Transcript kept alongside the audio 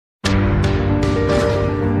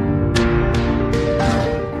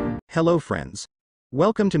Hello friends.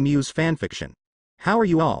 Welcome to Muse Fanfiction. How are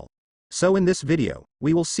you all? So in this video,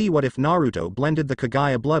 we will see what if Naruto blended the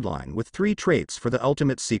Kaguya bloodline with 3 traits for the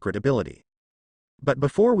ultimate secret ability. But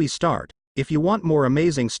before we start, if you want more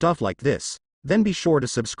amazing stuff like this, then be sure to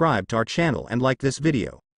subscribe to our channel and like this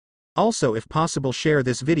video. Also, if possible, share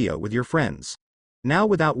this video with your friends. Now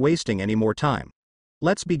without wasting any more time,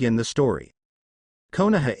 let's begin the story.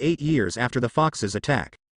 Konoha 8 years after the Fox's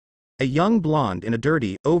attack. A young blonde in a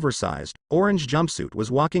dirty, oversized, orange jumpsuit was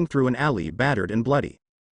walking through an alley battered and bloody.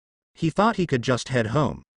 He thought he could just head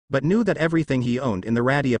home, but knew that everything he owned in the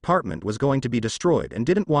ratty apartment was going to be destroyed and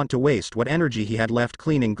didn't want to waste what energy he had left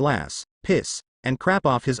cleaning glass, piss, and crap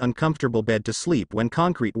off his uncomfortable bed to sleep when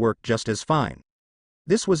concrete worked just as fine.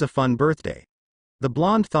 This was a fun birthday. The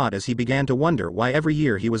blonde thought as he began to wonder why every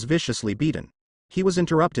year he was viciously beaten. He was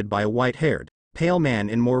interrupted by a white-haired, pale man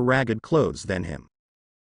in more ragged clothes than him.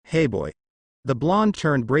 "Hey boy." The blonde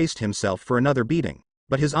braced himself for another beating,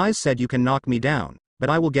 but his eyes said, "You can knock me down, but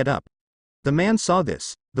I will get up." The man saw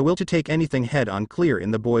this, the will to take anything head-on clear in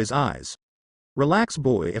the boy's eyes. "Relax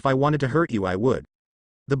boy, if I wanted to hurt you I would."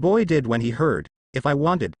 The boy did when he heard, "if I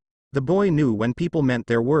wanted." The boy knew when people meant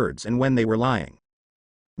their words and when they were lying.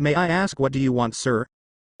 "May I ask, what do you want, sir?"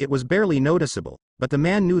 It was barely noticeable, but the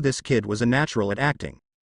man knew this kid was a natural at acting.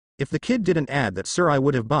 If the kid didn't add that "sir" I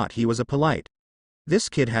would have bought he was a polite. This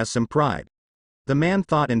kid has some pride. The man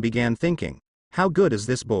thought and began thinking, how good is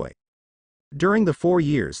this boy? During the 4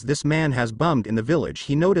 years this man has bummed in the village,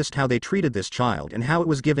 he noticed how they treated this child and how it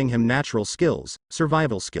was giving him natural skills,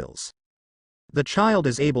 survival skills. The child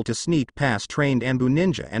is able to sneak past trained Ambu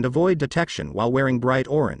ninja and avoid detection while wearing bright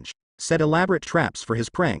orange, set elaborate traps for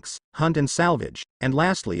his pranks, hunt and salvage, and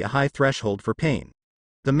lastly a high threshold for pain.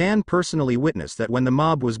 The man personally witnessed that when the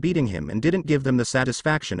mob was beating him and didn't give them the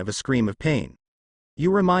satisfaction of a scream of pain. "You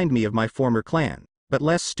remind me of my former clan, but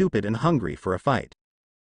less stupid and hungry for a fight."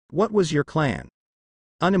 "What was your clan?"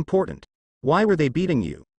 "Unimportant. Why were they beating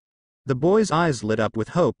you?" The boy's eyes lit up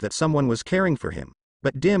with hope that someone was caring for him,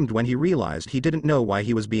 but dimmed when he realized he didn't know why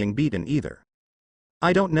he was being beaten either.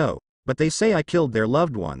 "I don't know, but they say I killed their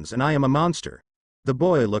loved ones and I am a monster." The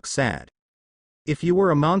boy looked sad. "If you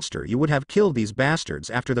were a monster you would have killed these bastards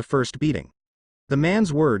after the first beating." The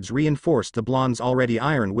man's words reinforced the blonde's already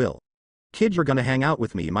iron will. "Kid, you're gonna hang out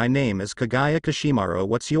with me. My name is Kaguya Kishimaro.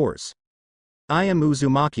 What's yours?" "I am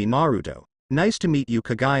Uzumaki Naruto. Nice to meet you,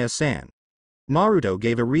 Kaguya-san." Naruto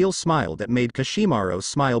gave a real smile that made Kishimaro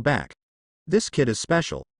smile back. "This kid is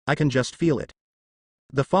special, I can just feel it."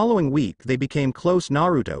 The following week they became close.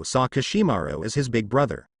 Naruto saw Kishimaro as his big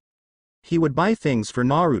brother. He would buy things for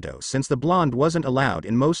Naruto since the blonde wasn't allowed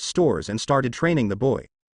in most stores and started training the boy.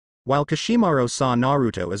 While Kishimaro saw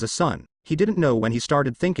Naruto as a son, he didn't know when he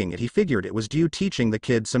started thinking it. He figured it was due teaching the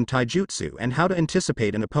kid some taijutsu and how to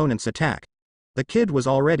anticipate an opponent's attack. The kid was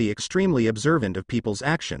already extremely observant of people's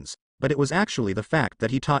actions, but it was actually the fact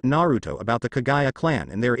that he taught Naruto about the Kaguya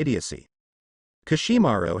clan and their idiocy.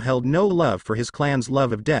 Kishimaro held no love for his clan's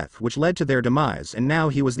love of death, which led to their demise, and now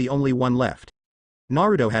he was the only one left.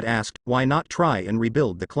 Naruto had asked, why not try and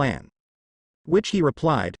rebuild the clan? Which he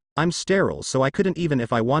replied, "I'm sterile so I couldn't even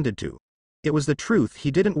if I wanted to." It was the truth. He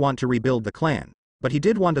didn't want to rebuild the clan, but he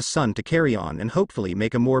did want a son to carry on and hopefully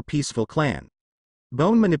make a more peaceful clan.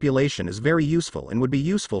 Bone manipulation is very useful and would be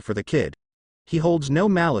useful for the kid. He holds no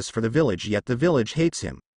malice for the village, yet the village hates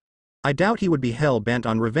him. I doubt he would be hell-bent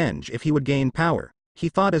on revenge if he would gain power, he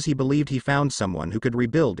thought as he believed he found someone who could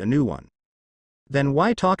rebuild a new one. Then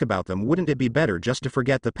why talk about them? Wouldn't it be better just to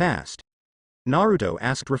forget the past? Naruto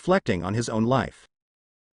asked, reflecting on his own life.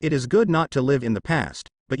 It is good not to live in the past,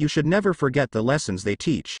 but you should never forget the lessons they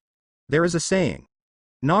teach. There is a saying.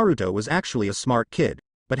 Naruto was actually a smart kid,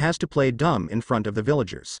 but has to play dumb in front of the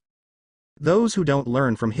villagers. Those who don't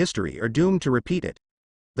learn from history are doomed to repeat it.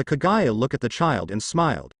 The Kaguya looked at the child and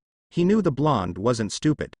smiled. He knew the blonde wasn't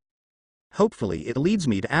stupid. "Hopefully it leads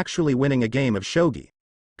me to actually winning a game of shogi."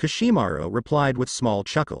 Kishimaro replied with small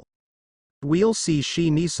chuckle. "We'll see,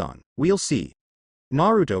 Shi-Nisan, we'll see."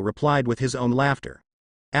 Naruto replied with his own laughter.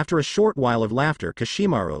 After a short while of laughter,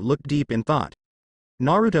 Kishimaro looked deep in thought.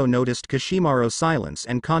 Naruto noticed Kishimaro's silence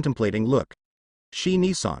and contemplating look.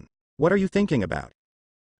 "Shi-Nisan, what are you thinking about?"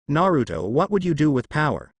 "Naruto, what would you do with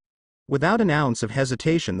power?" Without an ounce of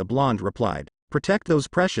hesitation the blonde replied, "Protect those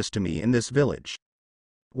precious to me in this village."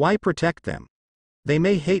 "Why protect them?" "They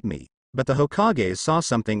may hate me, but the Hokages saw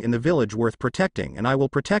something in the village worth protecting and I will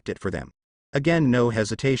protect it for them." Again no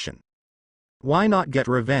hesitation. "Why not get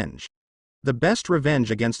revenge?" "The best revenge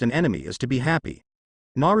against an enemy is to be happy,"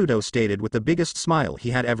 Naruto stated with the biggest smile he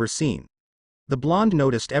had ever seen. The blonde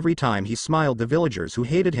noticed every time he smiled the villagers who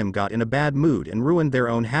hated him got in a bad mood and ruined their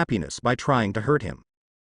own happiness by trying to hurt him.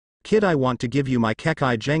 Kid, I want to give you my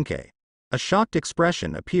Kekai Genkai. A shocked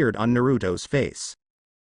expression appeared on Naruto's face.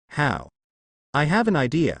 How? I have an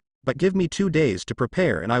idea, but give me 2 days to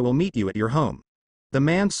prepare and I will meet you at your home. The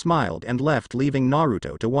man smiled and left, leaving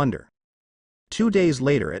Naruto to wonder. 2 days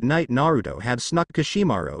later at night, Naruto had snuck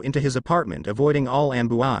Kishimaru into his apartment, avoiding all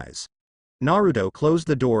Anbu eyes. Naruto closed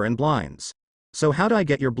the door and blinds. So how'd I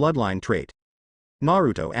get your bloodline trait?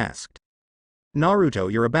 Naruto asked. Naruto,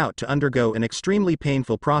 you're about to undergo an extremely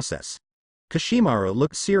painful process. Kishimaru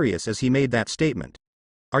looked serious as he made that statement.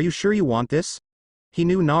 Are you sure you want this? He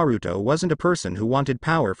knew Naruto wasn't a person who wanted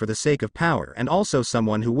power for the sake of power, and also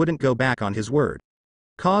someone who wouldn't go back on his word.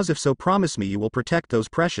 Cause if so, promise me you will protect those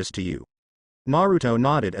precious to you. Naruto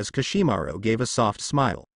nodded as Kishimaru gave a soft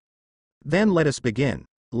smile. Then let us begin.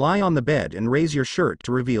 Lie on the bed and raise your shirt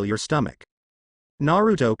to reveal your stomach.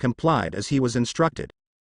 Naruto complied as he was instructed.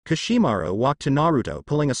 Kishimaru walked to Naruto,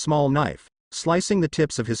 pulling a small knife, slicing the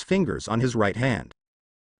tips of his fingers on his right hand.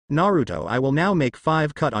 Naruto, I will now make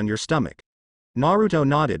 5 cut on your stomach. Naruto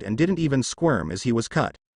nodded and didn't even squirm as he was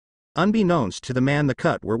cut. Unbeknownst to the man, the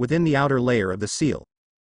cut were within the outer layer of the seal.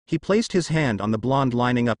 He placed his hand on the blonde,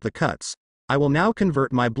 lining up the cuts. I will now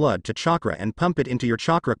convert my blood to chakra and pump it into your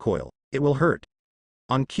chakra coil. It will hurt.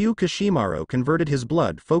 On cue, Kishimaru converted his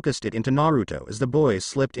blood, focused it into Naruto as the boy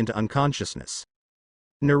slipped into unconsciousness.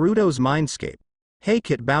 Naruto's mindscape. Hey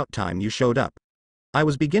kid, about time you showed up. I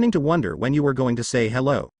was beginning to wonder when you were going to say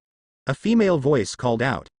hello. A female voice called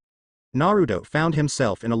out. Naruto found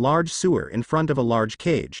himself in a large sewer in front of a large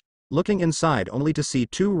cage, looking inside only to see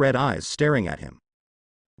 2 red eyes staring at him.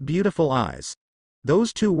 Beautiful eyes.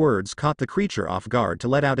 Those 2 words caught the creature off guard to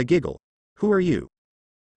let out a giggle. Who are you?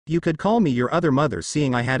 You could call me your other mother,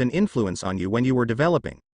 seeing I had an influence on you when you were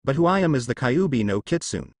developing, but who I am is the Kyuubi no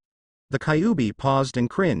Kitsune. The Kyuubi paused and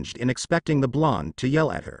cringed in expecting the blonde to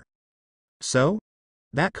yell at her. So?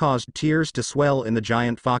 That caused tears to swell in the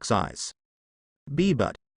giant fox eyes.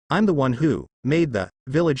 But I'm the one who made the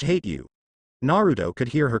village hate you. Naruto could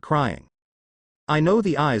hear her crying. I know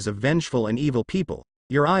the eyes of vengeful and evil people.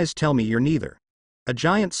 Your eyes tell me you're neither. A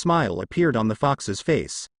giant smile appeared on the fox's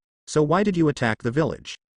face. So why did you attack the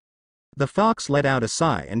village? The fox let out a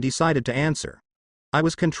sigh and decided to answer. I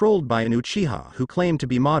was controlled by an Uchiha who claimed to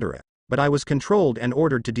be Madara, but I was controlled and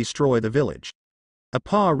ordered to destroy the village. A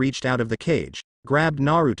paw reached out of the cage, grabbed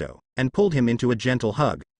Naruto, and pulled him into a gentle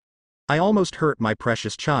hug. I almost hurt my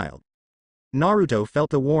precious child. Naruto felt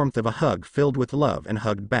the warmth of a hug filled with love and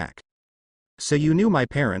hugged back. So you knew my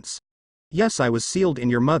parents? Yes, I was sealed in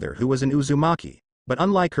your mother, who was an Uzumaki, but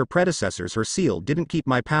unlike her predecessors, her seal didn't keep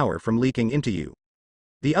my power from leaking into you.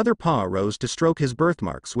 The other paw rose to stroke his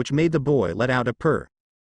birthmarks, which made the boy let out a purr.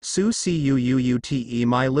 Su-cu-u-u-te,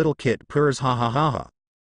 my little kit purrs, ha ha ha ha.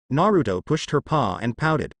 Naruto pushed her paw and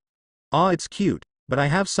pouted. Ah, it's cute, but I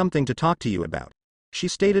have something to talk to you about, she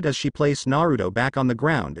stated as she placed Naruto back on the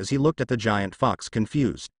ground as he looked at the giant fox,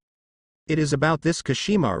 confused. It is about this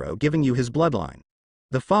Kishimaru giving you his bloodline.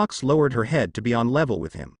 The fox lowered her head to be on level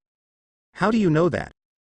with him. How do you know that?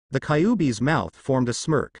 The Kyuubi's mouth formed a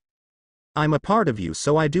smirk. I'm a part of you,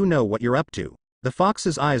 so I do know what you're up to. The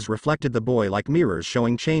fox's eyes reflected the boy like mirrors,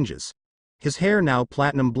 showing changes. His hair now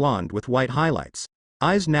platinum blonde with white highlights,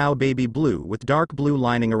 eyes now baby blue with dark blue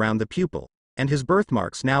lining around the pupil, and his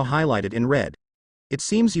birthmarks now highlighted in red. It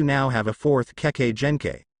seems you now have a 4th Kekkei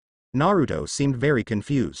Genkai. Naruto seemed very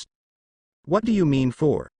confused. What do you mean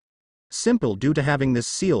 4? Simple, due to having this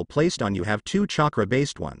seal placed on you, have 2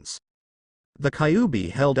 chakra-based ones. The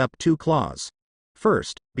Kyuubi held up 2 claws.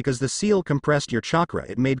 First, because the seal compressed your chakra,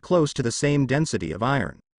 it made close to the same density of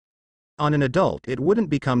iron. On an adult it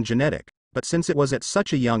wouldn't become genetic, but since it was at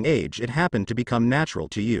such a young age, it happened to become natural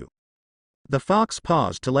to you. The fox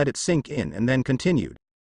paused to let it sink in and then continued.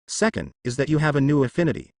 Second, is that you have a new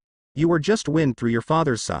affinity. You were just wind through your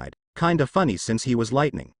father's side, kinda funny since he was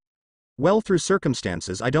lightning. Well, through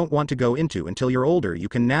circumstances I don't want to go into, until you're older you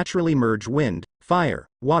can naturally merge wind, fire,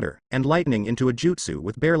 water, and lightning into a jutsu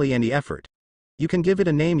with barely any effort. You can give it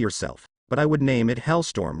a name yourself, but I would name it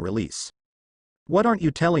Hellstorm Release. What aren't you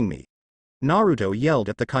telling me? Naruto yelled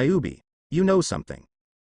at the Kyuubi. You know something.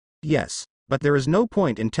 Yes, but there is no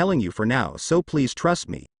point in telling you for now, so please trust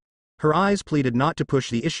me. Her eyes pleaded not to push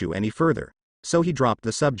the issue any further, so he dropped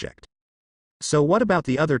the subject. So what about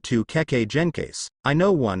the other 2 Kekkei Genkais? I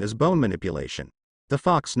know one is bone manipulation. The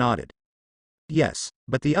fox nodded. Yes,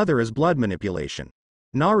 but the other is blood manipulation.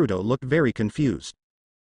 Naruto looked very confused.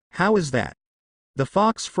 How is that? The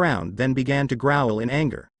fox frowned, then began to growl in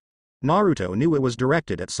anger. Naruto knew it was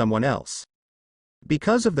directed at someone else.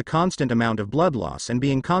 Because of the constant amount of blood loss and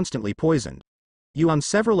being constantly poisoned, you on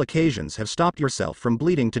several occasions have stopped yourself from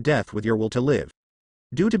bleeding to death with your will to live.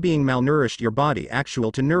 Due to being malnourished, your body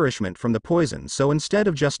actual to nourishment from the poison, so instead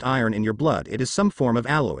of just iron in your blood it is some form of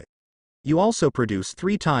alloy. You also produce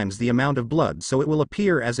 3 times the amount of blood, so it will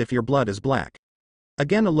appear as if your blood is black.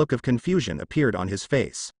 Again a look of confusion appeared on his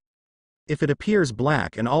face. If it appears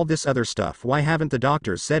black and all this other stuff, why haven't the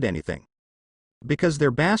doctors said anything? Because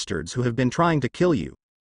they're bastards who have been trying to kill you.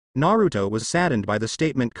 Naruto was saddened by the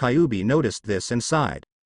statement. Kyuubi noticed this and sighed.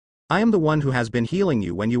 I am the one who has been healing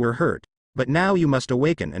you when you were hurt, but now you must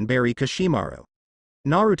awaken and bury Kishimaru.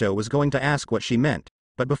 Naruto was going to ask what she meant,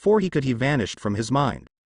 but before he could he vanished from his mind.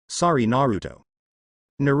 Sorry Naruto.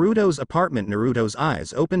 Naruto's apartment. Naruto's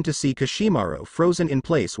eyes opened to see Kishimaru frozen in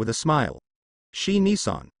place with a smile.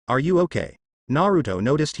 Shi-Nisan, are you okay? Naruto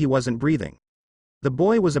noticed he wasn't breathing. The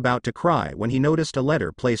boy was about to cry when he noticed a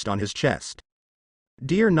letter placed on his chest.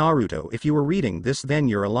 Dear Naruto, if you were reading this then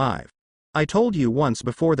you're alive. I told you once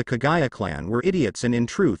before the Kaguya clan were idiots, and in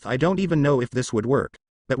truth I don't even know if this would work,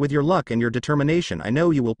 but with your luck and your determination I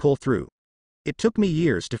know you will pull through. It took me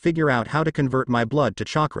years to figure out how to convert my blood to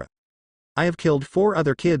chakra. I have killed 4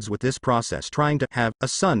 other kids with this process trying to have a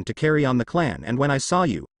son to carry on the clan, and when I saw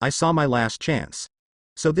you, I saw my last chance.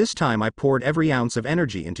 So this time I poured every ounce of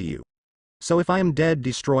energy into you. So if I am dead,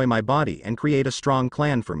 destroy my body and create a strong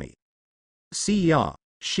clan for me. See ya,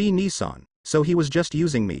 Shi-Nisan, so he was just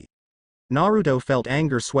using me. Naruto felt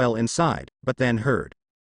anger swell inside, but then heard.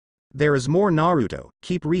 There is more. Naruto,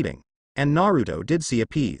 keep reading. And Naruto did see a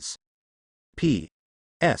P.S.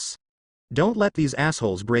 Don't let these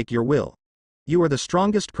assholes break your will. You are the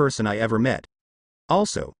strongest person I ever met.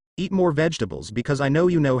 Also, eat more vegetables because I know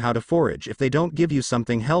you know how to forage if they don't give you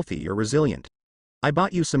something healthy. You're resilient. I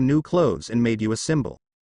bought you some new clothes and made you a symbol.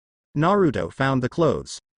 Naruto found the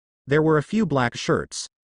clothes. There were a few black shirts,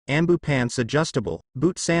 ambu pants, adjustable,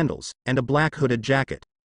 boot sandals, and a black hooded jacket.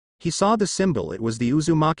 He saw the symbol. It was the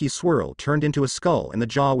Uzumaki swirl turned into a skull, and the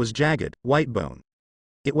jaw was jagged, white bone.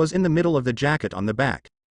 It was in the middle of the jacket on the back.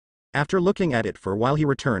 After looking at it for a while he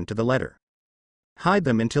returned to the letter. Hide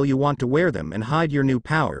them until you want to wear them, and hide your new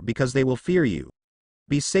power because they will fear you.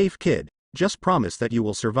 Be safe kid, just promise that you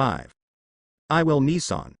will survive. I will.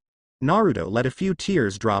 Nisan. Naruto let a few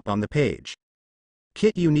tears drop on the page.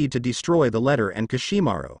 Kit, you need to destroy the letter and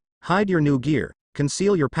Kishimaru, hide your new gear,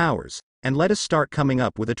 conceal your powers, and let us start coming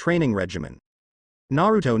up with a training regimen.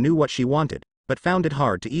 Naruto knew what she wanted, but found it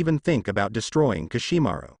hard to even think about destroying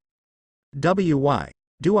Kishimaru. Why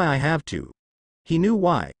do I have to? He knew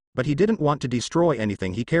why, but he didn't want to destroy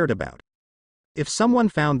anything he cared about. If someone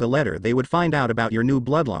found the letter, they would find out about your new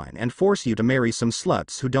bloodline and force you to marry some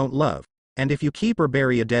sluts who don't love, and if you keep or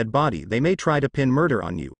bury a dead body they may try to pin murder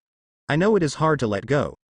on you. I know it is hard to let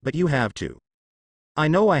go, but you have to. I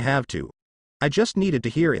know I have to. I just needed to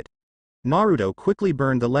hear it. Naruto quickly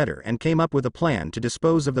burned the letter and came up with a plan to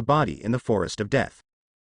dispose of the body in the Forest of Death.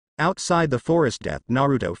 Outside the Forest Death,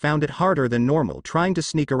 Naruto found it harder than normal trying to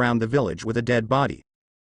sneak around the village with a dead body.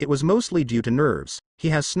 It was mostly due to nerves. He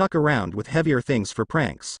has snuck around with heavier things for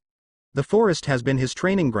pranks. The forest has been his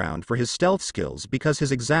training ground for his stealth skills because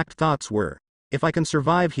his exact thoughts were, if I can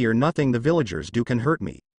survive here, nothing the villagers do can hurt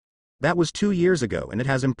me. That was 2 years ago, and it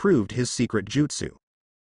has improved his secret jutsu.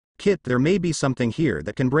 Kit, there may be something here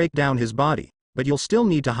that can break down his body, but you'll still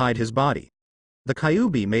need to hide his body. The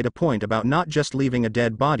Kyuubi made a point about not just leaving a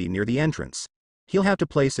dead body near the entrance. He'll have to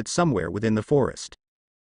place it somewhere within the forest.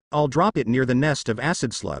 I'll drop it near the nest of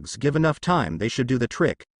acid slugs. Give enough time, they should do the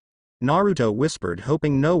trick. Naruto whispered,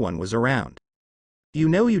 hoping no one was around. You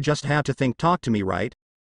know you just have to think, talk to me, right?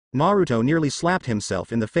 Naruto nearly slapped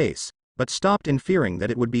himself in the face, but stopped in fearing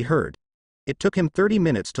that it would be heard. It took him 30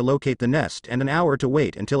 minutes to locate the nest and an hour to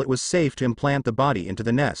wait until it was safe to implant the body into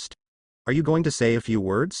the nest. Are you going to say a few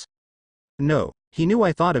words? No, he knew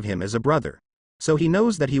I thought of him as a brother. So he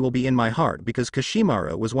knows that he will be in my heart because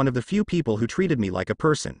Kishimaru was one of the few people who treated me like a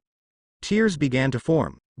person. Tears began to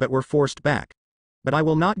form, but were forced back. But I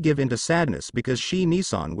will not give in to sadness because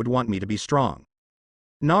Shi-Nisan would want me to be strong.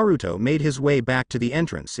 Naruto made his way back to the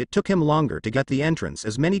entrance. It took him longer to get the entrance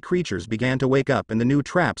as many creatures began to wake up and the new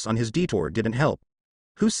traps on his detour didn't help.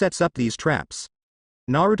 Who sets up these traps?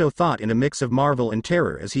 Naruto thought in a mix of marvel and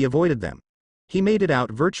terror as he avoided them. He made it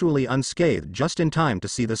out virtually unscathed just in time to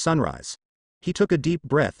see the sunrise. He took a deep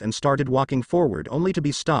breath and started walking forward only to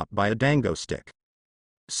be stopped by a dango stick.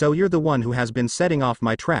 So you're the one who has been setting off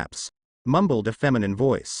my traps, mumbled a feminine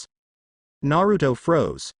voice. Naruto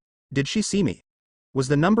froze. Did she see me? Was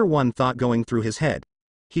the number one thought going through his head.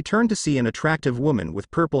 He turned to see an attractive woman with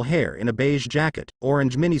purple hair in a beige jacket,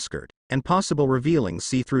 orange miniskirt, and possible revealing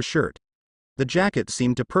see-through shirt. The jacket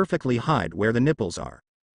seemed to perfectly hide where the nipples are.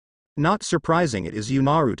 Not surprising it is you,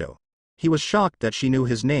 Naruto. He was shocked that she knew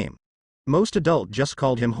his name. Most adults just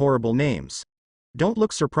called him horrible names. Don't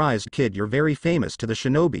look surprised, kid, you're very famous to the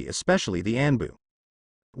shinobi, especially the Anbu.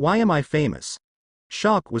 Why am I famous?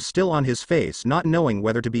 Shock was still on his face, not knowing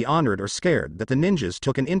whether to be honored or scared that the ninjas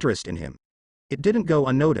took an interest in him. It didn't go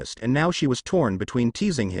unnoticed, and now she was torn between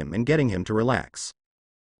teasing him and getting him to relax.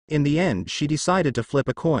 In the end, she decided to flip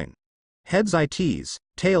a coin. Heads I tease,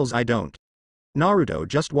 tails I don't. Naruto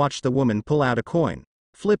just watched the woman pull out a coin,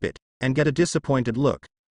 flip it, and get a disappointed look.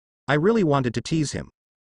 I really wanted to tease him.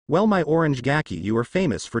 Well, my orange gaki, you are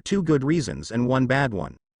famous for 2 good reasons and 1 bad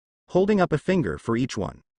one. Holding up a finger for each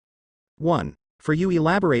one. 1. For you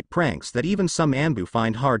elaborate pranks that even some Anbu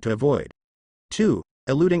find hard to avoid. 2.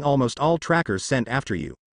 Eluding almost all trackers sent after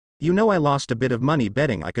you. You know I lost a bit of money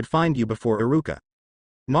betting I could find you before Iruka.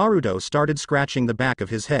 Naruto started scratching the back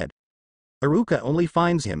of his head. Iruka only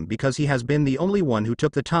finds him because he has been the only one who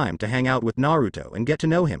took the time to hang out with Naruto and get to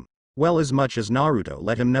know him, well, as much as Naruto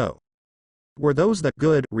let him know. Were those the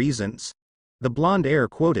good reasons? The blonde heir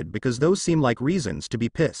quoted, because those seem like reasons to be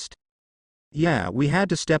pissed. Yeah, we had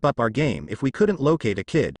to step up our game if we couldn't locate a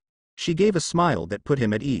kid. She gave a smile that put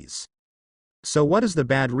him at ease. So what is the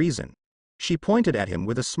bad reason? She pointed at him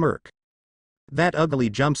with a smirk. That ugly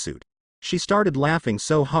jumpsuit. She started laughing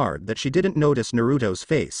so hard that she didn't notice Naruto's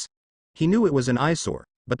face. He knew it was an eyesore,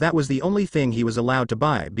 but that was the only thing he was allowed to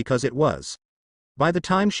buy because it was. By the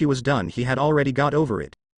time she was done, he had already got over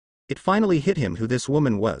it. It finally hit him who this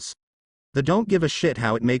woman was. The don't give a shit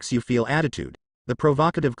how it makes you feel attitude, the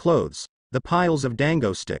provocative clothes, the piles of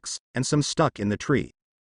dango sticks, and some stuck in the tree.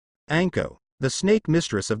 Anko, the snake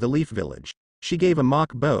mistress of the leaf village. She gave a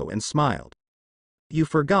mock bow and smiled. You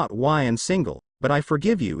forgot why and single, but I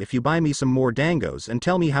forgive you if you buy me some more dangos and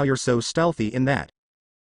tell me how you're so stealthy in that.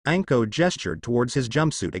 Anko gestured towards his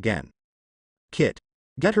jumpsuit again. Kit.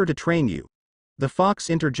 Get her to train you. The fox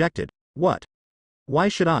interjected. What? Why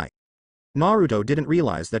should I? Naruto didn't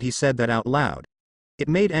realize that he said that out loud. It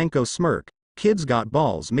made Anko smirk. Kids got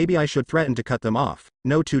balls, maybe I should threaten to cut them off,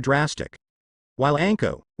 no too drastic. While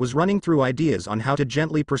Anko was running through ideas on how to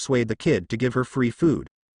gently persuade the kid to give her free food,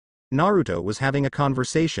 Naruto was having a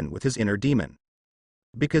conversation with his inner demon.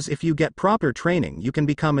 Because if you get proper training, you can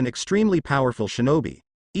become an extremely powerful shinobi,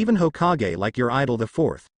 even Hokage like your idol the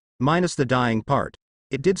fourth, minus the dying part.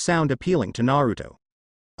 It did sound appealing to Naruto.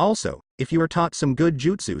 Also, if you are taught some good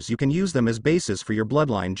jutsus, you can use them as basis for your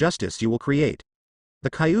bloodline justice you will create. The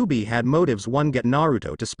Kyuubi had motives: 1. Get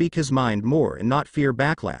Naruto to speak his mind more and not fear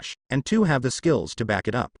backlash, and 2. Have the skills to back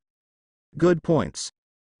it up. Good points.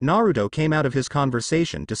 Naruto came out of his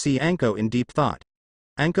conversation to see Anko in deep thought.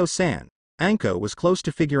 Anko-san. Anko was close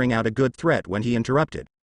to figuring out a good threat when he interrupted.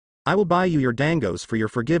 I will buy you your dangos for your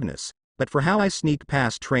forgiveness, but for how I sneak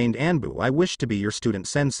past trained Anbu, I wish to be your student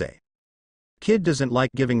sensei. Kid doesn't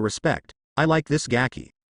like giving respect. I like this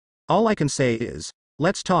gaki. All I can say is,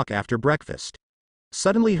 let's talk after breakfast.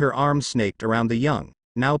 Suddenly her arms snaked around the young,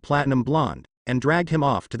 now platinum blonde, and dragged him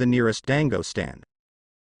off to the nearest dango stand.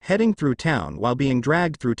 Heading through town while being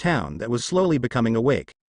dragged through town that was slowly becoming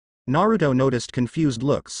awake. Naruto noticed confused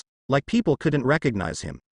looks, like people couldn't recognize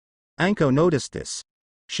him. Anko noticed this.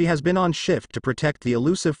 She has been on shift to protect the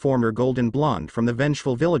elusive former golden blonde from the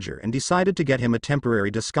vengeful villager and decided to get him a temporary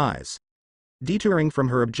disguise. Detouring from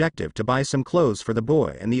her objective to buy some clothes for the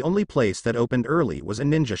boy, and the only place that opened early was a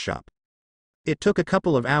ninja shop. It took a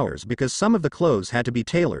couple of hours because some of the clothes had to be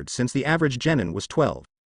tailored since the average genin was 12.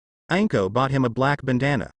 Anko bought him a black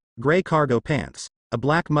bandana, gray cargo pants, a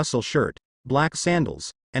black muscle shirt, black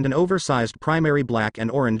sandals, and an oversized primary black and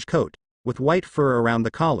orange coat, with white fur around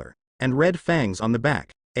the collar, and red fangs on the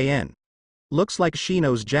back. Looks like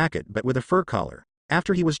Shino's jacket but with a fur collar.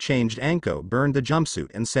 After he was changed, Anko burned the jumpsuit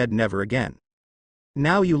and said never again.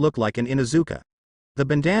 Now you look like an Inuzuka. The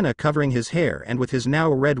bandana covering his hair, and with his now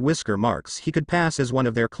red whisker marks, he could pass as one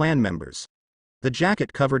of their clan members. The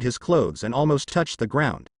jacket covered his clothes and almost touched the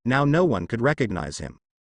ground. Now no one could recognize him.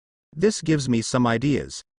 This gives me some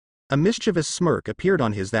ideas. A mischievous smirk appeared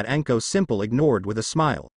on his that Anko simple ignored with a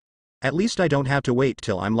smile. At least I don't have to wait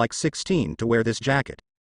till I'm like 16 to wear this jacket.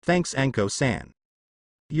 Thanks, Anko-san.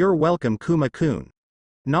 You're welcome, Kuma-kun.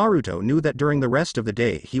 Naruto knew that during the rest of the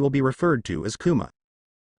day he will be referred to as Kuma.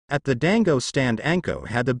 At the dango stand, Anko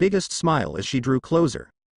had the biggest smile as she drew closer.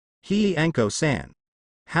 Hee, Anko-san.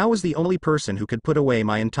 How is the only person who could put away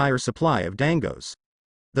my entire supply of dangos?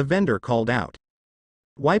 The vendor called out,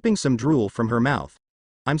 wiping some drool from her mouth.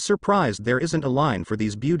 I'm surprised there isn't a line for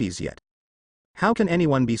these beauties yet. How can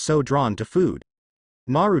anyone be so drawn to food?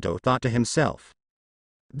 Naruto thought to himself.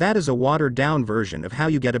 That is a watered-down version of how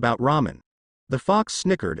you get about ramen. The fox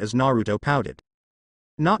snickered as Naruto pouted.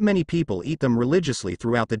 Not many people eat them religiously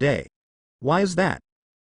throughout the day. Why is that?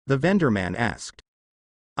 The vendor man asked.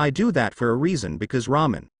 I do that for a reason because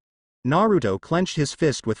ramen. Naruto clenched his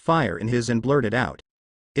fist with fire in his and blurted out.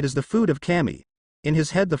 It is the food of Kami. In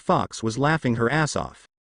his head the fox was laughing her ass off.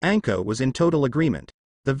 Anko was in total agreement.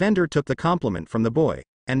 The vendor took the compliment from the boy,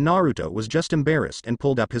 and Naruto was just embarrassed and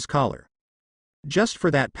pulled up his collar. Just for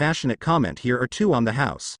that passionate comment, here are 2 on the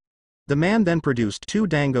house. The man then produced 2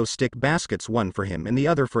 dango stick baskets, one for him and the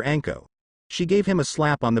other for Anko. She gave him a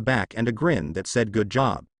slap on the back and a grin that said good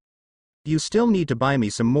job. You still need to buy me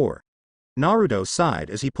some more. Naruto sighed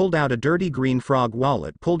as he pulled out a dirty green frog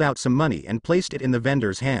wallet, pulled out some money and placed it in the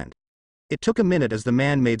vendor's hand. It took a minute as the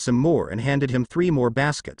man made some more and handed him 3 more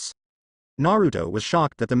baskets. Naruto was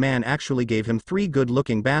shocked that the man actually gave him 3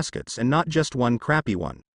 good-looking baskets and not just one crappy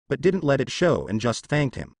one, but didn't let it show and just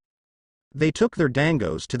thanked him. They took their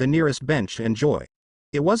dangos to the nearest bench to enjoy.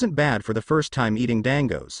 It wasn't bad for the first time eating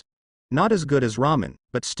dangos. Not as good as ramen,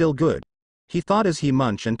 but still good. He thought as he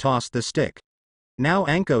munched and tossed the stick. Now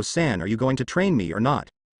Anko-san, are you going to train me or not?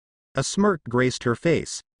 A smirk graced her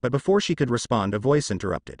face, but before she could respond a voice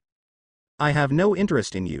interrupted. I have no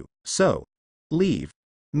interest in you, so leave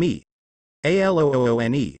me.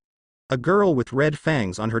 Alone. A girl with red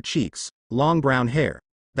fangs on her cheeks, long brown hair,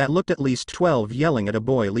 that looked at least 12, yelling at a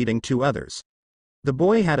boy leading 2 others. The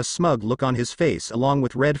boy had a smug look on his face along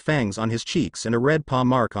with red fangs on his cheeks and a red paw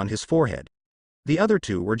mark on his forehead. The other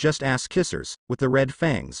 2 were just ass kissers, with the red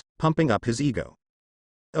fangs, pumping up his ego.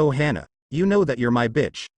 Oh Hana, you know that you're my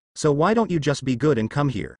bitch, so why don't you just be good and come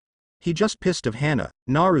here? He just pissed of Hana,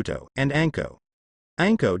 Naruto, and Anko.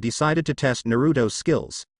 Anko decided to test Naruto's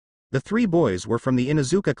skills. The 3 boys were from the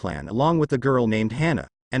Inuzuka clan along with the girl named Hana,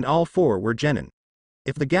 and all 4 were genin.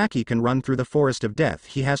 If the Gaki can run through the forest of death,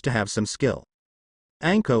 he has to have some skill.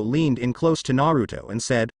 Anko leaned in close to Naruto and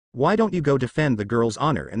said, why don't you go defend the girl's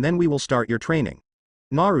honor and then we will start your training?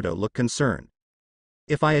 Naruto looked concerned.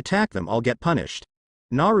 If I attack them, I'll get punished.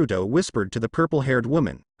 Naruto whispered to the purple-haired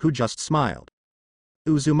woman, who just smiled.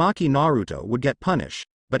 Uzumaki Naruto would get punished,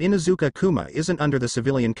 but Inuzuka Kuma isn't under the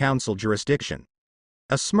civilian council jurisdiction.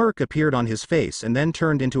 A smirk appeared on his face and then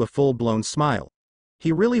turned into a full-blown smile.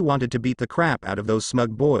 He really wanted to beat the crap out of those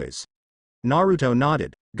smug boys. Naruto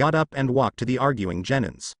nodded, got up and walked to the arguing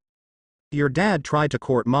genins. Your dad tried to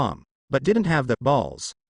court mom, but didn't have the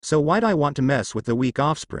balls, so why'd I want to mess with the weak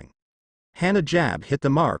offspring? Hana jab hit the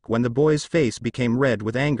mark when the boy's face became red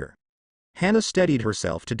with anger. Hana steadied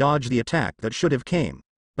herself to dodge the attack that should have came,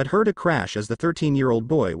 but heard a crash as the 13-year-old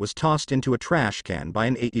boy was tossed into a trash can by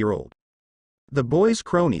an 8-year-old. The boy's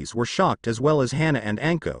cronies were shocked as well as Hana and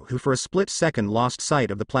Anko, who for a split second lost sight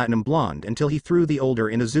of the platinum blonde until he threw the older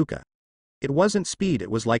Inuzuka. It wasn't speed, it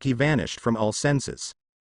was like he vanished from all senses.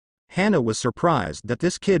 Hana was surprised that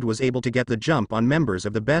this kid was able to get the jump on members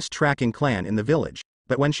of the best tracking clan in the village,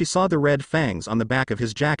 but when she saw the red fangs on the back of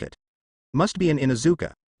his jacket, must be an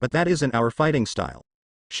Inuzuka, but that isn't our fighting style,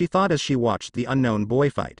 she thought as she watched the unknown boy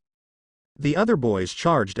fight. The other boys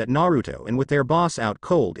charged at Naruto, and with their boss out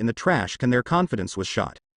cold in the trash can, their confidence was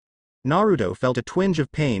shot. Naruto felt a twinge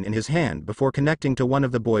of pain in his hand before connecting to one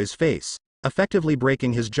of the boy's face, effectively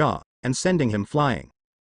breaking his jaw, and sending him flying.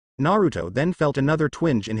 Naruto then felt another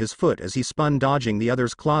twinge in his foot as he spun, dodging the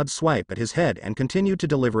other's clawed swipe at his head, and continued to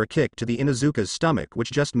deliver a kick to the Inuzuka's stomach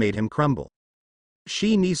which just made him crumble.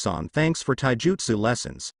 Shi Nissan, thanks for taijutsu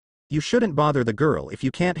lessons. You shouldn't bother the girl if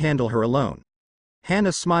you can't handle her alone.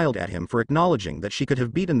 Hana smiled at him for acknowledging that she could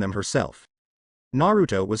have beaten them herself.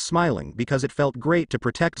 Naruto was smiling because it felt great to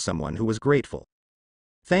protect someone who was grateful.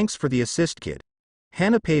 Thanks for the assist, kid.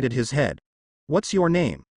 Hana patted his head. What's your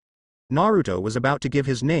name? Naruto was about to give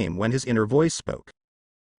his name when his inner voice spoke.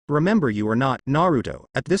 Remember, you are not Naruto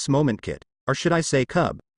at this moment, kid, or should I say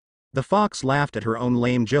cub? The fox laughed at her own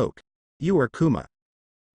lame joke. You are Kuma.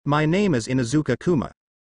 My name is Inuzuka Kuma.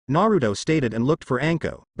 Naruto stated and looked for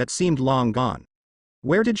Anko, that seemed long gone.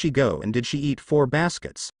 Where did she go, and did she eat 4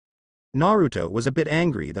 baskets? Naruto was a bit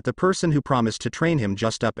angry that the person who promised to train him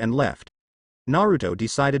just up and left. Naruto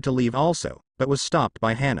decided to leave also, but was stopped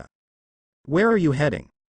by Hana. Where are you heading?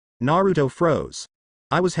 Naruto froze.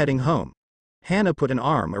 I was heading home. Hana put an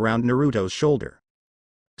arm around Naruto's shoulder.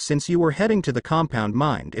 Since you were heading to the compound,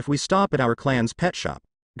 mind if we stop at our clan's pet shop?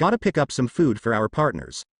 Gotta pick up some food for our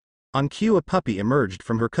partners. On cue, a puppy emerged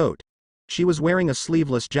from her coat. She was wearing a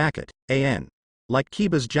sleeveless jacket, like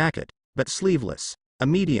Kiba's jacket, but sleeveless, a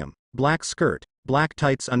medium, black skirt, black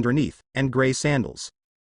tights underneath, and gray sandals.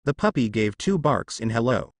 The puppy gave 2 barks in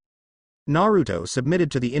hello. Naruto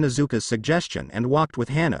submitted to the Inuzuka's suggestion and walked with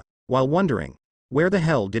Hana, while wondering, where the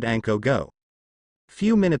hell did Anko go?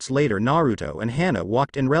 Few minutes later Naruto and Hana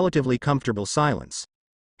walked in relatively comfortable silence.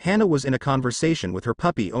 Hana was in a conversation with her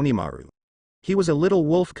puppy Onimaru. He was a little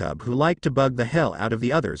wolf cub who liked to bug the hell out of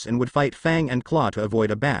the others and would fight Fang and Claw to avoid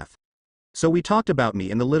a bath. "So we talked about me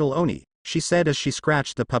and the little Oni," she said as she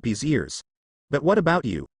scratched the puppy's ears. "But what about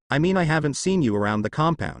you? I mean, I haven't seen you around the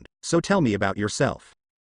compound, so tell me about yourself."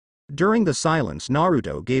 During the silence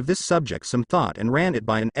Naruto gave this subject some thought and ran it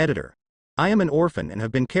by an editor. "I am an orphan and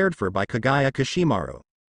have been cared for by Kaguya Kishimaru.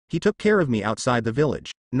 He took care of me outside the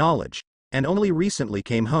village, knowledge, and only recently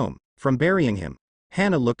came home from burying him."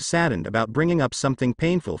 Hana looked saddened about bringing up something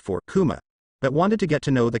painful for Kuma, but wanted to get to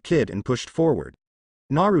know the kid and pushed forward.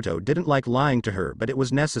 Naruto didn't like lying to her, but it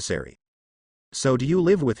was necessary. "So do you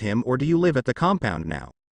live with him or do you live at the compound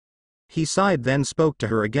now?" He sighed, then spoke to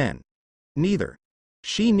her again. "Neither.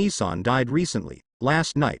 Shi-Nisan died recently,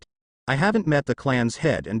 last night. I haven't met the clan's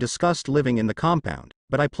head and discussed living in the compound,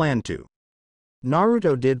 but I plan to."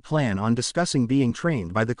 Naruto did plan on discussing being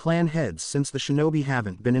trained by the clan heads since the shinobi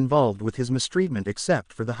haven't been involved with his mistreatment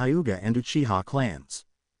except for the Hyuga and Uchiha clans.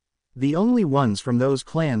 The only ones from those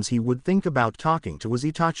clans he would think about talking to was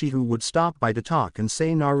Itachi, who would stop by to talk and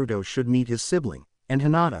say Naruto should meet his sibling, and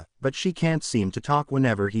Hinata, but she can't seem to talk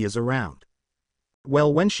whenever he is around.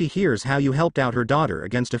 "Well, when she hears how you helped out her daughter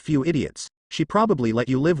against a few idiots, she probably let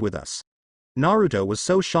you live with us." Naruto was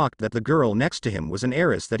so shocked that the girl next to him was an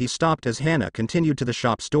heiress that he stopped as Hana continued to the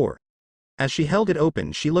shop's door. As she held it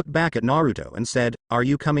open she looked back at Naruto and said, "Are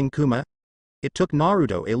you coming, Kuma?" It took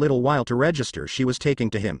Naruto a little while to register she was taking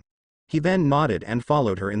to him. He then nodded and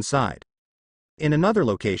followed her inside. In another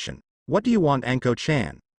location, "What do you want,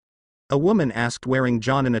 Anko-chan?" a woman asked, wearing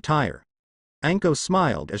Jonin attire. Anko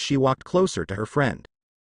smiled as she walked closer to her friend.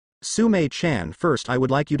 "Sume-chan, first I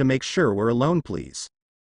would like you to make sure we're alone, please."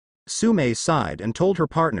 Sume sighed and told her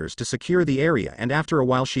partners to secure the area, and after a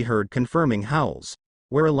while she heard confirming howls.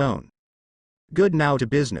 "We're alone." "Good, now to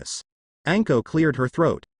business." Anko cleared her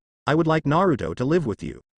throat. "I would like Naruto to live with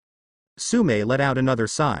you." Sume let out another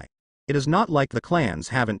sigh. It is not like the clans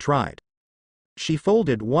haven't tried. She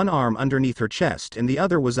folded one arm underneath her chest and the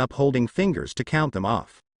other was up, holding fingers to count them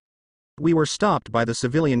off. "We were stopped by the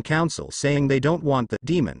civilian council saying they don't want the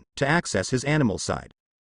demon to access his animal side.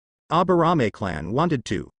 Aburame clan wanted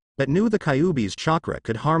to, but knew the Kyuubi's chakra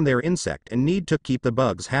could harm their insect and need to keep the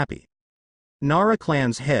bugs happy. Nara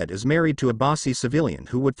clan's head is married to a bossy civilian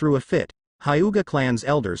who would throw a fit. Hyuga clan's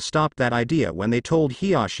elders stopped that idea when they told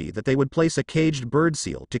Hiyashi that they would place a caged bird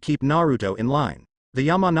seal to keep Naruto in line. The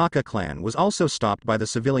Yamanaka clan was also stopped by the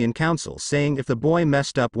civilian council saying if the boy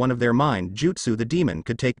messed up one of their mind jutsu the demon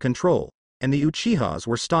could take control, and the Uchihas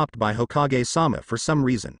were stopped by Hokage-sama for some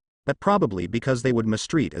reason, but probably because they would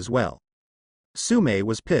mistreat as well. Sume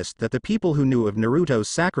was pissed that the people who knew of Naruto's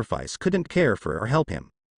sacrifice couldn't care for or help him.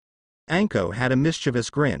 Anko had a mischievous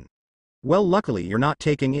grin. "Well, luckily you're not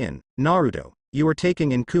taking in Naruto, you are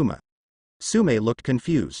taking in Kuma." Sume looked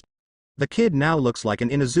confused. "The kid now looks like an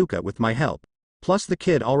Inuzuka with my help. Plus the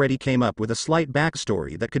kid already came up with a slight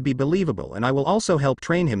backstory that could be believable, and I will also help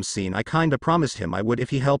train him soon. I kinda promised him I would if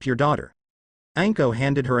he helped your daughter." Anko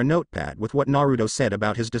handed her a notepad with what Naruto said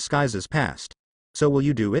about his disguise's past. "So will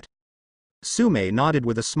you do it?" Sume nodded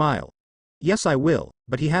with a smile. "Yes, I will,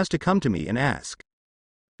 but he has to come to me and ask."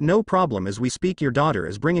 "No problem, as we speak your daughter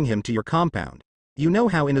is bringing him to your compound. You know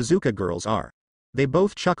how Inuzuka girls are." They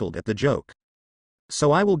both chuckled at the joke.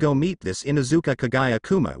 "So I will go meet this Inuzuka Kaguya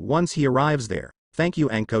Kuma once he arrives there. Thank you,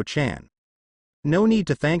 Anko-chan." "No need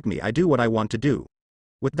to thank me, I do what I want to do."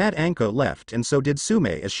 With that Anko left, and so did Sume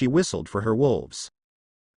as she whistled for her wolves.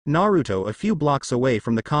 Naruto, a few blocks away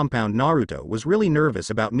from the compound. Naruto was really nervous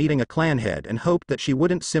about meeting a clan head and hoped that she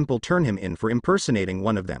wouldn't simply turn him in for impersonating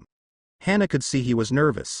one of them. Hana could see he was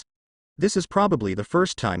nervous. This is probably the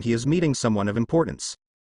first time he is meeting someone of importance.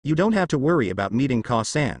 "You don't have to worry about meeting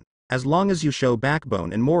Ka-san. As long as you show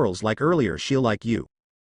backbone and morals like earlier, she'll like you."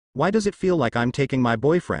 "Why does it feel like I'm taking my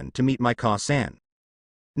boyfriend to meet my Ka-san?"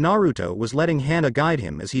 Naruto was letting Hana guide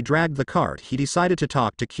him as he dragged the cart. He decided to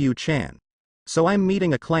talk to Q-chan. "So I'm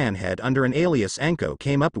meeting a clan head under an alias Anko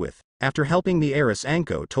came up with. After helping the heiress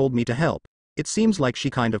Anko told me to help. It seems like she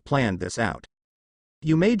kind of planned this out.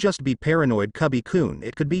 You may just be paranoid, Cubby-kun.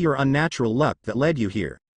 It could be your unnatural luck that led you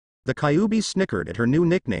here." The Kyuubi snickered at her new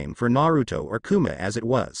nickname for Naruto, or Kuma as it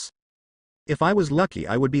was. "If I was lucky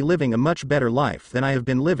I would be living a much better life than I have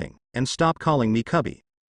been living, and stop calling me Cubby.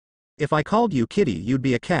 If I called you Kitty you'd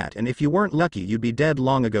be a cat, and if you weren't lucky you'd be dead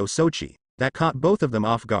long ago." Sochi. That caught both of them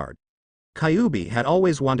off guard. Kyuubi had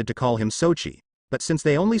always wanted to call him Sochi, but since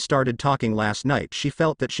they only started talking last night she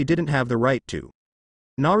felt that she didn't have the right to.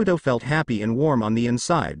 Naruto felt happy and warm on the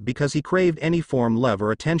inside because he craved any form love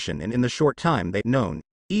or attention, and in the short time they'd known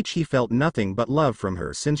each he felt nothing but love from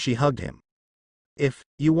her since she hugged him. If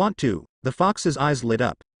you want to, the fox's eyes lit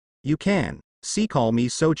up. You can, call me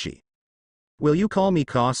Sochi. Will you call me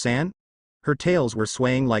Ka-san? Her tails were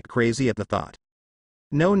swaying like crazy at the thought.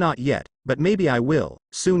 No, not yet, but maybe I will,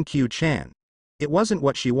 soon Q-chan. It wasn't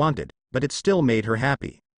what she wanted, but it still made her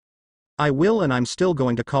happy. I will, and I'm still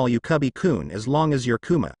going to call you Cubby-kun as long as you're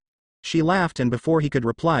Kuma. She laughed, and before he could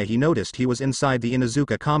reply he noticed he was inside the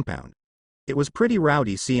Inuzuka compound. It was pretty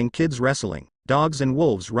rowdy seeing kids wrestling, dogs and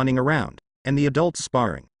wolves running around, and the adults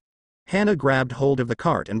sparring. Hana grabbed hold of the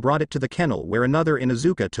cart and brought it to the kennel where another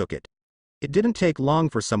Inuzuka took it. It didn't take long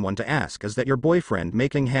for someone to ask, "Is that your boyfriend?"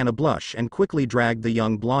 making Hana blush and quickly dragged the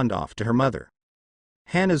young blonde off to her mother.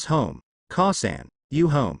 Hana's home. Ka-san, you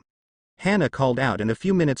home? Hana called out, and a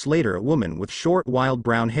few minutes later a woman with short wild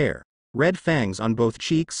brown hair, red fangs on both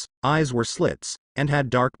cheeks, eyes were slits, and had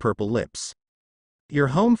dark purple lips.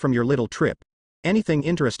 You're home from your little trip. Anything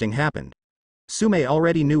interesting happened? Sume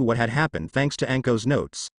already knew what had happened thanks to Anko's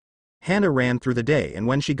notes. Hana ran through the day, and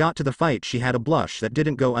when she got to the fight she had a blush that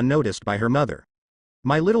didn't go unnoticed by her mother.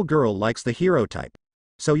 My little girl likes the hero type.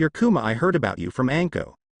 So you're Kuma, I heard about you from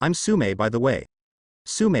Anko. I'm Sume, by the way.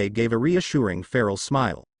 Sume gave a reassuring feral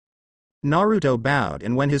smile. Naruto bowed,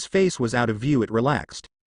 and when his face was out of view it relaxed.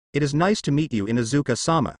 It is nice to meet you,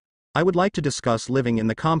 Inuzuka-sama. I would like to discuss living in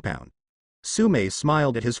the compound. Sume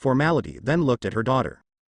smiled at his formality, then looked at her daughter.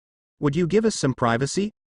 Would you give us some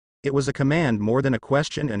privacy? It was a command more than a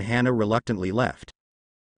question, and Hana reluctantly left.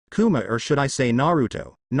 Kuma, or should I say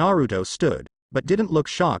Naruto? Naruto stood, but didn't look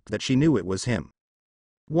shocked that she knew it was him.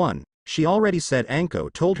 1. She already said Anko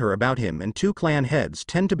told her about him, and two clan heads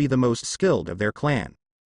tend to be the most skilled of their clan.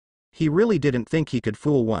 He really didn't think he could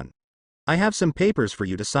fool one. I have some papers for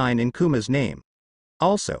you to sign in Kuma's name.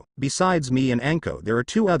 Also, besides me and Anko, there are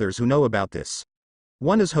two others who know about this.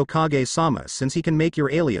 One is Hokage-sama, since he can make your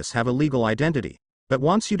alias have a legal identity, but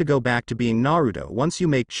wants you to go back to being Naruto once you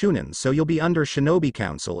make Chunin, so you'll be under Shinobi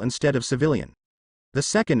Council instead of civilian. The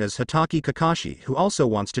second is Hitaki Kakashi, who also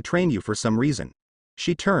wants to train you for some reason.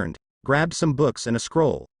 She turned, grabbed some books and a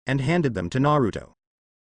scroll, and handed them to Naruto.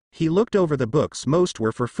 He looked over the books. Most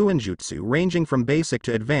were for Fuinjutsu ranging from basic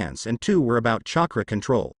to advanced, and two were about chakra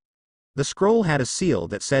control. The scroll had a seal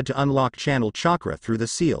that said to unlock channel chakra through the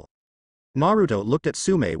seal. Naruto looked at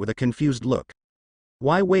Sume with a confused look.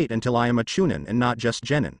 Why wait until I am a Chunin and not just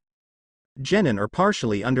Genin? Genin are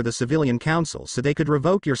partially under the civilian council, so they could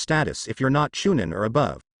revoke your status if you're not Chunin or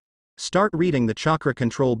above. Start reading the chakra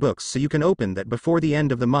control books so you can open that before the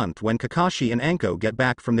end of the month when Kakashi and Anko get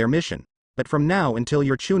back from their mission, but from now until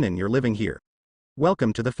you're Chunin you're living here.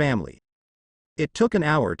 Welcome to the family. It took an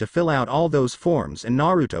hour to fill out all those forms, and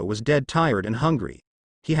Naruto was dead tired and hungry.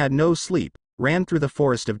 He had no sleep, ran through the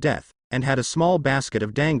forest of death, and had a small basket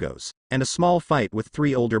of dangos, and a small fight with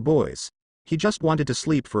 3 older boys. He just wanted to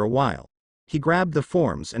sleep for a while. He grabbed the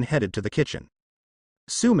forms and headed to the kitchen.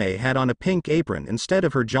 Sume had on a pink apron instead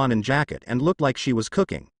of her Jonin jacket and looked like she was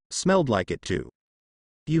cooking, smelled like it too.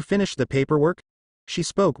 You finished the paperwork? She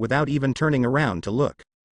spoke without even turning around to look.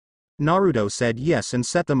 Naruto said yes and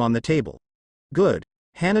set them on the table. Good.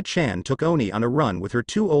 Hana-chan took Oni on a run with her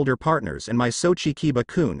 2 older partners, and my Sochi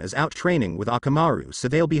Kiba-kun is out training with Akamaru, so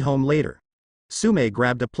they'll be home later. Sume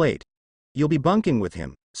grabbed a plate. You'll be bunking with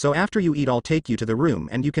him, so after you eat I'll take you to the room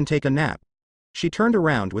and you can take a nap. She turned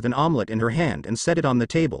around with an omelette in her hand and set it on the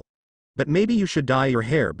table. But maybe you should dye your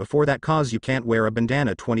hair before that, cause you can't wear a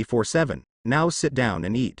bandana 24/7, now sit down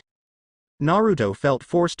and eat. Naruto felt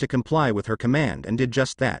forced to comply with her command and did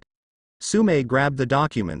just that. Sume grabbed the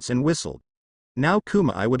documents and whistled. Now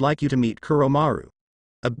Kuma, I would like you to meet Kuromaru.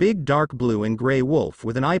 A big dark blue and gray wolf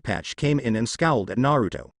with an eye patch came in and scowled at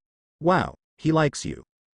Naruto. Wow, he likes you.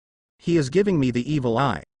 He is giving me the evil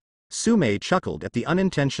eye. Sume chuckled at the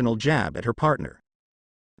unintentional jab at her partner.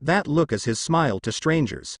 That look is his smile to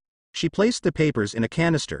strangers. She placed the papers in a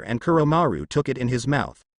canister and Kuromaru took it in his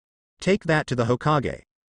mouth. Take that to the Hokage.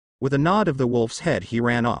 With a nod of the wolf's head he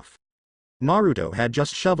ran off. Naruto had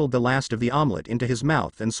just shoveled the last of the omelette into his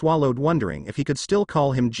mouth and swallowed, wondering if he could still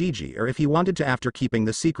call him Gigi or if he wanted to, after keeping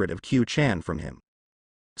the secret of Q-chan from him.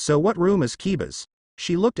 So what room is Kiba's?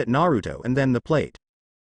 She looked at Naruto and then the plate.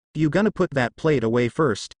 You gonna put that plate away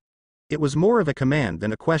first? It was more of a command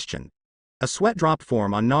than a question. A sweat dropped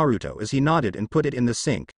form on Naruto as he nodded and put it in the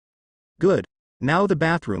sink. Good. Now the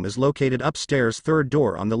bathroom is located upstairs, 3rd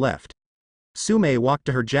door on the left. Sume walked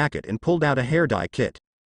to her jacket and pulled out a hair dye kit.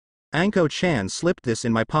 Anko-chan slipped this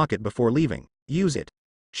in my pocket before leaving. Use it.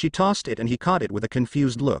 She tossed it and he caught it with a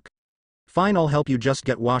confused look. Fine, I'll help you just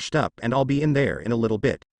get washed up and I'll be in there in a little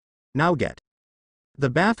bit. Now get. The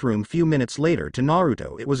bathroom. Few minutes later. To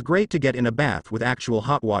Naruto it was great to get in a bath with actual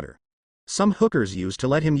hot water. Some hookers used to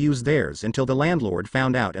let him use theirs until the landlord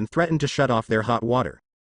found out and threatened to shut off their hot water.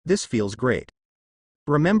 This feels great.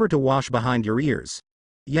 Remember to wash behind your ears.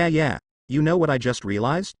 Yeah, you know what I just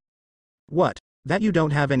realized? What? That you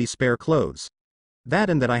don't have any spare clothes. That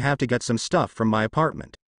and that I have to get some stuff from my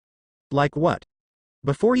apartment. Like what?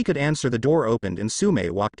 Before he could answer, the door opened and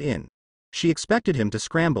Sume walked in. She expected him to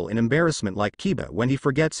scramble in embarrassment like Kiba when he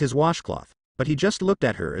forgets his washcloth, but he just looked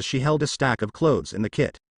at her as she held a stack of clothes in the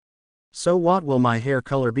kit. So what will my hair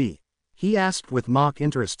color be? He asked with mock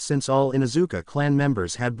interest since all Inuzuka clan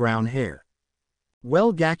members had brown hair.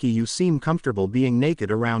 Well, Gaki, you seem comfortable being naked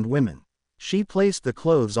around women. She placed the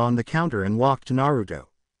clothes on the counter and walked to Naruto.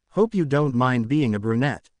 Hope you don't mind being a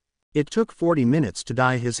brunette. It took 40 minutes to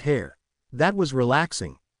dye his hair. That was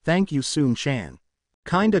relaxing, thank you Sun-chan.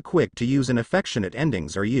 Kinda quick to use and affectionate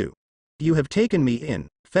endings are you. You have taken me in,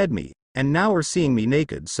 fed me, and now are seeing me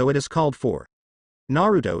naked, so it is called for.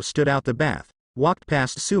 Naruto stood out the bath, walked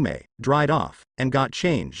past Sume, dried off, and got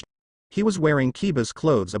changed. He was wearing Kiba's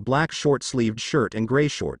clothes, a black short-sleeved shirt and gray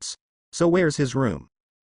shorts. So where's his room?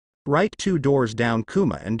 Right 2 doors down,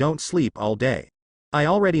 Kuma, and don't sleep all day. I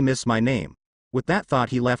already miss my name. With that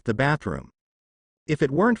thought he left the bathroom. If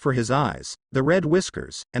it weren't for his eyes, the red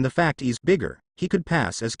whiskers, and the fact he's bigger, he could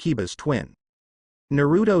pass as Kiba's twin.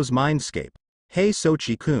 Naruto's mindscape. Hey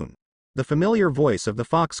Sochi-kun. The familiar voice of the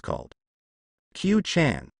fox called.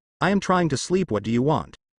 Q-chan. I am trying to sleep, what do you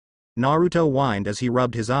want? Naruto whined as he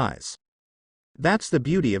rubbed his eyes. That's the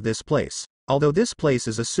beauty of this place. Although this place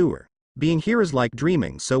is a sewer, being here is like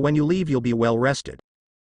dreaming, so when you leave you'll be well rested.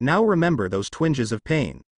 Now remember those twinges of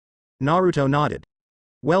pain. Naruto nodded.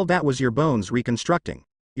 Well, that was your bones reconstructing.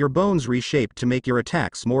 Your bones reshaped to make your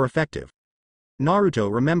attacks more effective.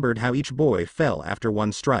 Naruto remembered how each boy fell after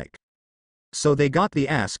one strike. So they got the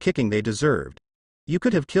ass kicking they deserved. You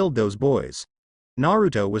could have killed those boys.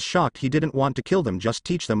 Naruto was shocked. He didn't want to kill them, just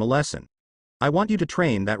teach them a lesson. I want you to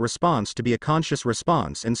train that response to be a conscious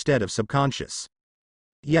response instead of subconscious.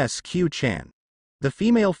 Yes, Q-chan. The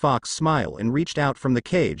female fox smiled and reached out from the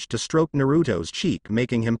cage to stroke Naruto's cheek,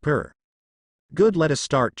 making him purr. Good, let us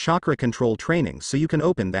start chakra control training so you can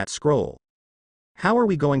open that scroll. How are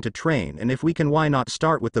we going to train, and if we can, why not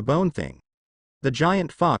start with the bone thing? The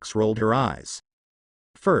giant fox rolled her eyes.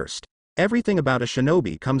 First, everything about a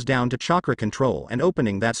shinobi comes down to chakra control, and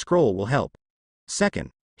opening that scroll will help.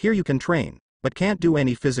 Second, here you can train, but can't do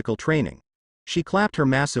any physical training. She clapped her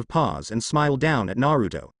massive paws and smiled down at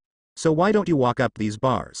Naruto. So why don't you walk up these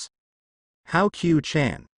bars? How,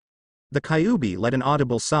 Q-chan? The Kyuubi let an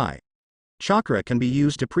audible sigh. Chakra can be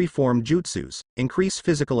used to preform jutsus, increase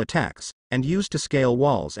physical attacks, and used to scale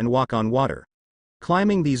walls and walk on water.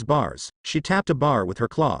 Climbing these bars, she tapped a bar with her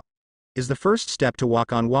claw, is the first step to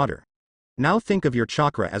walk on water. Now think of your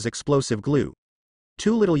chakra as explosive glue.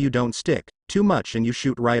 Too little you don't stick, too much and you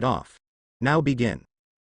shoot right off. Now begin.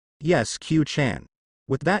 Yes, Q-chan.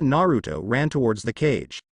 With that, Naruto ran towards the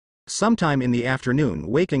cage. Sometime in the afternoon,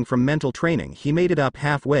 waking from mental training, he made it up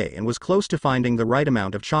halfway and was close to finding the right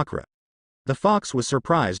amount of chakra. The fox was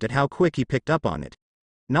surprised at how quick he picked up on it.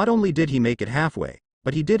 Not only did he make it halfway,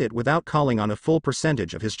 but he did it without calling on a full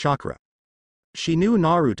percentage of his chakra. She knew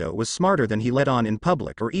Naruto was smarter than he let on in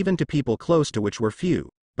public or even to people close to, which were few,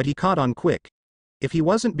 but he caught on quick. If he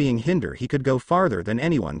wasn't being hindered, he could go farther than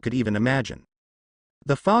anyone could even imagine.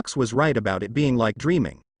 The fox was right about it being like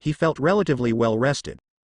dreaming. He felt relatively well rested.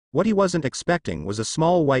 What he wasn't expecting was a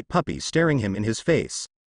small white puppy staring him in his face.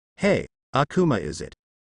 Hey, Akuma, is it?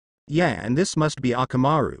 Yeah, and this must be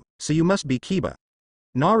Akamaru, so you must be Kiba.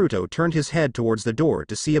 Naruto turned his head towards the door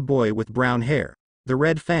to see a boy with brown hair, the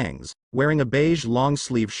red fangs, wearing a beige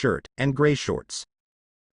long-sleeve shirt and gray shorts.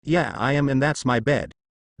 Yeah, I am, and that's my bed.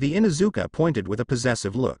 The Inuzuka pointed with a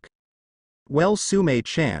possessive look. Well,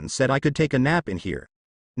 Sume-chan said I could take a nap in here.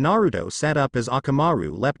 Naruto sat up as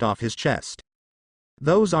Akamaru leapt off his chest.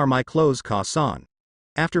 Those are my clothes, Ka-san.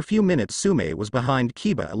 After few minutes, Sume was behind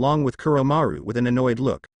Kiba along with Kuromaru with an annoyed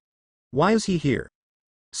look. Why is he here?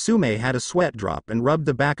 Sume had a sweat drop and rubbed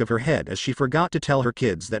the back of her head as she forgot to tell her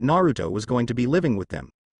kids that Naruto was going to be living with them.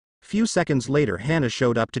 Few seconds later, Hana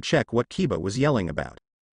showed up to check what Kiba was yelling about.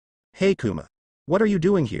 Hey Kuma. What are you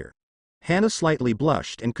doing here? Hana slightly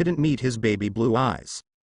blushed and couldn't meet his baby blue eyes.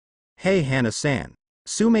 Hey Hana-san.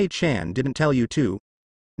 Sume-chan didn't tell you too?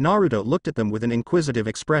 Naruto looked at them with an inquisitive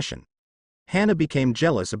expression. Hana became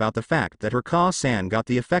jealous about the fact that her Ka-san got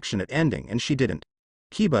the affectionate ending and she didn't.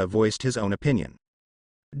 Kiba voiced his own opinion.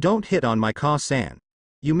 Don't hit on my Ka-san.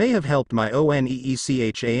 You may have helped my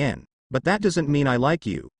Oneechan, But that doesn't mean I like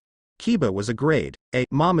you. Kiba was a grade A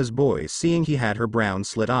mama's boy, seeing he had her brown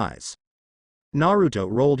slit eyes. Naruto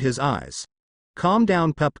rolled his eyes. Calm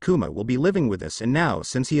down pup, Kuma will be living with us, and now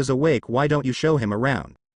since he is awake, why don't you show him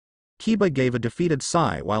around? Kiba gave a defeated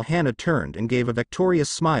sigh while Hana turned and gave a victorious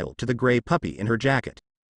smile to the gray puppy in her jacket.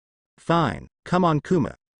 Fine, come on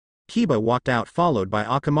Kuma. Kiba walked out followed by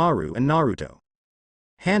Akamaru and Naruto.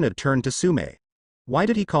 Hana turned to Sume. Why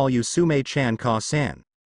did he call you Sume-chan Ka-san?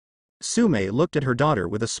 Sume looked at her daughter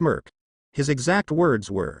with a smirk. His exact words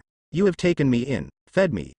were, "You have taken me in,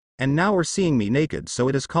 fed me, and now are seeing me naked, so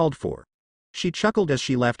it is called for." She chuckled as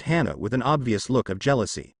she left Hana with an obvious look of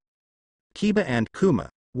jealousy. Kiba and Kuma,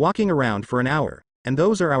 walking around for an hour, and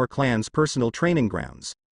those are our clan's personal training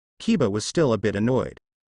grounds. Kiba was still a bit annoyed.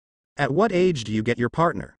 At what age do you get your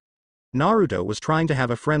partner? Naruto was trying to have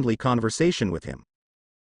a friendly conversation with him.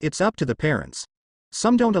 It's up to the parents.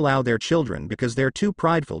 Some don't allow their children because they're too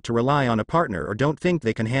prideful to rely on a partner or don't think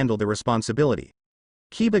they can handle the responsibility.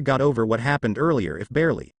 Kiba got over what happened earlier, if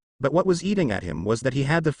barely, but what was eating at him was that he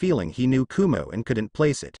had the feeling he knew Kumo and couldn't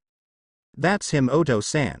place it. That's him,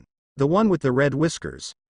 Oto-san. The one with the red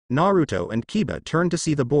whiskers. Naruto and Kiba turned to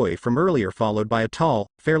see the boy from earlier, followed by a tall,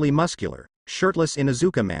 fairly muscular, shirtless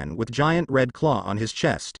Inuzuka man with giant red claw on his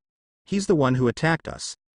chest. He's the one who attacked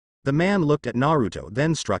us. The man looked at Naruto,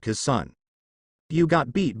 then struck his son. You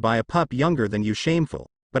got beat by a pup younger than you, shameful,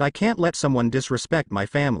 but I can't let someone disrespect my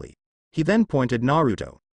family. He then pointed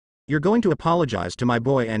Naruto. You're going to apologize to my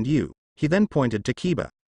boy, and you, he then pointed to Kiba,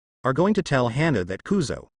 are going to tell Hana that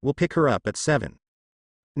Kuzo will pick her up at 7.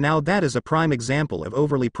 Now that is a prime example of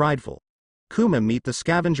overly prideful. Kuma, meet the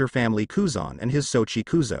scavenger family Kuzan and his Sochi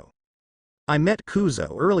Kuzo. I met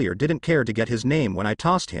Kuzo earlier, didn't care to get his name when I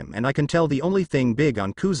tossed him, and I can tell the only thing big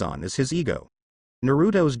on Kuzan is his ego.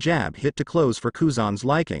 Naruto's jab hit to close for Kuzan's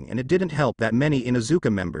liking, and it didn't help that many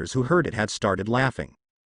Inuzuka members who heard it had started laughing.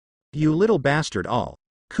 You little bastard all.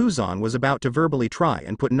 Kuzan was about to verbally try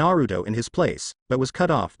and put Naruto in his place, but was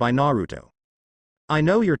cut off by Naruto. I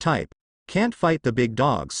know your type. Can't fight the big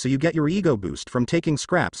dogs, so you get your ego boost from taking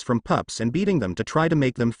scraps from pups and beating them to try to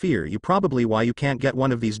make them fear you. Probably why you can't get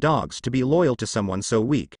one of these dogs to be loyal to someone so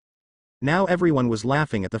weak. Now everyone was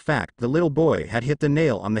laughing at the fact the little boy had hit the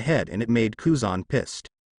nail on the head, and it made Kuzan pissed.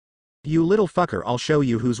 You little fucker, I'll show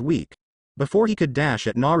you who's weak. Before he could dash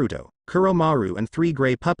at Naruto, Kuromaru and 3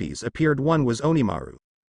 gray puppies appeared. One was Onimaru.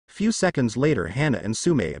 Few seconds later Hana and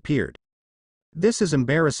Sume appeared. This is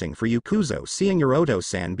embarrassing for you, Kuzo, seeing your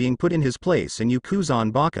Oto-san being put in his place, and you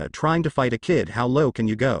Kuzan Baka trying to fight a kid. How low can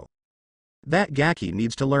you go? That Gaki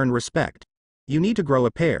needs to learn respect. You need to grow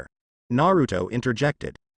a pair. Naruto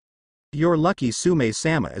interjected. You're lucky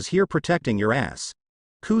Sume-sama is here protecting your ass.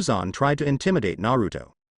 Kuzan tried to intimidate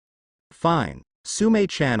Naruto. Fine,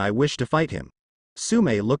 Sume-chan, I wish to fight him.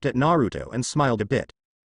 Sume looked at Naruto and smiled a bit.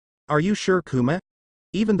 Are you sure, Kuma?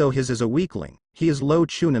 Even though his is a weakling, he is low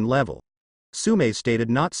Chunin level. Sume stated,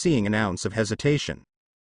 not seeing an ounce of hesitation.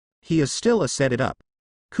 He is still a set it up.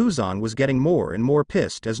 Kuzan was getting more and more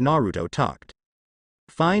pissed as Naruto talked.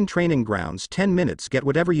 Fine, training grounds 10 minutes, get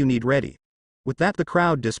whatever you need ready. With that the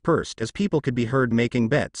crowd dispersed as people could be heard making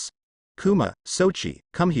bets. Kuma, Sochi,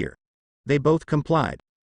 come here. They both complied.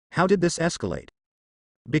 How did this escalate?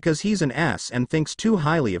 Because he's an ass and thinks too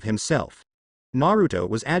highly of himself. Naruto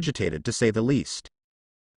was agitated to say the least.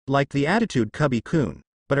 Like the attitude, Cubby-kun.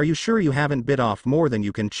 But are you sure you haven't bit off more than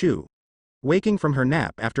you can chew? Waking from her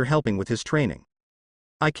nap after helping with his training.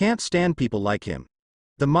 I can't stand people like him.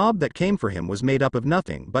 The mob that came for him was made up of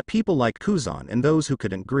nothing but people like Kuzan and those who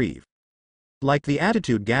couldn't grieve. Like the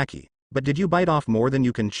attitude, Gaki, but did you bite off more than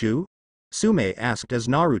you can chew? Sume asked as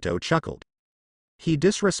Naruto chuckled. He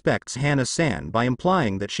disrespects Hana-san by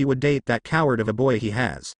implying that she would date that coward of a boy he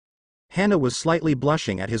has. Hana was slightly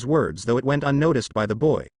blushing at his words, though it went unnoticed by the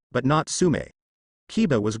boy, but not Sume.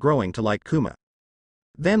 Kiba was growing to like Kuma.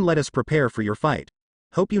 Then let us prepare for your fight.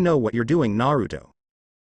 Hope you know what you're doing, Naruto.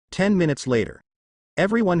 10 minutes later.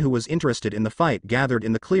 Everyone who was interested in the fight gathered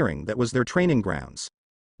in the clearing that was their training grounds.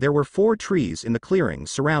 There were 4 trees in the clearing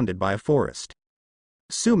surrounded by a forest.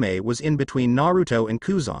 Sume was in between Naruto and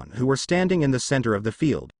Kuzan, who were standing in the center of the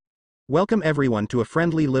field. Welcome everyone to a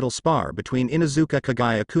friendly little spar between Inuzuka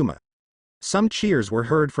Kaguya Kuma. Some cheers were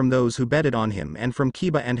heard from those who betted on him and from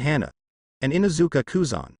Kiba and Hana. And Inuzuka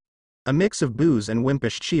Kuzan. A mix of boos and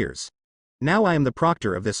wimpish cheers. Now I am the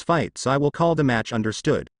proctor of this fight, so I will call the match,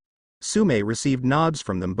 understood? Sume received nods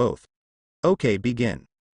from them both. Okay, begin.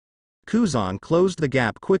 Kuzan closed the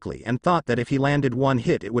gap quickly and thought that if he landed one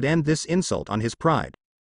hit it would end this insult on his pride.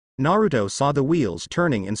 Naruto saw the wheels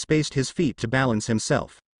turning and spaced his feet to balance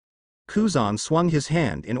himself. Kuzan swung his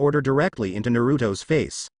hand in order directly into Naruto's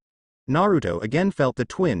face. Naruto again felt the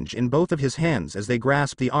twinge in both of his hands as they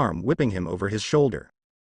grasped the arm, whipping him over his shoulder.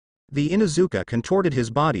 The Inuzuka contorted his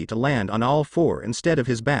body to land on all four instead of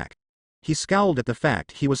his back. He scowled at the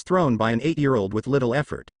fact he was thrown by an 8-year-old with little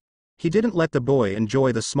effort. He didn't let the boy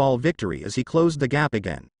enjoy the small victory as he closed the gap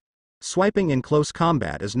again, swiping in close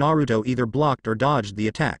combat as Naruto either blocked or dodged the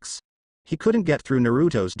attacks. He couldn't get through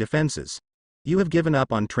Naruto's defenses. "You have given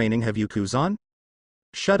up on training, have you, Kuzan?"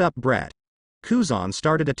 "Shut up, brat." Kuzan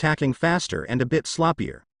started attacking faster and a bit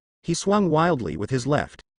sloppier. He swung wildly with his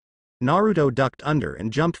left. Naruto ducked under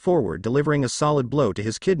and jumped forward, delivering a solid blow to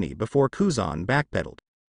his kidney before Kuzan backpedaled.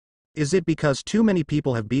 "Is it because too many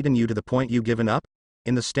people have beaten you to the point you've given up?"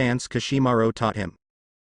 In the stance Kashimaro taught him.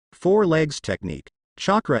 4 legs technique.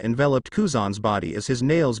 Chakra enveloped Kuzan's body as his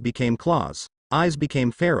nails became claws, eyes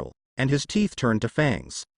became feral, and his teeth turned to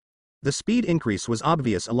fangs. The speed increase was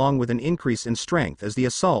obvious, along with an increase in strength as the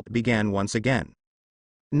assault began once again.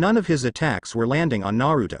 None of his attacks were landing on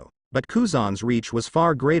Naruto, but Kuzan's reach was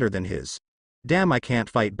far greater than his. "Damn, I can't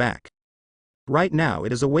fight back. Right now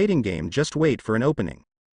it is a waiting game, just wait for an opening."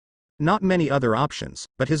 Not many other options,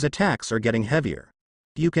 but his attacks are getting heavier.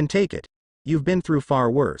 "You can take it. You've been through far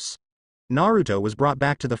worse." Naruto was brought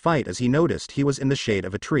back to the fight as he noticed he was in the shade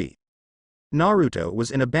of a tree. Naruto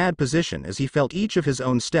was in a bad position as he felt each of his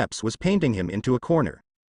own steps was painting him into a corner.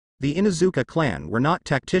 The Inuzuka clan were not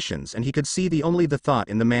tacticians, and he could see the thought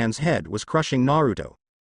in the man's head was crushing Naruto.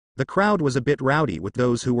 The crowd was a bit rowdy, with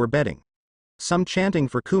those who were betting. Some chanting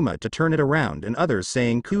for Kuma to turn it around and others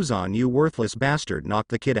saying, "Kuzan, you worthless bastard, knock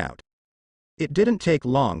the kid out." It didn't take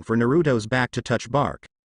long for Naruto's back to touch bark.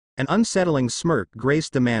 An unsettling smirk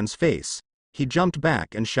graced the man's face. He jumped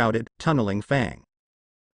back and shouted, "Tunneling Fang."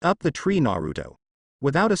 "Up the tree, Naruto."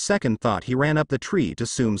 Without a second thought he ran up the tree to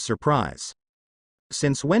Sume's surprise.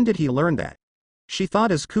 Since when did he learn that? She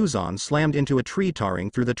thought as Kuzan slammed into a tree,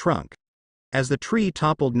 tearing through the trunk. As the tree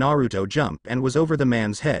toppled, Naruto jumped and was over the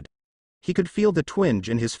man's head. He could feel the twinge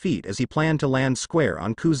in his feet as he planned to land square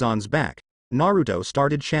on Kuzan's back. Naruto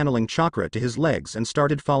started channeling chakra to his legs and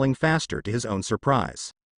started falling faster to his own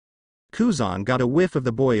surprise. Kuzan got a whiff of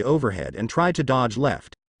the boy overhead and tried to dodge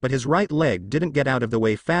left, but his right leg didn't get out of the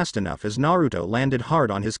way fast enough as Naruto landed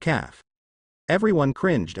hard on his calf. Everyone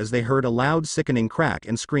cringed as they heard a loud, sickening crack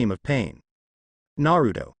and scream of pain.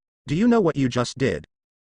 "Naruto, do you know what you just did?"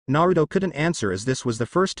 Naruto couldn't answer as this was the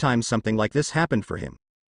first time something like this happened for him.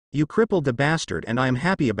 "You crippled the bastard, and I am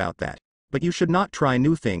happy about that, but you should not try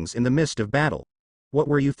new things in the midst of battle. What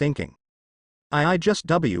were you thinking?" I just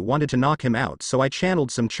wanted to knock him out, so I channeled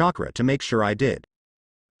some chakra to make sure I did."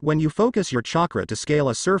 When you focus your chakra to scale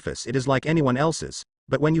a surface, it is like anyone else's,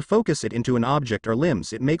 but when you focus it into an object or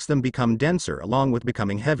limbs, it makes them become denser along with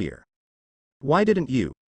becoming heavier. "Why didn't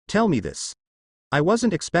you tell me this? I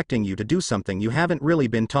wasn't expecting you to do something you haven't really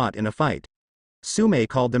been taught in a fight." Sume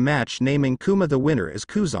called the match, naming Kuma the winner as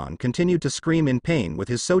Kuzan continued to scream in pain with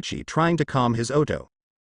his Sochi trying to calm his Oto.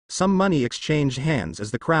 Some money exchanged hands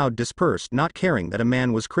as the crowd dispersed, not caring that a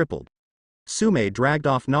man was crippled. Sume dragged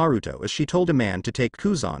off Naruto as she told a man to take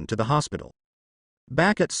Kuzan to the hospital.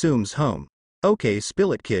 Back at Sume's home. "Okay,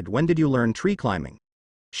 spill it, kid, when did you learn tree climbing?"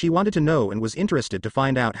 She wanted to know and was interested to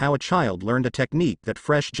find out how a child learned a technique that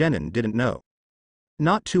fresh genin didn't know.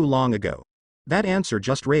 "Not too long ago." That answer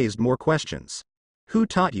just raised more questions. "Who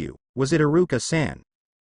taught you? Was it Iruka-san?"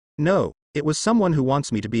 "No, it was someone who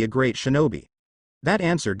wants me to be a great shinobi." That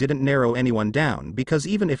answer didn't narrow anyone down, because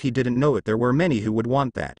even if he didn't know it, there were many who would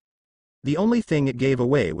want that. The only thing it gave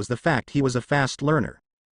away was the fact he was a fast learner.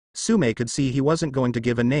 Sume could see he wasn't going to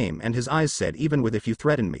give a name, and his eyes said, "Even with if you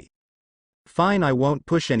threaten me." "Fine, I won't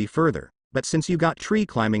push any further, but since you got tree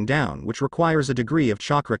climbing down, which requires a degree of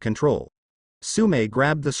chakra control." Sume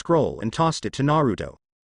grabbed the scroll and tossed it to Naruto.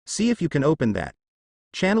 "See if you can open that."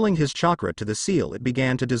 Channeling his chakra to the seal, it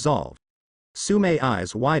began to dissolve. Sume's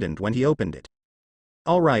eyes widened when he opened it.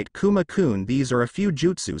 "Alright, Kuma-kun, these are a few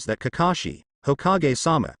jutsus that Kakashi,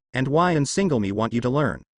 Hokage-sama, and Y and Singami want you to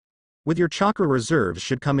learn. With your chakra reserves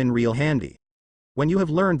should come in real handy. When you have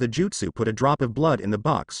learned the jutsu, put a drop of blood in the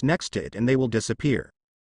box next to it and they will disappear."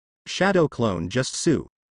 Shadow Clone Jutsu.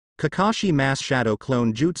 Kakashi Mass Shadow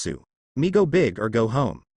Clone Jutsu. Me go big or go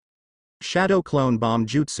home. Shadow Clone Bomb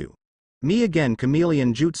Jutsu. Me again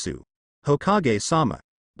Chameleon Jutsu. Hokage-sama.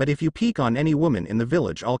 But if you peek on any woman in the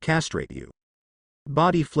village, I'll castrate you.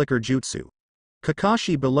 Body Flicker Jutsu.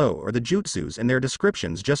 Kakashi. Below are the jutsus and their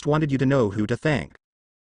descriptions, just wanted you to know who to thank.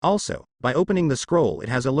 Also, by opening the scroll, it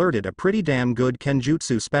has alerted a pretty damn good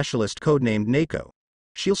Kenjutsu specialist codenamed Neko.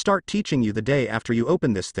 She'll start teaching you the day after you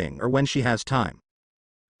open this thing or when she has time.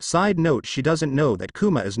 Side note, she doesn't know that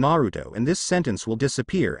Kuma is Naruto and this sentence will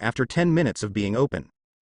disappear after 10 minutes of being open.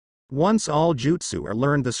 Once all jutsu are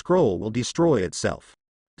learned, the scroll will destroy itself.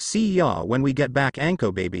 See ya when we get back,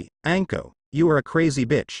 Anko baby. Anko, you are a crazy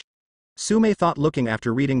bitch. Sume thought, looking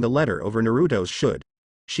after reading the letter over Naruto's should.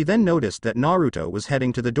 She then noticed that Naruto was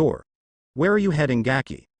heading to the door. Where are you heading,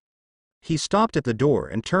 Gaki? He stopped at the door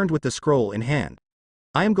and turned with the scroll in hand.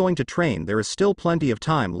 I am going to train, there is still plenty of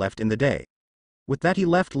time left in the day. With that he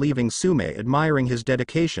left, leaving Sume admiring his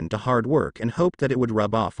dedication to hard work and hoped that it would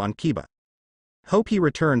rub off on Kiba. Hope he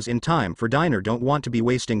returns in time for diner, don't want to be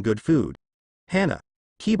wasting good food. Hana.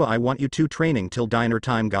 Kiba, I want you two training till diner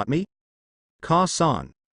time, got me?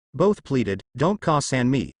 Ka-san. Both pleaded, don't Ka-san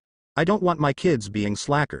me. I don't want my kids being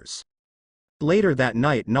slackers. Later that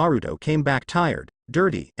night Naruto came back tired,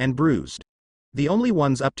 dirty, and bruised. The only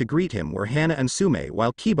ones up to greet him were Hana and Sume,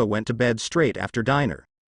 while Kiba went to bed straight after diner.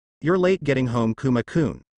 You're late getting home,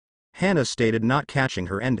 Kuma-kun. Hana stated, not catching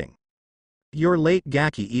her ending. You're late,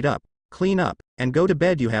 Gaki, eat up, clean up, and go to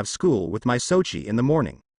bed, you have school with my Sochi in the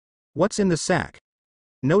morning. What's in the sack?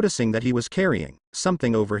 Noticing that he was carrying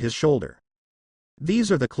something over his shoulder.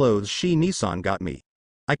 These are the clothes Shi-Nisan got me.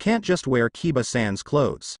 I can't just wear Kiba-san's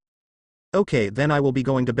clothes. Okay, then I will be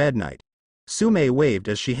going to bed night. Sume waved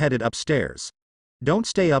as she headed upstairs. Don't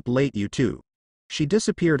stay up late, you two. She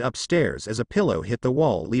disappeared upstairs as a pillow hit the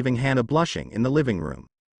wall, leaving Hana blushing in the living room.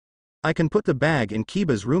 I can put the bag in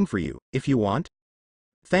Kiba's room for you, if you want.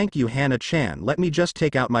 Thank you, Hana-chan, let me just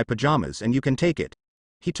take out my pajamas and you can take it.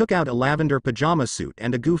 He took out a lavender pajama suit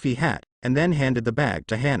and a goofy hat, and then handed the bag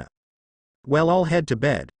to Hana. Well, I'll head to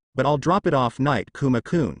bed, but I'll drop it off night,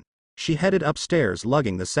 Kuma-kun. She headed upstairs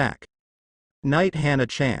lugging the sack. Night,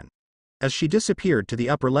 Hana-chan. As she disappeared to the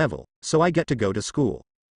upper level, so I get to go to school.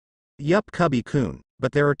 Yup, Cubby-kun,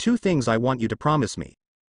 but there are two things I want you to promise me.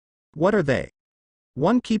 What are they?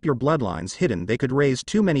 1. Keep your bloodlines hidden, they could raise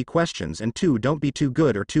too many questions, and 2. Don't be too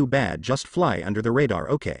good or too bad, just fly under the radar,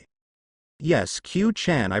 okay? Yes,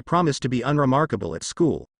 Q-chan, I promise to be unremarkable at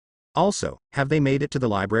school. Also, have they made it to the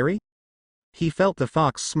library? He felt the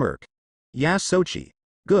fox smirk. Yeah, Sochi.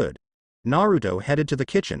 Good. Naruto headed to the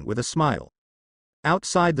kitchen with a smile.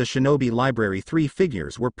 Outside the shinobi library, 3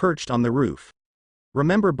 figures were perched on the roof.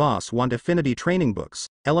 Remember, boss want affinity training books,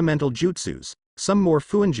 elemental jutsus, some more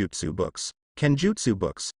fuinjutsu books, kenjutsu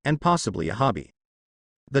books, and possibly a hobby.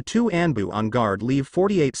 The 2 Anbu on guard leave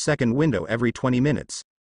 48-second window every 20 minutes.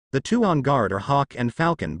 The 2 on guard are Hawk and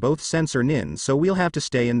Falcon, both sensor nin, so we'll have to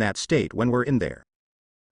stay in that state when we're in there.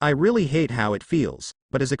 I really hate how it feels,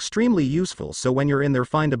 but is extremely useful, so when you're in there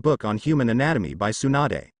find a book on human anatomy by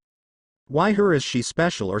Tsunade. Why her, is she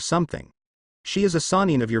special or something? She is a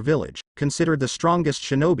Sanin of your village, considered the strongest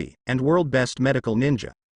shinobi, and world best medical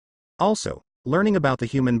ninja. Also, learning about the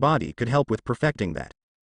human body could help with perfecting that.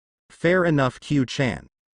 Fair enough, Q-chan.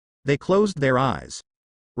 They closed their eyes.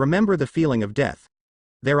 Remember the feeling of death.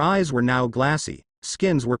 Their eyes were now glassy,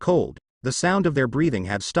 skins were cold, the sound of their breathing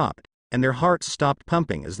had stopped, and their hearts stopped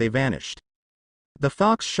pumping as they vanished. The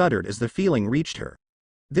fox shuddered as the feeling reached her.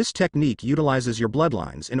 This technique utilizes your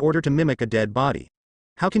bloodlines in order to mimic a dead body.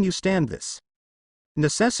 How can you stand this?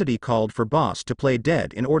 Necessity called for boss to play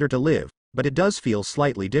dead in order to live, but it does feel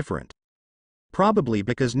slightly different. Probably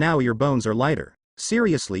because now your bones are lighter.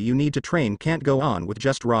 Seriously, you need to train, can't go on with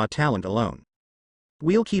just raw talent alone.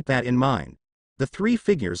 We'll keep that in mind. The 3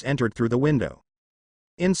 figures entered through the window.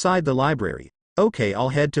 Inside the library. Okay, I'll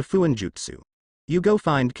head to Fuinjutsu. You go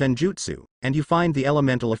find Kenjutsu, and you find the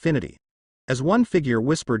elemental affinity. As one figure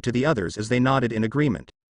whispered to the others as they nodded in agreement.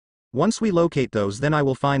 Once we locate those, then I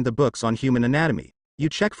will find the books on human anatomy. You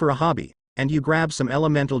check for a hobby, and you grab some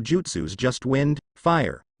elemental jutsus, just wind,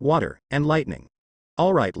 fire, water, and lightning.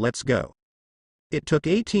 Alright, let's go. It took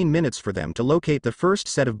 18 minutes for them to locate the first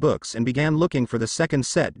set of books and began looking for the second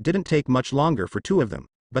set. Didn't take much longer for 2 of them,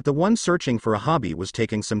 but the one searching for a hobby was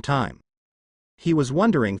taking some time. He was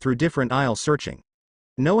wandering through different aisles searching.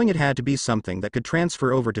 Knowing it had to be something that could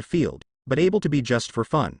transfer over to field, but able to be just for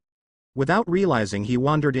fun. Without realizing, he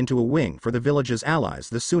wandered into a wing for the village's allies,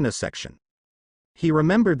 the Suna section. He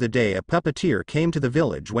remembered the day a puppeteer came to the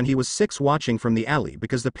village when he was 6, watching from the alley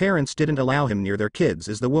because the parents didn't allow him near their kids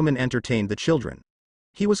as the woman entertained the children.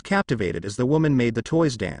 He was captivated as the woman made the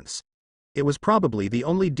toys dance. It was probably the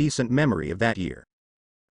only decent memory of that year.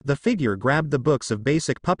 The figure grabbed the books of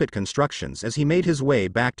basic puppet constructions as he made his way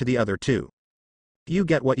back to the other 2. You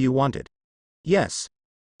get what you wanted? Yes.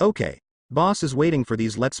 Okay. Boss is waiting for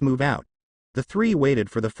these, let's move out. The 3 waited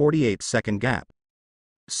for the 48-second gap.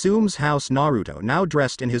 Sume's house. Naruto, now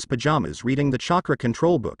dressed in his pajamas, reading the chakra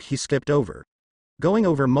control book he skipped over. Going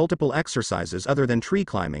over multiple exercises other than tree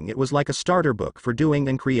climbing, it was like a starter book for doing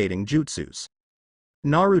and creating jutsus.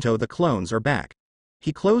 Naruto, the clones are back.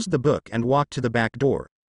 He closed the book and walked to the back door.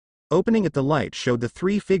 Opening it, the light showed the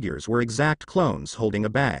three figures were exact clones holding a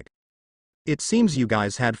bag. It seems you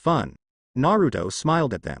guys had fun. Naruto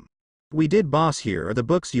smiled at them. We did, boss. Here are the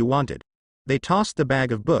books you wanted. They tossed the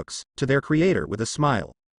bag of books to their creator with a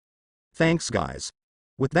smile. Thanks, guys.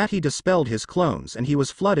 With that, he dispelled his clones and he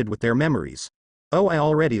was flooded with their memories. Oh, I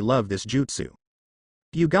already love this jutsu.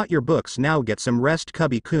 You got your books, now get some rest,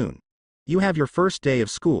 Cubby-kun. You have your first day of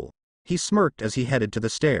school. He smirked as he headed to the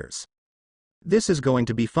stairs. This is going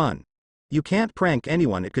to be fun. You can't prank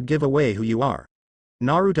anyone, it could give away who you are.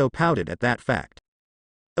 Naruto pouted at that fact.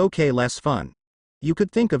 Okay, less fun. You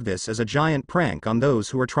could think of this as a giant prank on those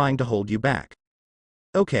who are trying to hold you back.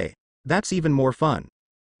 Okay, that's even more fun.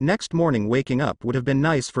 Next morning, waking up would have been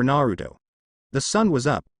nice for Naruto. The sun was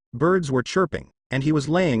up, birds were chirping, and he was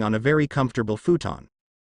laying on a very comfortable futon.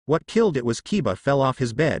 What killed it was Kiba fell off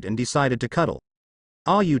his bed and decided to cuddle.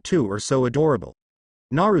 Ah, you two are so adorable.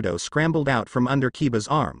 Naruto scrambled out from under Kiba's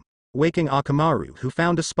arm, waking Akamaru, who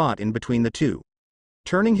found a spot in between the two.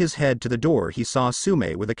 Turning his head to the door, he saw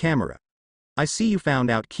Sume with a camera. I see you found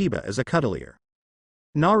out Kiba is a cuddlier.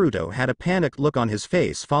 Naruto had a panicked look on his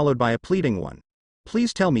face followed by a pleading one.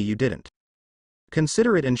 Please tell me you didn't.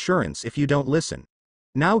 Consider it insurance if you don't listen.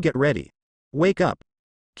 Now get ready. Wake up.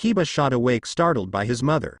 Kiba shot awake, startled by his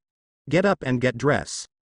mother. Get up and get dressed.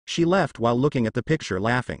 She left while looking at the picture,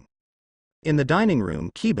 laughing. In the dining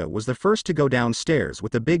room, Kiba was the first to go downstairs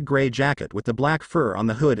with the big gray jacket with the black fur on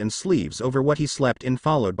the hood and sleeves over what he slept in,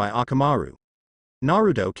 followed by Akamaru.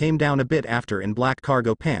 Naruto came down a bit after in black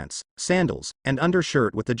cargo pants, sandals, and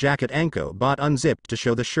undershirt with the jacket Anko bought unzipped to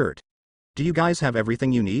show the shirt. Do you guys have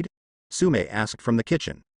everything you need? Sume asked from the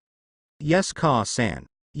kitchen. Yes, Ka-san.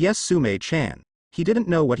 Yes, Sume-chan. He didn't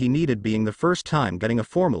know what he needed, being the first time getting a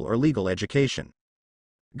formal or legal education.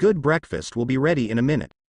 Good, breakfast will be ready in a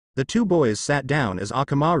minute. The two boys sat down as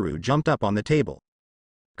Akamaru jumped up on the table.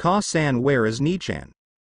 Ka-san, where is Ni-chan?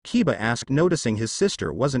 Kiba asked, noticing his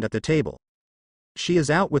sister wasn't at the table. She is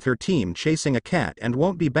out with her team chasing a cat and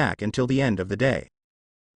won't be back until the end of the day.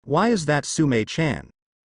 Why is that, Sume-chan?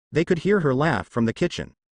 They could hear her laugh from the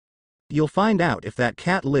kitchen. You'll find out if that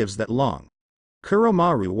cat lives that long.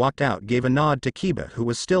 Kuromaru walked out, gave a nod to Kiba, who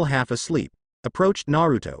was still half asleep, approached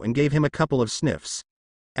Naruto and gave him a couple of sniffs.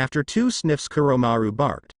 After 2 sniffs, Kuromaru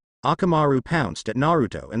barked. Akamaru pounced at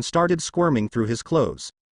Naruto and started squirming through his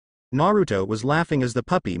clothes. Naruto was laughing as the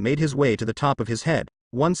puppy made his way to the top of his head.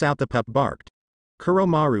 Once out, the pup barked.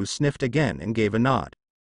 Kuromaru sniffed again and gave a nod.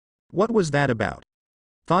 What was that about?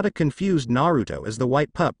 Thought a confused Naruto as the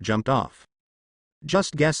white pup jumped off.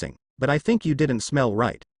 Just guessing, but I think you didn't smell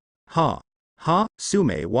right. Ha. Ha,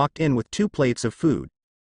 Sume walked in with 2 plates of food.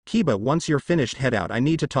 Kiba, once you're finished, head out, I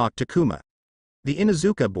need to talk to Kuma. The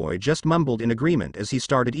Inuzuka boy just mumbled in agreement as he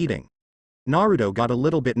started eating. Naruto got a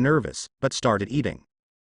little bit nervous, but started eating.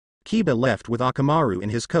 Kiba left with Akamaru in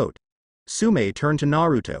his coat. Sume turned to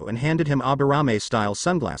Naruto and handed him Aburame-style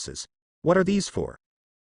sunglasses. What are these for?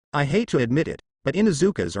 I hate to admit it, but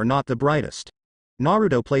Inuzukas are not the brightest.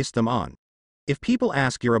 Naruto placed them on. If people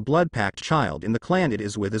ask, you're a blood-pact child in the clan it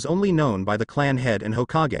is with is only known by the clan head and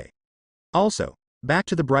Hokage. Also, back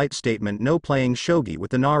to the bright statement, no playing shogi with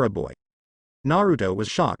the Nara boy. Naruto was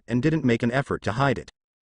shocked and didn't make an effort to hide it.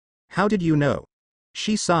 How did you know?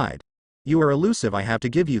 She sighed. You are elusive, I have to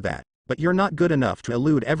give you that, but you're not good enough to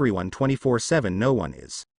elude everyone 24/7, no one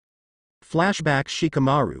is. Flashback: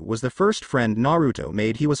 Shikamaru was the first friend Naruto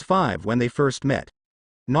made. He was 5 when they first met.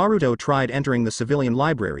 Naruto tried entering the civilian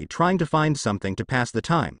library trying to find something to pass the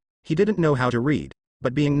time. He didn't know how to read,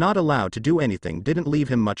 but being not allowed to do anything didn't leave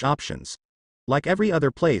him much options. Like every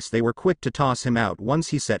other place, they were quick to toss him out once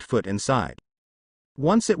he set foot inside.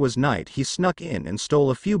 Once it was night, he snuck in and stole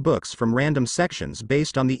a few books from random sections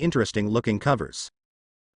based on the interesting-looking covers.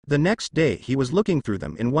 The next day he was looking through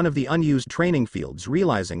them in one of the unused training fields,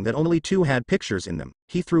 realizing that only 2 had pictures in them.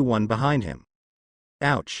 He threw one behind him.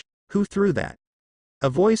 Ouch! Who threw that? A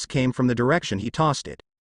voice came from the direction he tossed it.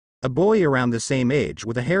 A boy around the same age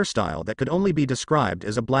with a hairstyle that could only be described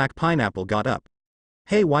as a black pineapple got up.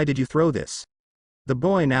 Hey, why did you throw this? The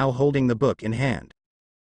boy now holding the book in hand.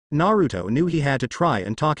 Naruto knew he had to try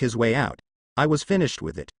and talk his way out. I was finished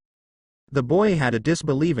with it. The boy had a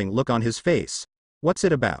disbelieving look on his face. What's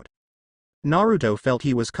it about? Naruto felt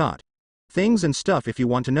he was caught. Things and stuff, if you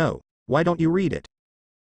want to know. Why don't you read it?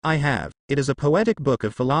 I have. It is a poetic book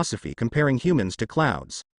of philosophy comparing humans to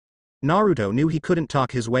clouds. Naruto knew he couldn't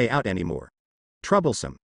talk his way out anymore.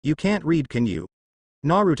 Troublesome. You can't read, can you?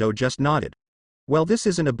 Naruto just nodded. Well, this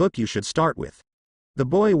isn't a book you should start with. The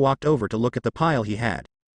boy walked over to look at the pile he had.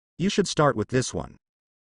 You should start with this one.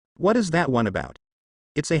 What is that one about?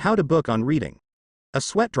 It's a how-to book on reading. A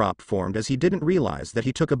sweat drop formed as he didn't realize that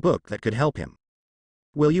he took a book that could help him.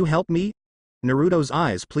 Will you help me? Naruto's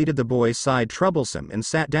eyes pleaded. The boy sighed troublesome and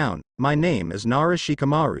sat down. My name is Nara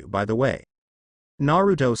Shikamaru, by the way.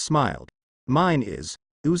 Naruto smiled. Mine is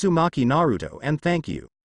Uzumaki Naruto, and thank you.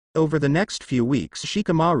 Over the next few weeks,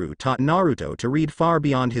 Shikamaru taught Naruto to read far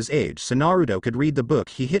beyond his age so Naruto could read the book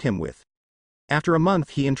he hit him with. After a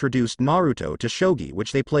month, he introduced Naruto to shogi,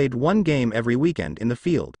 which they played one game every weekend in the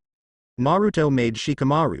field. Naruto made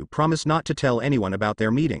Shikamaru promise not to tell anyone about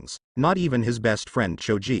their meetings, not even his best friend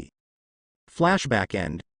Choji. Flashback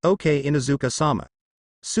end. Okay, Inuzuka-sama.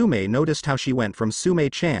 Sume noticed how she went from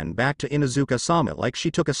Sume-chan back to Inuzuka-sama like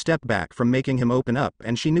she took a step back from making him open up,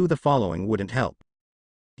 and she knew the following wouldn't help.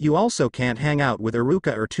 You also can't hang out with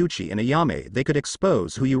Iruka or Tuchi and Ayame, they could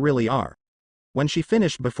expose who you really are. When she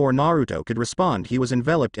finished before Naruto could respond, he was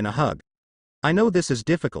enveloped in a hug. I know this is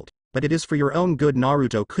difficult, but it is for your own good,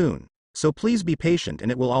 Naruto-kun, so please be patient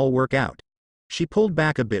and it will all work out. She pulled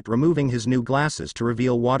back a bit, removing his new glasses to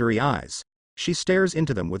reveal watery eyes. She stares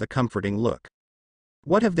into them with a comforting look.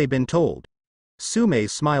 What have they been told? Sume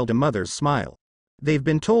smiled a mother's smile. They've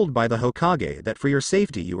been told by the Hokage that for your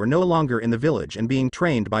safety you are no longer in the village and being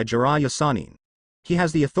trained by Jiraiya Sannin. He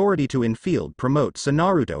has the authority to in-field promote, so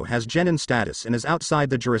Naruto has genin status and is outside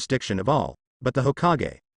the jurisdiction of all, but the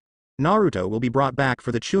Hokage. Naruto will be brought back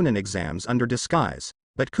for the Chunin exams under disguise,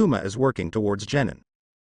 but Kuma is working towards genin.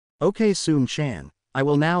 Okay, Sum-chan, I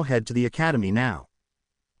will now head to the academy now.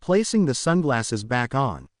 Placing the sunglasses back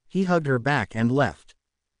on, he hugged her back and left.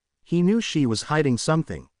 He knew she was hiding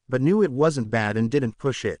something, but knew it wasn't bad and didn't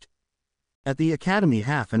push it. At the academy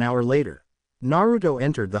half an hour later, Naruto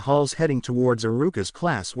entered the halls heading towards Iruka's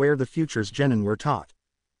class where the future's genin were taught.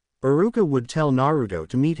 Iruka would tell Naruto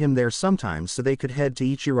to meet him there sometimes so they could head to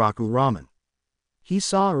Ichiraku Ramen. He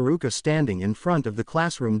saw Iruka standing in front of the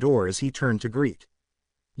classroom door as he turned to greet.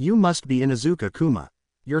 You must be Inuzuka-kuma.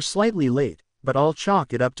 You're slightly late, but I'll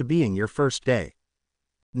chalk it up to being your first day.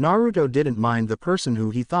 Naruto didn't mind the person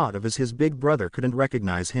who he thought of as his big brother couldn't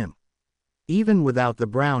recognize him. Even without the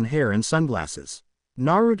brown hair and sunglasses,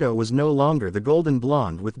 Naruto was no longer the golden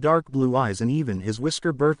blonde with dark blue eyes, and even his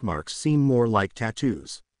whisker birthmarks seemed more like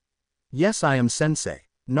tattoos. Yes, I am sensei.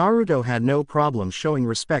 Naruto had no problem showing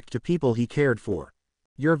respect to people he cared for.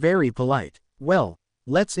 You're very polite. Well,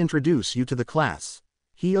 let's introduce you to the class.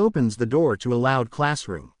 He opens the door to a loud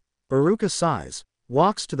classroom. Iruka sighs,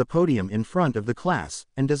 walks to the podium in front of the class,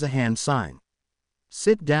 and does a hand sign.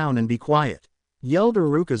 Sit down and be quiet, yelled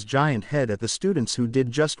Iruka's giant head at the students who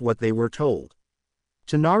did just what they were told.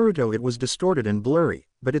 To Naruto it was distorted and blurry,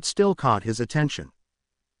 but it still caught his attention.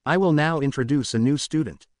 I will now introduce a new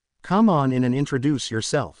student. Come on in and introduce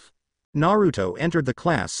yourself. Naruto entered the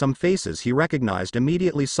class. Some faces he recognized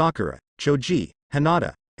immediately: Sakura, Choji,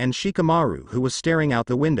 Hinata, and Shikamaru, who was staring out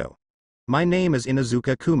the window. My name is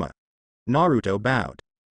Inuzuka-kuma. Naruto bowed.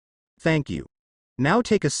 Thank you. Now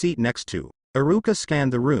take a seat next to. Iruka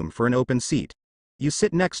scanned the room for an open seat. You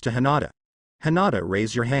sit next to Hinata. Hinata,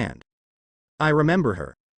 raise your hand. I remember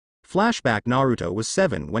her. Flashback: Naruto was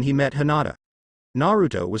 7 when he met Hinata.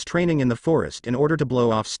 Naruto was training in the forest in order to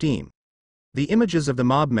blow off steam. The images of the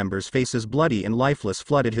mob members' faces, bloody and lifeless,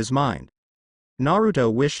 flooded his mind.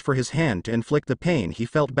 Naruto wished for his hand to inflict the pain he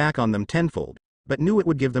felt back on them tenfold, but knew it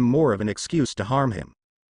would give them more of an excuse to harm him.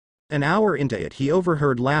 An hour into it, he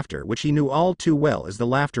overheard laughter which he knew all too well as the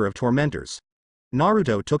laughter of tormentors.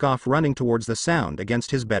 Naruto took off running towards the sound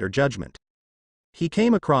against his better judgment. He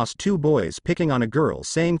came across 2 boys picking on a girl,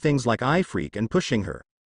 saying things like "I freak" and pushing her.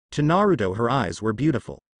 To Naruto, her eyes were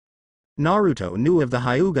beautiful. Naruto knew of the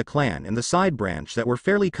Hyuga clan and the side branch that were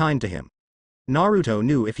fairly kind to him. Naruto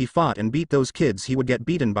knew if he fought and beat those kids he would get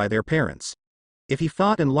beaten by their parents. If he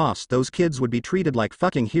fought and lost, those kids would be treated like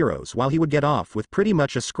fucking heroes while he would get off with pretty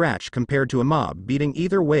much a scratch compared to a mob beating.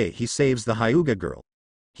 Either way, he saves the Hyuga girl.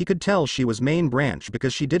 He could tell she was main branch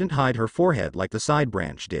because she didn't hide her forehead like the side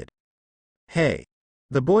branch did. Hey.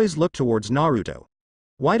 The boys looked towards Naruto.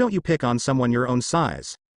 Why don't you pick on someone your own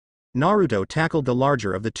size? Naruto tackled the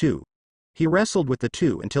larger of the 2. He wrestled with the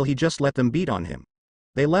 2 until he just let them beat on him.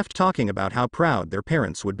 They left talking about how proud their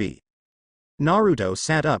parents would be. Naruto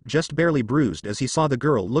sat up, just barely bruised, as he saw the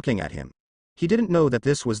girl looking at him. He didn't know that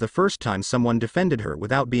this was the first time someone defended her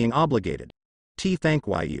without being obligated. Thank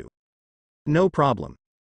you. No problem.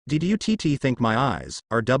 Did you think my eyes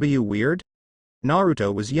are weird?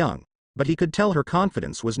 Naruto was young, but he could tell her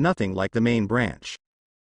confidence was nothing like the main branch.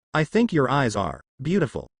 I think your eyes are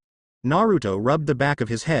beautiful. Naruto rubbed the back of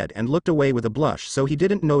his head and looked away with a blush so he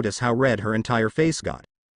didn't notice how red her entire face got.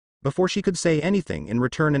 Before she could say anything in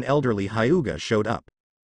return, an elderly Hyuga showed up.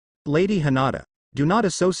 Lady Hinata, do not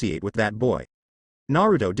associate with that boy.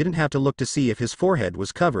 Naruto didn't have to look to see if his forehead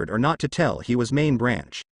was covered or not to tell he was main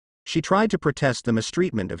branch. She tried to protest the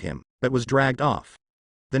mistreatment of him, but was dragged off.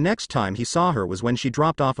 The next time he saw her was when she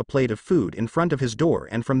dropped off a plate of food in front of his door,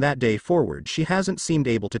 and from that day forward she hasn't seemed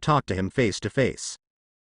able to talk to him face to face.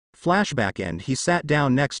 Flashback end: he sat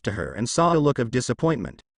down next to her and saw a look of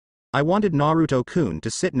disappointment. I wanted Naruto-kun to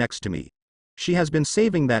sit next to me. She has been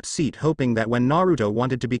saving that seat hoping that when Naruto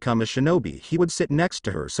wanted to become a shinobi he would sit next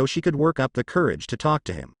to her so she could work up the courage to talk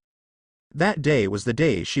to him. That day was the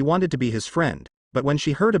day she wanted to be his friend, but when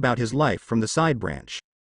she heard about his life from the side branch,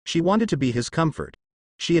 she wanted to be his comfort.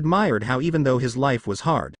 She admired how even though his life was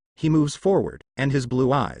hard, he moves forward, and his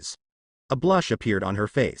blue eyes. A blush appeared on her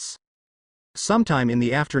face. Sometime in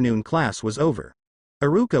the afternoon class was over.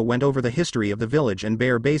 Iruka went over the history of the village and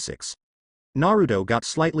bare basics. Naruto got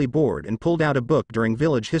slightly bored and pulled out a book during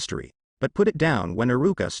village history, but put it down when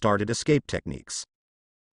Iruka started escape techniques.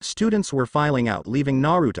 Students were filing out, leaving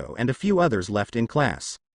Naruto and a few others left in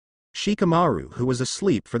class. Shikamaru, who was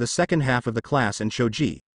asleep for the second half of the class, and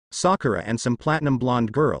Choji, Sakura and some platinum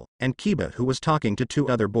blonde girl, and Kiba, who was talking to two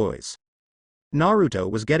other boys.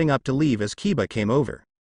 Naruto was getting up to leave as Kiba came over.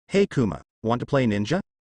 "Hey Kuma, want to play ninja?"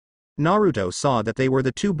 Naruto saw that they were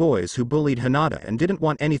the two boys who bullied Hinata and didn't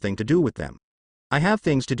want anything to do with them. "I have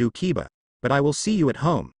things to do, Kiba, but I will see you at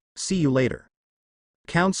home. See you later."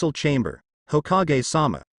 Council chamber.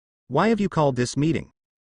 "Hokage-sama, why have you called this meeting?"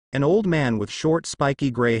 An old man with short spiky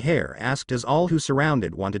gray hair asked, as all who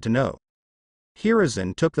surrounded wanted to know.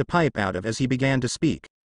 Hiruzen took the pipe out of as he began to speak.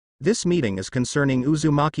 "This meeting is concerning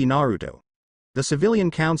Uzumaki Naruto. The civilian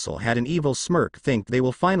council had an evil smirk, think they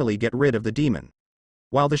will finally get rid of the demon.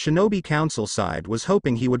 While the shinobi council side was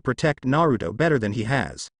hoping he would protect Naruto better than he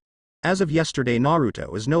has. As of yesterday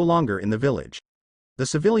Naruto is no longer in the village. The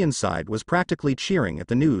civilian side was practically cheering at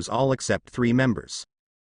the news, all except 3 members.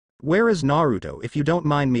 Where is Naruto, if you don't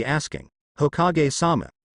mind me asking, Hokage-sama?"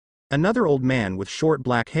 Another old man with short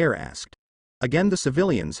black hair asked. Again the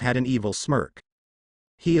civilians had an evil smirk.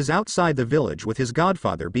 "He is outside the village with his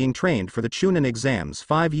godfather being trained for the Chunin exams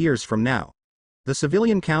 5 years from now." The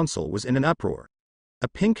civilian council was in an uproar. A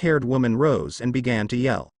pink-haired woman rose and began to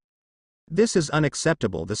yell. "This is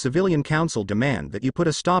unacceptable. The civilian council demand that you put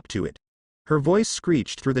a stop to it." Her voice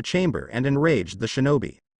screeched through the chamber and enraged the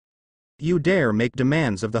shinobi. "You dare make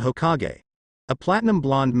demands of the Hokage?" A platinum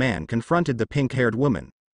blonde man confronted the pink-haired woman.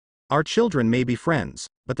 "Our children may be friends,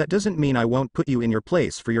 but that doesn't mean I won't put you in your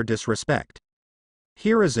place for your disrespect."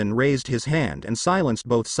 Hiruzen raised his hand and silenced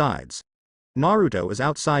both sides. "Naruto is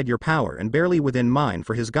outside your power and barely within mine,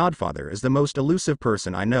 for his godfather is the most elusive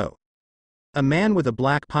person I know." A man with a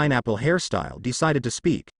black pineapple hairstyle decided to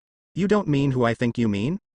speak. "You don't mean who I think you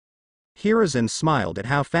mean?" Hiruzen smiled at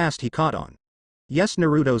how fast he caught on. "Yes,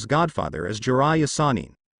 Naruto's godfather is Jiraiya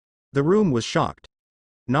Sannin." The room was shocked.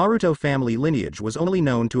 Naruto family lineage was only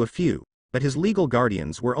known to a few, but his legal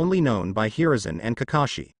guardians were only known by Hiruzen and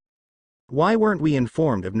Kakashi. "Why weren't we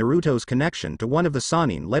informed of Naruto's connection to one of the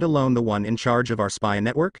Sannin, let alone the one in charge of our spy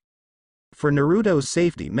network? For Naruto's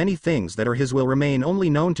safety, many things that are his will remain only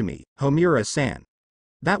known to me, Homura-san."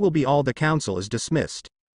 "That will be all. The council is dismissed."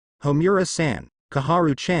 "Homura-san,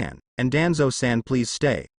 Kaharu-chan, and Danzo-san, please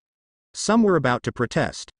stay." Some were about to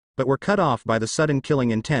protest, but were cut off by the sudden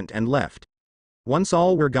killing intent and left. Once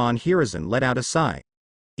all were gone, Hiruzen let out a sigh.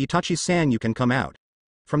 "Itachi-san, you can come out."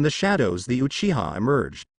 From the shadows the Uchiha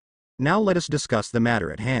emerged. "Now let us discuss the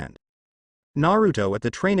matter at hand." Naruto at the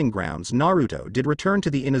training grounds. Naruto did return to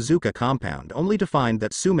the Inuzuka compound only to find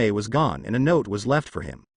that Sume was gone and a note was left for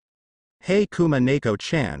him. "Hey Kuma,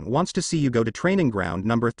 Neko-chan wants to see you. Go to training ground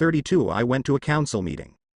number 32. I went to a council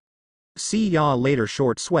meeting." See ya later.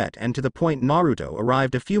 Short, sweat and to the point. Naruto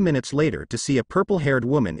arrived a few minutes later to see a purple-haired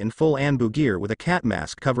woman in full Anbu gear with a cat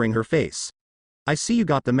mask covering her face. "I see you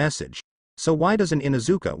got the message. So why does an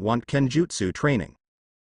Inuzuka want Kenjutsu training?"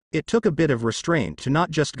 It took a bit of restraint to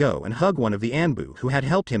not just go and hug one of the Anbu who had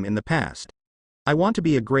helped him in the past. "I want to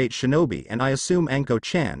be a great shinobi, and I assume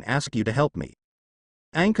Anko-chan asked you to help me."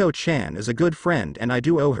 "Anko-chan is a good friend and I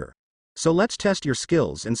do owe her. So let's test your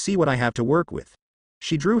skills and see what I have to work with."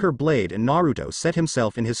 She drew her blade and Naruto set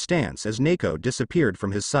himself in his stance as Neko disappeared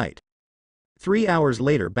from his sight. 3 hours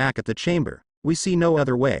later, back at the chamber, "We see no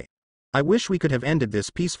other way. I wish we could have ended this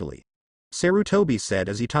peacefully," Sarutobi said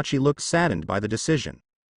as Itachi looked saddened by the decision.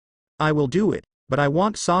 "I will do it, but I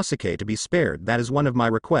want Sasuke to be spared. That is one of my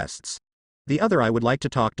requests. The other, I would like to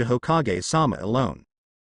talk to Hokage-sama alone."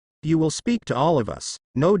 "You will speak to all of us."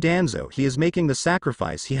 "No, Danzo, he is making the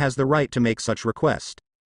sacrifice. He has the right to make such request.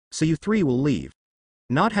 So you 3 will leave."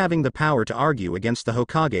 Not having the power to argue against the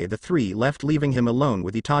Hokage, the 3 left, leaving him alone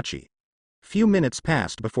with Itachi. Few minutes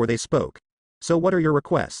passed before they spoke. So what are your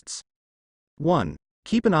requests? 1.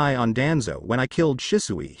 Keep an eye on Danzo. When I killed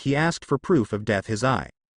Shisui, he asked for proof of death his eye.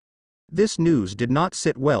 This news did not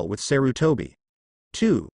sit well with Sarutobi.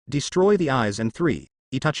 2. Destroy the eyes. And 3.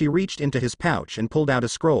 Itachi reached into his pouch and pulled out a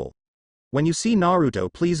scroll. When you see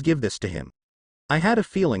Naruto, please give this to him. I had a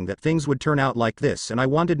feeling that things would turn out like this, and I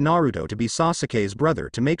wanted Naruto to be Sasuke's brother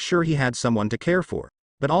to make sure he had someone to care for,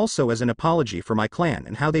 but also as an apology for my clan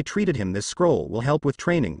and how they treated him. This scroll will help with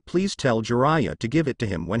training. Please tell Jiraiya to give it to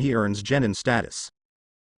him when he earns Genin status.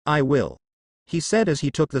 I will, he said as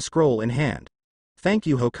he took the scroll in hand. Thank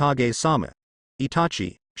you, Hokage-sama.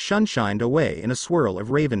 Itachi shunshined away in a swirl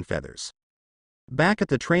of raven feathers. Back at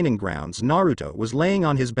the training grounds, Naruto was laying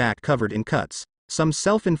on his back covered in cuts, some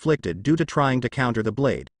self-inflicted due to trying to counter the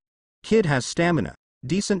blade. Kid has stamina,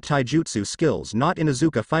 decent taijutsu skills, not in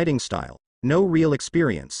Inuzuka fighting style, no real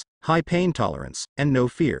experience, high pain tolerance, and no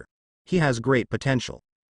fear. He has great potential.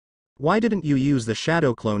 Why didn't you use the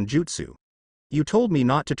shadow clone jutsu? You told me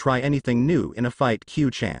not to try anything new in a fight,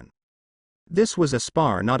 Q-chan. This was a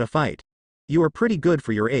spar, not a fight. You are pretty good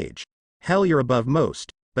for your age. Hell, you're above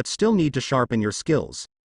most, but still need to sharpen your skills.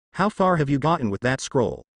 How far have you gotten with that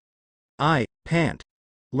scroll? I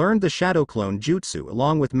learned the Shadow Clone Jutsu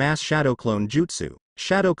along with Mass Shadow Clone Jutsu,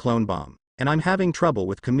 Shadow Clone Bomb, and I'm having trouble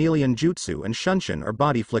with Chameleon Jutsu and Shunshin or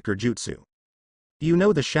Body Flicker Jutsu. You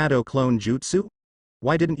know the Shadow Clone Jutsu?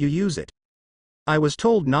 Why didn't you use it? I was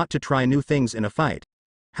told not to try new things in a fight.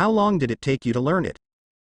 How long did it take you to learn it?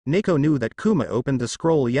 Neko knew that Kuma opened the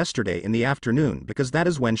scroll yesterday in the afternoon because that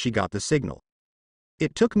is when she got the signal.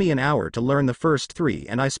 It took me an hour to learn the first 3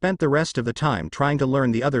 and I spent the rest of the time trying to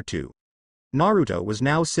learn the other 2. Naruto was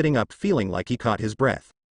now sitting up feeling like he caught his breath.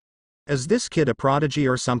 Is this kid a prodigy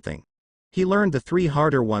or something? He learned the 3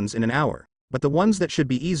 harder ones in an hour, but the ones that should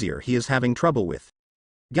be easier he is having trouble with.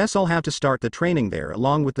 Guess I'll have to start the training there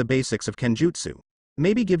along with the basics of Kenjutsu.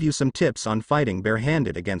 Maybe give you some tips on fighting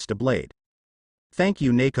barehanded against a blade. Thank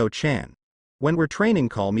you, Neko-chan. When we're training,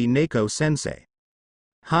 call me Neko-sensei.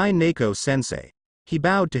 Hi, Neko-sensei. He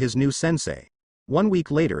bowed to his new sensei. 1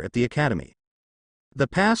 week later at the academy. The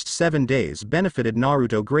past 7 days benefited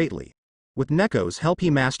Naruto greatly. With Neko's help he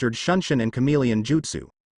mastered Shunshin and Chameleon Jutsu.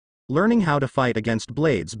 Learning how to fight against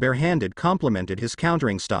blades barehanded complemented his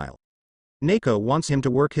countering style. Neko wants him to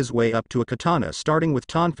work his way up to a katana starting with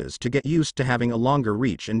tonfas to get used to having a longer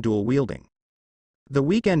reach and dual wielding. The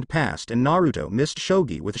weekend passed and Naruto missed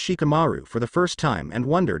shogi with Shikamaru for the first time and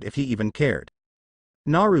wondered if he even cared.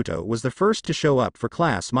 Naruto was the first to show up for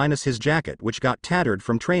class minus his jacket which got tattered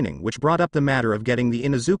from training, which brought up the matter of getting the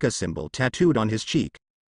Inuzuka symbol tattooed on his cheek.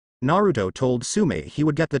 Naruto told Sume he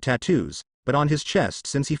would get the tattoos, but on his chest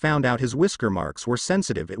since he found out his whisker marks were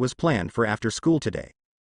sensitive it was planned for after school today.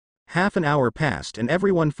 Half an hour passed and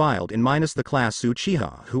everyone filed in minus the class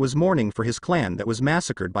Uchiha who was mourning for his clan that was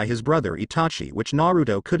massacred by his brother Itachi, which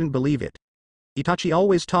Naruto couldn't believe it. Itachi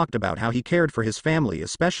always talked about how he cared for his family,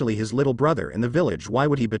 especially his little brother in the village. Why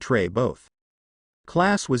would he betray both?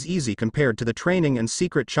 Class was easy compared to the training and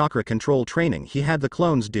secret chakra control training he had the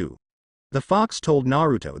clones do. The fox told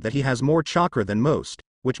Naruto that he has more chakra than most,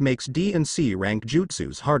 which makes D and C rank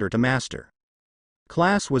jutsus harder to master.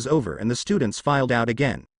 Class was over and the students filed out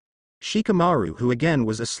again. Shikamaru, who again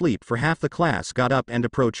was asleep for half the class, got up and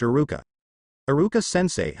approached Iruka.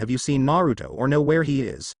 Iruka-sensei, have you seen Naruto or know where he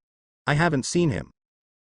is? I haven't seen him.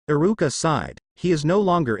 Iruka sighed. He is no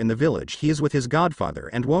longer in the village, he is with his godfather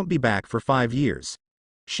and won't be back for 5 years.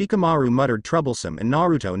 Shikamaru muttered troublesome and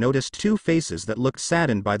Naruto noticed 2 faces that looked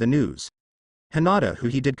saddened by the news. Hinata, who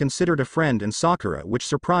he did considered a friend, and Sakura, which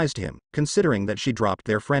surprised him, considering that she dropped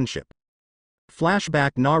their friendship.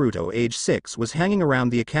 Flashback: Naruto, age 6, was hanging around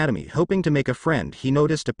the academy hoping to make a friend. He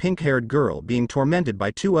noticed a pink-haired girl being tormented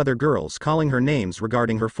by 2 other girls calling her names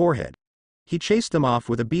regarding her forehead. He chased them off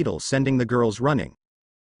with a beetle, sending the girls running.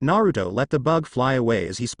 Naruto let the bug fly away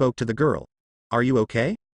as he spoke to the girl. Are you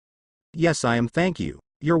okay? Yes, I am, thank you.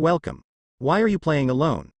 You're welcome. Why are you playing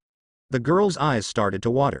alone? The girl's eyes started to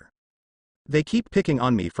water. They keep picking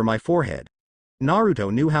on me for my forehead.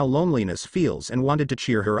 Naruto knew how loneliness feels and wanted to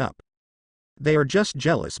cheer her up. They are just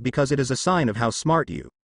jealous because it is a sign of how smart you.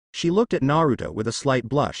 She looked at Naruto with a slight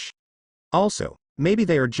blush. Also, maybe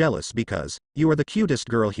they are jealous because you are the cutest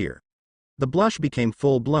girl here. The blush became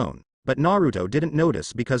full-blown, but Naruto didn't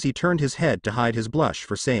notice because he turned his head to hide his blush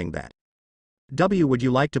for saying that. Would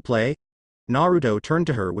you like to play? Naruto turned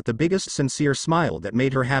to her with the biggest sincere smile that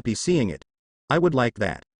made her happy seeing it. I would like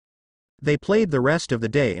that. They played the rest of the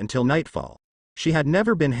day until nightfall. She had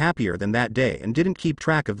never been happier than that day and didn't keep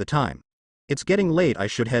track of the time. It's getting late, I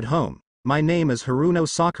should head home. My name is Haruno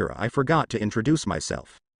Sakura, I forgot to introduce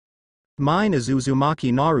myself. Mine is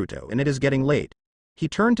Uzumaki Naruto and it is getting late. He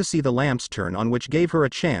turned to see the lamps turn on, which gave her a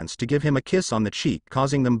chance to give him a kiss on the cheek,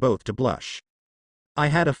 causing them both to blush. I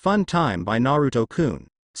had a fun time by Naruto-kun.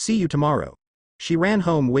 See you tomorrow. She ran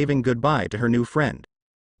home waving goodbye to her new friend.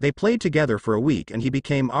 They played together for a week and he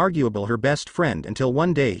became arguably her best friend until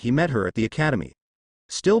one day he met her at the academy.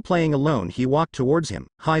 Still playing alone, he walked towards him.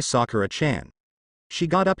 Hi Sakura-chan. She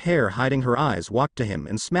got up, hair hiding her eyes, walked to him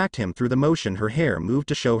and smacked him through the motion. Her hair moved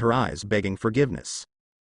to show her eyes, begging forgiveness.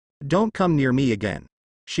 Don't come near me again.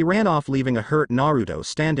 She ran off, leaving a hurt Naruto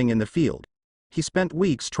standing in the field. He spent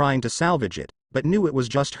weeks trying to salvage it, but knew it was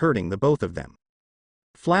just hurting the both of them.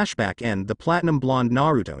 Flashback end. The platinum blonde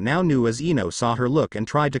Naruto now knew as Ino saw her look and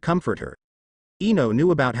tried to comfort her. Ino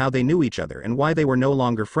knew about how they knew each other and why they were no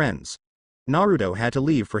longer friends. Naruto had to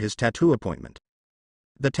leave for his tattoo appointment.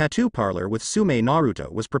 The tattoo parlor with Sume.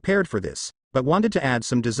 Naruto was prepared for this, but wanted to add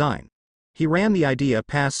some design. He ran the idea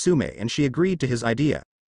past Sume and she agreed to his idea.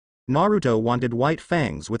 Naruto wanted white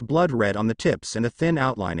fangs with blood red on the tips and a thin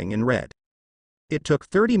outlining in red. It took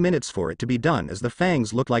 30 minutes for it to be done, as the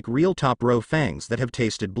fangs look like real top-row fangs that have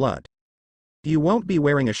tasted blood. You won't be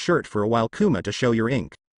wearing a shirt for a while, Kuma, to show your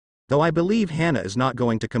ink. Though I believe Hana is not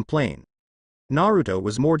going to complain. Naruto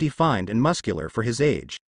was more defined and muscular for his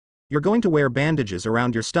age. You're going to wear bandages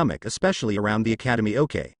around your stomach, especially around the academy,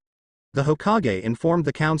 okay? The Hokage informed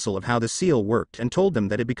the council of how the seal worked and told them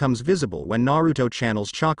that it becomes visible when Naruto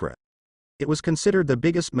channels chakra. It was considered the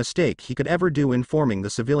biggest mistake he could ever do, informing the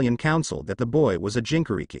civilian council that the boy was a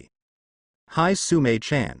Jinchuriki. Hi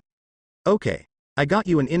Sume-chan. Okay. I got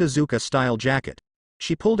you an Inuzuka-style jacket.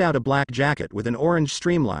 She pulled out a black jacket with an orange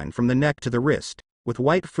streamline from the neck to the wrist, with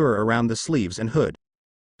white fur around the sleeves and hood.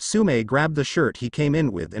 Sume grabbed the shirt he came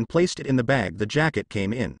in with and placed it in the bag the jacket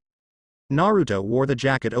came in. Naruto wore the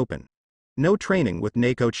jacket open. No training with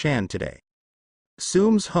Neko-chan today.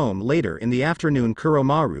 Sume's home. Later in the afternoon,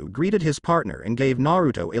 Kuromaru greeted his partner and gave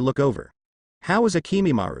Naruto a look over. How is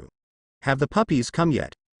Akimimaru? Have the puppies come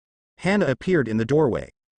yet? Hana appeared in the doorway.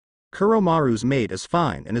 Kuromaru's maid is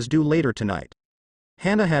fine and is due later tonight.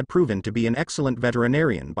 Hana had proven to be an excellent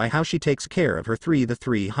veterinarian by how she takes care of the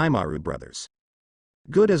three Haimaru brothers.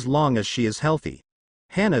 Good as long as she is healthy.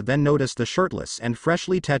 Hana then noticed the shirtless and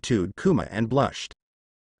freshly tattooed Kuma and blushed.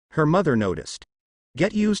 Her mother noticed.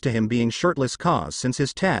 Get used to him being shirtless, cause since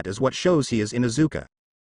his tat is what shows he is Inuzuka.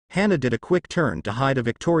 Hana did a quick turn to hide a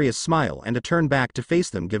victorious smile and a turn back to face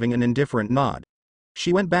them, giving an indifferent nod.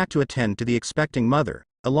 She went back to attend to the expecting mother,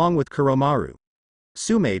 along with Kuromaru.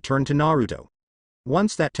 Sume turned to Naruto.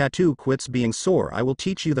 Once that tattoo quits being sore, I will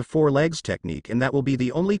teach you the 4 legs technique, and that will be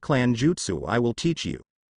the only clan jutsu I will teach you.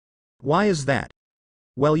 Why is that?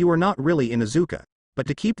 Well, you are not really Inuzuka, but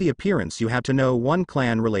to keep the appearance you have to know one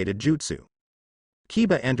clan-related jutsu.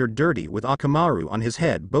 Kiba entered dirty with Akamaru on his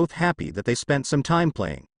head, both happy that they spent some time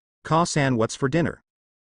playing. Ka-san, what's for dinner?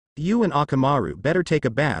 You and Akamaru better take a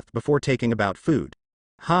bath before taking about food.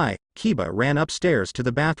 Hi, Kiba ran upstairs to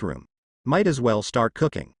the bathroom. Might as well start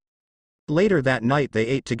cooking. Later that night they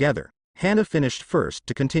ate together. Hana finished first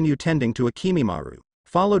to continue tending to Akimimaru,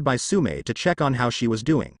 followed by Sume to check on how she was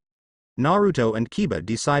doing. Naruto and Kiba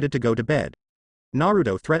decided to go to bed.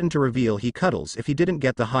 Naruto threatened to reveal he cuddles if he didn't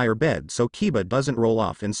get the higher bed so Kiba doesn't roll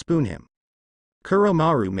off and spoon him.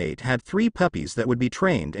 Kuromaru mate had 3 puppies that would be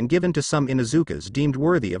trained and given to some Inuzukas deemed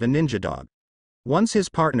worthy of a ninja dog. Once his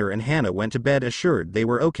partner and Hana went to bed assured they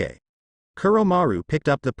were okay. Kuromaru picked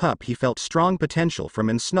up the pup he felt strong potential from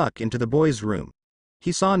and snuck into the boys' room.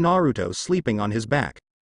 He saw Naruto sleeping on his back.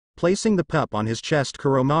 Placing the pup on his chest,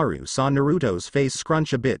 Kuromaru saw Naruto's face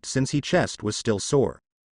scrunch a bit since his chest was still sore.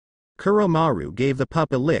 Kuromaru gave the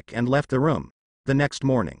pup a lick and left the room. The next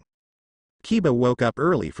morning, Kiba woke up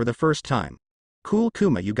early for the first time. Cool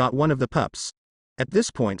Kuma, you got one of the pups. At this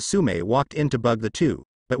point Sume walked in to bug the two,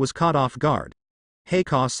 but was caught off guard. Hey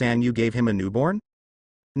Ka-san, you gave him a newborn?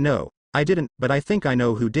 No, I didn't, but I think I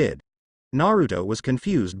know who did. Naruto was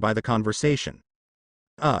confused by the conversation.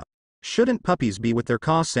 Shouldn't puppies be with their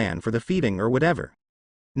Ka-san for the feeding or whatever?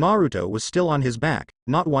 Naruto was still on his back,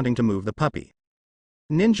 not wanting to move the puppy.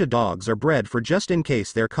 Ninja dogs are bred for just in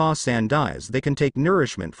case their Ka-san dies, they can take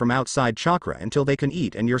nourishment from outside chakra until they can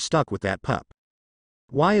eat and you're stuck with that pup.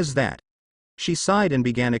 Why is that? She sighed and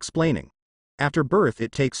began explaining. After birth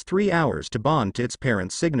it takes 3 hours to bond to its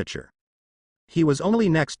parent's signature. He was only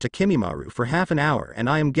next to Kimimaru for half an hour and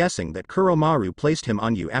I am guessing that Kuromaru placed him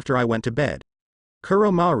on you after I went to bed.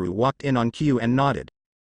 Kuromaru walked in on cue and nodded.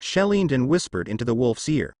 She leaned and whispered into the wolf's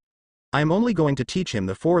ear. I am only going to teach him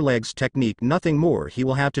the 4 legs technique, nothing more. He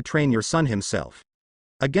will have to train your son himself.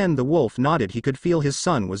 Again the wolf nodded. He could feel his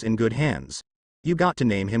son was in good hands. You got to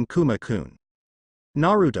name him Kuma-kun.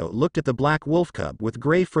 Naruto looked at the black wolf cub with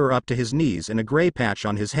gray fur up to his knees and a gray patch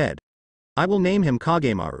on his head. I will name him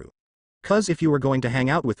Kagemaru. Cuz if you are going to hang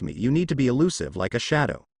out with me you need to be elusive like a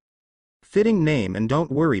shadow. Fitting name, and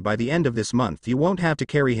don't worry, by the end of this month you won't have to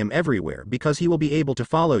carry him everywhere because he will be able to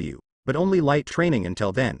follow you, but only light training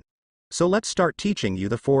until then. So let's start teaching you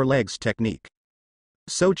the 4 legs technique.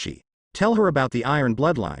 Sochi. Tell her about the iron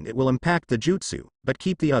bloodline, it will impact the jutsu, but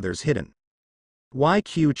keep the others hidden.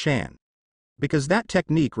 YQ-chan. Because that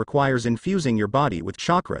technique requires infusing your body with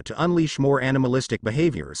chakra to unleash more animalistic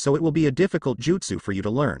behavior, so it will be a difficult jutsu for you to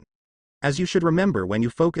learn. As you should remember, when you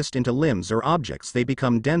focused into limbs or objects they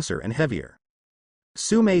become denser and heavier.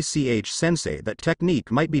 Sume ch sensei, that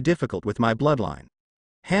technique might be difficult with my bloodline.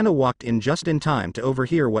 Hana walked in just in time to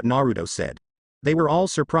overhear what Naruto said. They were all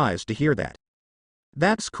surprised to hear that.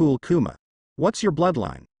 That's cool, Kuma. What's your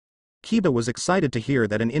bloodline? Kiba was excited to hear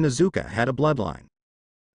that an Inuzuka had a bloodline.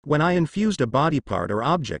 When I infused a body part or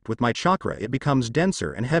object with my chakra it becomes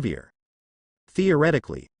denser and heavier.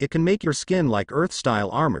 Theoretically, it can make your skin like Earth-style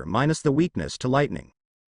armor minus the weakness to lightning.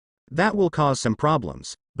 That will cause some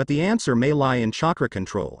problems, but the answer may lie in chakra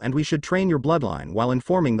control, and we should train your bloodline while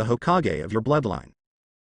informing the Hokage of your bloodline.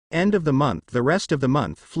 End of the month. The rest of the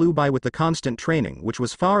month flew by with the constant training, which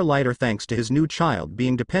was far lighter thanks to his new child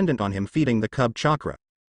being dependent on him feeding the cub chakra.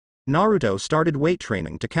 Naruto started weight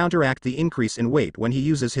training to counteract the increase in weight when he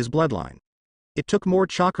uses his bloodline. It took more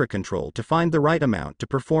chakra control to find the right amount to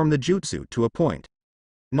perform the jutsu to a point.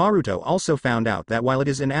 Naruto also found out that while it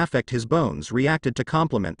is in affect his bones reacted to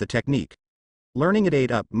complement the technique. Learning it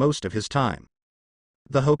ate up most of his time.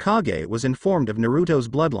 The Hokage was informed of Naruto's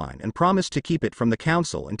bloodline and promised to keep it from the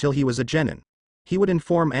council until he was a genin. He would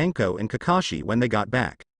inform Anko and Kakashi when they got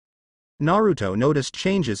back. Naruto noticed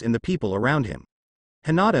changes in the people around him.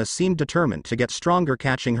 Hinata seemed determined to get stronger,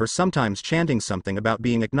 catching her sometimes chanting something about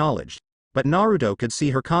being acknowledged. But Naruto could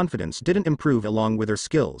see her confidence didn't improve along with her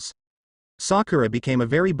skills. Sakura became a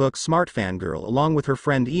very book-smart fangirl along with her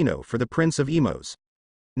friend Ino for the Prince of Emos.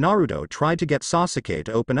 Naruto tried to get Sasuke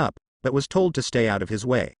to open up, but was told to stay out of his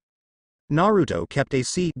way. Naruto kept a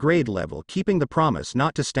C grade level, keeping the promise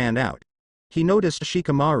not to stand out. He noticed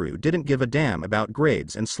Shikamaru didn't give a damn about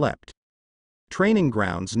grades and slept. Training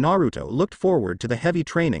grounds. Naruto looked forward to the heavy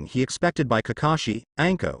training he expected by Kakashi,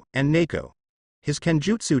 Anko, and Neko. His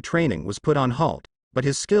kenjutsu training was put on halt, but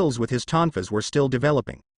his skills with his tonfas were still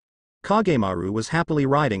developing. Kagemaru was happily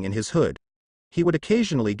riding in his hood. He would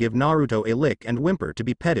occasionally give Naruto a lick and whimper to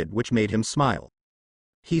be petted, which made him smile.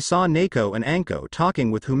 He saw Neko and Anko talking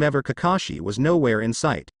with whomever. Kakashi was nowhere in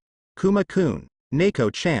sight. Kuma-kun,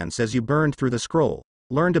 Neko-chan says you burned through the scroll,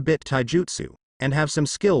 learned a bit taijutsu, and have some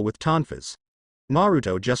skill with tonfas.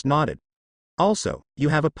 Naruto just nodded. Also, you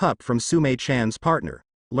have a pup from Sume-chan's partner.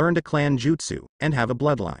 Learned a clan jutsu, and have a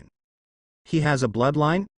bloodline. He has a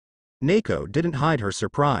bloodline? Neko didn't hide her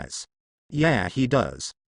surprise. Yeah, he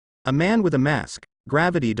does. A man with a mask,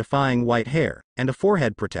 gravity-defying white hair, and a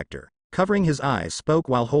forehead protector, covering his eyes, spoke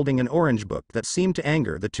while holding an orange book that seemed to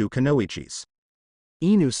anger the two Kunoichis.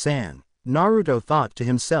 Inu-san, Naruto thought to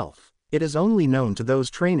himself, it is only known to those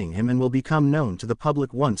training him and will become known to the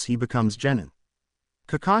public once he becomes genin.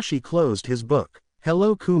 Kakashi closed his book.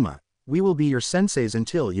 Hello Kuma. We will be your senseis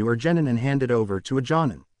until you are genin and handed over to a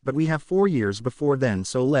jonin, but we have 4 years before then,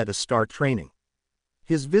 so let us start training.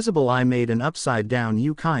 His visible eye made an upside-down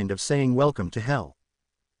U kind of saying welcome to hell.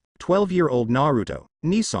 12-year-old Naruto,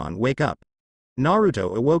 Nissan, wake up.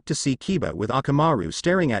 Naruto awoke to see Kiba with Akamaru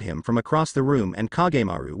staring at him from across the room and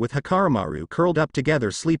Kagemaru with Hakarimaru curled up together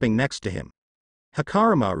sleeping next to him.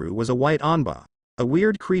 Hakarimaru was a white onba, a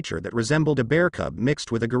weird creature that resembled a bear cub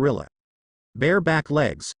mixed with a gorilla. Bare back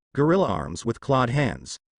legs, gorilla arms with clawed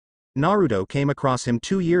hands. Naruto came across him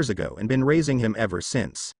 2 years ago and been raising him ever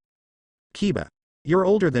since. Kiba, you're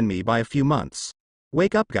older than me by a few months.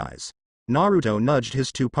 Wake up guys. Naruto nudged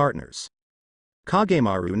his 2 partners.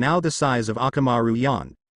 Kagemaru, now the size of Akamaru,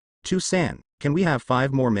 yawned. "2-san, can we have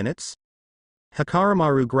 5 more minutes?"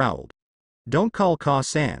 Hakarimaru growled. "Don't call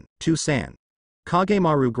Ka-san, 2-san."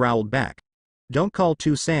 Kagemaru growled back. "Don't call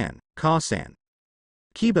 2-san, Ka-san."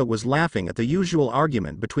 Kiba was laughing at the usual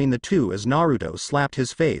argument between the two as Naruto slapped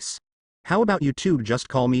his face. "How about you two just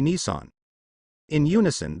call me Nissan?" In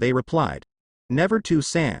unison they replied. "Never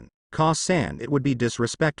 2-san, Ka-san, it would be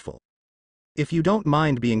disrespectful." "If you don't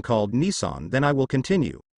mind being called Nissan then I will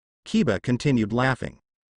continue." Kiba continued laughing.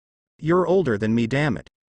 "You're older than me, damn it."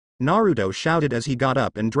 Naruto shouted as he got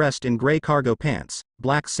up and dressed in gray cargo pants,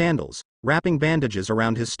 black sandals, wrapping bandages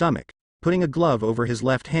around his stomach, putting a glove over his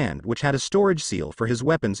left hand which had a storage seal for his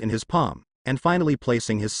weapons in his palm, and finally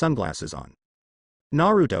placing his sunglasses on.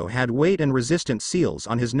 Naruto had weight and resistant seals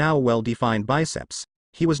on his now well-defined biceps.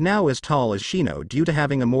 He was now as tall as Shino due to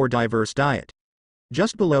having a more diverse diet.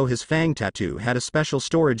 Just below his fang tattoo had a special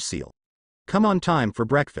storage seal. Come on, time for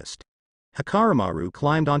breakfast. Hakarimaru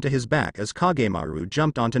climbed onto his back as Kagemaru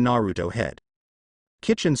jumped onto Naruto's head.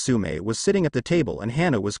 Kitchen Sume was sitting at the table and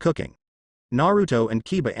Hana was cooking. Naruto and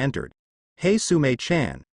Kiba entered. Hey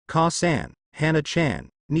Sume-chan, Ka-san, Hana-chan,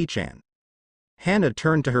 Ni-chan. Hana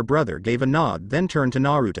turned to her brother, gave a nod, then turned to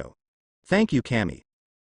Naruto. Thank you, Kami.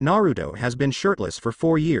 Naruto has been shirtless for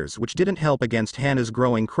 4 years, which didn't help against Hana's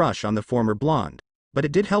growing crush on the former blonde, but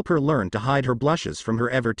it did help her learn to hide her blushes from her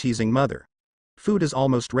ever-teasing mother. Food is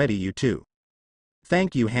almost ready, you two.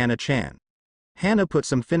 Thank you, Hana-chan. Hana put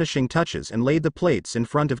some finishing touches and laid the plates in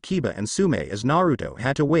front of Kiba and Sume as Naruto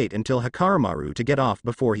had to wait until Hakarimaru to get off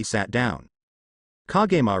before he sat down.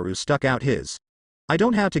 Kagemaru stuck out his. I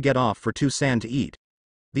don't have to get off for Two-san to eat.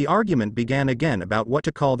 The argument began again about what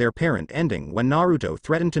to call their parent, ending when Naruto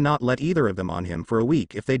threatened to not let either of them on him for a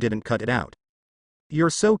week if they didn't cut it out. You're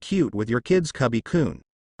so cute with your kids, Cubby-kun.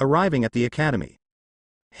 Arriving at the academy.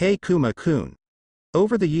 Hey Kuma-kun.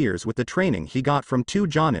 Over the years with the training he got from 2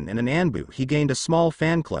 Jonin and an Anbu, he gained a small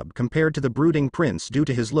fan club compared to the brooding prince due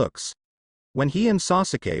to his looks. When he and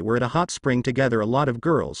Sasuke were at a hot spring together, a lot of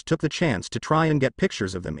girls took the chance to try and get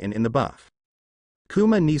pictures of them in the buff.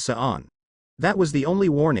 Kuma Nisa on. That was the only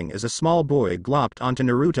warning as a small boy glopped onto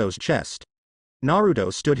Naruto's chest.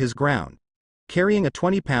 Naruto stood his ground. Carrying a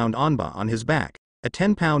 20-pound Onba on his back, a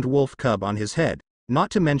 10-pound wolf cub on his head, not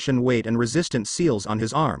to mention weight and resistant seals on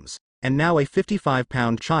his arms, and now a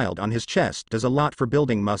 55-pound child on his chest does a lot for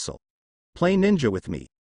building muscle. Play ninja with me.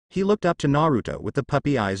 He looked up to Naruto with the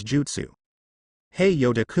puppy eyes jutsu. Hey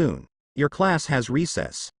Yoda-kun. Your class has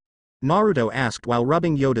recess. Naruto asked while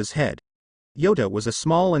rubbing Yoda's head. Yoda was a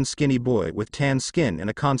small and skinny boy with tan skin and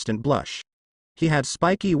a constant blush. He had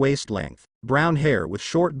spiky waist length, brown hair with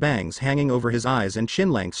short bangs hanging over his eyes and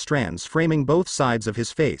chin-length strands framing both sides of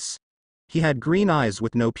his face. He had green eyes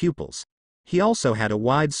with no pupils. He also had a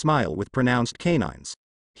wide smile with pronounced canines.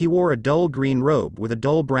 He wore a dull green robe with a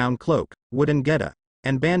dull brown cloak, wooden geta,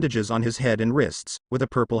 and bandages on his head and wrists, with a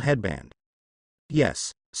purple headband.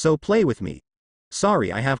 Yes, so play with me.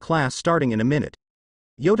 Sorry, I have class starting in a minute.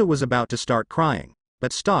 Yoda was about to start crying,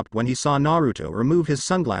 but stopped when he saw Naruto remove his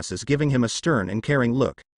sunglasses, giving him a stern and caring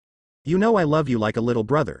look. You know I love you like a little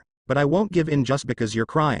brother, but I won't give in just because you're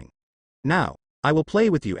crying. Now, I will play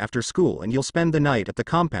with you after school and you'll spend the night at the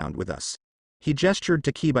compound with us. He gestured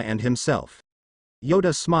to Kiba and himself.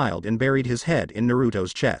 Yoda smiled and buried his head in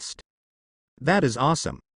Naruto's chest. That is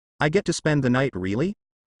awesome. I get to spend the night, really?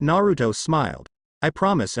 Naruto smiled. I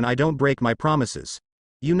promise, and I don't break my promises.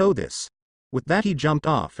 You know this. With that he jumped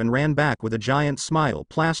off and ran back with a giant smile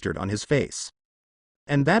plastered on his face.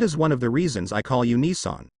 And that is one of the reasons I call you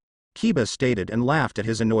Nissan. Kiba stated and laughed at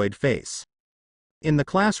his annoyed face. In the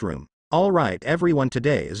classroom, all right everyone,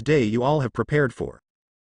 today is day you all have prepared for.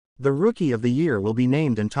 The Rookie of the Year will be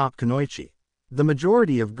named in top Kunoichi. The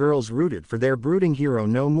majority of girls rooted for their brooding hero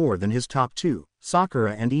no more than his top 2,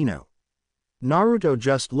 Sakura and Ino. Naruto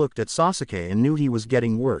just looked at Sasuke and knew he was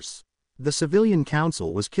getting worse. The civilian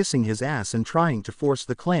council was kissing his ass and trying to force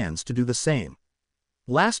the clans to do the same.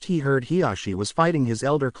 Last he heard, Hiyashi was fighting his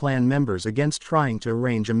elder clan members against trying to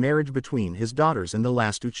arrange a marriage between his daughters and the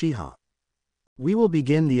last Uchiha. We will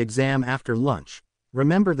begin the exam after lunch.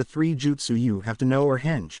 Remember the 3 jutsu you have to know are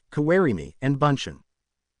Henge, Kawarimi, and Bunshin.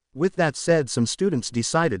 With that said, some students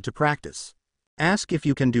decided to practice. Ask if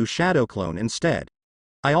you can do Shadow Clone instead.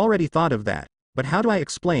 I already thought of that, but how do I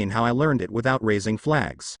explain how I learned it without raising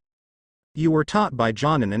flags? You were taught by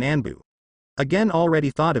Jonin and Anbu. Again,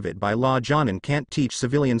 already thought of it by law. Jonin can't teach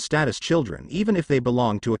civilian status children even if they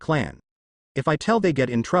belong to a clan. If I tell they get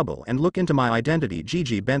in trouble and look into my identity.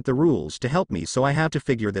 Gigi bent the rules to help me, so I have to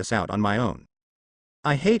figure this out on my own.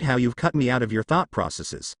 I hate how you've cut me out of your thought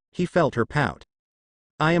processes. He felt her pout.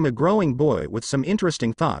 I am a growing boy with some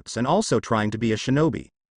interesting thoughts and also trying to be a shinobi.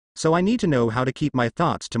 So I need to know how to keep my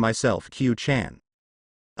thoughts to myself. Q-chan.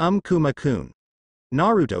 Kuma-kun.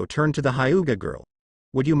 Naruto turned to the Hyuga girl.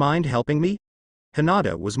 Would you mind helping me?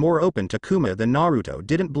 Hinata was more open to Kuma than Naruto,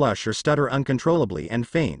 didn't blush or stutter uncontrollably and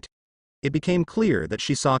faint. It became clear that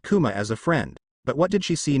she saw Kuma as a friend, but what did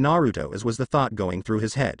she see Naruto as was the thought going through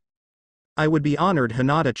his head. I would be honored,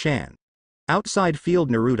 Hinata-chan. Outside field,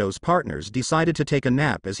 Naruto's partners decided to take a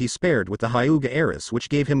nap as he spared with the Hyuga heiress, which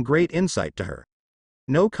gave him great insight to her.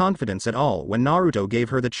 No confidence at all when Naruto gave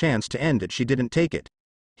her the chance to end it. She didn't take it.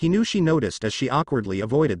 He knew she noticed as she awkwardly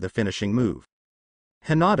avoided the finishing move.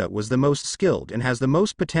 Hinata was the most skilled and has the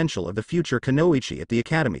most potential of the future Kunoichi at the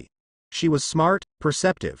academy. She was smart,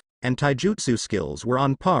 perceptive, and taijutsu skills were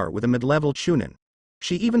on par with a mid-level chunin.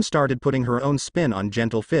 She even started putting her own spin on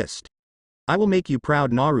Gentle Fist. I will make you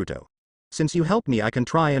proud, Naruto. Since you helped me, I can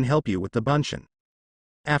try and help you with the Bunshin.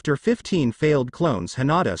 After 15 failed clones,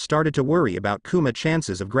 Hinata started to worry about Kuma's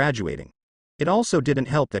chances of graduating. It also didn't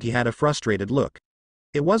help that he had a frustrated look.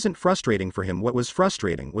 It wasn't frustrating for him. What was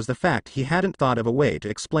frustrating was the fact he hadn't thought of a way to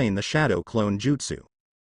explain the shadow clone jutsu.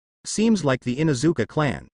 Seems like the Inuzuka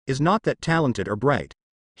clan is not that talented or bright.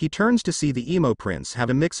 He turns to see the emo prince have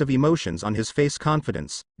a mix of emotions on his face: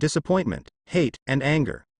 confidence, disappointment, hate, and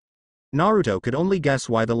anger. Naruto could only guess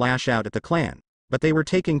why the lash out at the clan, but they were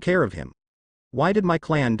taking care of him. Why did my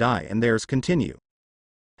clan die and theirs continue?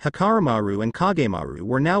 Hakarimaru and Kagemaru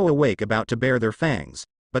were now awake, about to bare their fangs,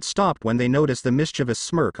 but stopped when they noticed the mischievous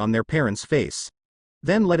smirk on their parents' face.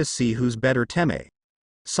 Then let us see who's better, Teme.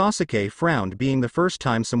 Sasuke frowned, being the first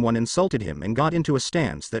time someone insulted him, and got into a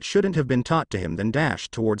stance that shouldn't have been taught to him, then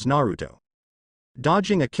dashed towards Naruto.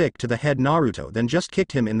 Dodging a kick to the head, Naruto then just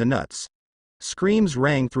kicked him in the nuts. Screams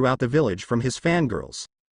rang throughout the village from his fangirls.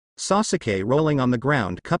 Sasuke, rolling on the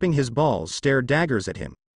ground cupping his balls, stared daggers at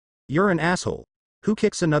him. You're an asshole. Who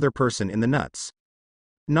kicks another person in the nuts?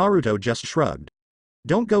 Naruto just shrugged.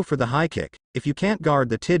 Don't go for the high kick, if you can't guard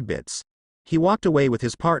the tidbits. He walked away with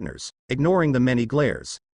his partners, ignoring the many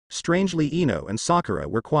glares. Strangely, Ino and Sakura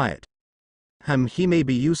were quiet. He may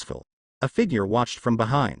be useful. A figure watched from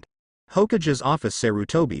behind. Hokage's office.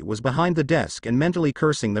 Sarutobi was behind the desk and mentally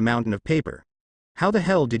cursing the mountain of paper. How the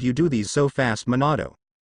hell did you do these so fast, Minato?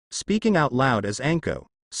 Speaking out loud as Anko,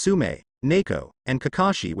 Sume, Neko, and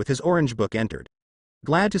Kakashi with his orange book entered.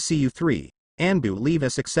 Glad to see you three. Anbu, leave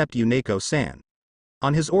us except you, Neko-san.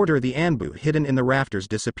 On his order, the Anbu hidden in the rafters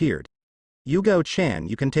disappeared. Yugo-chan,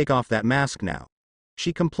 you can take off that mask now.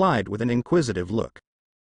 She complied with an inquisitive look.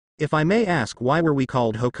 If I may ask, why were we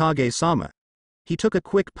called Hokage-sama? He took a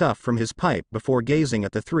quick puff from his pipe before gazing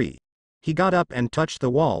at the three. He got up and touched the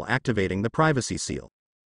wall, activating the privacy seal.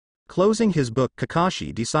 Closing his book,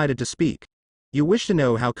 Kakashi decided to speak. You wish to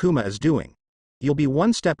know how Kuma is doing? You'll be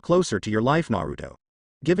one step closer to your life, Naruto.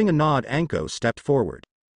 Giving a nod, Anko stepped forward.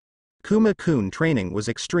 Kuma-kun training was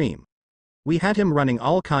extreme. We had him running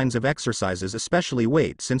all kinds of exercises, especially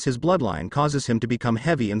weight, since his bloodline causes him to become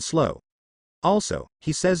heavy and slow. Also,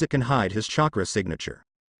 he says it can hide his chakra signature.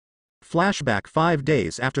 Flashback: 5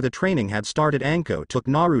 days after the training had started, Anko took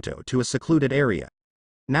Naruto to a secluded area.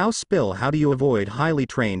 Now spill, how do you avoid highly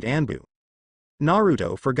trained Anbu?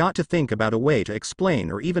 Naruto forgot to think about a way to explain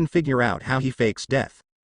or even figure out how he fakes death.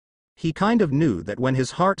 He kind of knew that when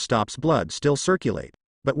his heart stops, blood still circulate.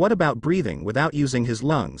 But what about breathing without using his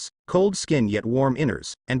lungs, cold skin yet warm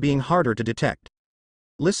inners, and being harder to detect?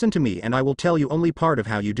 Listen to me and I will tell you only part of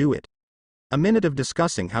how you do it. A minute of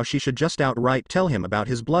discussing how she should just outright tell him about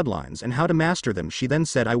his bloodlines and how to master them, she then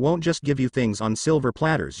said, I won't just give you things on silver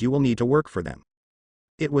platters, you will need to work for them.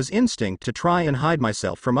 It was instinct to try and hide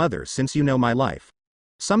myself from others, since you know my life.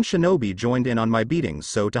 Some shinobi joined in on my beatings,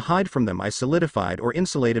 so to hide from them I solidified or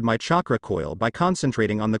insulated my chakra coil by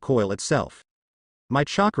concentrating on the coil itself. My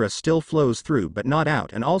chakra still flows through but not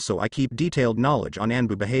out, and also I keep detailed knowledge on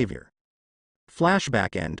Anbu behavior.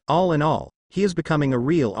 Flashback: and, all in all, he is becoming a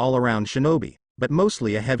real all-around shinobi, but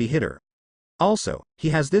mostly a heavy hitter. Also,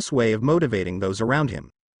 he has this way of motivating those around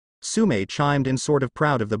him. Sume chimed in, sort of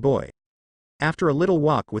proud of the boy. After a little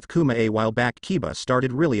walk with Kuma a while back, Kiba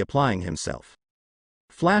started really applying himself.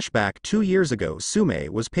 Flashback: 2 years ago, Sume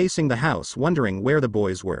was pacing the house wondering where the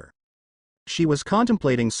boys were. She was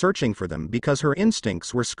contemplating searching for them because her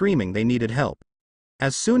instincts were screaming they needed help.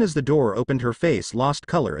 As soon as the door opened, her face lost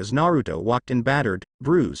color as Naruto walked in, battered,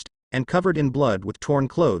 bruised, and covered in blood with torn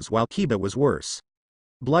clothes, while Kiba was worse.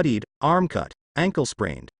 Bloodied, arm cut, ankle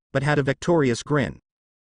sprained, but had a victorious grin.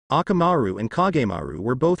 Akamaru and Kagemaru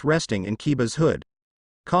were both resting in Kiba's hood.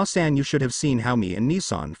 Ka-san, you should have seen how me and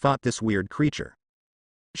Nissan fought this weird creature.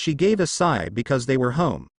 She gave a sigh because they were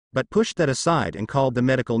home, but pushed that aside and called the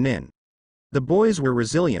medical nin. The boys were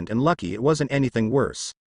resilient and lucky it wasn't anything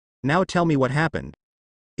worse. Now tell me what happened.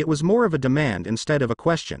 It was more of a demand instead of a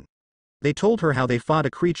question. They told her how they fought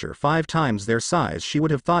a creature 5 times their size. She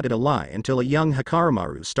would have thought it a lie until a young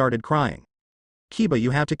Hakarimaru started crying. Kiba,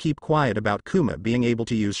 you have to keep quiet about Kuma being able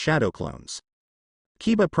to use shadow clones.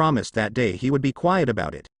 Kiba promised that day he would be quiet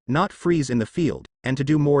about it, not freeze in the field, and to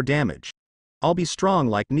do more damage. I'll be strong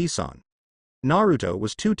like Nissan. Naruto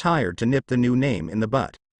was too tired to nip the new name in the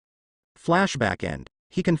butt. Flashback: end.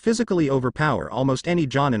 He can physically overpower almost any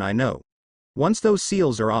Jonin I know. Once those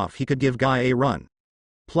seals are off, he could give Guy a run.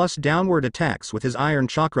 Plus, downward attacks with his iron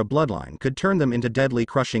chakra bloodline could turn them into deadly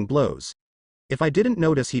crushing blows. If I didn't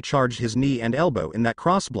notice he charged his knee and elbow in that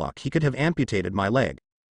crossblock, he could have amputated my leg.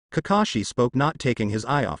 Kakashi spoke, not taking his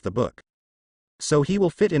eye off the book. So he will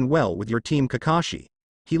fit in well with your team, Kakashi.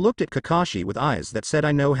 He looked at Kakashi with eyes that said,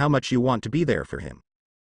 I know how much you want to be there for him.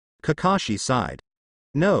 Kakashi sighed.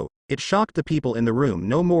 No, it shocked the people in the room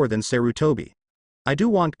no more than Sarutobi. I do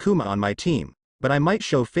want Kuma on my team, but I might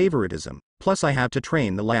show favoritism, plus I have to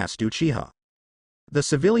train the last Uchiha. The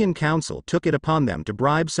civilian council took it upon them to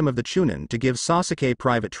bribe some of the Chunin to give Sasuke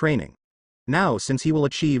private training. Now since he will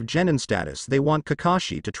achieve Genin status, they want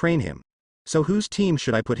Kakashi to train him. So whose team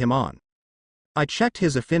should I put him on? I checked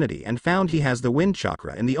his affinity and found he has the wind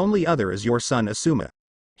chakra, and the only other is your son Asuma.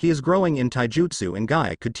 He is growing in taijutsu and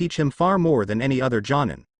Guy could teach him far more than any other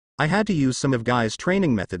Jonin. I had to use some of Guy's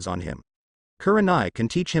training methods on him. Kurenai can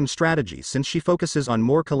teach him strategy since she focuses on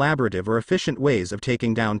more collaborative or efficient ways of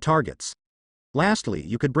taking down targets. Lastly,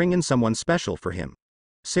 you could bring in someone special for him.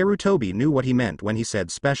 Sarutobi knew what he meant when he said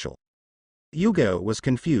special. Yugo was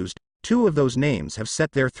confused. Two of those names have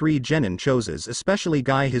set their 3 Genin choses, especially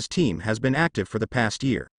Guy. His team has been active for the past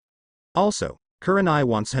year. Also, Kurenai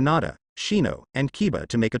wants Hinata, Shino, and Kiba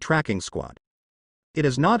to make a tracking squad. It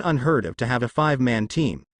is not unheard of to have a 5-man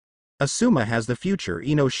team. Asuma has the future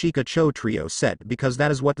Ino Shika Cho trio set because that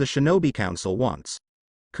is what the Shinobi Council wants.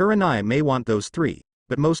 Kurenai may want those 3,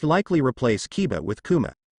 but most likely replace Kiba with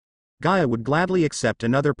Kuma. Gaia would gladly accept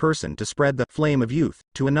another person to spread the flame of youth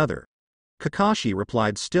to another. Kakashi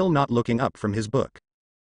replied, still not looking up from his book.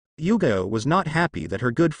 Yugo was not happy that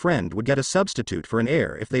her good friend would get a substitute for an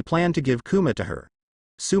heir if they planned to give Kuma to her.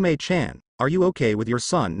 Sume-chan, are you okay with your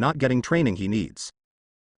son not getting training he needs?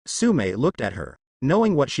 Sume looked at her,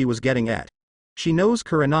 knowing what she was getting at. She knows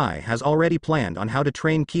Kurenai has already planned on how to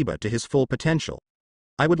train Kiba to his full potential.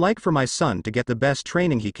 I would like for my son to get the best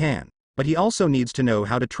training he can, but he also needs to know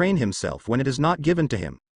how to train himself when it is not given to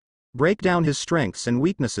him. Break down his strengths and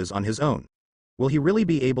weaknesses on his own. Will he really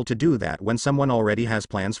be able to do that when someone already has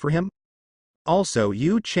plans for him? Also,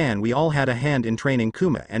 Yu-chan, we all had a hand in training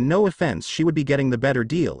Kuma, and no offense, she would be getting the better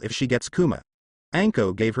deal if she gets Kuma.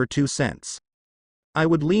 Anko gave her 2 cents. I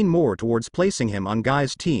would lean more towards placing him on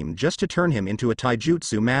Guy's team just to turn him into a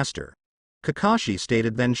taijutsu master. Kakashi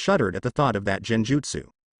stated, then shuddered at the thought of that genjutsu.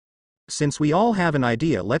 Since we all have an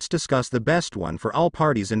idea, let's discuss the best one for all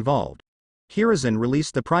parties involved. Hiruzen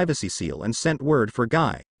released the privacy seal and sent word for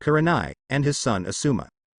Guy, Kurenai, and his son Asuma.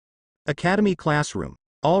 Academy classroom.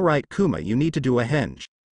 Alright Kuma, you need to do a henge.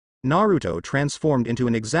 Naruto transformed into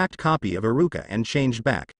an exact copy of Iruka and changed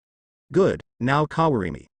back. Good, now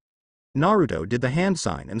Kawarimi. Naruto did the hand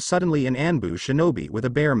sign and suddenly an Anbu shinobi with a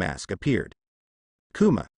bear mask appeared.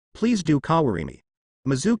 Kuma, please do Kawarimi.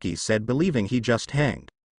 Mizuki said, believing he just hanged.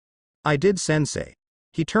 I did, sensei.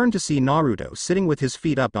 He turned to see Naruto sitting with his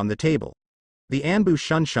feet up on the table. The Anbu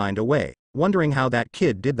shunshined away, wondering how that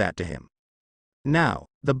kid did that to him. Now,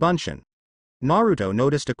 the Bunshin. Naruto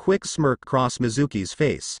noticed a quick smirk cross Mizuki's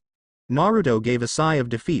face. Naruto gave a sigh of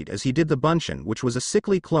defeat as he did the Bunshin, which was a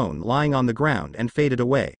sickly clone lying on the ground, and faded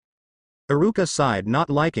away. Iruka sighed, not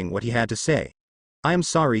liking what he had to say. I am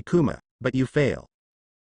sorry Kuma, but you fail.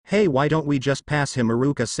 Hey, why don't we just pass him,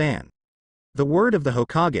 Iruka-san? The word of the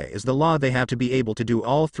Hokage is the law, they have to be able to do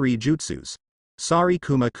all 3 jutsus. Sorry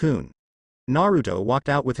Kuma-kun. Naruto walked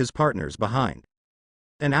out with his partners behind.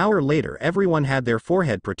 An hour later, everyone had their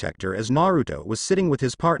forehead protector as Naruto was sitting with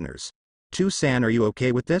his partners. Tu-san, are you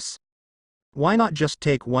okay with this? Why not just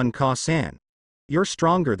take one Ka-san? You're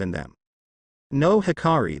stronger than them. No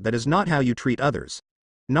Hikari, that is not how you treat others.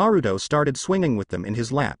 Naruto started swinging with them in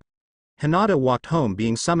his lap. Hinata walked home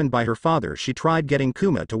being summoned by her father. She tried getting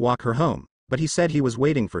Kuma to walk her home, but he said he was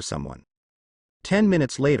waiting for someone. 10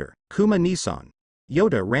 minutes later, Kuma-Nisan.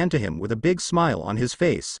 Yoda ran to him with a big smile on his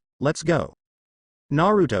face. Let's go.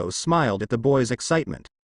 Naruto smiled at the boy's excitement.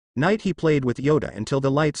 Night he played with Yoda until the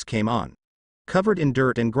lights came on. Covered in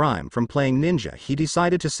dirt and grime from playing ninja, he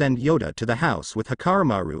decided to send Yoda to the house with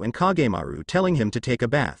Hikarimaru and Kagemaru, telling him to take a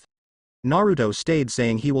bath. Naruto stayed,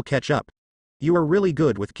 saying he will catch up. You are really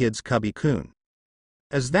good with kids, Cubby-kun.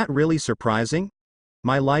 Is that really surprising?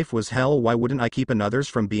 My life was hell, why wouldn't I keep another's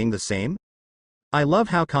from being the same? I love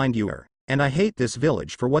how kind you are, and I hate this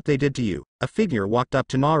village for what they did to you. A figure walked up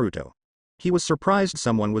to Naruto. He was surprised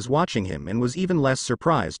someone was watching him and was even less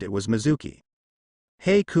surprised it was Mizuki.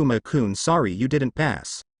 Hey Kuma-kun, sorry you didn't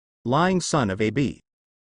pass. Lying son of a b.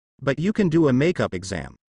 But you can do a makeup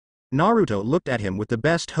exam. Naruto looked at him with the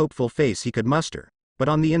best hopeful face he could muster, but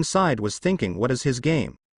on the inside was thinking, what is his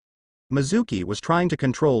game? Mizuki was trying to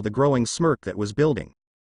control the growing smirk that was building.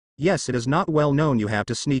 Yes, it is not well known you have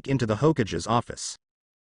to sneak into the Hokage's office.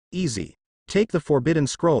 Easy. Take the forbidden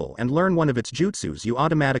scroll and learn one of its jutsus, you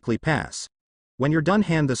automatically pass. When you're done,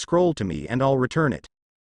 hand the scroll to me and I'll return it.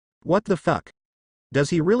 What the fuck? Does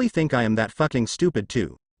he really think I am that fucking stupid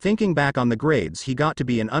too? Thinking back on the grades he got to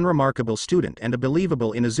be an unremarkable student and a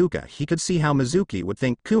believable Inuzuka, he could see how Mizuki would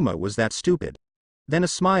think Kuma was that stupid. Then a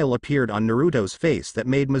smile appeared on Naruto's face that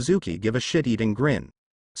made Mizuki give a shit-eating grin.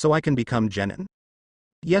 So I can become Genin?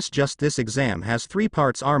 Yes, just this exam has 3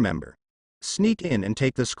 parts. Remember. Sneak in and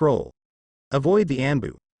take the scroll. Avoid the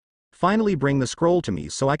Anbu. Finally bring the scroll to me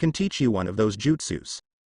so I can teach you one of those jutsus.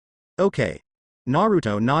 Okay.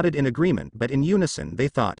 Naruto nodded in agreement, but in unison they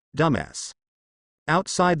thought, dumbass.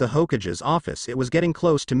 Outside the Hokage's office, it was getting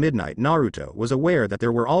close to midnight. Naruto was aware that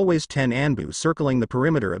there were always 10 Anbu circling the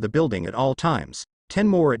perimeter of the building at all times, 10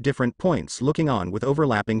 more at different points looking on with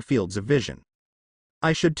overlapping fields of vision.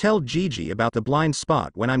 I should tell Gigi about the blind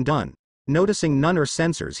spot when I'm done. Noticing none or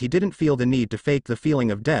sensors, he didn't feel the need to fake the feeling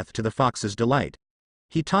of death to the fox's delight.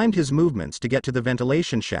 He timed his movements to get to the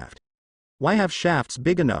ventilation shaft. Why have shafts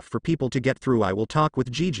big enough for people to get through? I will talk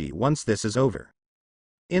with Gigi once this is over.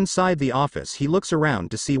 Inside the office, he looks around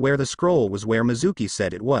to see where the scroll was, where Mizuki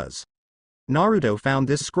said it was. Naruto found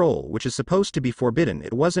this scroll, which is supposed to be forbidden.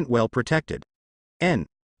 It wasn't well protected.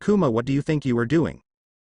 Kuma, what do you think you are doing?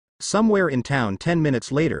 Somewhere in town. 10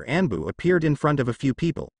 minutes later, Anbu appeared in front of a few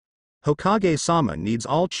people. Hokage-sama needs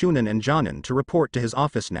all Chunin and Jonin to report to his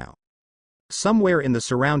office now. Somewhere in the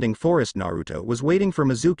surrounding forest, Naruto was waiting for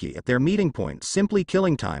Mizuki at their meeting point, simply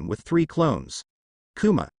killing time with 3 clones.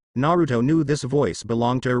 Kuma. Naruto knew this voice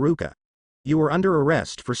belonged to Iruka. You were under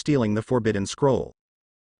arrest for stealing the forbidden scroll.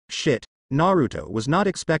 Shit. Naruto was not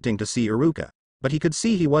expecting to see Iruka, but he could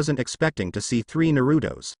see he wasn't expecting to see 3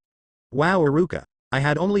 Narutos. Wow, Iruka. I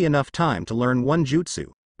had only enough time to learn 1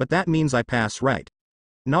 jutsu, but that means I pass, right?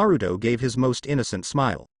 Naruto gave his most innocent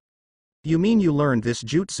smile. You mean you learned this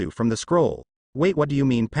jutsu from the scroll? Wait, what do you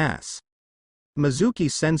mean pass?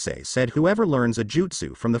 Mizuki-sensei said whoever learns a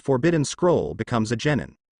jutsu from the forbidden scroll becomes a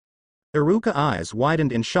genin. Iruka's eyes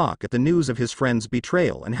widened in shock at the news of his friend's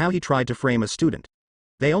betrayal and how he tried to frame a student.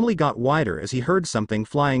 They only got wider as he heard something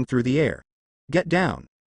flying through the air. Get down.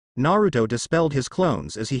 Naruto dispelled his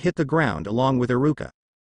clones as he hit the ground along with Iruka.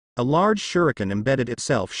 A large shuriken embedded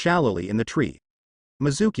itself shallowly in the tree.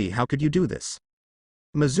 Mizuki, how could you do this?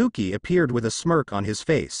 Mizuki appeared with a smirk on his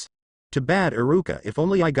face. Too bad, Iruka, if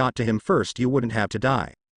only I got to him first you wouldn't have to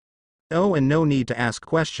die. Oh, and no need to ask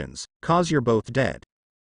questions, cause you're both dead.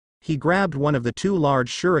 He grabbed one of the 2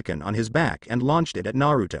 large shuriken on his back and launched it at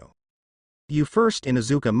Naruto. You first,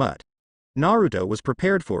 Inuzuka mutt. Naruto was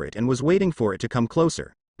prepared for it and was waiting for it to come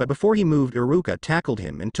closer, but before he moved, Iruka tackled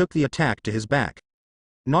him and took the attack to his back.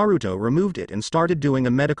 Naruto removed it and started doing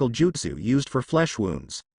a medical jutsu used for flesh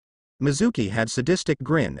wounds. Mizuki had sadistic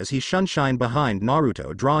grin as he shunshined behind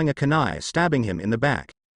Naruto, drawing a kunai, stabbing him in the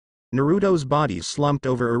back. Naruto's body slumped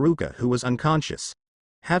over Iruka, who was unconscious.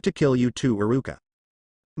 Have to kill you too, Iruka.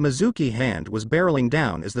 Mizuki's hand was barreling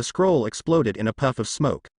down as the scroll exploded in a puff of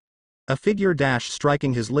smoke. A figure dashed,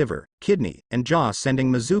 striking his liver, kidney, and jaw,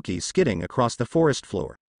 sending Mizuki skidding across the forest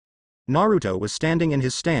floor. Naruto was standing in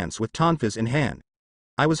his stance with tonfas in hand.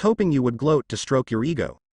 I was hoping you would gloat to stroke your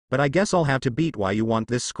ego, but I guess I'll have to beat why you want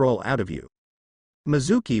this scroll out of you.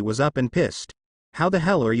 Mizuki was up and pissed. How the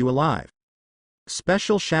hell are you alive?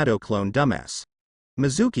 Special shadow clone, dumbass.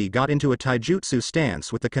 Mizuki got into a taijutsu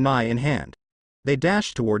stance with the kunai in hand. They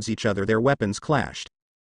dashed towards each other, their weapons clashed.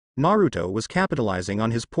 Naruto was capitalizing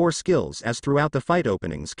on his poor skills as throughout the fight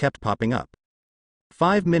openings kept popping up.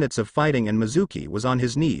 5 minutes of fighting and Mizuki was on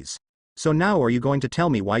his knees. So now are you going to tell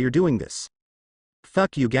me why you're doing this?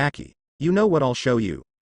 Fuck you, Gaki. You know what I'll show you.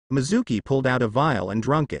 Mizuki pulled out a vial and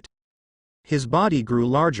drank it. His body grew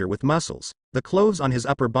larger with muscles, the clothes on his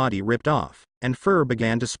upper body ripped off, and fur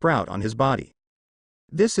began to sprout on his body.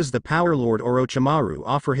 This is the power Lord Orochimaru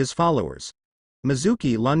offer his followers.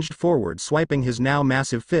 Mizuki lunged forward, swiping his now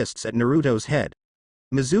massive fists at Naruto's head.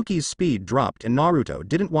 Mizuki's speed dropped and Naruto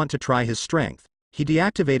didn't want to try his strength. He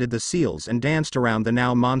deactivated the seals and danced around the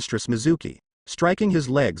now monstrous Mizuki, striking his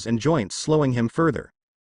legs and joints, slowing him further.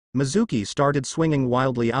 Mizuki started swinging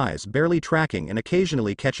wildly, eyes barely tracking, and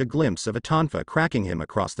occasionally catch a glimpse of a tonfa cracking him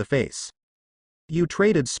across the face. You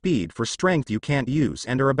traded speed for strength you can't use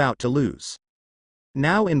and are about to lose.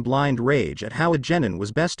 Now in blind rage at how a genin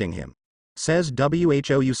was besting him. Says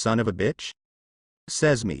who, you son of a bitch?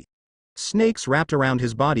 Says me. Snakes wrapped around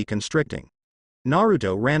his body, constricting.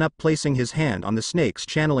 Naruto ran up, placing his hand on the snakes,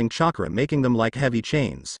 channeling chakra, making them like heavy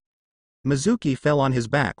chains. Mizuki fell on his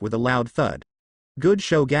back with a loud thud. Good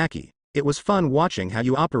show, Gaki. It was fun watching how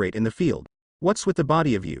you operate in the field. What's with the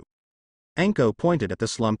body of you? Anko pointed at the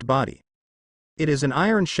slumped body. It is an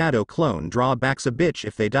iron shadow clone. Drawbacks a bitch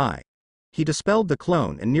if they die. He dispelled the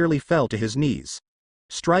clone and nearly fell to his knees.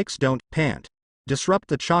 Strikes don't pant. Disrupt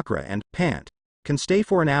the chakra and pant. can stay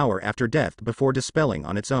for an hour after death before dispelling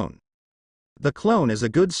on its own. The clone is a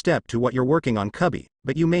good step to what you're working on, Cubby,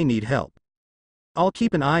 but you may need help. I'll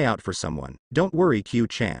keep an eye out for someone, don't worry,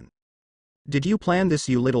 Q-chan. Did you plan this,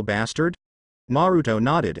 you little bastard? Naruto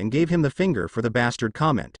nodded and gave him the finger for the bastard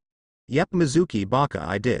comment. Yep, Mizuki Baka,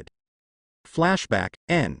 I did. Flashback,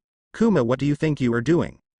 N. Kuma, what do you think you are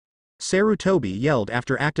doing? Sarutobi yelled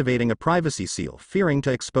after activating a privacy seal, fearing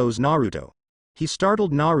to expose Naruto. He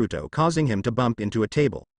startled Naruto, causing him to bump into a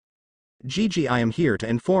table. Gigi, I am here to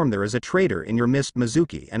inform there is a traitor in your midst,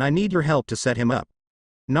 Mizuki, and I need your help to set him up.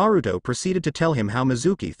 Naruto proceeded to tell him how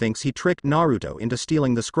Mizuki thinks he tricked Naruto into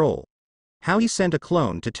stealing the scroll. How he sent a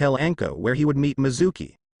clone to tell Anko where he would meet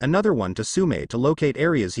Mizuki, another one to Sume to locate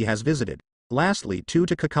areas he has visited, lastly two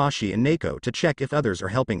to Kakashi and Neko to check if others are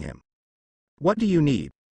helping him. What do you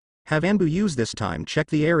need? Have Anbu use this time check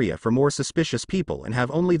the area for more suspicious people and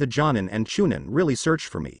have only the Jonin and Chunin really search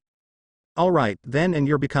for me. Alright then, and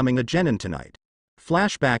you're becoming a genin tonight.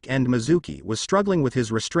 Flashback, and Mizuki was struggling with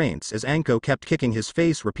his restraints as Anko kept kicking his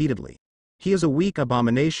face repeatedly. He is a weak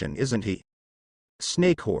abomination, isn't he?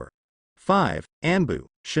 Snake whore. 5. Anbu,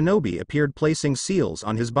 Shinobi appeared placing seals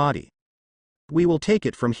on his body. We will take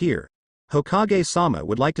it from here. Hokage-sama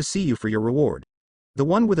would like to see you for your reward. The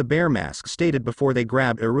one with a bear mask stated before they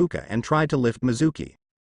grabbed Iruka and tried to lift Mizuki.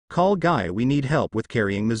 Call Guy, we need help with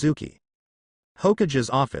carrying Mizuki. Hokage's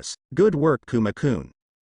office, good work, Kuma-kun.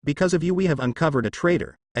 Because of you we have uncovered a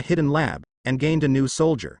traitor, a hidden lab, and gained a new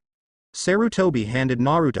soldier. Sarutobi handed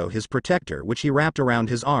Naruto his protector, which he wrapped around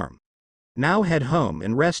his arm. Now head home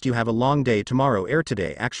and rest, you have a long day tomorrow,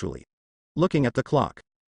 today actually. Looking at the clock.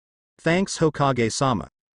 Thanks, Hokage-sama.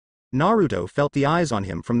 Naruto felt the eyes on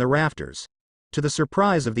him from the rafters. To the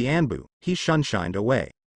surprise of the Anbu, he shunshined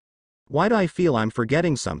away. Why do I feel I'm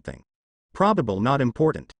forgetting something? Probable not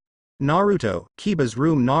important. Naruto, Kiba's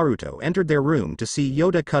room. Naruto entered their room to see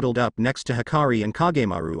Yoda cuddled up next to Hikari and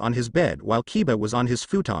Kagemaru on his bed while Kiba was on his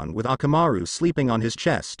futon with Akamaru sleeping on his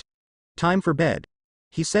chest. Time for bed,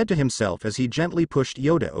 he said to himself as he gently pushed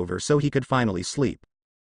Yoda over so he could finally sleep.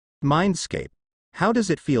 Mindscape. How does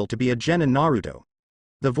it feel to be a genin, Naruto?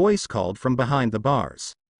 The voice called from behind the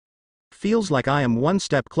bars. Feels like I am one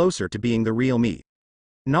step closer to being the real me.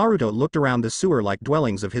 Naruto looked around the sewer-like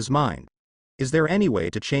dwellings of his mind. Is there any way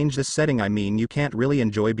to change this setting? I mean, you can't really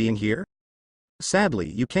enjoy being here? Sadly,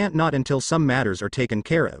 you can't, not until some matters are taken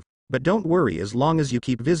care of, but don't worry, as long as you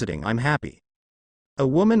keep visiting I'm happy. A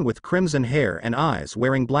woman with crimson hair and eyes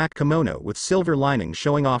wearing black kimono with silver lining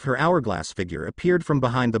showing off her hourglass figure appeared from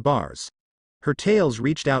behind the bars. Her tails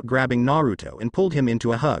reached out, grabbing Naruto and pulled him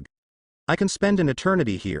into a hug. I can spend an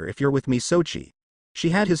eternity here if you're with me, Sochi.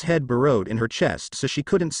 She had his head burrowed in her chest so she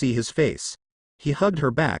couldn't see his face. He hugged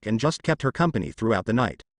her back and just kept her company throughout the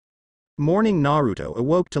night. Morning. Naruto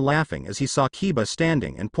awoke to laughing as he saw Kiba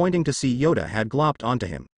standing and pointing to see Yoda had glopped onto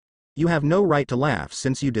him. You have no right to laugh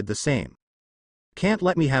since you did the same. Can't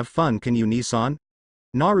let me have fun, can you, Nissan?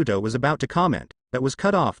 Naruto was about to comment, but was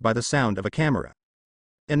cut off by the sound of a camera.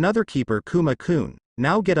 Another keeper, Kuma-kun,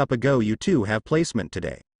 now get up, a go, you two have placement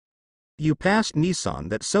today. You passed, Nissan,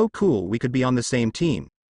 that's so cool, we could be on the same team.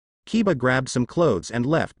 Kiba grabbed some clothes and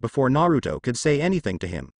left before Naruto could say anything to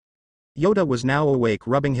him. Yoda was now awake,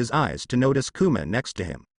 rubbing his eyes to notice Kuma next to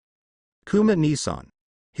him. Kuma, Nissan.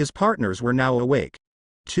 His partners were now awake.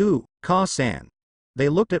 too, Ka-san. They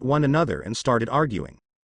looked at one another and started arguing.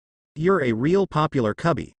 You're a real popular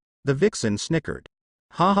cubby. The vixen snickered.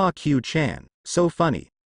 Haha, Q-chan, so funny.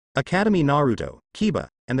 Academy. Naruto, Kiba,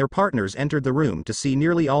 and their partners entered the room to see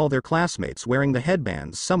nearly all their classmates wearing the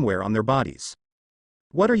headbands somewhere on their bodies.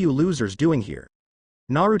 What are you losers doing here?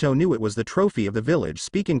 Naruto knew it was the trophy of the village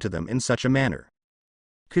speaking to them in such a manner.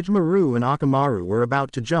 Kagemaru and Akamaru were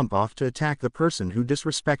about to jump off to attack the person who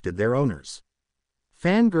disrespected their owners.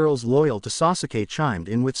 Fangirls loyal to Sasuke chimed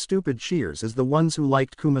in with stupid cheers as the ones who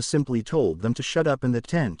liked Kuma simply told them to shut up in the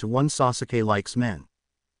 10-to-1 Sasuke likes men.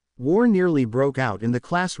 War nearly broke out in the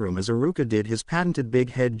classroom as Iruka did his patented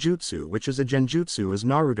big head jutsu, which is a genjutsu, as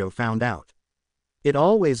Naruto found out. It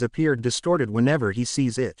always appeared distorted whenever he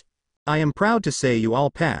sees it. I am proud to say you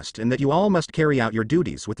all passed and that you all must carry out your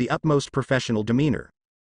duties with the utmost professional demeanor.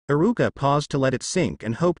 Iruka paused to let it sink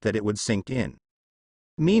and hoped that it would sink in.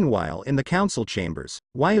 Meanwhile, in the council chambers,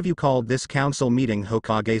 why have you called this council meeting,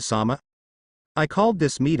 Hokage-sama? I called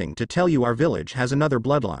this meeting to tell you our village has another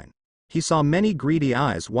bloodline. He saw many greedy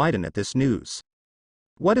eyes widen at this news.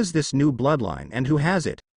 What is this new bloodline and who has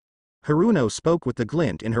it? Haruno spoke with the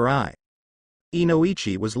glint in her eye.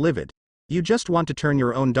 Inoichi was livid. You just want to turn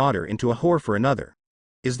your own daughter into a whore for another.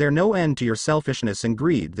 Is there no end to your selfishness and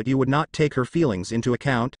greed that you would not take her feelings into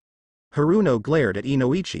account? Haruno glared at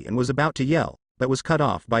Inoichi and was about to yell, but was cut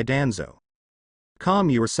off by Danzo. Calm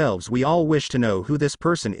yourselves, we all wish to know who this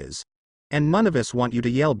person is. And none of us want you to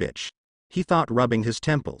yell bitch, he thought, rubbing his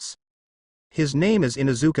temples. His name is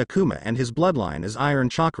Inuzuka Kuma and his bloodline is Iron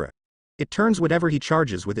Chakra. It turns whatever he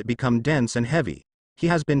charges with it become dense and heavy. He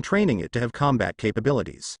has been training it to have combat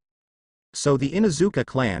capabilities. So the Inuzuka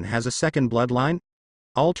clan has a second bloodline?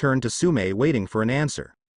 All turned to Sume, waiting for an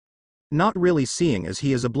answer. Not really, seeing as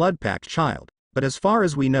he is a blood-pact child, but as far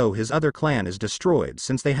as we know his other clan is destroyed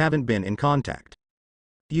since they haven't been in contact.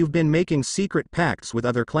 You've been making secret pacts with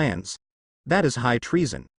other clans? That is high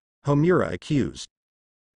treason, Homura accused.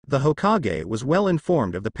 The Hokage was well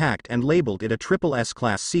informed of the pact and labeled it a triple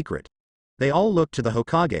S-class secret. They all looked to the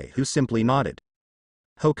Hokage, who simply nodded.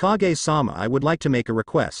 Hokage-sama, I would like to make a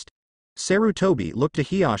request. Sarutobi looked to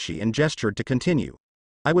Hiyashi and gestured to continue.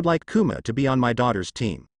 I would like Kuma to be on my daughter's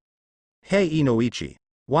team. Hey Inoichi,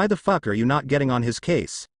 why the fuck are you not getting on his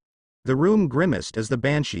case? The room grimaced as the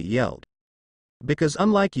Banshee yelled. Because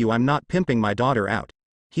unlike you, I'm not pimping my daughter out.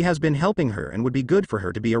 He has been helping her and would be good for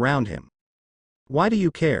her to be around him. Why do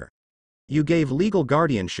you care? You gave legal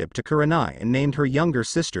guardianship to Kurenai and named her younger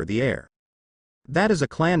sister the heir. That is a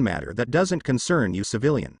clan matter that doesn't concern you,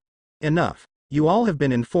 civilian. Enough. You all have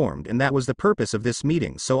been informed and that was the purpose of this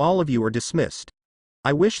meeting, so all of you are dismissed.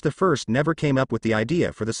 I wish the first never came up with the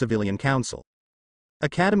idea for the civilian council.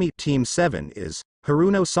 Academy Team 7 is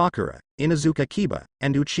Haruno Sakura, Inuzuka Kiba,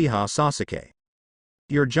 and Uchiha Sasuke.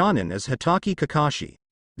 Your Jonin is Hitaki Kakashi.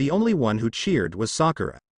 The only one who cheered was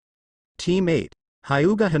Sakura. Team 8,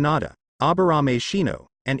 Hyuga Hinata, Aburame Shino,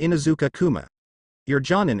 and Inuzuka Kuma. Your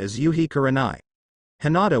Jonin is Yuhi Kurenai.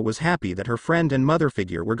 Hinata was happy that her friend and mother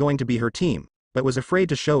figure were going to be her team, but was afraid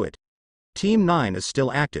to show it. Team 9 is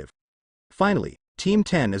still active. Finally, Team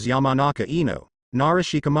 10 is Yamanaka Ino, Nara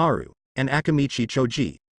Shikamaru, and Akamichi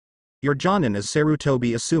Choji. Your Jonin is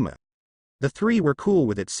Sarutobi Asuma. The three were cool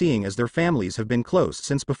with it, seeing as their families have been close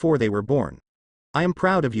since before they were born. I am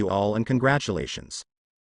proud of you all and congratulations.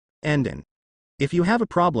 Endin. If you have a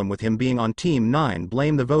problem with him being on Team 9,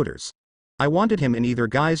 blame the voters. I wanted him in either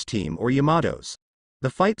Guy's team or Yamato's. The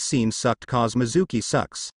fight scene sucked cause Mizuki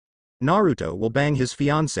sucks. Naruto will bang his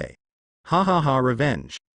fiancé. Ha ha ha,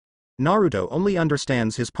 revenge. Naruto only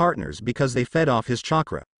understands his partners because they fed off his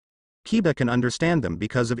chakra. Kiba can understand them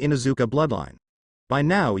because of Inuzuka bloodline. By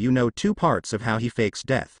now you know 2 parts of how he fakes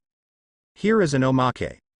death. Here is an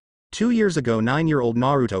omake. 2 years ago, 9-year-old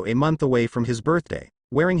Naruto, a month away from his birthday,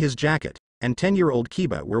 wearing his jacket, and 10-year-old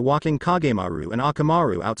Kiba were walking Kagemaru and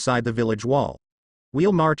Akamaru outside the village wall.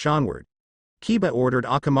 We'll march onward. Kiba ordered.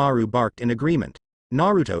 Akamaru barked in agreement.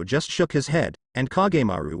 Naruto just shook his head, and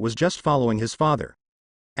Kagemaru was just following his father.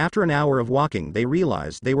 After an hour of walking, they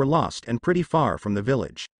realized they were lost and pretty far from the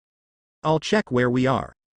village. I'll check where we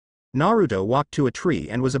are. Naruto walked to a tree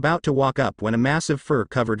and was about to walk up when a massive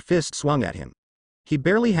fur-covered fist swung at him. He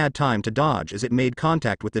barely had time to dodge as it made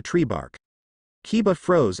contact with the tree bark. Kiba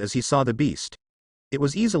froze as he saw the beast. It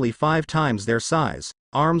was easily 5 times their size,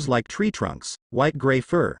 arms like tree trunks, white-gray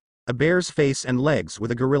fur, a bear's face and legs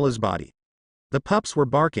with a gorilla's body. The pups were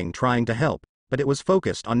barking, trying to help, but it was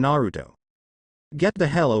focused on Naruto. Get the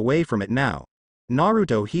hell away from it now.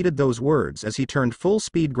 Naruto heeded those words as he turned full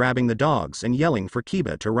speed, grabbing the dogs and yelling for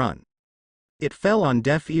Kiba to run. It fell on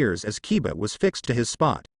deaf ears as Kiba was fixed to his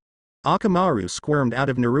spot. Akamaru squirmed out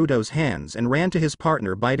of Naruto's hands and ran to his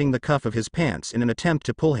partner, biting the cuff of his pants in an attempt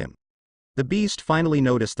to pull him. The beast finally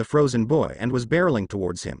noticed the frozen boy and was barreling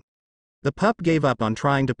towards him. The pup gave up on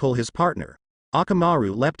trying to pull his partner.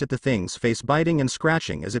 Akamaru leapt at the thing's face, biting and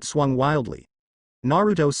scratching as it swung wildly.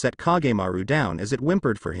 Naruto set Kagemaru down as it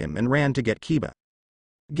whimpered for him and ran to get Kiba.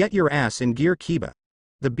 Get your ass in gear, Kiba.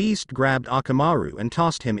 The beast grabbed Akamaru and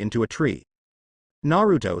tossed him into a tree.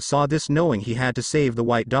 Naruto saw this, knowing he had to save the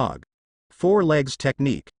white dog. 4 legs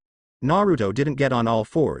technique. Naruto didn't get on all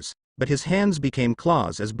fours, but his hands became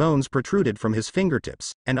claws as bones protruded from his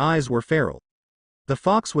fingertips, and eyes were feral. The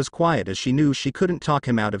fox was quiet as she knew she couldn't talk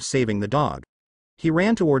him out of saving the dog. He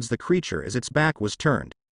ran towards the creature as its back was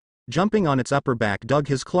turned. Jumping on its upper back, dug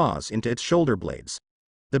his claws into its shoulder blades.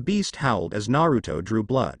 The beast howled as Naruto drew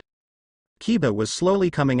blood. Kiba was slowly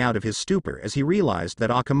coming out of his stupor as he realized that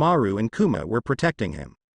Akamaru and Kuma were protecting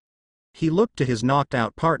him. He looked to his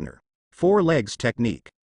knocked-out partner. 4 legs technique.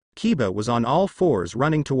 Kiba was on all fours,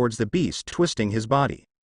 running towards the beast, twisting his body.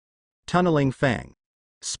 Tunneling fang.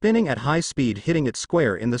 Spinning at high speed, hitting it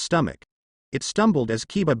square in the stomach. It stumbled as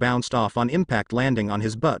Kiba bounced off on impact, landing on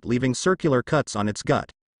his butt, leaving circular cuts on its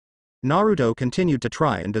gut. Naruto continued to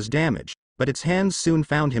try and does damage, but its hands soon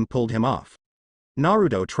found him, pulled him off.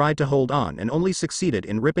 Naruto tried to hold on and only succeeded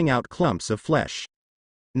in ripping out clumps of flesh.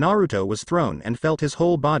 Naruto was thrown and felt his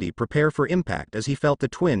whole body prepare for impact as he felt the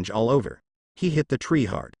twinge all over. He hit the tree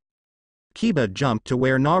hard. Kiba jumped to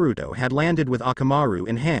where Naruto had landed with Akamaru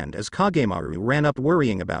in hand as Kagemaru ran up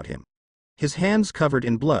worrying about him. His hands covered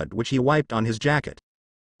in blood which he wiped on his jacket.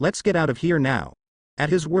 "Let's get out of here now." At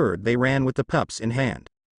his word they ran with the pups in hand.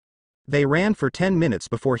 They ran for 10 minutes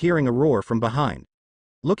before hearing a roar from behind.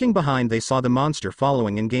 Looking behind they saw the monster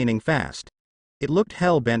following and gaining fast. It looked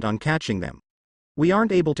hell-bent on catching them. "We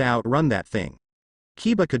aren't able to outrun that thing."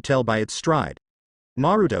 Kiba could tell by its stride.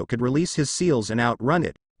 Naruto could release his seals and outrun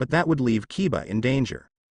it, but that would leave Kiba in danger.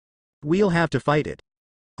 "We'll have to fight it."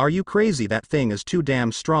 "Are you crazy? That thing is too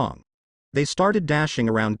damn strong." They started dashing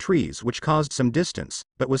around trees which caused some distance,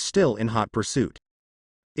 but was still in hot pursuit.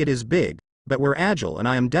 "It is big, but we're agile and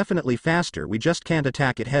I am definitely faster, we just can't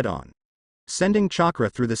attack it head-on." Sending chakra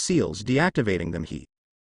through the seals deactivating them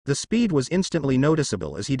The speed was instantly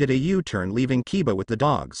noticeable as he did a U-turn leaving Kiba with the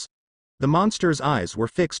dogs. The monster's eyes were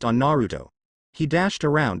fixed on Naruto. He dashed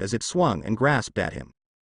around as it swung and grasped at him.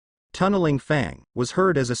 Tunneling Fang was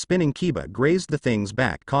heard as a spinning Kiba grazed the thing's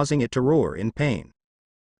back causing it to roar in pain.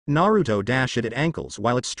 Naruto dashed at its ankles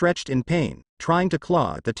while it stretched in pain, trying to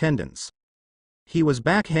claw at the tendons. He was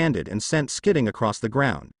backhanded and sent skidding across the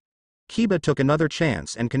ground. Kiba took another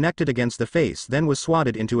chance and connected against the face then was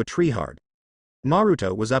swatted into a tree hard.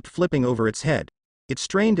 Naruto was up flipping over its head. It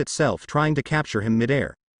strained itself trying to capture him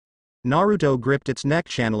midair. Naruto gripped its neck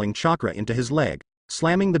channeling chakra into his leg,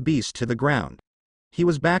 slamming the beast to the ground. He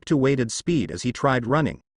was back to weighted speed as he tried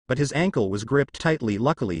running, but his ankle was gripped tightly.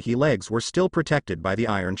 Luckily his legs were still protected by the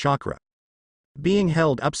iron chakra. Being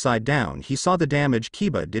held upside down he saw the damage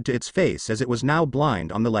Kiba did to its face as it was now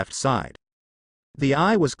blind on the left side. The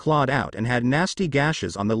eye was clawed out and had nasty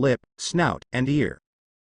gashes on the lip, snout, and ear.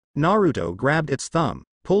 Naruto grabbed its thumb,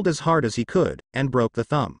 pulled as hard as he could, and broke the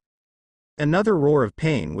thumb. Another roar of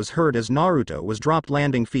pain was heard as Naruto was dropped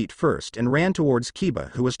landing feet first and ran towards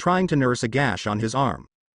Kiba who was trying to nurse a gash on his arm.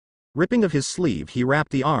 Ripping of his sleeve he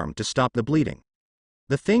wrapped the arm to stop the bleeding.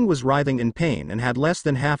 The thing was writhing in pain and had less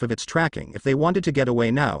than half of its tracking. If they wanted to get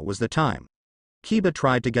away now was the time. Kiba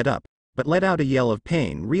tried to get up, but let out a yell of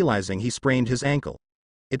pain realizing he sprained his ankle.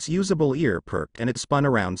 Its usable ear perked and it spun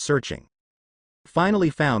around searching. Finally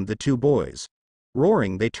found the two boys.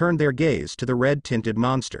 Roaring they turned their gaze to the red-tinted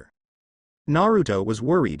monster. Naruto was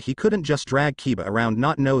worried he couldn't just drag Kiba around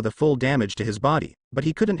not know the full damage to his body, but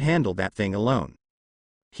he couldn't handle that thing alone.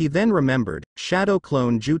 He then remembered, Shadow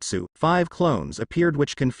Clone Jutsu, 5 clones appeared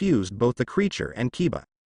which confused both the creature and Kiba.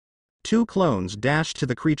 2 clones dashed to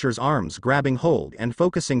the creature's arms grabbing hold and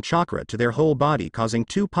focusing chakra to their whole body causing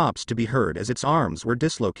 2 pops to be heard as its arms were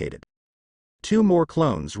dislocated. 2 more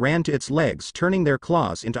clones ran to its legs turning their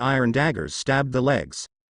claws into iron daggers stabbed the legs.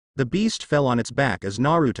 The beast fell on its back as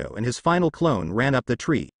Naruto and his final clone ran up the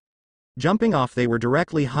tree. Jumping off they were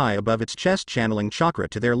directly high above its chest channeling chakra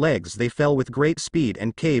to their legs they fell with great speed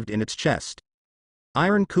and caved in its chest.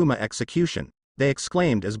 "Iron Kuma execution," they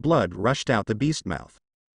exclaimed as blood rushed out the beast mouth.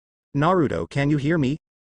 "Naruto, can you hear me?"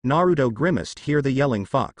 Naruto grimaced hear the yelling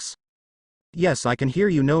fox. "Yes, I can hear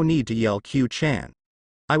you, no need to yell, Q-chan.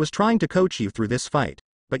 I was trying to coach you through this fight,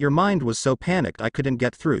 but your mind was so panicked I couldn't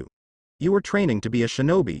get through. You were training to be a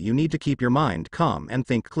shinobi, you need to keep your mind calm and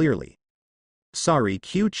think clearly." "Sorry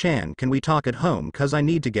Q-chan, can we talk at home cause I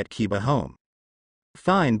need to get Kiba home."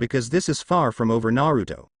 "Fine, because this is far from over."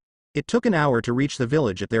 Naruto. It took an hour to reach the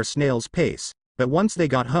village at their snail's pace, but once they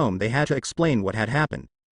got home they had to explain what had happened.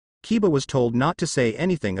 Kiba was told not to say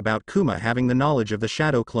anything about Kuma having the knowledge of the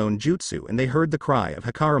Shadow Clone Jutsu and they heard the cry of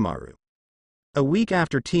Hikarimaru. A week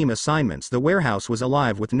after team assignments the warehouse was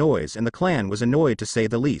alive with noise and the clan was annoyed to say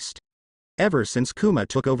the least. Ever since Kuma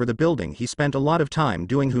took over the building he spent a lot of time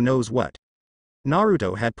doing who knows what.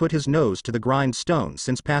 Naruto had put his nose to the grindstone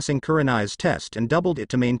since passing Kurenai's test and doubled it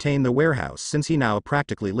to maintain the warehouse since he now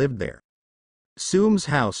practically lived there. Tsume's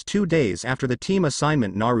house 2 days after the team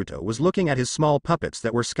assignment Naruto was looking at his small puppets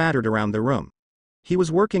that were scattered around the room. He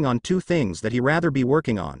was working on 2 things that he'd rather be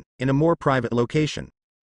working on, in a more private location.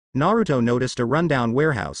 Naruto noticed a rundown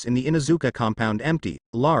warehouse in the Inuzuka compound empty,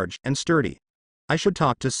 large, and sturdy. "I should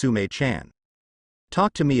talk to Tsume-chan."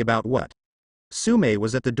 "Talk to me about what?" Tsume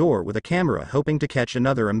was at the door with a camera hoping to catch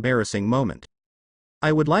another embarrassing moment.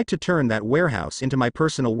 "I would like to turn that warehouse into my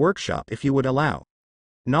personal workshop if you would allow."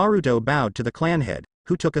 Naruto bowed to the clan head,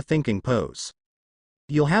 who took a thinking pose.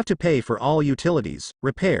 "You'll have to pay for all utilities,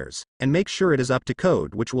 repairs, and make sure it is up to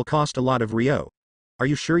code which will cost a lot of Ryo. Are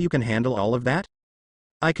you sure you can handle all of that?"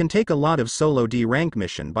 "I can take a lot of solo D rank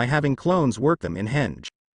mission by having clones work them in henge.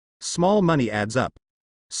 Small money adds up."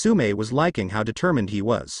 Tsume was liking how determined he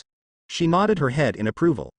was. She nodded her head in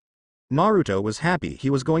approval. Naruto was happy he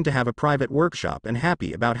was going to have a private workshop and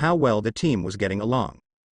happy about how well the team was getting along.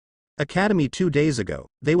 Academy 2 days ago,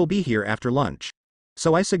 they will be here after lunch.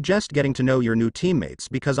 So I suggest getting to know your new teammates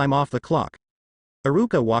because I'm off the clock.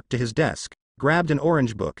 Iruka walked to his desk, grabbed an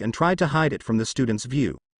orange book and tried to hide it from the student's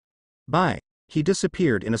view. Bye. He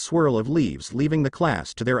disappeared in a swirl of leaves, leaving the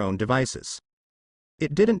class to their own devices.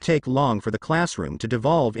 It didn't take long for the classroom to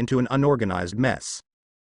devolve into an unorganized mess.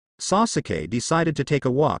 Sasuke decided to take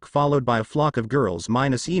a walk, followed by a flock of girls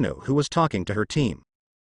minus Ino, who was talking to her team.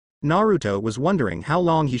 Naruto was wondering how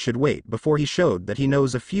long he should wait before he showed that he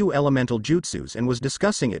knows a few elemental jutsus and was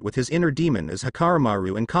discussing it with his inner demon as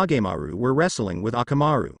Hikarumaru and Kagemaru were wrestling with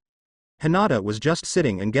Akamaru. Hinata was just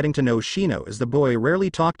sitting and getting to know Shino, as the boy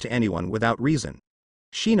rarely talked to anyone without reason.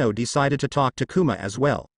 Shino decided to talk to Kuma as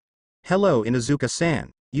well. Hello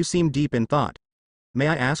Inuzuka-san, you seem deep in thought. May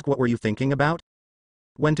I ask, what were you thinking about?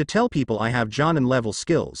 When to tell people I have Jonin level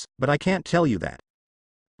skills, but I can't tell you that.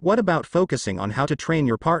 What about focusing on how to train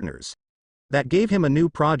your partners? That gave him a new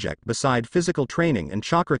project. Beside physical training and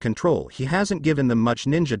chakra control, he hasn't given them much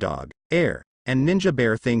ninja dog, air, and ninja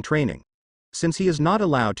bear thing training. Since he is not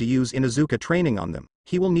allowed to use Inuzuka training on them,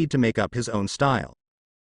 he will need to make up his own style.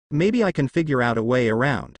 Maybe I can figure out a way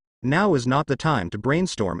around. Now is not the time to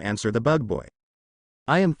brainstorm, answered the bug boy.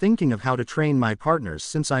 I am thinking of how to train my partners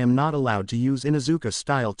since I am not allowed to use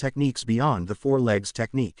Inuzuka-style techniques beyond the 4 legs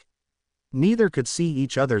technique. Neither could see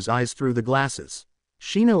each other's eyes through the glasses.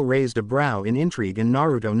 Shino raised a brow in intrigue and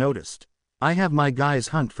Naruto noticed. I have my guys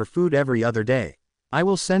hunt for food every other day. I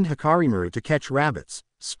will send Hikarumaru to catch rabbits,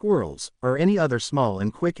 squirrels, or any other small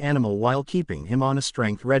and quick animal while keeping him on a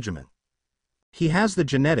strength regimen. He has the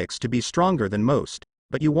genetics to be stronger than most,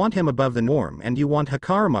 but you want him above the norm and you want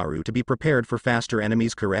Hikarumaru to be prepared for faster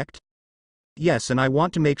enemies, correct? Yes, and I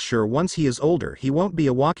want to make sure once he is older he won't be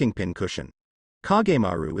a walking pincushion.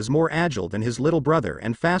 Kagemaru is more agile than his little brother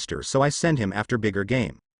and faster, so I send him after bigger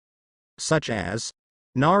game. Such as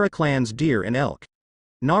Nara clan's deer and elk.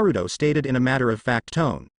 Naruto stated in a matter-of-fact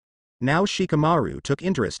tone. Now Shikamaru took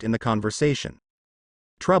interest in the conversation.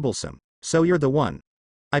 Troublesome. So you're the one.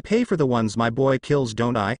 I pay for the ones my boy kills,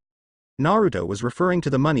 don't I? Naruto was referring to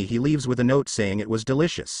the money he leaves with a note saying it was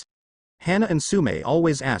delicious. Hana and Sume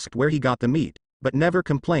always asked where he got the meat, but never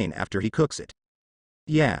complain after he cooks it.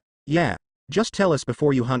 Yeah. Just tell us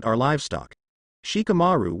before you hunt our livestock.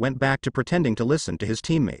 Shikamaru went back to pretending to listen to his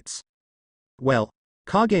teammates. Well,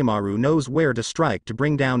 Kagemaru knows where to strike to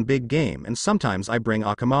bring down big game, and sometimes I bring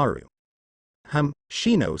Akamaru.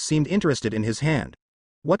 Shino seemed interested in his hand.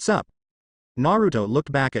 What's up? Naruto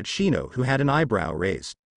looked back at Shino, who had an eyebrow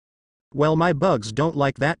raised. Well, my bugs don't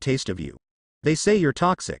like that taste of you. They say you're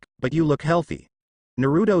toxic, but you look healthy.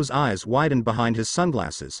 Naruto's eyes widened behind his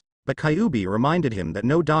sunglasses, but Kyuubi reminded him that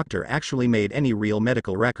no doctor actually made any real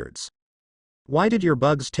medical records. Why did your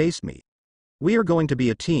bugs taste me? We are going to be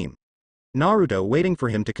a team. Naruto waiting for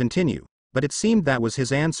him to continue, but it seemed that was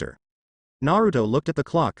his answer. Naruto looked at the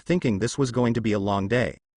clock thinking this was going to be a long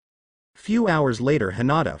day. Few hours later,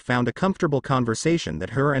 Hinata found a comfortable conversation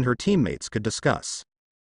that her and her teammates could discuss.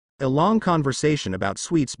 A long conversation about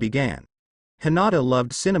sweets began. Hinata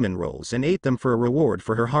loved cinnamon rolls and ate them for a reward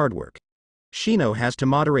for her hard work. Shino has to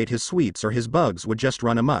moderate his sweets or his bugs would just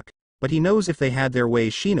run amok, but he knows if they had their way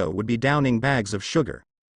Shino would be downing bags of sugar.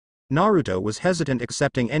 Naruto was hesitant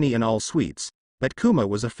accepting any and all sweets, but Kuma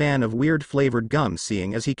was a fan of weird flavored gum,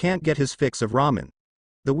 seeing as he can't get his fix of ramen.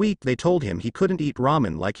 The week they told him he couldn't eat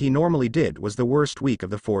ramen like he normally did was the worst week of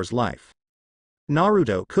the 4's life.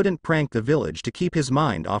 Naruto couldn't prank the village to keep his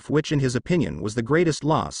mind off, which in his opinion was the greatest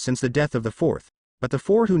loss since the death of the 4th, but the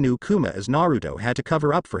 4 who knew Kuma as Naruto had to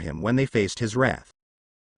cover up for him when they faced his wrath.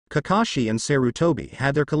 Kakashi and Sarutobi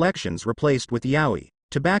had their collections replaced with yaoi,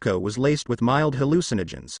 tobacco was laced with mild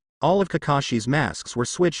hallucinogens, all of Kakashi's masks were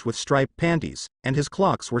switched with striped panties, and his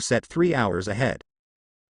clocks were set 3 hours ahead.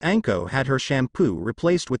 Anko had her shampoo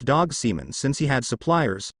replaced with dog semen since he had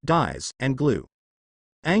suppliers, dyes, and glue.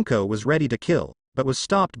 Anko was ready to kill, but was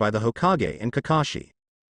stopped by the Hokage and Kakashi.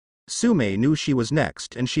 Sume knew she was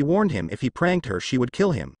next and she warned him if he pranked her she would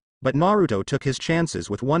kill him, but Naruto took his chances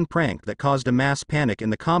with one prank that caused a mass panic in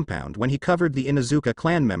the compound when he covered the Inuzuka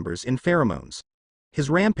clan members in pheromones. His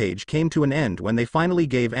rampage came to an end when they finally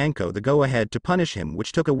gave Anko the go-ahead to punish him,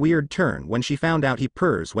 which took a weird turn when she found out he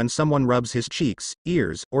purrs when someone rubs his cheeks,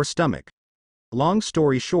 ears, or stomach. Long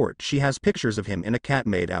story short, she has pictures of him in a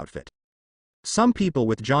cat-maid outfit. Some people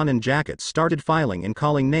with Jonin jackets started filing and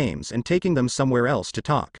calling names and taking them somewhere else to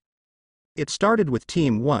talk. It started with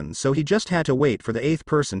Team 1, so he just had to wait for the 8th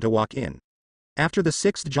person to walk in. After the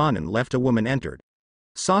 6th Jonin left, a woman entered.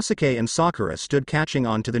 Sasuke and Sakura stood catching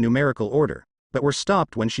on to the numerical order, but were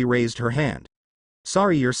stopped when she raised her hand.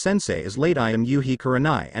 Sorry, your sensei is late. I am Yuhi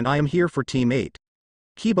Kurenai and I am here for Team 8.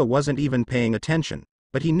 Kiba wasn't even paying attention,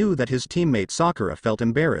 but he knew that his teammate Sakura felt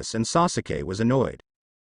embarrassed and Sasuke was annoyed.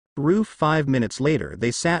 5 minutes later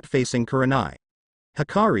they sat facing Kurenai.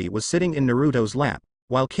 Hikari was sitting in Naruto's lap,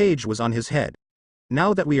 while Kage was on his head.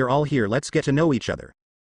 Now that we are all here, let's get to know each other.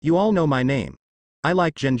 You all know my name. I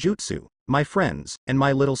like Genjutsu, my friends, and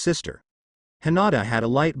my little sister. Hinata had a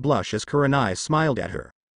light blush as Kurenai smiled at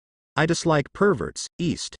her. I dislike perverts,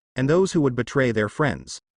 East, and those who would betray their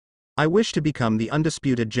friends. I wish to become the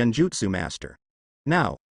undisputed Genjutsu master.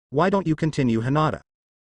 Now, why don't you continue, Hinata?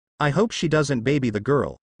 I hope she doesn't baby the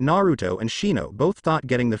girl. Naruto and Shino both thought,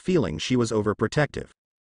 getting the feeling she was overprotective.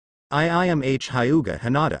 I am Hyuga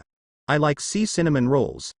Hinata. I like cinnamon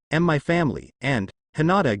rolls, and my family, and,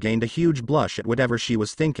 Hinata gained a huge blush at whatever she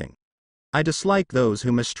was thinking. I dislike those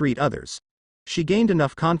who mistreat others. She gained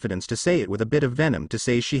enough confidence to say it with a bit of venom to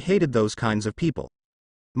say she hated those kinds of people.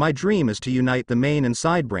 My dream is to unite the main and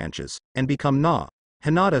side branches, and become Na.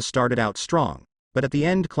 Hinata started out strong, but at the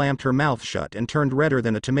end clamped her mouth shut and turned redder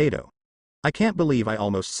than a tomato. I can't believe I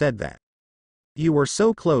almost said that. You were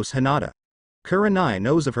so close, Hinata. Kurenai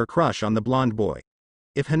knows of her crush on the blonde boy.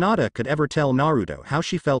 If Hinata could ever tell Naruto how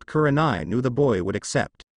she felt, Kurenai knew the boy would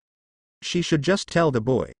accept. She should just tell the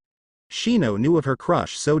boy. Shino knew of her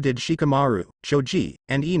crush, so did Shikamaru, Choji,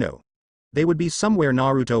 and Ino. They would be somewhere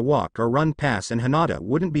Naruto walk or run past and Hinata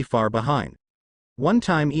wouldn't be far behind. One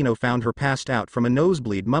time Ino found her passed out from a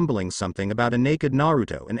nosebleed mumbling something about a naked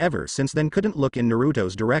Naruto and ever since then couldn't look in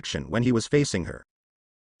Naruto's direction when he was facing her.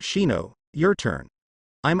 Shino, your turn.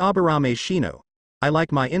 I'm Aburame Shino. I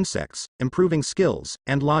like my insects, improving skills,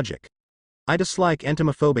 and logic. I dislike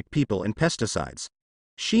entomophobic people and pesticides.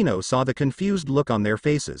 Shino saw the confused look on their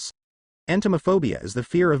faces. Entomophobia is the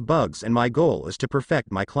fear of bugs and my goal is to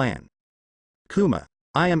perfect my clan. Kuma.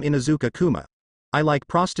 I am Inuzuka Kuma. I like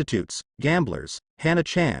prostitutes, gamblers,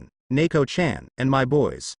 Hana-chan, Neko-chan, and my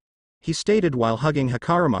boys. He stated while hugging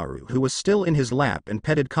Hikarimaru, who was still in his lap, and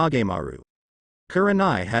petted Kagemaru.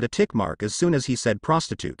 Kurenai had a tick mark as soon as he said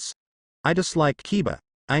prostitutes. I dislike Kiba,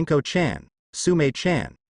 Anko-chan,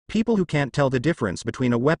 Sume-chan, people who can't tell the difference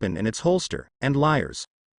between a weapon and its holster, and liars.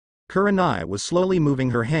 Kurenai was slowly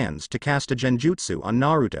moving her hands to cast a genjutsu on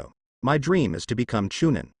Naruto. My dream is to become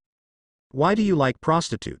Chunin. Why do you like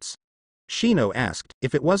prostitutes? Shino asked.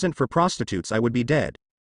 If it wasn't for prostitutes I would be dead.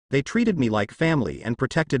 They treated me like family and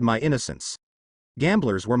protected my innocence.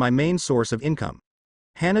 Gamblers were my main source of income.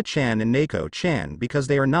 Hana-chan and Neko-chan because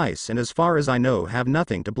they are nice and as far as I know have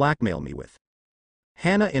nothing to blackmail me with.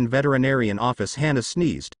 Hana in veterinarian office. Hana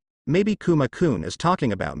sneezed. Maybe Kuma-kun is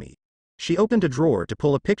talking about me. She opened a drawer to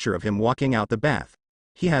pull a picture of him walking out the bath.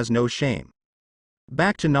 He has no shame.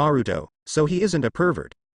 Back to Naruto, so he isn't a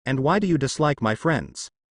pervert. And why do you dislike my friends?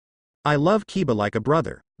 I love Kiba like a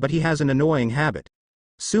brother, but he has an annoying habit.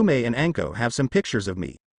 Sume and Anko have some pictures of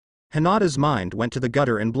me. Hinata's mind went to the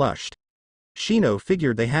gutter and blushed. Shino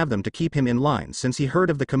figured they have them to keep him in line since he heard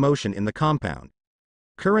of the commotion in the compound.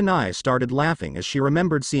 Kurenai started laughing as she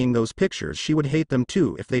remembered seeing those pictures. She would hate them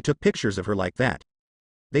too if they took pictures of her like that.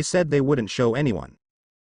 They said they wouldn't show anyone.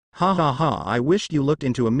 Ha ha ha, I wished you looked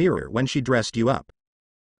into a mirror when she dressed you up.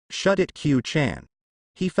 Shut it, Q-chan.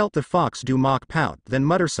 He felt the fox do mock pout, then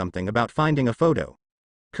mutter something about finding a photo.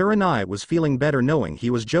 Kurenai was feeling better knowing he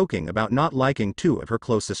was joking about not liking two of her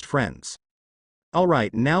closest friends.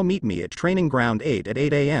 Alright, now meet me at training ground 8 at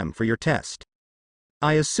 8 AM for your test.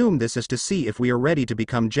 I assume this is to see if we are ready to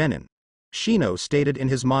become genin. Shino stated in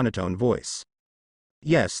his monotone voice.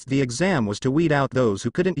 Yes, the exam was to weed out those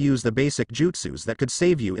who couldn't use the basic jutsus that could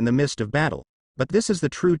save you in the midst of battle, but this is the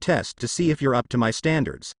true test to see if you're up to my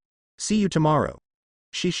standards. See you tomorrow.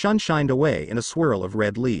 She shined away in a swirl of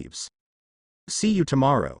red leaves. See you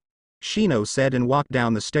tomorrow, Shino said and walked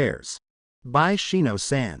down the stairs. Bye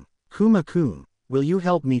Shino-san. Kuma-kun, will you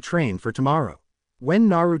help me train for tomorrow? When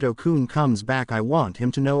Naruto-kun comes back I want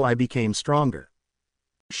him to know I became stronger.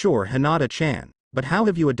 Sure, Hinata-chan, but how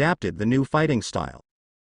have you adapted the new fighting style?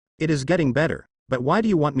 It is getting better, but why do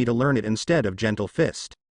you want me to learn it instead of Gentle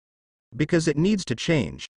Fist? Because it needs to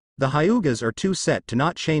change. The Hyugas are too set to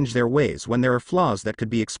not change their ways when there are flaws that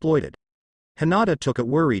could be exploited. Hinata took a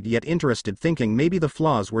worried yet interested thinking maybe the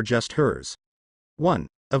flaws were just hers. 1.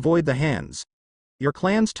 Avoid the hands. Your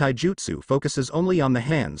clan's taijutsu focuses only on the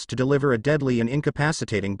hands to deliver a deadly and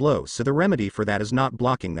incapacitating blow, so the remedy for that is not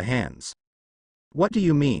blocking the hands. What do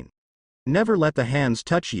you mean? Never let the hands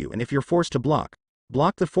touch you, and if you're forced to block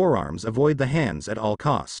the forearms. Avoid the hands at all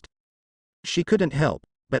cost. She couldn't help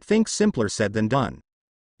but think simpler said than done.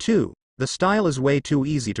 2. The style is way too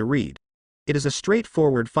easy to read. It is a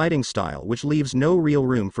straightforward fighting style which leaves no real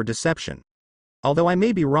room for deception. Although I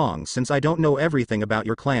may be wrong since I don't know everything about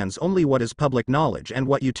your clans, only what is public knowledge and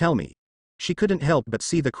what you tell me. She couldn't help but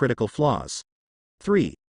see the critical flaws.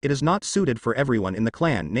 3. It is not suited for everyone in the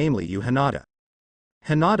clan, namely you, Hinata.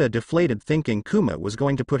 Hinata deflated, thinking Kuma was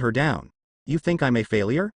going to put her down. You think I'm a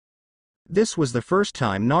failure? This was the first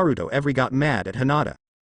time Naruto ever got mad at Hinata.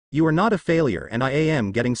 You are not a failure and I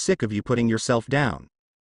am getting sick of you putting yourself down.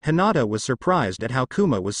 Hinata was surprised at how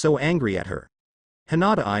Kuma was so angry at her.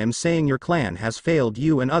 Hinata, I am saying your clan has failed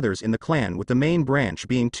you and others in the clan, with the main branch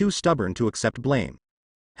being too stubborn to accept blame.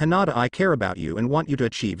 Hinata, I care about you and want you to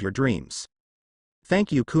achieve your dreams.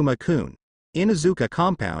 Thank you, Kuma-kun. In Izuka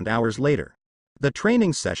compound hours later. The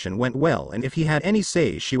training session went well, and if he had any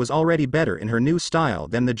say, she was already better in her new style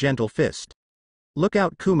than the gentle fist. Look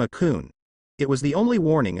out, Kuma-kun. It was the only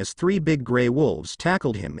warning as 3 big gray wolves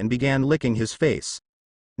tackled him and began licking his face.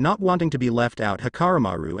 Not wanting to be left out,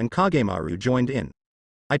 Hakarimaru and Kagemaru joined in.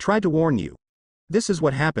 I tried to warn you. This is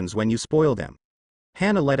what happens when you spoil them.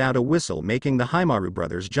 Hana let out a whistle, making the Haimaru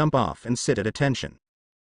brothers jump off and sit at attention.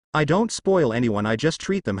 I don't spoil anyone, I just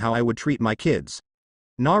treat them how I would treat my kids.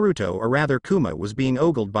 Naruto, or rather Kuma, was being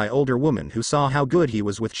ogled by older women who saw how good he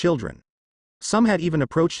was with children. Some had even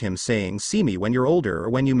approached him saying, see me when you're older or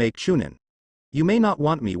when you make chunin. You may not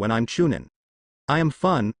want me when I'm chunin. I am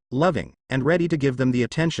fun, loving, and ready to give them the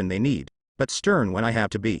attention they need, but stern when I have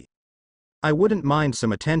to be. I wouldn't mind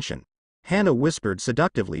some attention. Hana whispered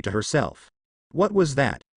seductively to herself. What was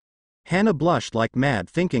that? Hana blushed like mad,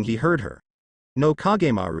 thinking he heard her. No,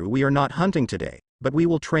 Kagemaru, we are not hunting today, but we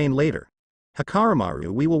will train later.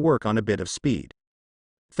 Hakarimaru, we will work on a bit of speed.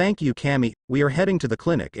 Thank you, Kami, we are heading to the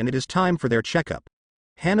clinic and it is time for their checkup.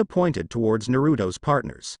 Hana pointed towards Naruto's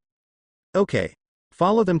partners. Okay.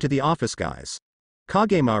 Follow them to the office, guys.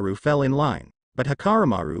 Kagemaru fell in line, but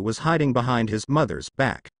Hakarimaru was hiding behind his mother's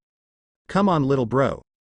back. Come on, little bro.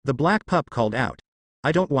 The black pup called out.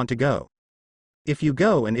 I don't want to go. If you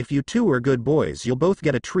go, and if you two are good boys, you'll both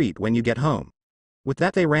get a treat when you get home. With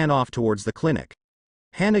that, they ran off towards the clinic.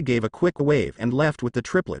 Hana gave a quick wave and left with the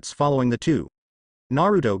triplets following the two.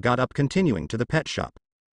 Naruto got up, continuing to the pet shop.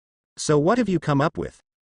 So what have you come up with?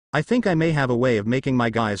 I think I may have a way of making my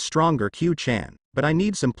guys stronger, Q-chan, but I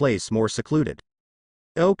need some place more secluded.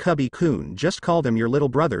 Oh, Cubby-kun, just call them your little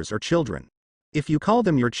brothers or children. If you call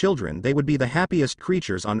them your children, they would be the happiest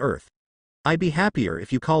creatures on earth. I'd be happier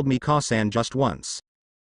if you called me Ka-san just once.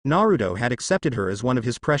 Naruto had accepted her as one of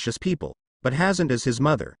his precious people, but hasn't as his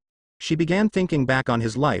mother. She began thinking back on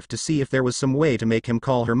his life to see if there was some way to make him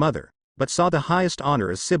call her mother, but saw the highest honor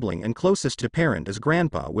as sibling and closest to parent as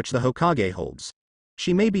grandpa, which the Hokage holds.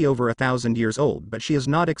 She may be over 1,000 years old, but she is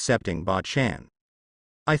not accepting Ba-chan.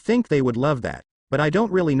 I think they would love that, but I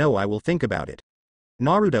don't really know, I will think about it.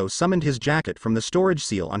 Naruto summoned his jacket from the storage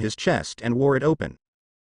seal on his chest and wore it open.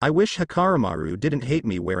 I wish Hakarimaru didn't hate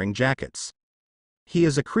me wearing jackets. He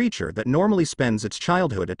is a creature that normally spends its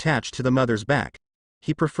childhood attached to the mother's back.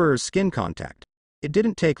 He prefers skin contact. It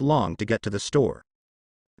didn't take long to get to the store.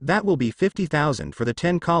 That will be 50,000 for the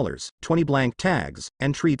 10 collars, 20 blank tags,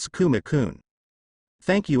 and treats, Kuma-kun.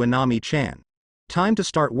 Thank you, Anami-chan. Time to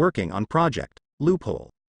start working on project. Loophole.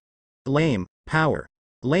 Lame, power.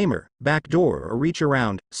 Lamer, backdoor or reach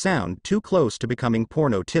around, sound too close to becoming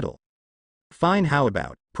porno tittle. Fine, how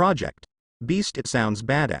about project? Beast, it sounds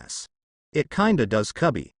badass. It kinda does,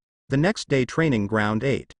 Cubby. The next day, Training Ground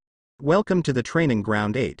 8. Welcome to the Training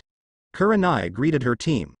Ground 8. Kurenai greeted her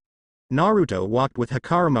team. Naruto walked with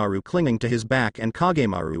Hakarimaru clinging to his back and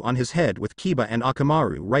Kagemaru on his head, with Kiba and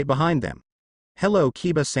Akamaru right behind them. Hello,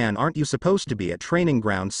 Kiba-san, aren't you supposed to be at Training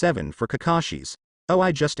Ground 7 for Kakashi's? Oh,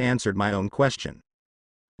 I just answered my own question.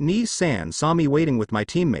 Nii-san saw me waiting with my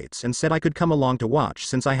teammates and said I could come along to watch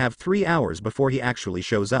since I have 3 hours before he actually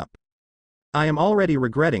shows up. I am already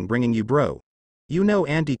regretting bringing you, bro. You know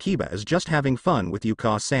Auntie Kiba is just having fun with you,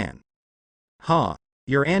 Ka-san. Ha,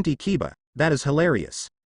 your Auntie Kiba, that is hilarious.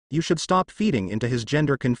 You should stop feeding into his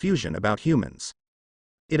gender confusion about humans.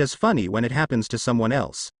 It is funny when it happens to someone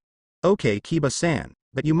else. Okay, Kiba-san,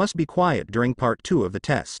 but you must be quiet during part 2 of the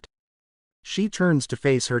test. She turns to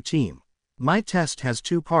face her team. My test has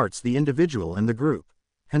 2 parts, the individual and the group.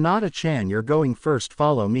 Hinata-chan, you're going first,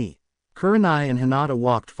 follow me. Kurenai and Hinata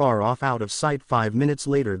walked far off out of sight. 5 minutes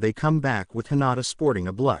later they come back with Hinata sporting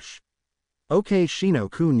a blush. Okay,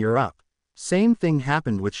 Shino-kun, you're up. Same thing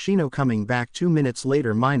happened with Shino coming back 2 minutes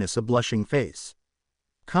later minus a blushing face.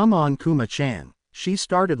 Come on, Kuma-chan. She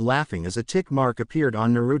started laughing as a tick mark appeared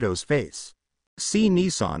on Naruto's face. See,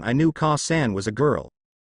 Nissan, I knew Ka-san was a girl.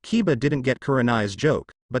 Kiba didn't get Kurenai's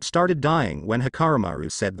joke, but started dying when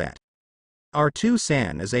Hakarimaru said that.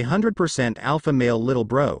 R2-san is 100% alpha male little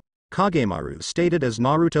bro, Kagemaru stated as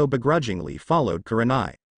Naruto begrudgingly followed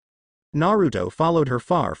Kurenai. Naruto followed her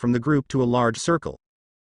far from the group to a large circle.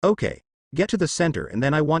 Okay, get to the center and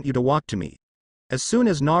then I want you to walk to me. As soon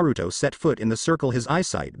as Naruto set foot in the circle, his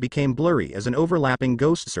eyesight became blurry as an overlapping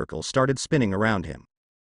ghost circle started spinning around him.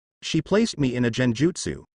 She placed me in a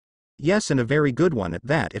genjutsu. Yes, and a very good one at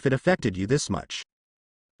that if it affected you this much.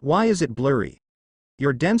 Why is it blurry?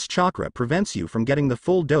 Your dense chakra prevents you from getting the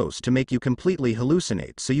full dose to make you completely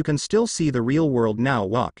hallucinate so you can still see the real world. Now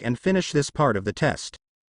walk and finish this part of the test.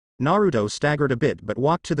 Naruto staggered a bit but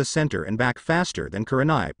walked to the center and back faster than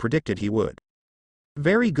Kurenai predicted he would.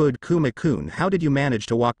 Very good, Kuma-kun. How did you manage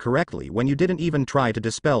to walk correctly when you didn't even try to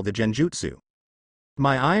dispel the genjutsu?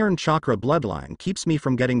 My iron chakra bloodline keeps me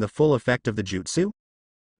from getting the full effect of the jutsu?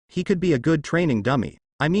 He could be a good training dummy,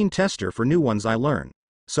 I mean tester for new ones I learn.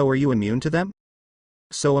 So are you immune to them?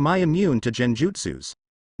 So am I immune to genjutsus?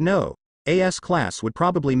 No. AS class would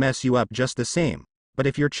probably mess you up just the same, but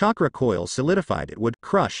if your chakra coil solidified it would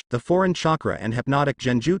crush. The foreign chakra and hypnotic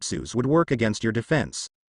genjutsus would work against your defense.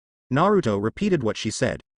 Naruto repeated what she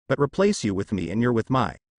said, but replace you with me and you're with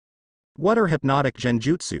my. What are hypnotic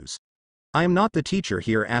genjutsus? I am not the teacher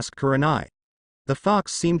here, asked Kurenai. The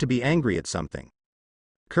fox seemed to be angry at something.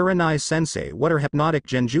 Kurenai-sensei, what are hypnotic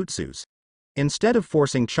genjutsus? Instead of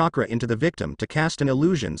forcing chakra into the victim to cast an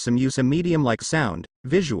illusion, some use a medium like sound,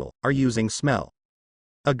 visual, are using smell.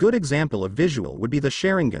 A good example of visual would be the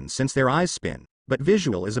Sharingan since their eyes spin, but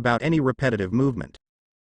visual is about any repetitive movement.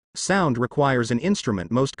 Sound requires an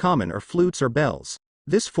instrument, most common are flutes or bells.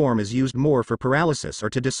 This form is used more for paralysis or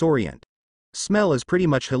to disorient. Smell is pretty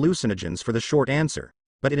much hallucinogens for the short answer,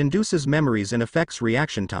 but it induces memories and affects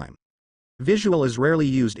reaction time. Visual is rarely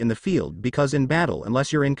used in the field because in battle,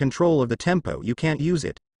 unless you're in control of the tempo, you can't use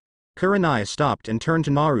it. Kurenai stopped and turned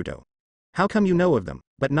to Naruto. How come you know of them,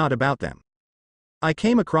 but not about them? I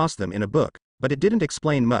came across them in a book, but it didn't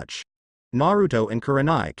explain much. Naruto and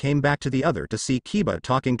Kurenai came back to the other to see Kiba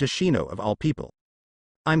talking to Shino of all people.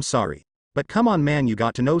 I'm sorry, but come on man, you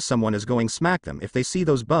got to know someone is going smack them if they see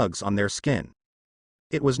those bugs on their skin.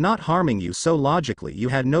 It was not harming you, so logically you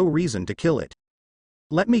had no reason to kill it.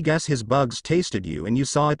 Let me guess, his bugs tasted you and you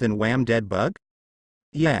saw it, then wham, dead bug?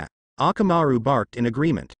 Yeah. Akamaru barked in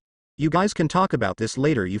agreement. You guys can talk about this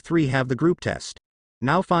later, you three have the group test.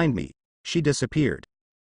 Now find me. She disappeared.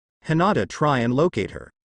 Hinata, try and locate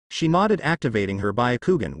her. She nodded, activating her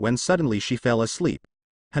Byakugan when suddenly she fell asleep.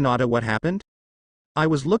 Hinata, what happened? I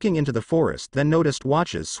was looking into the forest, then noticed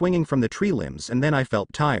watches swinging from the tree limbs and then I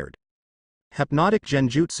felt tired. Hypnotic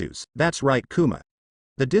genjutsus, that's right, Kuma.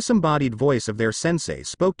 The disembodied voice of their sensei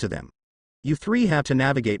spoke to them. You three have to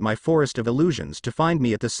navigate my forest of illusions to find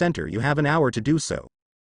me at the center. You have an hour to do so.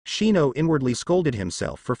 Shino inwardly scolded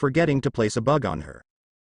himself for forgetting to place a bug on her.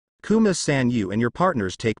 Kuma-san, you and your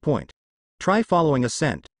partners take point. Try following a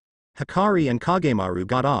scent. Hikari and Kagemaru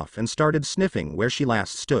got off and started sniffing where she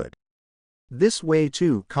last stood. This way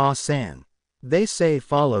too, Ka-san. They say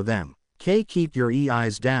follow them. K, keep your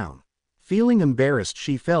eyes down. Feeling embarrassed,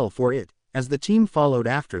 she fell for it, as the team followed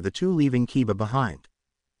after the two, leaving Kiba behind.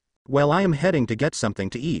 Well, I am heading to get something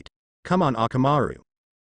to eat. Come on, Akamaru.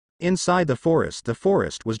 Inside the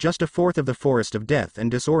forest was just a fourth of the forest of death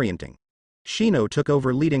and disorienting. Shino took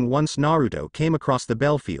over leading once Naruto came across the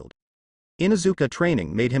Bellfield. Inuzuka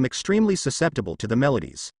training made him extremely susceptible to the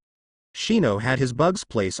melodies. Shino had his bugs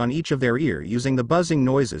place on each of their ear, using the buzzing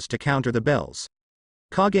noises to counter the bells.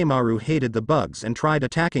 Kagemaru hated the bugs and tried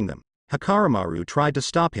attacking them. Hikarimaru tried to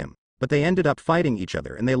stop him, but they ended up fighting each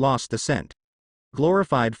other and they lost the scent.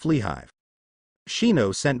 Glorified flea hive.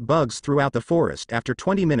 Shino sent bugs throughout the forest. After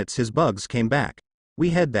 20 minutes his bugs came back. We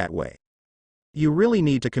head that way. You really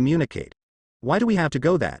need to communicate. Why do we have to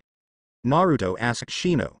go that? Naruto asked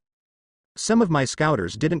Shino. Some of my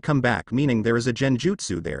scouters didn't come back, meaning there is a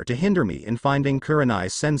genjutsu there to hinder me in finding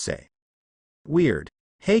Kurenai-sensei. Weird.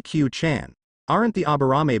 Hey Q-chan. Aren't the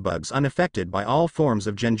Aburame bugs unaffected by all forms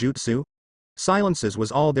of genjutsu? Silences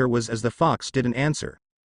was all there was as the fox didn't answer.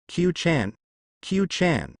 Q-chan.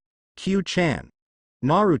 Q-chan. Q-chan.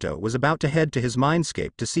 Naruto was about to head to his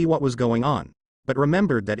mindscape to see what was going on, but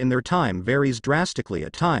remembered that in their time varies drastically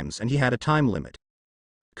at times and he had a time limit.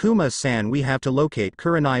 Kuma-san, we have to locate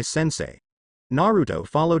Kurenai-sensei. Naruto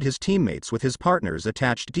followed his teammates with his partners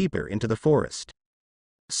attached deeper into the forest.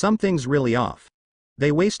 Something's really off.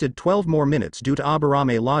 They wasted 12 more minutes due to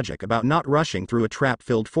Aburame logic about not rushing through a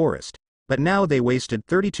trap-filled forest, but now they wasted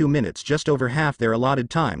 32 minutes, just over half their allotted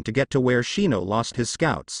time, to get to where Shino lost his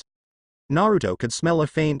scouts. Naruto could smell a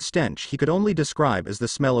faint stench he could only describe as the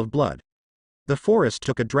smell of blood. The forest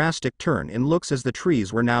took a drastic turn in looks as the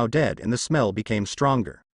trees were now dead and the smell became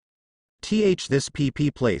stronger. This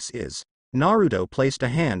PP place is. Naruto placed a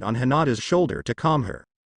hand on Hinata's shoulder to calm her.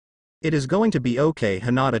 It is going to be okay,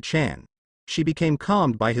 Hinata-chan. She became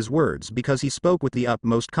calmed by his words because he spoke with the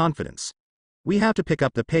utmost confidence. We have to pick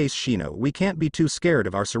up the pace, Shino. We can't be too scared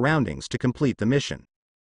of our surroundings to complete the mission.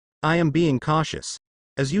 I am being cautious.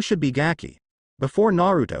 As you should be, Gaki. Before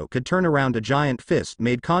Naruto could turn around, a giant fist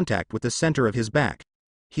made contact with the center of his back.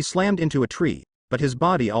 He slammed into a tree, but his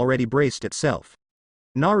body already braced itself.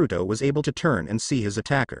 Naruto was able to turn and see his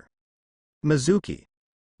attacker. Mizuki.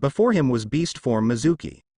 Before him was beast form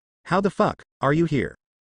Mizuki. How the fuck are you here?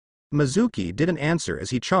 Mizuki didn't answer as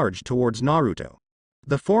he charged towards Naruto.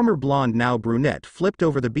 The former blonde, now brunette, flipped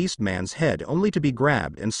over the beast man's head only to be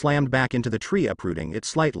grabbed and slammed back into the tree, uprooting it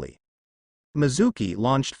slightly. Mizuki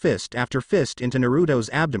launched fist after fist into Naruto's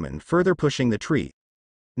abdomen, further pushing the tree.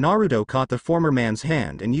 Naruto caught the former man's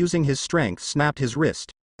hand and using his strength snapped his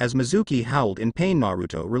wrist. As Mizuki howled in pain,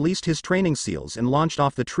 Naruto released his training seals and launched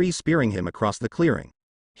off the tree, spearing him across the clearing.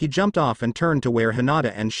 He jumped off and turned to where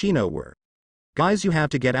Hinata and Shino were. Guys, you have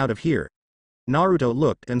to get out of here. Naruto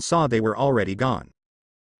looked and saw they were already gone.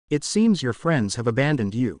 It seems your friends have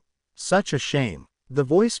abandoned you. Such a shame. The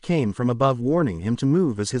voice came from above, warning him to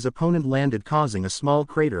move as his opponent landed, causing a small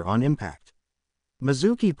crater on impact.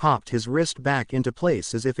 Mizuki popped his wrist back into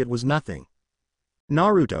place as if it was nothing.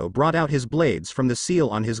 Naruto brought out his blades from the seal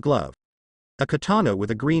on his glove. A katana with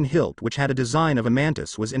a green hilt which had a design of a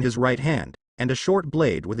mantis was in his right hand, and a short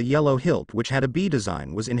blade with a yellow hilt which had a bee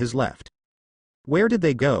design was in his left. Where did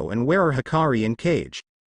they go, and where are Hikari and Cage?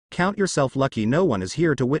 Count yourself lucky no one is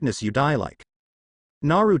here to witness you die like.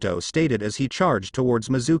 Naruto stated as he charged towards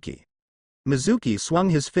Mizuki. Mizuki swung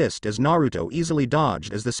his fist as Naruto easily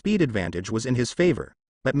dodged as the speed advantage was in his favor,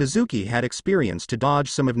 but Mizuki had experience to dodge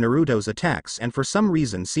some of Naruto's attacks and for some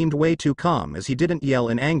reason seemed way too calm as he didn't yell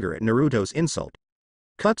in anger at Naruto's insult.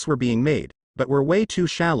 Cuts were being made, but were way too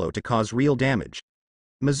shallow to cause real damage.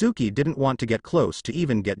 Mizuki didn't want to get close to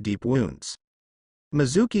even get deep wounds.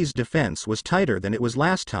 Mizuki's defense was tighter than it was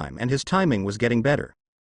last time and his timing was getting better.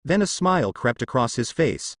 Then a smile crept across his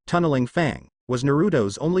face. Tunneling Fang was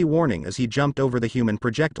Naruto's only warning as he jumped over the human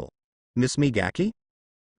projectile. Miss me, Gaki?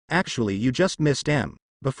 Actually, you just missed M.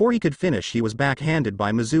 Before he could finish, he was backhanded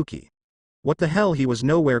by Mizuki. What the hell, he was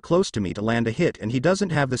nowhere close to me to land a hit and he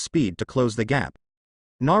doesn't have the speed to close the gap.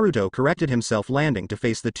 Naruto corrected himself, landing to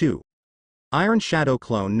face the two. Iron Shadow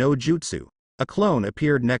Clone no Jutsu. A clone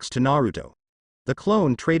appeared next to Naruto. The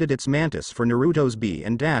clone traded its mantis for Naruto's bee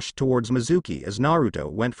and dashed towards Mizuki as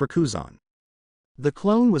Naruto went for Kuzan. The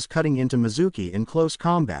clone was cutting into Mizuki in close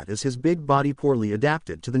combat as his big body poorly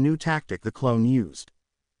adapted to the new tactic the clone used.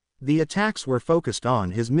 The attacks were focused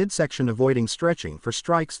on his midsection, avoiding stretching for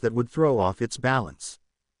strikes that would throw off its balance.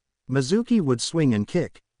 Mizuki would swing and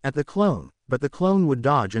kick at the clone, but the clone would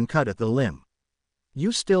dodge and cut at the limb.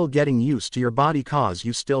 You still getting used to your body cause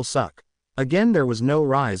you still suck. Again there was no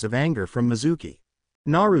rise of anger from Mizuki.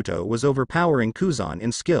 Naruto was overpowering Kuzan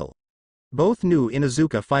in skill. Both knew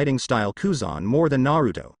Inuzuka fighting style Kuzan more than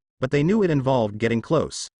Naruto, but they knew it involved getting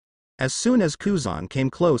close. As soon as Kuzan came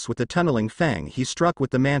close with the tunneling fang, he struck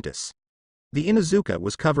with the mantis. The Inuzuka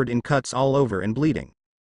was covered in cuts all over and bleeding.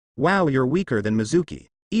 Wow, you're weaker than Mizuki,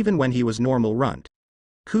 even when he was normal runt.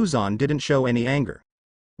 Kuzan didn't show any anger.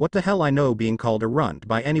 What the hell, I know being called a runt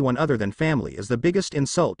by anyone other than family is the biggest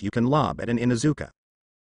insult you can lob at an Inuzuka.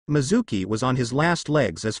 Mizuki was on his last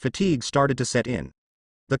legs as fatigue started to set in.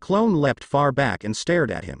 The clone leapt far back and stared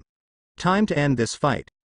at him. Time to end this fight.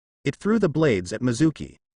 It threw the blades at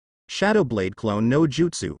Mizuki. Shadow Blade Clone no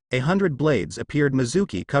Jutsu, 100 blades appeared.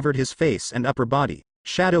 Mizuki covered his face and upper body.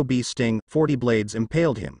 Shadow Bee Sting, 40 blades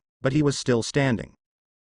impaled him, but he was still standing.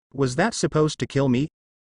 Was that supposed to kill me?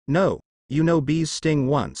 No. You know bees sting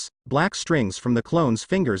once, black strings from the clone's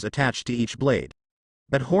fingers attached to each blade.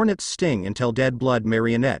 But hornets sting until dead. Blood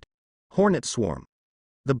Marionette. Hornet Swarm.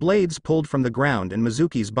 The blades pulled from the ground and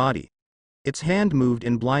Mizuki's body. Its hand moved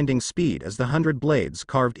in blinding speed as the 100 blades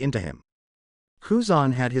carved into him.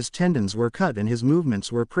 Kuzan had his tendons were cut and his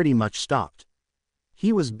movements were pretty much stopped.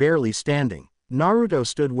 He was barely standing. Naruto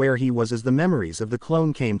stood where he was as the memories of the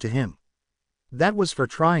clone came to him. That was for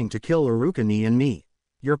trying to kill Urukani and me.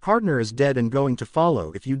 Your partner is dead and going to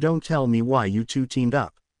follow if you don't tell me why you two teamed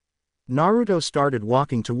up. Naruto started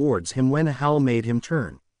walking towards him when a howl made him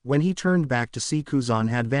turn. When he turned back to see Kuzan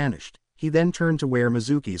had vanished, he then turned to where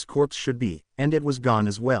Mizuki's corpse should be, and it was gone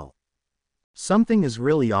as well. Something is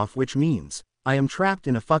really off, which means, I am trapped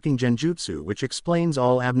in a fucking genjutsu, which explains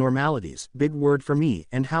all abnormalities, big word for me,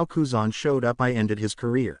 and how Kuzan showed up. I ended his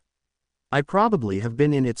career. I probably have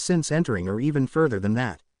been in it since entering or even further than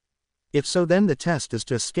that. If so, then the test is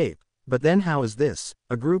to escape, but then how is this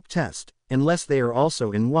a group test, unless they are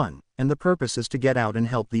also in one, and the purpose is to get out and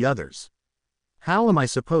help the others? How am I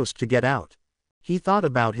supposed to get out? He thought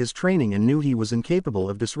about his training and knew he was incapable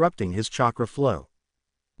of disrupting his chakra flow.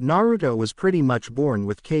 Naruto was pretty much born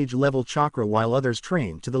with cage-level chakra while others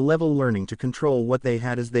trained to the level learning to control what they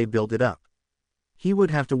had as they built it up. He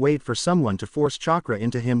would have to wait for someone to force chakra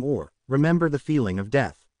into him or remember the feeling of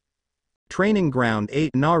death. Training Ground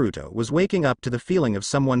 8 Naruto was waking up to the feeling of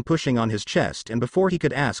someone pushing on his chest, and before he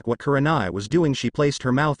could ask what Kurenai was doing, she placed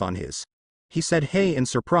her mouth on his. He said hey in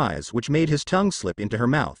surprise, which made his tongue slip into her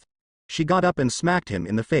mouth. She got up and smacked him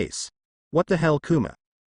in the face. What the hell, Kuma?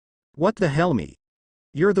 What the hell, me?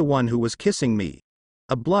 You're the one who was kissing me.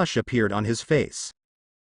 A blush appeared on his face.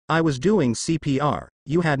 I was doing CPR,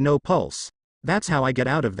 you had no pulse. That's how I get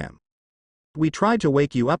out of them. We tried to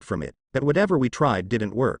wake you up from it, but whatever we tried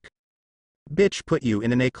didn't work. Bitch put you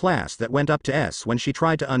in an A class that went up to S when she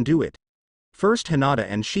tried to undo it. First Hinata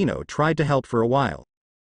and Shino tried to help for a while.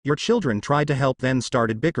 Your children tried to help, then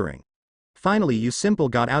started bickering. Finally you simple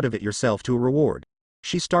got out of it yourself to a reward.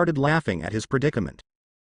 She started laughing at his predicament.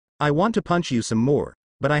 I want to punch you some more,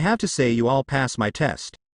 but I have to say you all pass my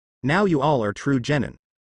test. Now you all are true genin.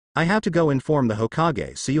 I have to go inform the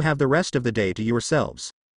Hokage, so you have the rest of the day to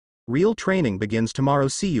yourselves. Real training begins tomorrow.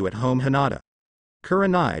 See you at home, Hinata.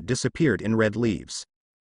 Kurenai disappeared in red leaves.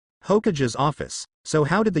 Hokage's office. So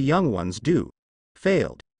how did the young ones do?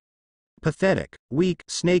 Failed. Pathetic, weak,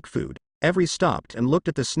 snake food. Every stopped and looked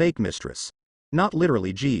at the snake mistress. Not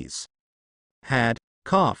literally, geez. Had,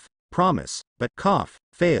 cough, promise, but cough,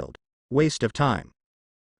 failed. Waste of time.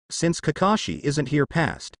 Since Kakashi isn't here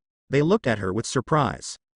passed. They looked at her with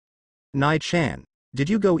surprise. Nai-chan, did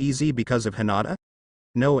you go easy because of Hinata?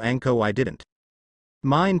 No Anko, I didn't.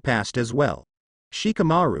 Mine passed as well.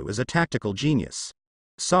 Shikamaru is a tactical genius.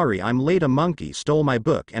 Sorry I'm late, a monkey stole my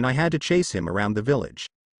book and I had to chase him around the village.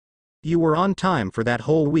 You were on time for that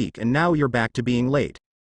whole week and now you're back to being late.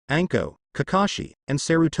 Anko, Kakashi, and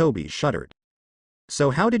Sarutobi shuddered.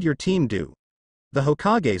 So how did your team do? The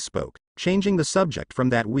Hokage spoke, changing the subject from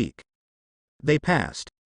that week. They passed.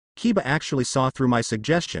 Kiba actually saw through my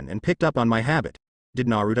suggestion and picked up on my habit. Did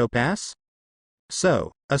Naruto pass?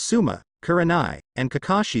 So, Asuma, Kurenai, and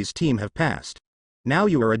Kakashi's team have passed. Now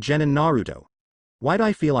you are a genin Naruto. Why'd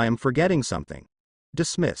I feel I am forgetting something?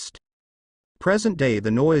 Dismissed. Present day.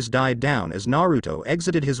 The noise died down as Naruto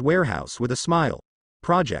exited his warehouse with a smile.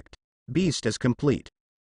 Project Beast is complete.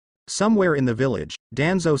 Somewhere in the village,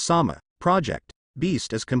 Danzo-sama, Project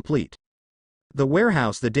Beast is complete. The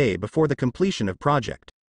warehouse the day before the completion of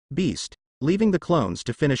Project Beast, leaving the clones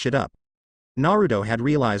to finish it up. Naruto had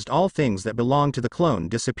realized all things that belonged to the clone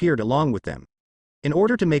disappeared along with them. In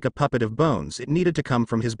order to make a puppet of bones, it needed to come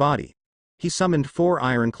from his body. He summoned 4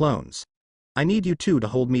 iron clones. I need you 2 to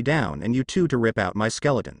hold me down and you 2 to rip out my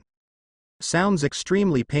skeleton. Sounds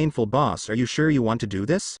extremely painful, boss. Are you sure you want to do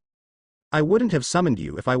this? I wouldn't have summoned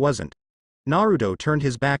you if I wasn't. Naruto turned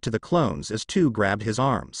his back to the clones as 2 grabbed his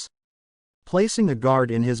arms. Placing a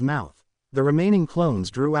guard in his mouth, the remaining clones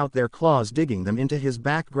drew out their claws, digging them into his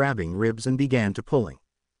back, grabbing ribs and began to pulling.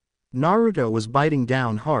 Naruto was biting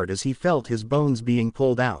down hard as he felt his bones being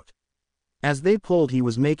pulled out. As they pulled, he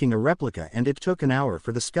was making a replica and it took an hour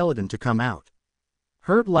for the skeleton to come out.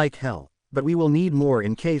 Hurt like hell, but we will need more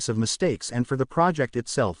in case of mistakes, and for the project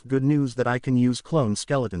itself, good news that I can use clone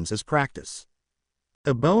skeletons as practice.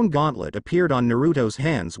 A bone gauntlet appeared on Naruto's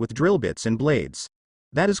hands with drill bits and blades.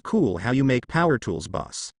 That is cool how you make power tools,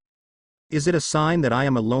 boss. Is it a sign that I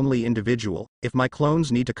am a lonely individual, if my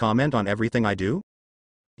clones need to comment on everything I do?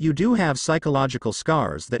 You do have psychological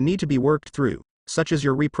scars that need to be worked through, such as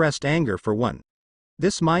your repressed anger for one.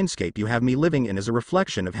 This mindscape you have me living in is a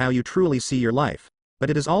reflection of how you truly see your life, but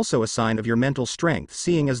it is also a sign of your mental strength,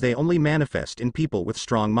 seeing as they only manifest in people with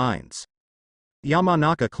strong minds.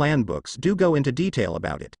 Yamanaka clan books do go into detail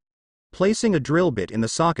about it. Placing a drill bit in the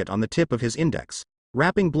socket on the tip of his index,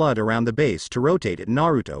 wrapping blood around the base to rotate it,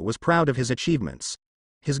 Naruto was proud of his achievements.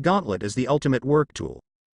 His gauntlet is the ultimate work tool.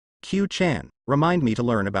 Q-chan, remind me to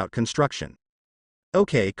learn about construction.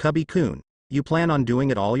 Okay, Cubby-kun, you plan on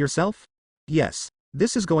doing it all yourself? Yes,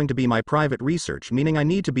 this is going to be my private research, meaning I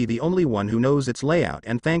need to be the only one who knows its layout,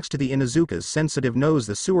 and thanks to the Inuzuka's sensitive nose,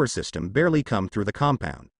 the sewer system barely come through the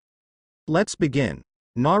compound. Let's begin.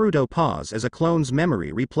 Naruto paused as a clone's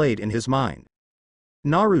memory replayed in his mind.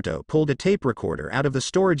 Naruto pulled a tape recorder out of the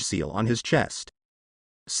storage seal on his chest.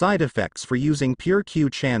 Side effects for using pure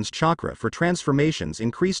Q-chan's chakra for transformations: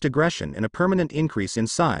 increased aggression and a permanent increase in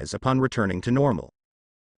size upon returning to normal.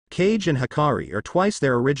 Kage and Hikari are twice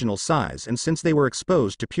their original size, and since they were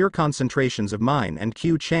exposed to pure concentrations of mine and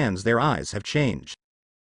Q-chan's, their eyes have changed.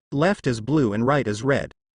 Left is blue and right is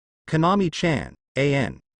red. Konami-chan,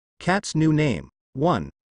 AN. Cat's new name. 1.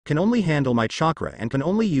 Can only handle my chakra and can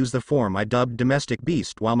only use the form I dubbed domestic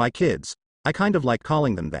beast, while my kids, I kind of like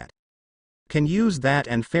calling them that, can use that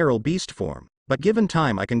and feral beast form, but given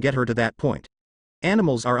time I can get her to that point.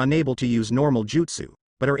 Animals are unable to use normal jutsu,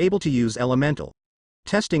 but are able to use elemental.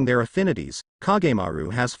 Testing their affinities,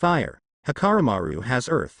 Kagemaru has fire, Hikarimaru has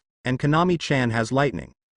earth, and Konami-chan has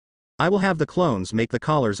lightning. I will have the clones make the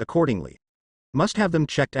collars accordingly. Must have them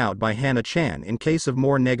checked out by Hana-chan in case of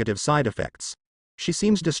more negative side effects. She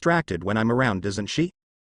seems distracted when I'm around, doesn't she?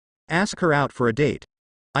 Ask her out for a date.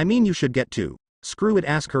 I mean, you should get to. Screw it,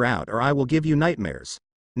 ask her out or I will give you nightmares.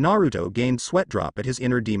 Naruto gained sweat drop at his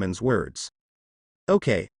inner demon's words.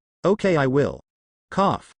 Okay I will.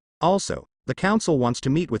 Cough. Also, the council wants to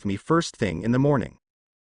meet with me first thing in the morning.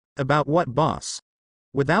 About what, boss?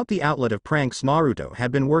 Without the outlet of pranks, Naruto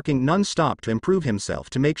had been working non-stop to improve himself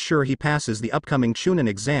to make sure he passes the upcoming Chunin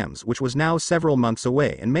exams, which was now several months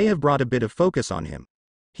away and may have brought a bit of focus on him.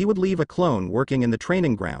 He would leave a clone working in the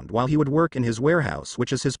training ground while he would work in his warehouse,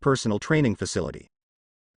 which is his personal training facility.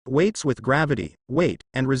 Weights with gravity, weight,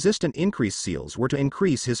 and resistant increase seals were to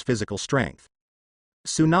increase his physical strength.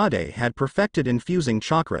 Tsunade had perfected infusing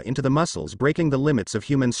chakra into the muscles, breaking the limits of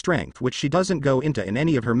human strength, which she doesn't go into in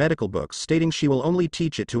any of her medical books, stating she will only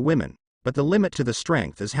teach it to women, but the limit to the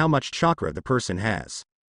strength is how much chakra the person has.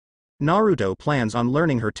 Naruto plans on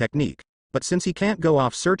learning her technique, but since he can't go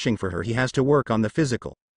off searching for her, he has to work on the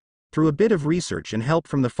physical. Through a bit of research and help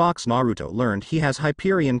from the fox, Naruto learned he has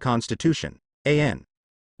Hyperion Constitution, AN.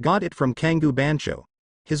 Got it from Kangu Bancho.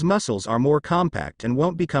 His muscles are more compact and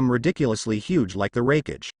won't become ridiculously huge like the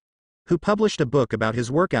Raikage, who published a book about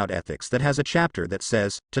his workout ethics that has a chapter that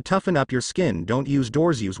says, to toughen up your skin, don't use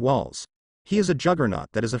doors, use walls. He is a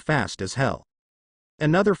juggernaut that is as fast as hell.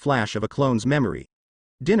 Another flash of a clone's memory.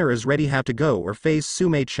 Dinner is ready, have to go or face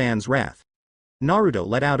Sume-chan's wrath. Naruto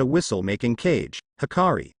let out a whistle, making Kage,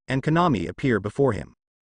 Hikari, and Konami appear before him.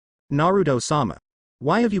 Naruto-sama.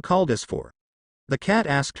 Why have you called us for? The cat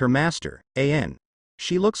asked her master, AN.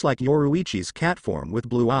 She looks like Yoruichi's cat form with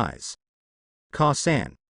blue eyes.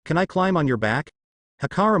 Ka-san. Can I climb on your back?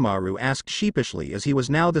 Hikarimaru asked sheepishly, as he was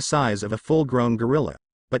now the size of a full-grown gorilla,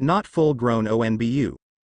 but not full-grown ONBU.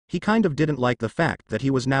 He kind of didn't like the fact that he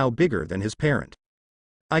was now bigger than his parent.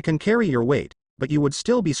 I can carry your weight, but you would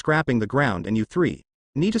still be scrapping the ground, and you three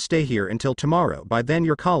need to stay here until tomorrow. By then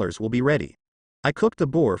your collars will be ready. I cooked the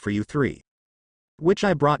boar for you three, which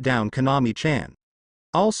I brought down, Konami-chan.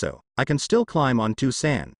 Also, I can still climb on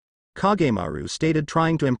San. Kagemaru stated,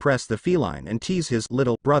 trying to impress the feline and tease his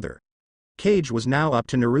little brother. Kage was now up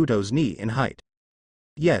to Naruto's knee in height.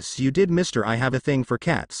 Yes, you did, mister, I have a thing for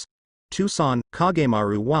cats. Tucson,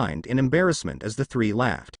 Kagemaru whined in embarrassment as the three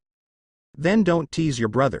laughed. Then don't tease your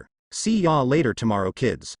brother. See y'all later tomorrow,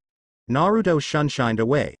 kids. Naruto shunshined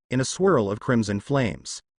away, in a swirl of crimson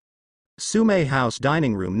flames. Sume house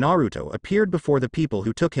dining room. Naruto appeared before the people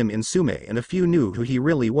who took him in. Sume and a few knew who he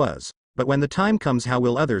really was, but when the time comes, how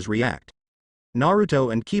will others react?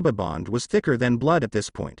 Naruto and Kiba bond was thicker than blood at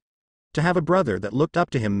this point. To have a brother that looked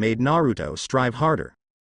up to him made Naruto strive harder.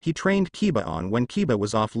 He trained Kiba on when Kiba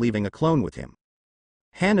was off, leaving a clone with him.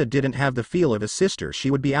 Hana didn't have the feel of a sister.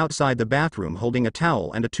 She would be outside the bathroom holding a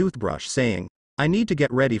towel and a toothbrush, saying, I need to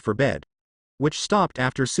get ready for bed. Which stopped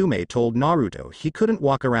after Sume told Naruto he couldn't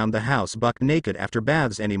walk around the house buck naked after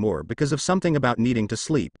baths anymore because of something about needing to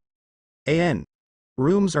sleep.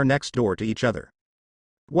 Rooms are next door to each other.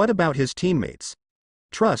 What about his teammates?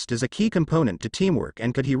 Trust is a key component to teamwork,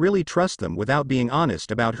 and could he really trust them without being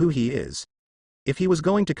honest about who he is? If he was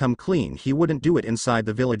going to come clean, he wouldn't do it inside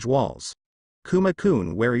the village walls.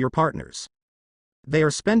 Kuma-kun, where are your partners? They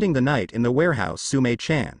are spending the night in the warehouse.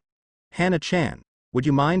 Sume-chan. Hana-chan. Would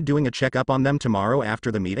you mind doing a checkup on them tomorrow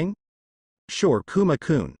after the meeting? Sure,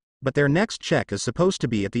 Kuma-kun, but their next check is supposed to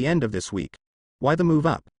be at the end of this week. Why the move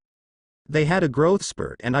up? They had a growth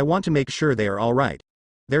spurt and I want to make sure they are alright.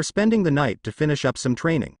 They're spending the night to finish up some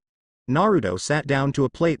training. Naruto sat down to a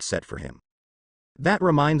plate set for him. That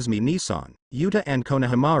reminds me, Nissan, Yuta and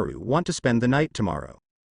Konohamaru want to spend the night tomorrow.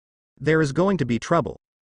 There is going to be trouble.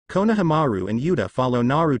 Konohamaru and Yuta follow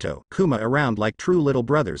Naruto, Kuma around like true little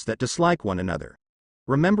brothers that dislike one another.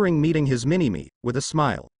 Remembering meeting his mini-me, with a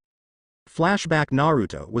smile. Flashback: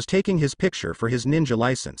 Naruto was taking his picture for his ninja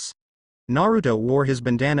license. Naruto wore his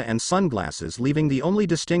bandana and sunglasses, leaving the only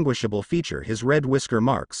distinguishable feature his red whisker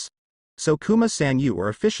marks. So Kuma-san, you are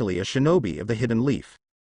officially a shinobi of the Hidden Leaf.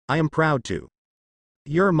 I am proud to.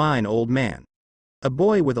 You're mine, old man. A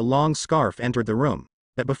boy with a long scarf entered the room,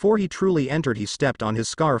 but before he truly entered he stepped on his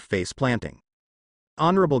scarf, face planting.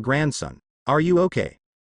 Honorable grandson, are you okay?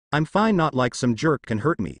 I'm fine, not like some jerk can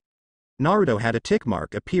hurt me. Naruto had a tick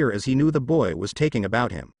mark appear as he knew the boy was taking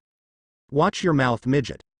about him. Watch your mouth,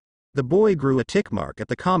 midget. The boy grew a tick mark at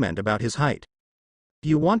the comment about his height.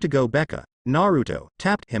 You want to go, Becca? Naruto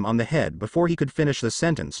tapped him on the head before he could finish the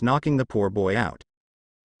sentence, knocking the poor boy out.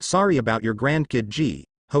 Sorry about your grandkid G,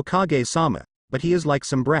 Hokage-sama, but he is like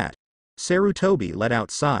some brat. Sarutobi let out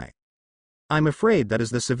sigh. I'm afraid that is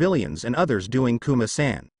the civilians and others doing,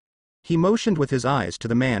 Kuma-san. He motioned with his eyes to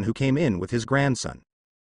the man who came in with his grandson.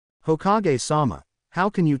 Hokage-sama, how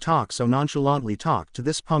can you talk so nonchalantly? Talk to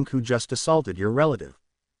this punk who just assaulted your relative.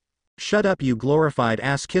 Shut up, you glorified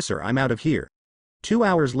ass kisser, I'm out of here. 2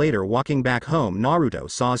 hours later, walking back home, Naruto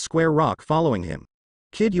saw a square rock following him.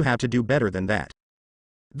 Kid, you have to do better than that.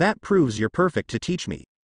 That proves you're perfect to teach me.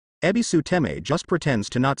 Ebisu Teme just pretends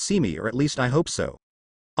to not see me, or at least I hope so.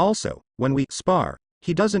 Also, when we spar,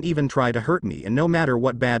 he doesn't even try to hurt me, and no matter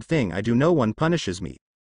what bad thing I do, no one punishes me.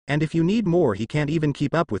 And if you need more, he can't even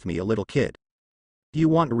keep up with me, a little kid. Do you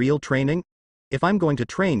want real training? If I'm going to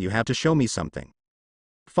train, you have to show me something.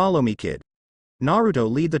 Follow me, kid. Naruto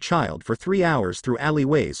lead the child for 3 hours through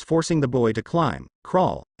alleyways, forcing the boy to climb,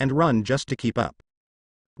 crawl, and run just to keep up.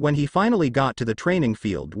 When he finally got to the training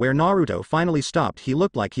field where Naruto finally stopped, he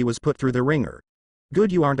looked like he was put through the ringer.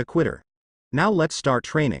 Good, you aren't a quitter. Now let's start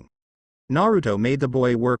training. Naruto made the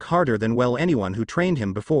boy work harder than anyone who trained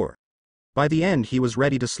him before. By the end he was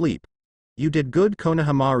ready to sleep. You did good,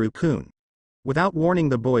 Konohamaru-kun. Without warning,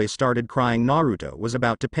 the boy started crying. Naruto was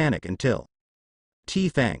about to panic until.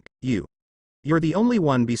 Thank you. You're the only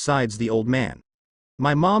one besides the old man.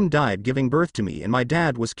 My mom died giving birth to me, and my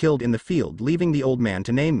dad was killed in the field, leaving the old man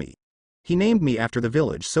to name me. He named me after the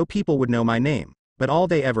village so people would know my name, but all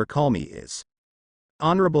they ever call me is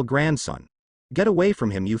honorable grandson. Get away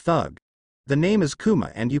from him, you thug. The name is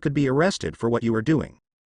Kuma, and you could be arrested for what you are doing.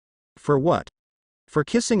 For what? For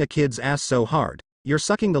kissing a kid's ass so hard, you're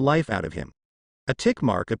sucking the life out of him. A tick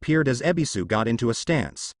mark appeared as Ebisu got into a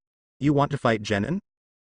stance. You want to fight, Genin?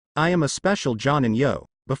 I am a special Jonin, yo.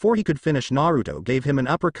 Before he could finish, Naruto gave him an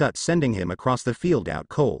uppercut, sending him across the field out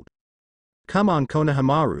cold. Come on,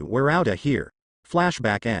 Konohamaru, we're outta here.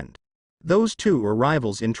 Flashback end. Those two are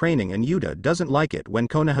rivals in training, and Yuta doesn't like it when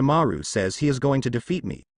Konohamaru says he is going to defeat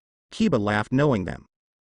me. Kiba laughed knowing them.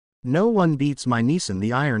 No one beats my Nissan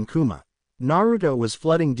the Iron Kuma. Naruto was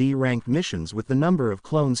flooding D-ranked missions with the number of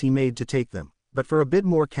clones he made to take them, but for a bit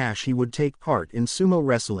more cash he would take part in sumo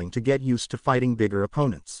wrestling to get used to fighting bigger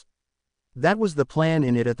opponents. That was the plan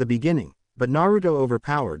in it at the beginning, but Naruto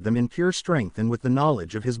overpowered them in pure strength, and with the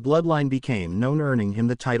knowledge of his bloodline became known, earning him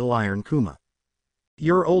the title Iron Kuma.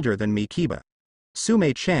 You're older than me, Kiba.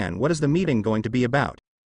 Sume-chan, what is the meeting going to be about?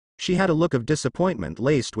 She had a look of disappointment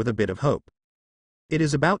laced with a bit of hope. It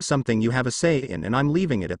is about something you have a say in, and I'm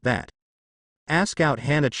leaving it at that. Ask out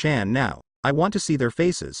Hana-chan now. I want to see their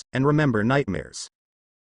faces, and remember nightmares.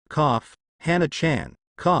 Cough. Hana-chan.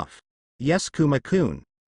 Cough. Yes, Kuma-kun.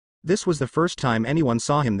 This was the first time anyone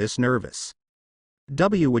saw him this nervous.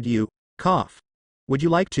 Would you, cough. Would you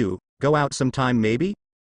like to, go out sometime maybe?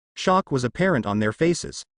 Shock was apparent on their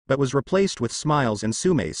faces, but was replaced with smiles and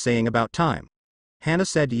Sume saying about time. Hana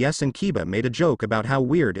said yes, and Kiba made a joke about how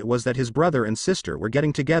weird it was that his brother and sister were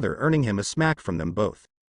getting together, earning him a smack from them both.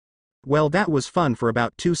 Well, that was fun for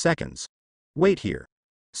about 2 seconds. Wait here.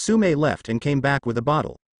 Sume left and came back with a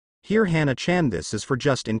bottle. Here, Hana-chan, this is for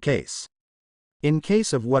just in case. In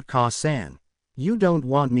case of what, Ka-san? You don't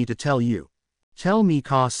want me to tell you. Tell me,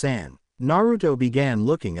 Ka-san. Naruto began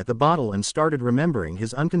looking at the bottle and started remembering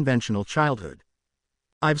his unconventional childhood.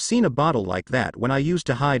 I've seen a bottle like that when I used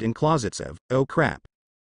to hide in closets of, oh crap.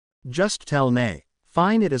 Just tell Nay.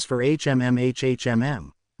 Fine, it is for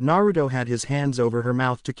HMM. Naruto had his hands over her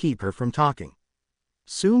mouth to keep her from talking.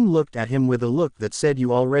 Sume looked at him with a look that said,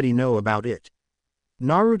 you already know about it.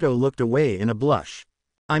 Naruto looked away in a blush.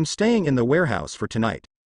 I'm staying in the warehouse for tonight.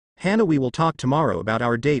 Hana, we will talk tomorrow about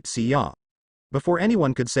our date, see ya. Before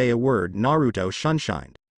anyone could say a word, Naruto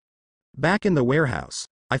sunshined. Back in the warehouse.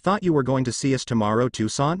 I thought you were going to see us tomorrow too,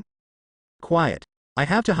 son? Quiet. I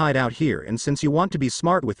have to hide out here, and since you want to be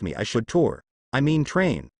smart with me, I should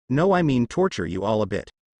train. No, I mean torture you all a bit.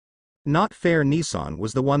 Not fair. Nissan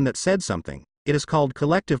was the one that said something. It is called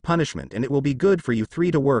collective punishment, and it will be good for you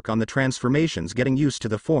three to work on the transformations, getting used to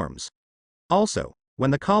the forms. Also,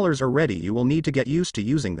 when the collars are ready, you will need to get used to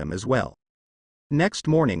using them as well. Next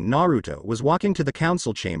morning, Naruto was walking to the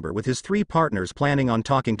council chamber with his 3 partners, planning on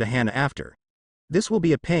talking to Hana after. This will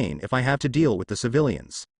be a pain if I have to deal with the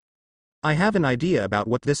civilians. I have an idea about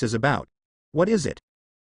what this is about. What is it?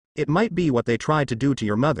 It might be what they tried to do to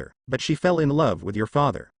your mother, but she fell in love with your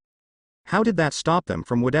father. How did that stop them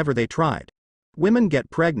from whatever they tried? Women get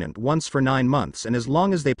pregnant once for 9 months, and as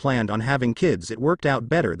long as they planned on having kids, it worked out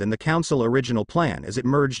better than the council's original plan, as it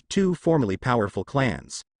merged two formerly powerful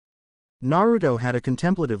clans. Naruto had a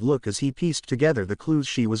contemplative look as he pieced together the clues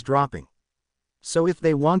she was dropping. So if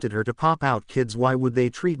they wanted her to pop out kids, why would they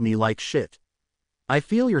treat me like shit? I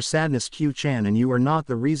feel your sadness, Q-chan, and you are not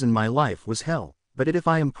the reason my life was hell, but if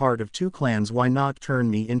I am part of two clans, why not turn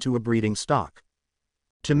me into a breeding stock?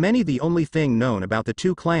 To many, the only thing known about the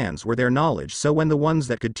two clans were their knowledge, so when the ones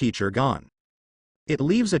that could teach are gone, it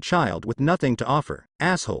leaves a child with nothing to offer.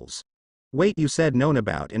 Assholes. Wait, you said known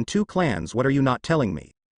about in two clans, what are you not telling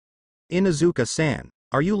me? Inuzuka-san,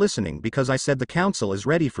 are you listening? Because I said the council is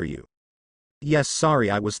ready for you. Yes,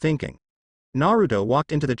 sorry, I was thinking. Naruto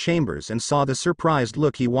walked into the chambers and saw the surprised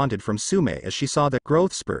look he wanted from Sume as she saw the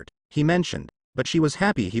growth spurt he mentioned, but she was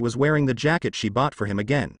happy he was wearing the jacket she bought for him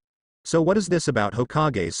again. So what is this about,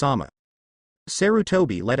 Hokage-sama?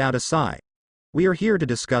 Sarutobi let out a sigh. We are here to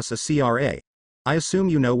discuss a CRA. I assume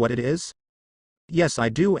you know what it is? Yes, I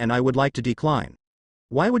do, and I would like to decline.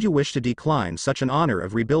 Why would you wish to decline such an honor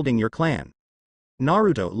of rebuilding your clan?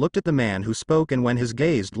 Naruto looked at the man who spoke, and when his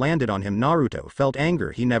gaze landed on him, Naruto felt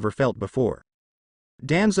anger he never felt before.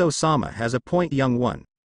 Danzo-sama has a point, young one.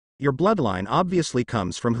 Your bloodline obviously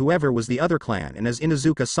comes from whoever was the other clan, and as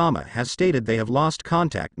Inuzuka-sama has stated, they have lost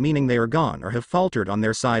contact, meaning they are gone or have faltered on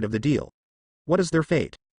their side of the deal. What is their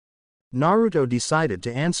fate? Naruto decided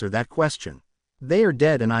to answer that question. They are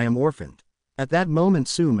dead and I am orphaned. At that moment,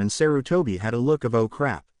 Sume and Sarutobi had a look of oh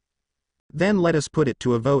crap. Then let us put it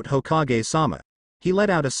to a vote, Hokage-sama. He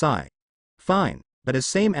let out a sigh. Fine, but as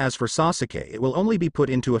same as for Sasuke, it will only be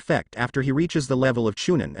put into effect after he reaches the level of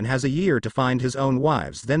Chunin and has a year to find his own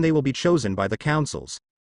wives, then they will be chosen by the councils.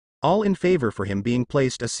 All in favor for him being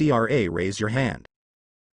placed a CRA, raise your hand.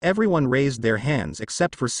 Everyone raised their hands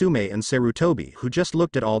except for Sume and Sarutobi, who just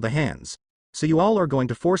looked at all the hands. So you all are going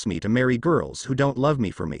to force me to marry girls who don't love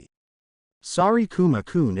me for me. Sorry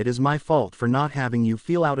Kuma-kun, it is my fault for not having you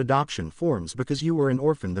fill out adoption forms because you were an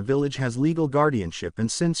orphan. The village has legal guardianship,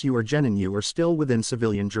 and since you are genin, you are still within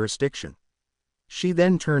civilian jurisdiction. She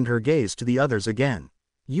then turned her gaze to the others again.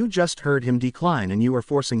 You just heard him decline and you are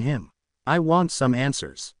forcing him. I want some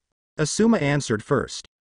answers. Asuma answered first.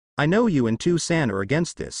 I know you and Tu-san are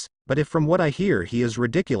against this, but if from what I hear he is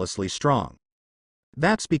ridiculously strong.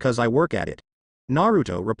 That's because I work at it.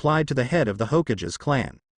 Naruto replied to the head of the Hokage's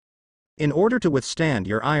clan. In order to withstand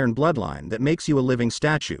your iron bloodline that makes you a living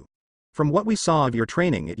statue. From what we saw of your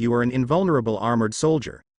training, you are an invulnerable armored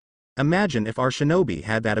soldier. Imagine if our shinobi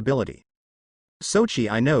had that ability.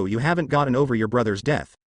 Sochi, I know you haven't gotten over your brother's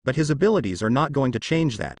death, but his abilities are not going to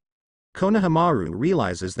change that. Konohamaru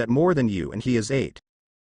realizes that more than you, and he is 8.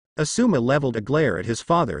 Asuma leveled a glare at his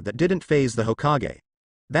father that didn't faze the Hokage.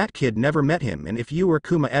 That kid never met him, and if you or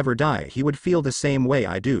Kuma ever die, he would feel the same way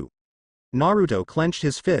I do. Naruto clenched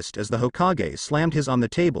his fist as the Hokage slammed his on the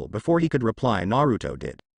table before he could reply. Naruto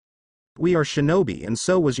did. We are shinobi, and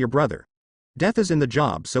so was your brother. Death is in the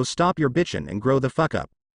job, so stop your bitchin' and grow the fuck up.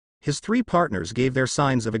 His 3 partners gave their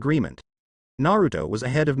signs of agreement. Naruto was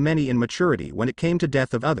ahead of many in maturity when it came to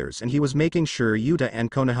death of others, and he was making sure Yuta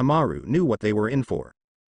and Konohamaru knew what they were in for.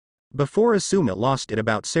 Before Asuma lost it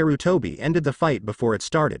about Sarutobi ended the fight before it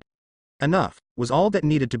started. Enough was all that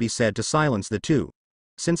needed to be said to silence the two.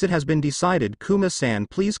 Since it has been decided, Kuma-san,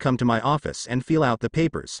 please come to my office and feel out the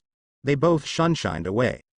papers. They both shunshined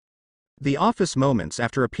away. The office moments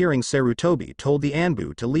after appearing, Sarutobi told the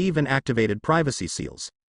Anbu to leave and activated privacy seals.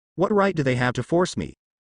 What right do they have to force me?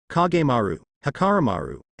 Kagemaru,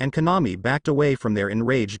 Hakarimaru, and Kanami backed away from their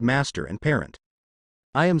enraged master and parent.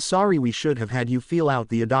 I am sorry, we should have had you fill out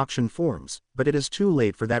the adoption forms, but it is too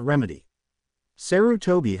late for that remedy.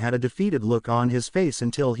 Sarutobi had a defeated look on his face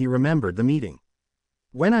until he remembered the meeting.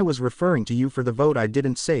 When I was referring to you for the vote, I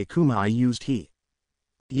didn't say Kuma, I used he.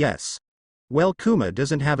 Yes. Well, Kuma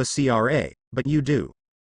doesn't have a CRA, but you do.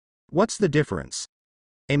 What's the difference?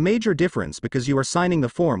 A major difference, because you are signing the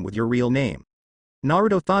form with your real name.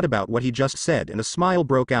 Naruto thought about what he just said and a smile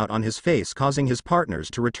broke out on his face, causing his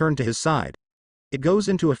partners to return to his side. It goes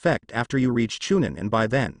into effect after you reach Chunin, and by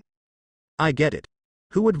then. I get it.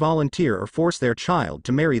 Who would volunteer or force their child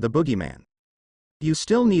to marry the boogeyman? You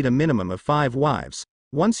still need a minimum of 5 wives.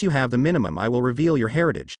 Once you have the minimum, I will reveal your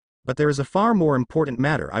heritage, but there is a far more important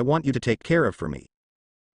matter I want you to take care of for me.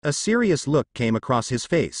 A serious look came across his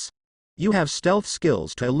face. You have stealth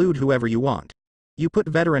skills to elude whoever you want. You put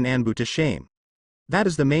veteran Anbu to shame. That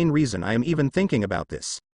is the main reason I am even thinking about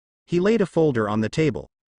this. He laid a folder on the table.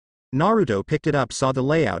 Naruto picked it up, saw the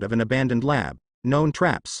layout of an abandoned lab, known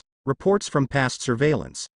traps, reports from past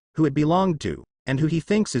surveillance, who it belonged to, and who he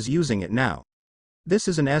thinks is using it now. This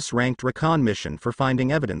is an S-ranked recon mission for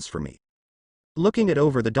finding evidence for me. Looking it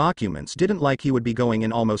over, the documents didn't like he would be going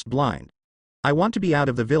in almost blind. I want to be out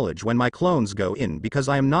of the village when my clones go in because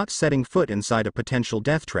I am not setting foot inside a potential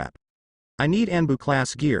death trap. I need Anbu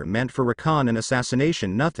class gear meant for recon and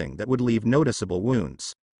assassination, nothing that would leave noticeable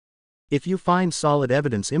wounds. If you find solid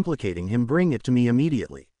evidence implicating him, bring it to me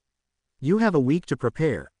immediately. You have a week to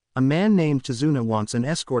prepare. A man named Tazuna wants an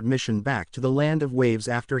escort mission back to the Land of Waves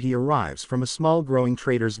after he arrives from a small growing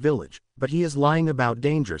trader's village, but he is lying about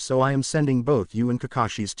danger, so I am sending both you and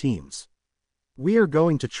Kakashi's teams. We are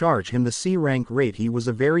going to charge him the C rank rate. He was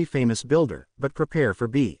a very famous builder, but prepare for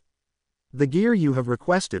B. The gear you have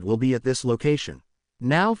requested will be at this location.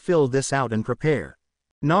 Now fill this out and prepare.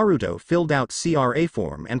 Naruto filled out CRA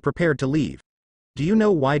form and prepared to leave. Do you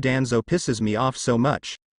know why Danzo pisses me off so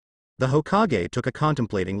much? The Hokage took a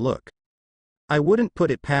contemplating look. I wouldn't put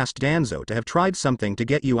it past Danzo to have tried something to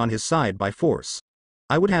get you on his side by force.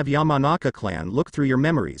 I would have Yamanaka clan look through your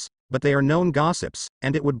memories, but they are known gossips,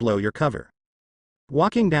 and it would blow your cover.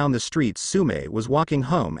 Walking down the streets, Sume was walking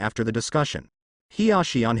home after the discussion.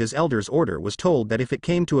 Hiyashi on his elder's order was told that if it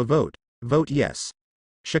came to a vote, vote yes.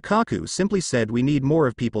 Shikaku simply said we need more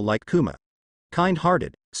of people like Kuma.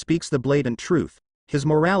 Kind-hearted, speaks the blatant truth, his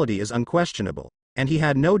morality is unquestionable, and he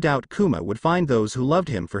had no doubt Kuma would find those who loved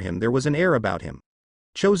him. For him there was an air about him.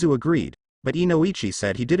 Chozu agreed, but Inoichi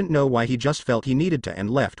said he didn't know why, he just felt he needed to, and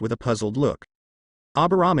left with a puzzled look.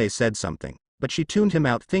 Aburame said something, but she tuned him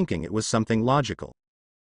out, thinking it was something logical.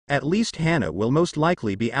 At least Hana will most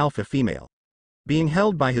likely be alpha female. Being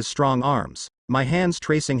held by his strong arms, my hands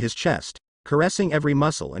tracing his chest, caressing every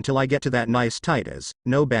muscle until I get to that nice tight as,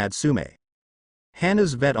 no bad Sume.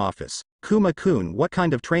 Hana's vet office. Kuma-kun, what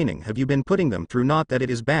kind of training have you been putting them through? Not that it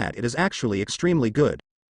is bad, it is actually extremely good.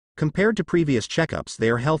 Compared to previous checkups, they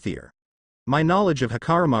are healthier. My knowledge of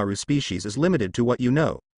Hikarumaru species is limited to what you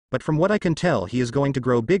know, but from what I can tell he is going to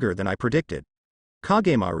grow bigger than I predicted.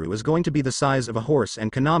 Kagemaru is going to be the size of a horse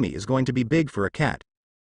and Kanami is going to be big for a cat.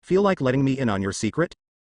 Feel like letting me in on your secret?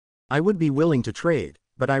 I would be willing to trade,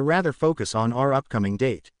 but I rather focus on our upcoming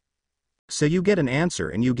date. So you get an answer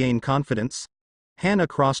and you gain confidence? Hana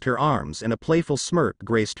crossed her arms and a playful smirk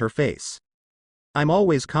graced her face. I'm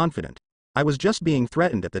always confident. I was just being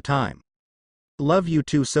threatened at the time. Love you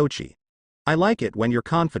too, Sochi. I like it when you're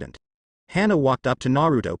confident. Hana walked up to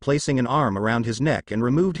Naruto, placing an arm around his neck, and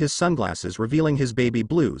removed his sunglasses, revealing his baby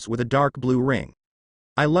blues with a dark blue ring.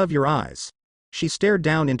 I love your eyes. She stared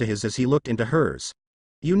down into his as he looked into hers.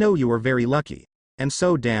 You know you are very lucky. And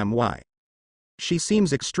so damn why. She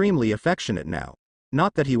seems extremely affectionate now.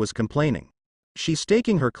 Not that he was complaining. She's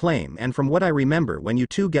staking her claim, and from what I remember, when you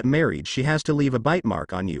two get married she has to leave a bite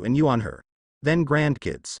mark on you and you on her. Then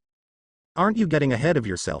grandkids. Aren't you getting ahead of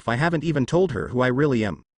yourself? I haven't even told her who I really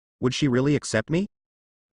am. Would she really accept me?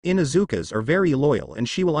 Inuzukas are very loyal and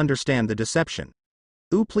she will understand the deception.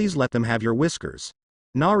 Ooh, please let them have your whiskers.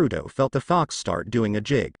 Naruto felt the fox start doing a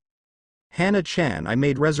jig. Hana-chan, I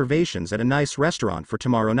made reservations at a nice restaurant for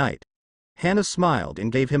tomorrow night. Hana smiled and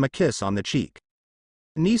gave him a kiss on the cheek.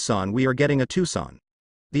 Nissan, we are getting a Tucson.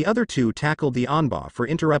 The other two tackled the Anba for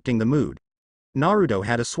interrupting the mood. Naruto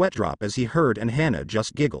had a sweat drop as he heard, and Hana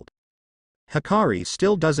just giggled. Hikari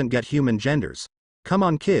still doesn't get human genders. Come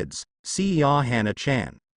on kids, see ya.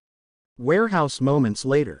 Hana-chan. Warehouse moments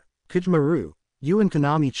later. Kujimaru, you and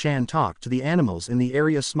Kanami-chan talk to the animals in the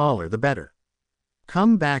area, smaller the better.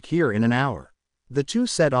 Come back here in an hour. The two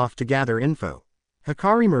set off to gather info.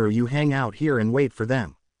 Hikarimaru, you hang out here and wait for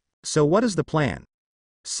them. So what is the plan?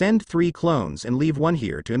 Send 3 clones and leave 1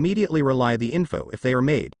 here to immediately relay the info if they are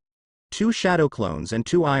made. 2 shadow clones and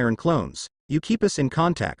 2 iron clones. You keep us in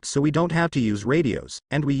contact so we don't have to use radios,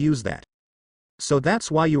 and we use that. So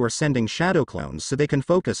that's why you are sending shadow clones, so they can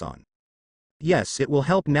focus on. Yes, it will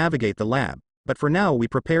help navigate the lab, but for now we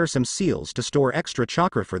prepare some seals to store extra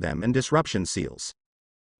chakra for them and disruption seals.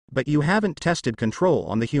 But you haven't tested control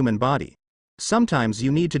on the human body. Sometimes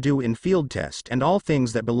you need to do in-field test, and all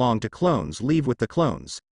things that belong to clones leave with the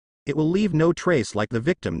clones. It will leave no trace, like the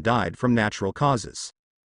victim died from natural causes.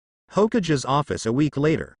 Hokage's office a week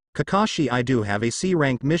later. Kakashi, I do have a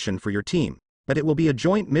C-rank mission for your team, but it will be a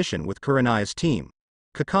joint mission with Kurenai's team.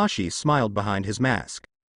 Kakashi smiled behind his mask.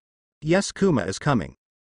 Yes, Kuma is coming.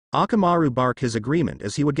 Akamaru barked his agreement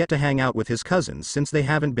as he would get to hang out with his cousins since they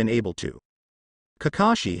haven't been able to.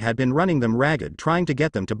 Kakashi had been running them ragged, trying to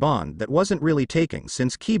get them to bond. That wasn't really taking,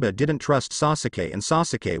 since Kiba didn't trust Sasuke and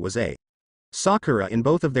Sasuke was a Sakura in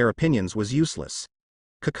both of their opinions was useless.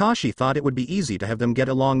 Kakashi thought it would be easy to have them get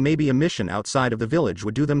along. Maybe a mission outside of the village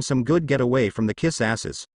would do them some good, get away from the kiss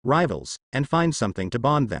asses, rivals, and find something to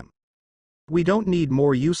bond them. We don't need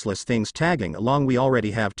more useless things tagging along, we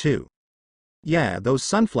already have two. Yeah, those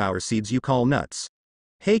sunflower seeds you call nuts.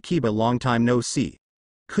 Hey Kiba, long time no see.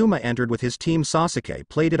 Kuma entered with his team. Sasuke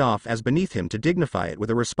played it off as beneath him to dignify it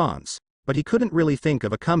with a response, but he couldn't really think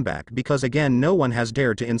of a comeback because again no one has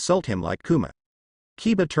dared to insult him like Kuma.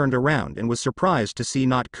 Kiba turned around and was surprised to see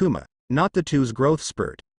not Kuma, not the two's growth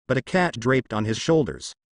spurt, but a cat draped on his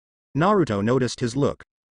shoulders. Naruto noticed his look.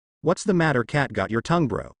 What's the matter, cat, got your tongue,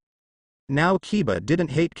 bro? Now Kiba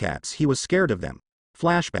didn't hate cats, he was scared of them.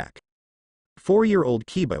 Flashback. 4-year-old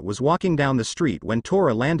Kiba was walking down the street when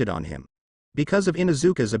Tora landed on him. Because of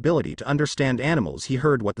Inuzuka's ability to understand animals, he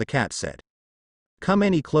heard what the cat said. Come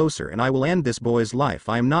any closer and I will end this boy's life.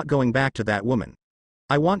 I am not going back to that woman.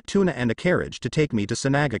 I want tuna and a carriage to take me to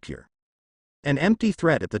Sanagakure. An empty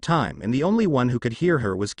threat at the time, and the only one who could hear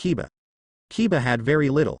her was Kiba. Kiba had very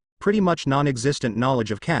little, pretty much non-existent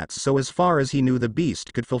knowledge of cats, so as far as he knew the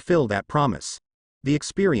beast could fulfill that promise. The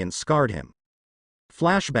experience scarred him.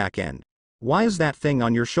 Flashback end. Why is that thing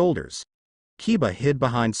on your shoulders? Kiba hid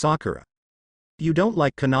behind Sakura. You don't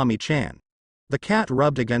like Konami-chan. The cat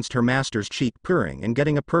rubbed against her master's cheek, purring and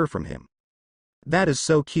getting a purr from him. That is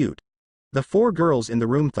so cute. The 4 girls in the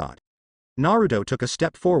room thought. Naruto took a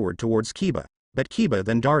step forward towards Kiba, but Kiba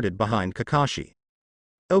then darted behind Kakashi.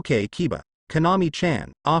 Okay Kiba,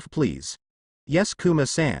 Konami-chan, off please. Yes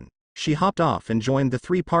Kuma-san. She hopped off and joined the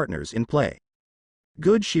 3 partners in play.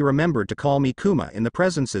 Good, she remembered to call me Kuma in the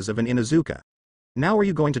presences of an Inuzuka. Now are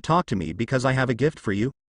you going to talk to me because I have a gift for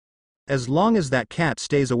you? As long as that cat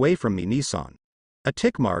stays away from me, Nissan. A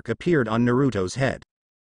tick mark appeared on Naruto's head.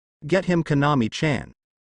 Get him, Konami-chan.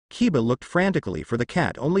 Kiba looked frantically for the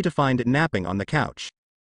cat only to find it napping on the couch.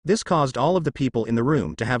 This caused all of the people in the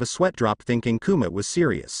room to have a sweat drop, thinking Kuma was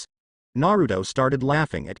serious. Naruto started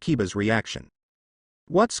laughing at Kiba's reaction.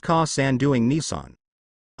 What's Ka-san doing, Nissan?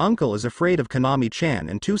 Uncle is afraid of Konami-chan,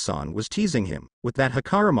 and Tucson was teasing him. With that,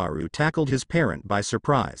 Hikarumaru tackled his parent by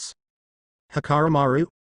surprise. Hikarumaru?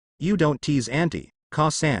 You don't tease Auntie,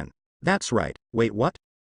 Ka-san. That's right. Wait, what?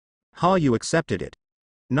 Ha, you accepted it.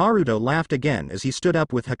 Naruto laughed again as he stood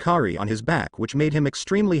up with Hikari on his back, which made him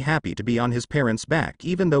extremely happy to be on his parents' back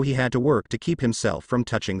even though he had to work to keep himself from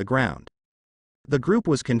touching the ground. The group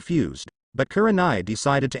was confused, but Kurenai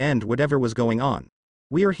decided to end whatever was going on.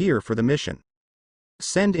 We are here for the mission.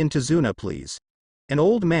 Send in Tazuna, please. An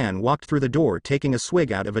old man walked through the door taking a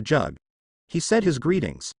swig out of a jug. He said his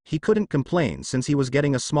greetings. He couldn't complain since he was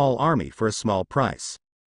getting a small army for a small price.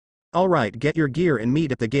 Alright, get your gear and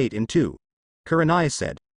meet at the gate in 2. Kurenai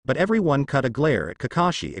said, but everyone cut a glare at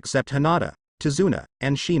Kakashi except Hinata, Tazuna,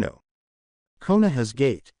 and Shino. Konoha's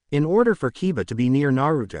gate. In order for Kiba to be near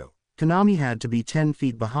Naruto, Konami had to be 10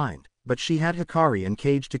 feet behind, but she had Hikari and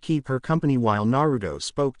Cage to keep her company while Naruto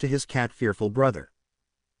spoke to his cat-fearful brother.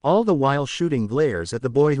 All the while shooting glares at the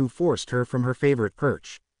boy who forced her from her favorite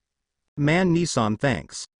perch. Man, Nissan,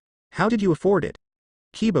 thanks. How did you afford it?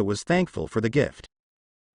 Kiba was thankful for the gift.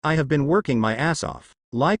 I have been working my ass off.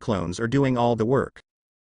 Lie clones are doing all the work.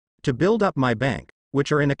 To build up my bank,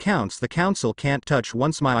 which are in accounts the council can't touch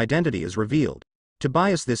once my identity is revealed. To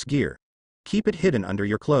buy us this gear. Keep it hidden under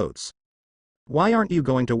your clothes. Why aren't you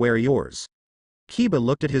going to wear yours? Kiba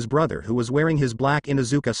looked at his brother, who was wearing his black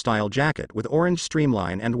Inuzuka-style jacket with orange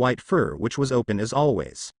streamline and white fur, which was open as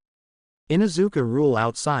always. Inuzuka rule: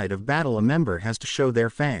 outside of battle a member has to show their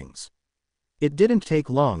fangs. It didn't take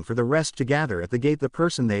long for the rest to gather at the gate. The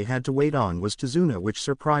person they had to wait on was Tazuna, which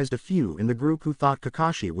surprised a few in the group who thought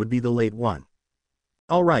Kakashi would be the late one.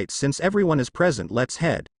 Alright, since everyone is present, let's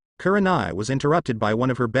head. Kurenai was interrupted by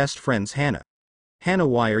one of her best friends, Hana. Hana,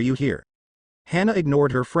 why are you here? Hana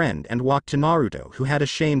ignored her friend and walked to Naruto, who had a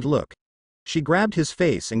shamed look. She grabbed his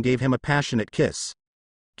face and gave him a passionate kiss.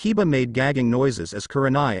 Kiba made gagging noises as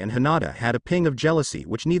Kurenai and Hinata had a ping of jealousy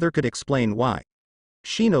which neither could explain why.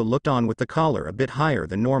 Shino looked on with the collar a bit higher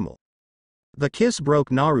than normal. The kiss broke.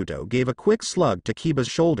 Naruto gave a quick slug to Kiba's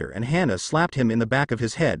shoulder and Hana slapped him in the back of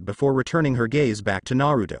his head before returning her gaze back to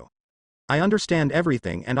Naruto. I understand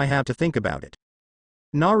everything and I have to think about it.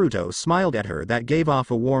 Naruto smiled at her. That gave off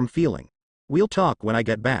a warm feeling. We'll talk when I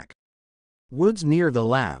get back. Woods near the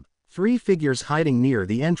lab. 3 figures hiding near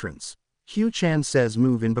the entrance. Hugh-chan says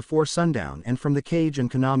move in before sundown, and from the Cage and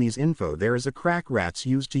Konami's info there is a crack rats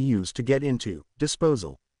used to get into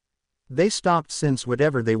disposal. They stopped since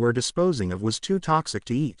whatever they were disposing of was too toxic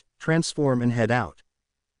to eat, transform and head out.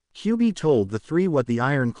 Hubie told the 3 what the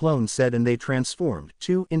iron clone said and they transformed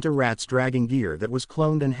into rats dragging gear that was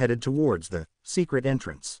cloned and headed towards the secret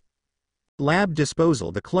entrance. Lab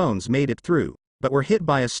disposal. The clones made it through, but were hit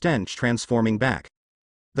by a stench transforming back.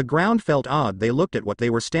 The ground felt odd. They looked at what they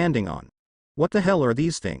were standing on. What the hell are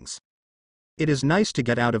these things? It is nice to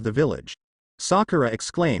get out of the village, Sakura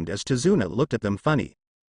exclaimed as Tazuna looked at them funny.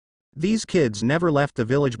 These kids never left the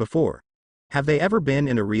village before. Have they ever been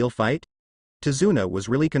in a real fight? Tazuna was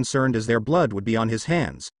really concerned as their blood would be on his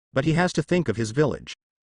hands, but he has to think of his village.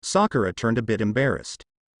 Sakura turned a bit embarrassed.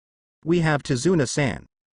 We have Tazuna-san.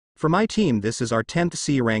 For my team this is our 10th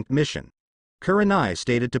C-ranked mission. Kurenai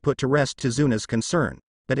stated to put to rest Tazuna's concern,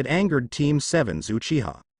 but it angered Team 7's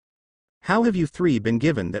Uchiha. How have you three been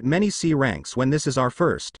given that many C ranks when this is our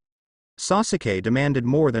first? Sasuke demanded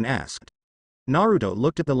more than asked. Naruto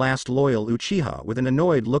looked at the last loyal Uchiha with an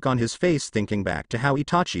annoyed look on his face, thinking back to how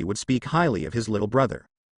Itachi would speak highly of his little brother.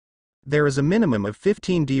 There is a minimum of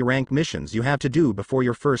 15 D rank missions you have to do before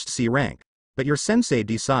your first C rank, but your sensei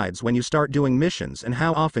decides when you start doing missions and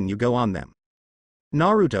how often you go on them.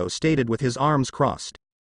 Naruto stated with his arms crossed.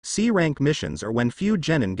 C rank missions are when few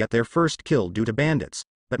genin get their first kill due to bandits,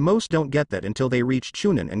 but most don't get that until they reach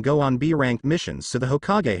Chunin and go on B-ranked missions, so the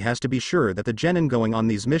Hokage has to be sure that the genin going on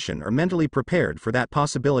these missions are mentally prepared for that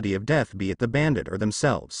possibility of death, be it the bandit or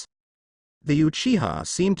themselves. The Uchiha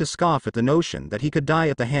seemed to scoff at the notion that he could die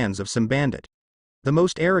at the hands of some bandit. The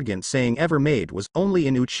most arrogant saying ever made was, only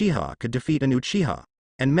an Uchiha could defeat an Uchiha,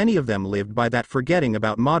 and many of them lived by that, forgetting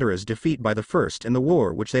about Madara's defeat by the first in the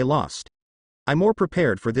war which they lost. I'm more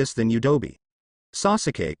prepared for this than Udobi.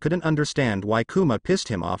 Sasuke couldn't understand why Kuma pissed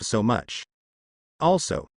him off so much.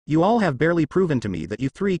 Also, you all have barely proven to me that you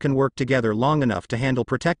three can work together long enough to handle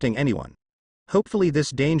protecting anyone. Hopefully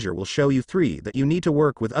this danger will show you three that you need to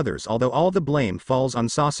work with others, although all the blame falls on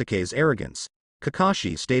Sasuke's arrogance,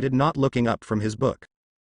 Kakashi stated, not looking up from his book.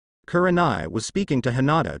 Kurenai was speaking to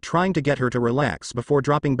Hinata, trying to get her to relax before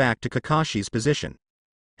dropping back to Kakashi's position.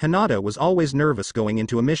 Hinata was always nervous going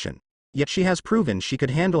into a mission, yet she has proven she could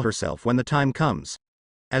handle herself when the time comes.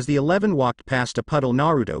 As the 11 walked past a puddle,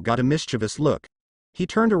 Naruto got a mischievous look. He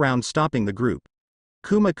turned around, stopping the group.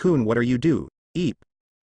 Kuma-kun, what are you do, Eep?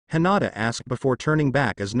 Hinata asked before turning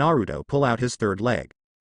back as Naruto pulled out his third leg.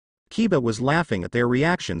 Kiba was laughing at their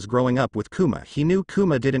reactions. Growing up with Kuma, he knew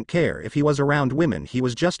Kuma didn't care if he was around women, he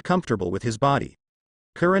was just comfortable with his body.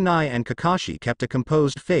 Kurenai and Kakashi kept a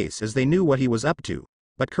composed face as they knew what he was up to,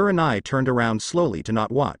 but Kurenai turned around slowly to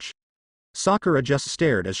not watch. Sakura just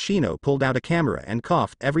stared as Shino pulled out a camera and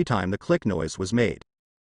coughed every time the click noise was made.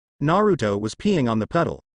 Naruto was peeing on the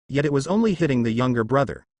puddle, yet it was only hitting the younger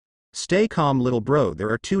brother. Stay calm, little bro, there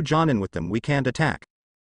are 2 Jonin with them, we can't attack.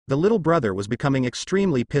 The little brother was becoming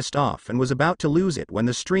extremely pissed off and was about to lose it when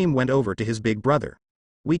the stream went over to his big brother.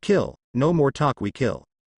 We kill, no more talk, we kill.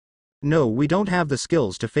 No, we don't have the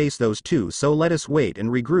skills to face those 2, so let us wait and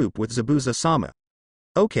regroup with Zabuza-sama.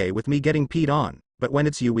 Okay with me getting peed on, but when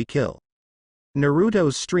it's you we kill.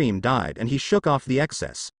 Naruto's stream died and he shook off the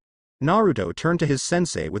excess. Naruto turned to his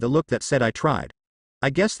sensei with a look that said, I tried. I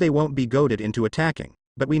guess they won't be goaded into attacking,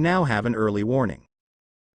 but we now have an early warning.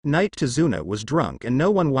 Knight Tazuna was drunk and no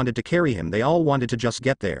one wanted to carry him, they all wanted to just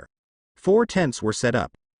get there. 4 tents were set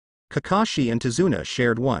up. Kakashi and Tazuna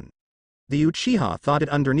shared one. The Uchiha thought it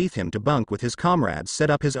underneath him to bunk with his comrades, set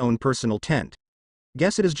up his own personal tent.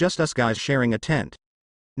 Guess it is just us guys sharing a tent.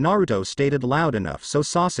 Naruto stated loud enough so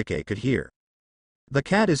Sasuke could hear. The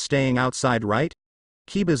cat is staying outside, right?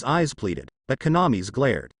 Kiba's eyes pleaded, but Konami's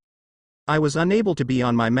glared. I was unable to be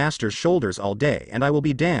on my master's shoulders all day, and I will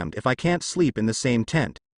be damned if I can't sleep in the same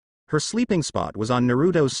tent. Her sleeping spot was on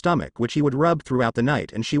Naruto's stomach, which he would rub throughout the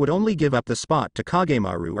night, and she would only give up the spot to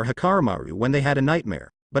Kagemaru or Hikarumaru when they had a nightmare,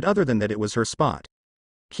 but other than that it was her spot.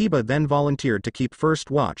 Kiba then volunteered to keep first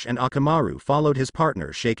watch and Akamaru followed his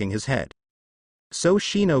partner, shaking his head. So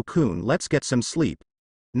Shino-kun, let's get some sleep.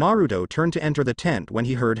 Naruto turned to enter the tent when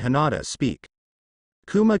he heard Hinata speak.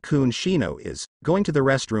 Kuma-kun, Shino is going to the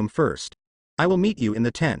restroom first. I will meet you in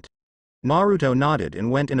the tent. Naruto nodded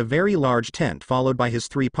and went in a very large tent followed by his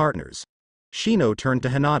 3 partners. Shino turned to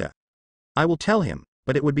Hinata. I will tell him,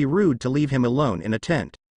 but it would be rude to leave him alone in a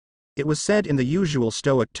tent. It was said in the usual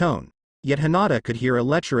stoic tone, yet Hinata could hear a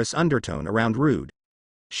lecherous undertone around rude.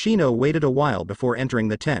 Shino waited a while before entering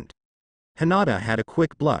the tent. Hinata had a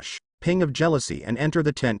quick blush, ping of jealousy, and entered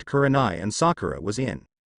the tent Kurenai and Sakura was in.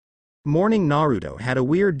 Morning. Naruto had a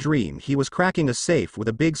weird dream. He was cracking a safe with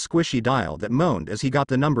a big squishy dial that moaned as he got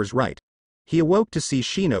the numbers right. He awoke to see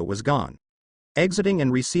Shino was gone. Exiting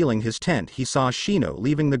and resealing his tent, he saw Shino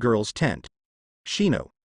leaving the girls' tent. Shino,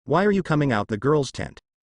 why are you coming out the girls' tent?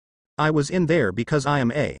 I was in there because I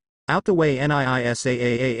am out the way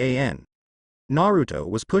NIISAAAAN. Naruto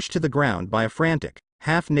was pushed to the ground by a frantic,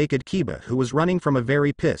 half-naked Kiba who was running from a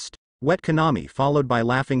very pissed, Wet Konami followed by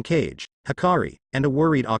laughing Kage, Hikari, and a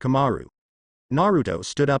worried Akamaru. Naruto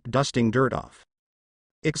stood up dusting dirt off.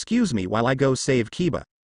 Excuse me while I go save Kiba.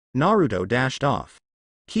 Naruto dashed off.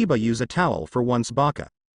 Kiba use a towel for once Baka.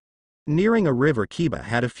 Nearing a river, Kiba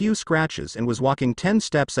had a few scratches and was walking 10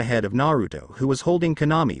 steps ahead of Naruto, who was holding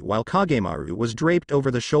Konami while Kagemaru was draped over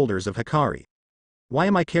the shoulders of Hikari. Why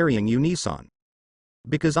am I carrying you, Nissan?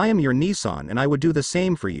 Because I am your Nissan and I would do the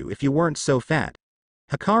same for you if you weren't so fat.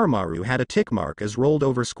 Hikarimaru had a tick mark as rolled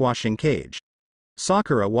over squashing Kage.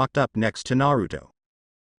 Sakura walked up next to Naruto.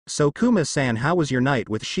 So Kuma-san, how was your night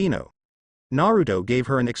with Shino? Naruto gave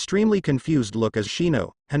her an extremely confused look as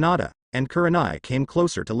Shino, Hinata, and Kurenai came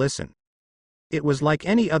closer to listen. It was like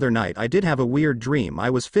any other night. I did have a weird dream. I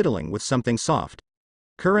was fiddling with something soft.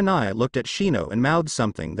 Kurenai looked at Shino and mouthed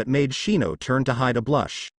something that made Shino turn to hide a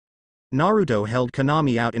blush. Naruto held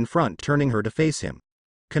Konami out in front, turning her to face him.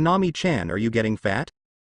 Konami-chan, are you getting fat?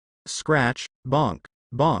 Scratch, bonk,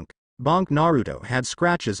 bonk, bonk. Naruto had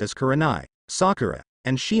scratches as Kurenai, Sakura,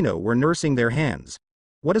 and Shino were nursing their hands.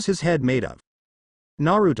 What is his head made of?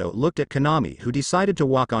 Naruto looked at Konami, who decided to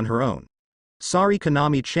walk on her own. Sorry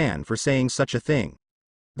Konami-chan for saying such a thing.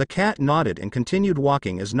 The cat nodded and continued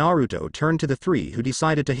walking as Naruto turned to the three who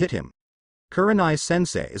decided to hit him.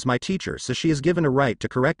 Kurenai-sensei is my teacher, so she is given a right to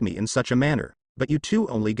correct me in such a manner, but you two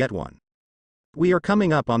only get one. We are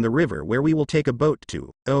coming up on the river where we will take a boat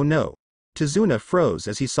to, oh no. Tazuna froze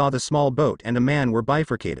as he saw the small boat and a man were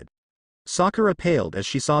bifurcated. Sakura paled as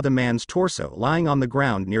she saw the man's torso lying on the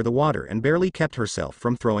ground near the water and barely kept herself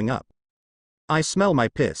from throwing up. I smell my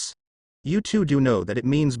piss. You two do know that it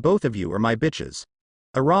means both of you are my bitches.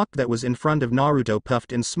 A rock that was in front of Naruto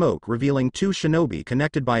puffed in smoke, revealing two shinobi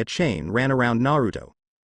connected by a chain ran around Naruto.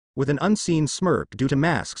 With an unseen smirk due to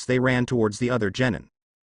masks, they ran towards the other genin.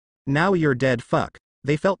 Now you're dead, fuck.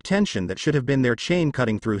 They felt tension that should have been their chain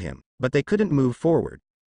cutting through him, but they couldn't move forward.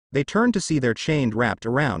 They turned to see their chain wrapped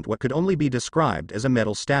around what could only be described as a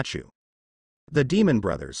metal statue. The Demon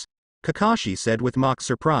Brothers. Kakashi said with mock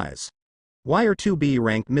surprise. Why are two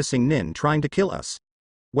B-rank missing nin trying to kill us?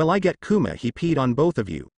 Well, I get Kuma, he peed on both of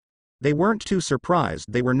you. They weren't too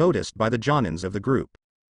surprised. They were noticed by the jonins of the group.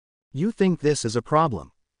 You think this is a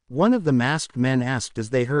problem? One of the masked men asked as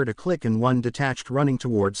they heard a click and one detached running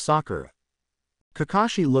towards Sakura.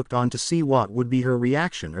 Kakashi looked on to see what would be her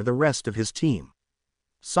reaction or the rest of his team.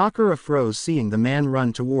 Sakura froze seeing the man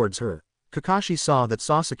run towards her. Kakashi saw that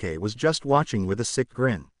Sasuke was just watching with a sick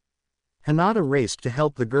grin. Hinata raced to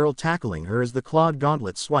help the girl, tackling her as the clawed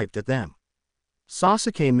gauntlet swiped at them.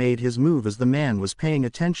 Sasuke made his move as the man was paying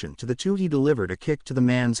attention to the two. He delivered a kick to the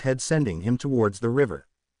man's head, sending him towards the river.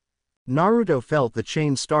 Naruto felt the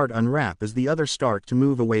chain start unwrap as the other start to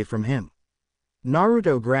move away from him.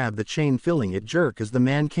 Naruto grabbed the chain, feeling it jerk as the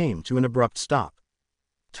man came to an abrupt stop.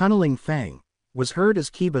 Tunneling Fang was heard as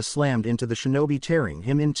Kiba slammed into the shinobi, tearing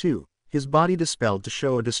him in two, his body dispelled to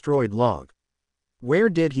show a destroyed log. Where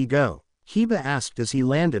did he go? Kiba asked as he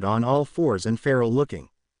landed on all fours and feral looking.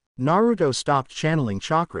 Naruto stopped channeling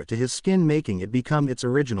chakra to his skin, making it become its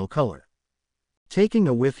original color. Taking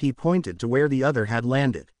a whiff, he pointed to where the other had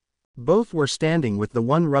landed. Both were standing with the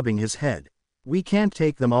one rubbing his head. We can't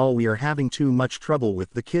take them all, we are having too much trouble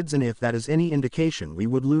with the kids, and if that is any indication, we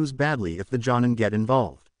would lose badly if the jonin get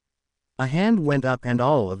involved. A hand went up and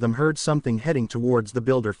all of them heard something heading towards the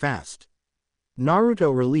builder fast.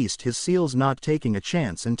 Naruto released his seals, not taking a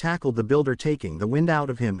chance, and tackled the builder, taking the wind out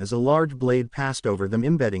of him as a large blade passed over them,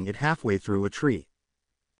 embedding it halfway through a tree.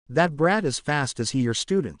 That brat as fast as he, your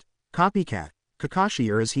student, copycat, Kakashi,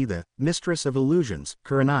 or is he the mistress of illusions,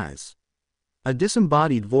 Kurenai's? A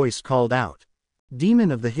disembodied voice called out. Demon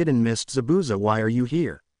of the hidden mist, Zabuza, why are you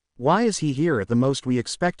here? Why is he here? At the most we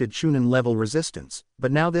expected Chunin level resistance,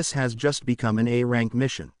 but now this has just become an A-rank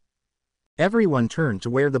mission. Everyone turned to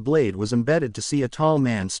where the blade was embedded to see a tall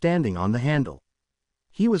man standing on the handle.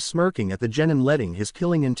 He was smirking at the genin, letting his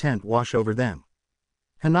killing intent wash over them.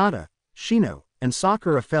 Hinata, Shino, and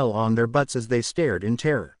Sakura fell on their butts as they stared in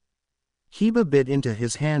terror. Kiba bit into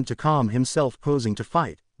his hand to calm himself, posing to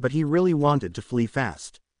fight, but he really wanted to flee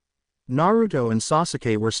fast. Naruto and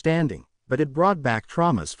Sasuke were standing, but it brought back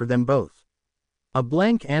traumas for them both. A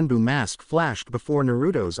blank Anbu mask flashed before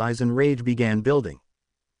Naruto's eyes and rage began building.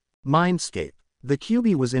 Mindscape. The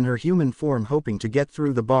Kyuubi was in her human form, hoping to get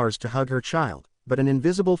through the bars to hug her child, but an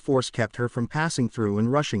invisible force kept her from passing through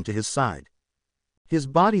and rushing to his side. His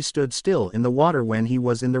body stood still in the water when he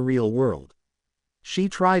was in the real world. She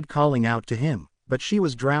tried calling out to him, but she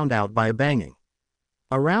was drowned out by a banging.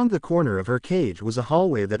 Around the corner of her cage was a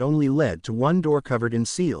hallway that only led to one door covered in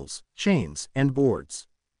seals, chains, and boards.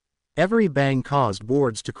 Every bang caused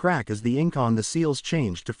boards to crack as the ink on the seals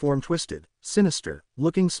changed to form twisted, sinister,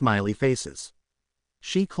 looking smiley faces.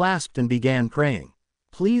 She clasped and began praying.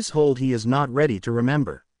 Please hold, he is not ready to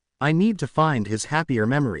remember. I need to find his happier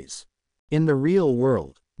memories. In the real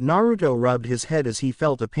world, Naruto rubbed his head as he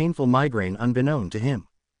felt a painful migraine unbeknown to him.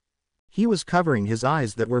 He was covering his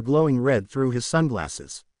eyes that were glowing red through his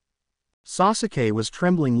sunglasses. Sasuke was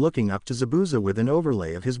trembling, looking up to Zabuza with an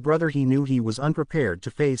overlay of his brother. He knew he was unprepared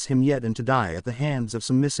to face him yet, and to die at the hands of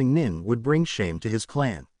some missing nin would bring shame to his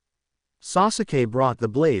clan. Sasuke brought the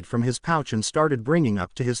blade from his pouch and started bringing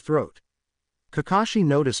up to his throat. Kakashi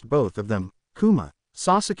noticed both of them. Kuma,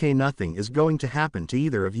 Sasuke, nothing is going to happen to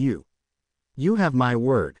either of you. You have my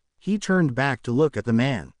word. He turned back to look at the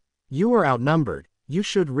man. You are outnumbered. You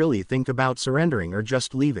should really think about surrendering or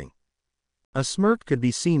just leaving. A smirk could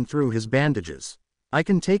be seen through his bandages. I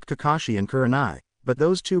can take Kakashi and Kurenai, but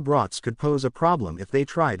those two brats could pose a problem if they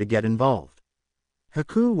try to get involved.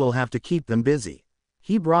 Haku will have to keep them busy.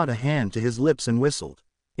 He brought a hand to his lips and whistled.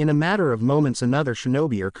 In a matter of moments another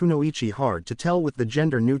shinobi, or kunoichi, hard to tell with the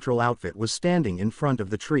gender-neutral outfit, was standing in front of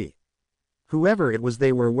the tree. Whoever it was,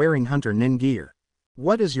 they were wearing hunter nin gear.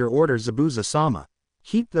 What is your order, Zabuza-sama?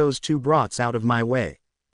 Keep those two brats out of my way.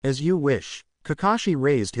 As you wish. Kakashi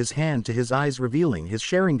raised his hand to his eyes, revealing his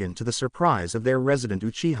Sharingan to the surprise of their resident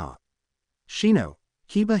Uchiha. Shino,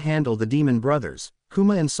 Kiba handle the demon brothers,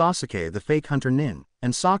 Kuma and Sasuke the fake hunter nin,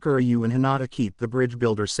 and Sakura, you and Hinata keep the bridge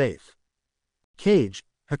builder safe. Kage,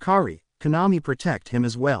 Hikari, Konami protect him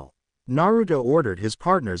as well. Naruto ordered his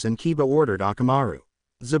partners and Kiba ordered Akamaru.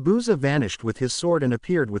 Zabuza vanished with his sword and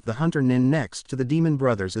appeared with the hunter nin next to the demon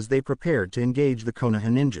brothers as they prepared to engage the Konoha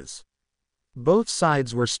ninjas. Both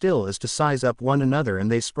sides were still as to size up one another,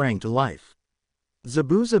 and they sprang to life.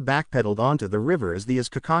 Zabuza backpedaled onto the river as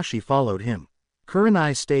Kakashi followed him.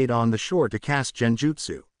 Kurenai stayed on the shore to cast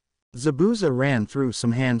genjutsu. Zabuza ran through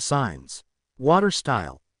some hand signs. Water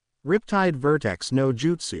style. Riptide vertex no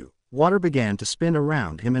jutsu. Water began to spin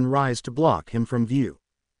around him and rise to block him from view.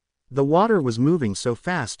 The water was moving so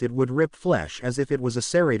fast it would rip flesh as if it was a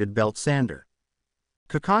serrated belt sander.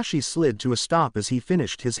 Kakashi slid to a stop as he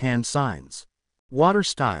finished his hand signs. Water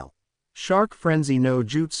style. Shark frenzy no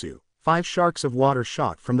jutsu. 5 sharks of water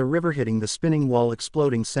shot from the river, hitting the spinning wall,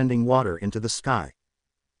 exploding, sending water into the sky.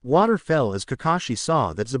 Water fell as Kakashi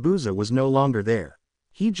saw that Zabuza was no longer there.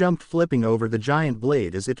 He jumped, flipping over the giant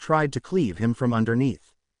blade as it tried to cleave him from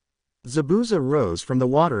underneath. Zabuza rose from the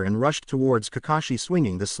water and rushed towards Kakashi,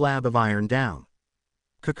 swinging the slab of iron down.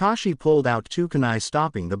 Kakashi pulled out 2 kunai,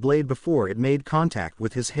 stopping the blade before it made contact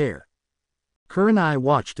with his hair. Kurenai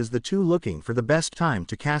watched as the two looking for the best time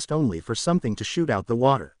to cast, only for something to shoot out the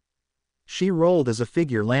water. She rolled as a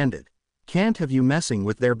figure landed. Can't have you messing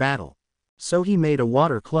with their battle. So he made a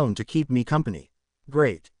water clone to keep me company.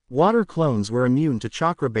 Great. Water clones were immune to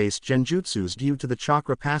chakra-based genjutsus due to the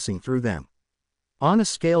chakra passing through them. On a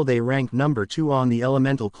scale they ranked number 2 on the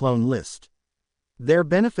elemental clone list. Their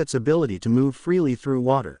benefits: ability to move freely through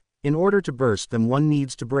water. In order to burst them one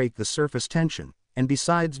needs to break the surface tension, and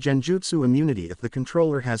besides genjutsu immunity, if the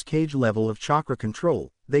controller has Kage level of chakra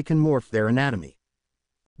control, they can morph their anatomy.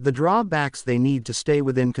 The drawbacks: they need to stay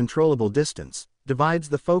within controllable distance, divides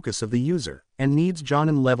the focus of the user, and needs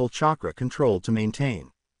Jonin level chakra control to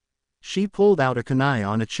maintain. She pulled out a kunai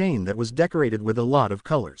on a chain that was decorated with a lot of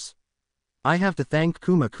colors. I have to thank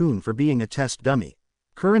Kuma-kun for being a test dummy.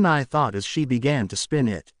 Kurenai thought as she began to spin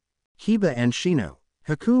it. Kiba and Shino.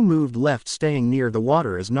 Haku moved left, staying near the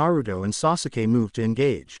water as Naruto and Sasuke moved to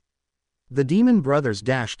engage. The demon brothers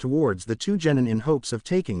dashed towards the 2 genin in hopes of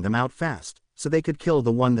taking them out fast, so they could kill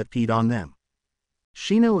the one that peed on them.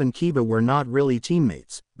 Shino and Kiba were not really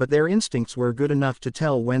teammates, but their instincts were good enough to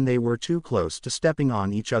tell when they were too close to stepping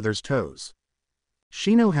on each other's toes.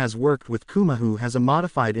 Shino has worked with Kuma, who has a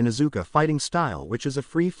modified Inuzuka fighting style, which is a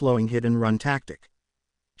free-flowing hit-and-run tactic.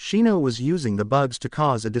 Shino was using the bugs to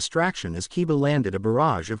cause a distraction as Kiba landed a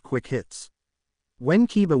barrage of quick hits. When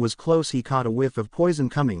Kiba was close he caught a whiff of poison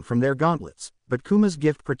coming from their gauntlets, but Kuma's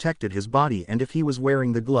gift protected his body, and if he was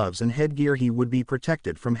wearing the gloves and headgear he would be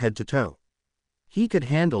protected from head to toe. He could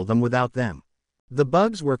handle them without them. The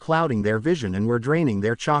bugs were clouding their vision and were draining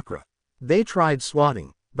their chakra. They tried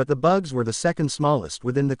swatting, but the bugs were the second smallest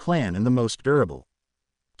within the clan and the most durable.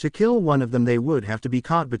 To kill one of them they would have to be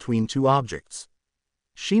caught between 2 objects.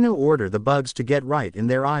 Shino ordered the bugs to get right in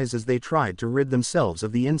their eyes as they tried to rid themselves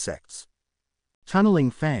of the insects.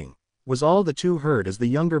 Tunneling fang was all the 2 heard as the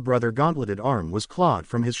younger brother gauntleted arm was clawed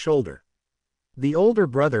from his shoulder. The older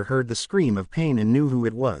brother heard the scream of pain and knew who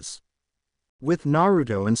it was. With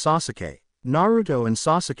Naruto and Sasuke. Naruto and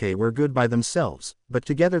Sasuke were good by themselves, but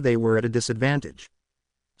together they were at a disadvantage.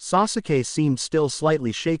 Sasuke seemed still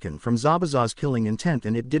slightly shaken from Zabuza's killing intent,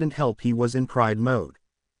 and it didn't help he was in pride mode.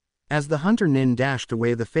 As the Hunter Nin dashed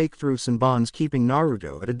away, the fake threw Senbons, keeping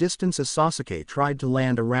Naruto at a distance as Sasuke tried to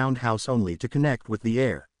land a roundhouse only to connect with the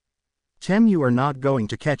air. You are not going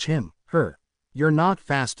to catch him, her. You're not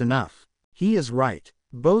fast enough. He is right.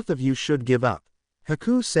 Both of you should give up.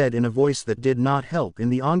 Haku said in a voice that did not help in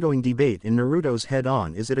the ongoing debate in Naruto's head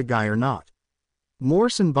on is it a guy or not. More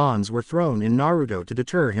Senbons were thrown in Naruto to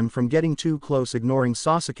deter him from getting too close, ignoring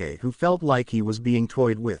Sasuke, who felt like he was being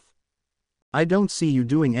toyed with. I don't see you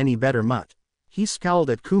doing any better, Mutt. He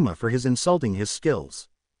scowled at Kuma for his insulting his skills.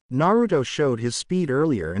 Naruto showed his speed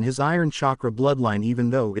earlier and his iron chakra bloodline.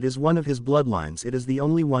 Even though it is one of his bloodlines, it is the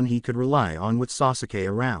only one he could rely on with Sasuke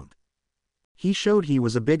around. He showed he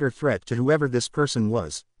was a bigger threat to whoever this person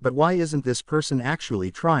was, but why isn't this person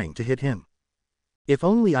actually trying to hit him? If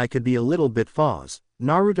only I could be a little bit Foz,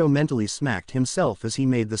 Naruto mentally smacked himself as he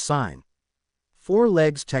made the sign. 4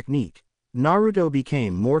 legs technique. Naruto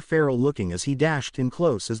became more feral looking as he dashed in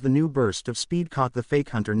close as the new burst of speed caught the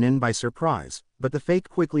fake Hunter Nin by surprise, but the fake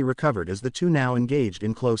quickly recovered as the two now engaged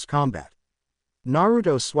in close combat.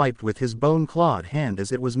 Naruto swiped with his bone-clawed hand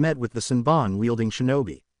as it was met with the Senbon-wielding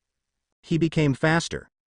shinobi. He became faster,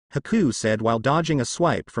 Haku said while dodging a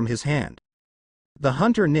swipe from his hand. The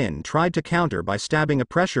Hunter Nin tried to counter by stabbing a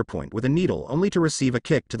pressure point with a needle, only to receive a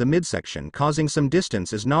kick to the midsection, causing some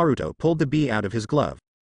distance as Naruto pulled the bi out of his glove.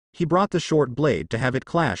 He brought the short blade to have it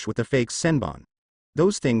clash with the fake's Senbon.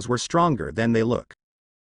 Those things were stronger than they look.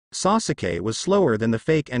 Sasuke was slower than the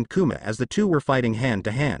fake and Kuma as the two were fighting hand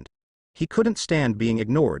to hand. He couldn't stand being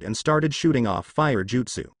ignored and started shooting off fire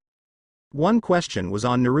jutsu. One question was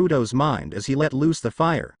on Naruto's mind as he let loose the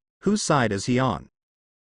fire: whose side is he on?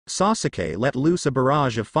 Sasuke let loose a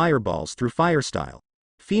barrage of fireballs through fire style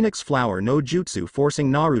Phoenix Flower no Jutsu,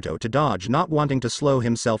 forcing Naruto to dodge, not wanting to slow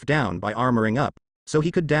himself down by armoring up, so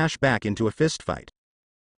he could dash back into a fistfight.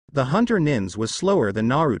 The Hunter Nin's was slower than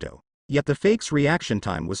Naruto, yet the fake's reaction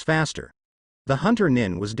time was faster. The Hunter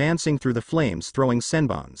Nin was dancing through the flames, throwing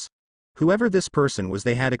Senbons. Whoever this person was,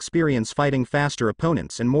 they had experience fighting faster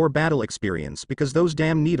opponents and more battle experience, because those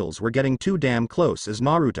damn needles were getting too damn close as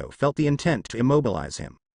Naruto felt the intent to immobilize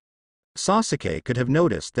him. Sasuke could have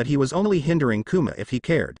noticed that he was only hindering Kuma if he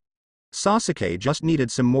cared. Sasuke just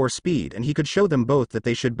needed some more speed and he could show them both that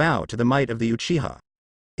they should bow to the might of the Uchiha.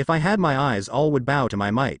 If I had my eyes, all would bow to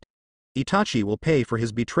my might. Itachi will pay for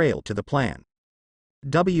his betrayal to the plan.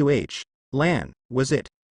 Lan, was it?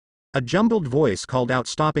 A jumbled voice called out,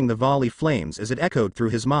 stopping the volley flames as it echoed through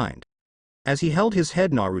his mind. As he held his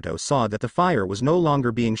head, Naruto saw that the fire was no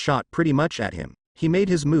longer being shot pretty much at him. He made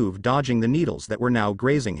his move, dodging the needles that were now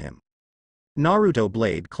grazing him. Naruto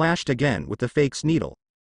blade clashed again with the fake's needle.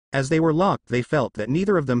 As they were locked, they felt that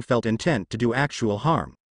neither of them felt intent to do actual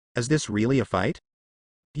harm. Is this really a fight?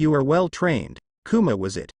 You are well trained, Kuma,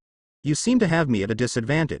 was it? You seem to have me at a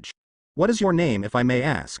disadvantage. What is your name, if I may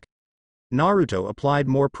ask? Naruto applied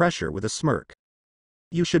more pressure with a smirk.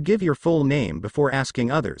 You should give your full name before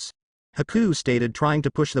asking others, Haku stated, trying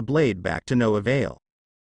to push the blade back to no avail.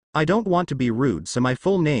 I don't want to be rude, so my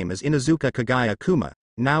full name is Inuzuka Kaguya Kuma.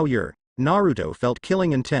 Now you're... Naruto felt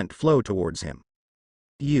killing intent flow towards him.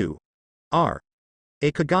 You are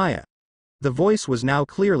a Kaguya. The voice was now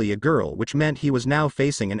clearly a girl, which meant he was now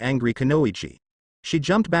facing an angry Kunoichi. She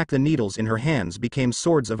jumped back, the needles in her hands became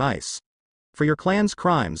swords of ice. For your clan's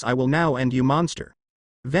crimes I will now end you, monster.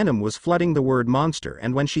 Venom was flooding the word monster,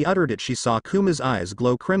 and when she uttered it she saw Kuma's eyes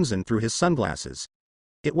glow crimson through his sunglasses.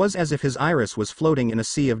 It was as if his iris was floating in a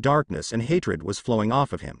sea of darkness and hatred was flowing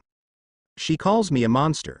off of him. She calls me a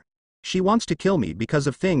monster. She wants to kill me because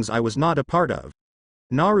of things I was not a part of.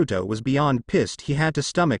 Naruto was beyond pissed. He had to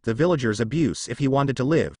stomach the villagers' abuse if he wanted to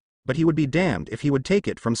live, but he would be damned if he would take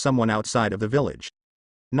it from someone outside of the village.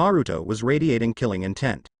 Naruto was radiating killing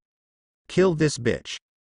intent. Kill this bitch.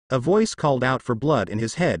 A voice called out for blood in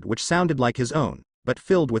his head, which sounded like his own, but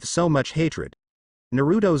filled with so much hatred.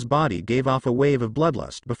 Naruto's body gave off a wave of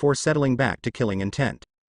bloodlust before settling back to killing intent.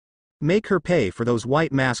 Make her pay for those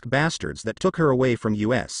white mask bastards that took her away from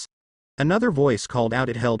us. Another voice called out.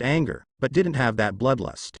 It held anger, but didn't have that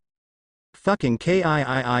bloodlust. Fucking kill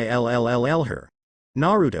her.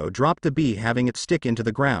 Naruto dropped the bi, having it stick into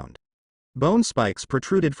the ground. Bone spikes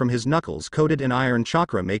protruded from his knuckles, coated in iron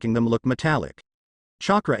chakra, making them look metallic.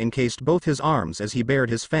 Chakra encased both his arms as he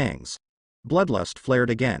bared his fangs. Bloodlust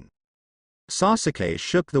flared again. Sasuke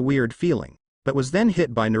shook the weird feeling, but was then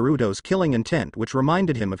hit by Naruto's killing intent, which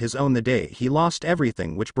reminded him of his own the day he lost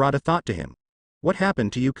everything, which brought a thought to him. What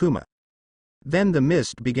happened to you, Kuma? Then the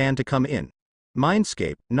mist began to come in.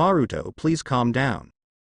 Mindscape, Naruto, please calm down.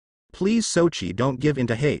 Please Sochi, don't give in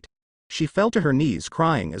to hate. She fell to her knees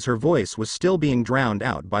crying as her voice was still being drowned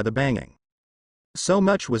out by the banging. So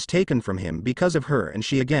much was taken from him because of her and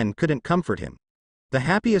she again couldn't comfort him. The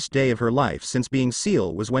happiest day of her life since being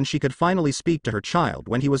Seal was when she could finally speak to her child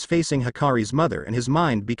when he was facing Hikari's mother and his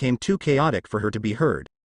mind became too chaotic for her to be heard.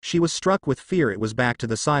 She was struck with fear. It was back to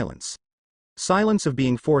the silence. Silence of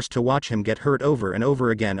being forced to watch him get hurt over and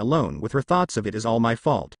over again alone with her thoughts of it is all my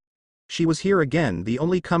fault. She was here again. The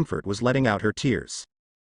only comfort was letting out her tears.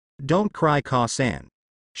 Don't cry, Ka-san.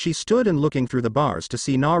 She stood and looking through the bars to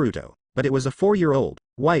see Naruto, but it was a 4-year-old,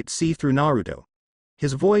 white see-through Naruto.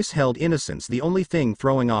 His voice held innocence. The only thing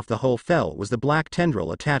throwing off the whole fell was the black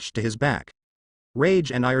tendril attached to his back.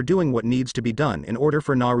 Rage and I are doing what needs to be done in order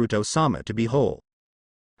for Naruto-sama to be whole.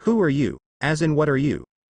 Who are you? As in what are you?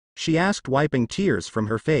 She asked, wiping tears from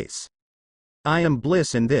her face. I am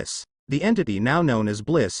Bliss, and this, the entity now known as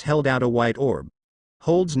Bliss, held out a white orb.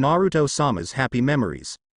 Holds Naruto-sama's happy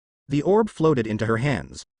memories. The orb floated into her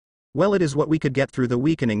hands. Well, it is what we could get through the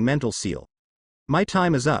weakening mental seal. My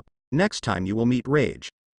time is up. Next time you will meet Rage.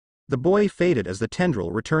 The boy faded as the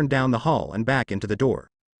tendril returned down the hall and back into the door.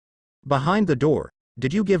 Behind the door,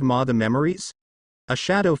 did you give Ma the memories? A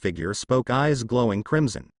shadow figure spoke, eyes glowing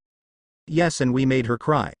crimson. Yes, and we made her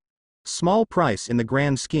cry. Small price in the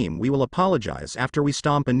grand scheme. We will apologize after we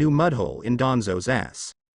stomp a new mudhole in Donzo's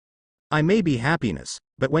ass. I may be happiness,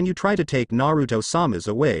 but when you try to take Naruto-sama's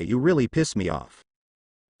away you really piss me off.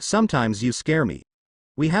 Sometimes you scare me.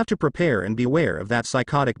 We have to prepare and beware of that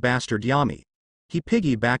psychotic bastard Yami. He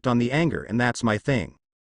piggybacked on the anger, and that's my thing.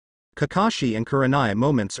 Kakashi and Kurenai.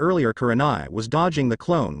 Moments earlier Kurenai was dodging the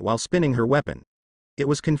clone while spinning her weapon. It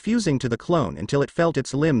was confusing to the clone until it felt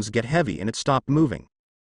its limbs get heavy and it stopped moving.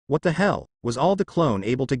 What the hell, was all the clone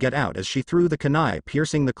able to get out as she threw the kunai,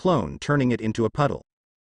 piercing the clone, turning it into a puddle.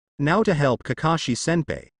 Now to help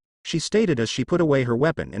Kakashi-senpai, she stated as she put away her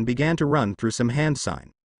weapon and began to run through some hand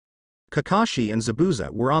sign. Kakashi and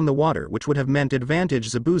Zabuza were on the water, which would have meant advantage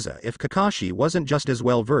Zabuza if Kakashi wasn't just as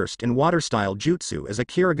well versed in water-style jutsu as a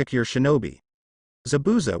Kirigakure shinobi.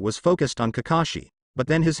 Zabuza was focused on Kakashi, but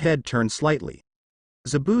then his head turned slightly.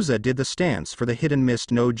 Zabuza did the stance for the hidden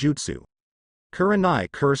mist no jutsu.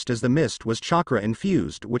 Kurenai cursed as the mist was chakra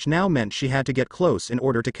infused, which now meant she had to get close in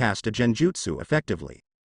order to cast a genjutsu effectively.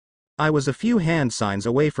 I was a few hand signs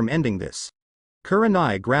away from ending this.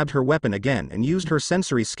 Kurenai grabbed her weapon again and used her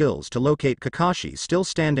sensory skills to locate Kakashi still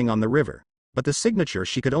standing on the river, but the signature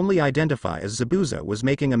she could only identify as Zabuza was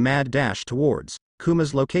making a mad dash towards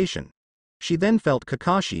Kuma's location. She then felt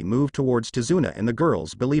Kakashi move towards Tazuna and the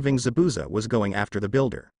girls, believing Zabuza was going after the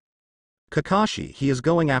builder. Kakashi, he is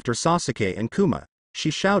going after Sasuke and Kuma, she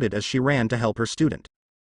shouted as she ran to help her student.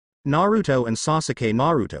 Naruto and Sasuke.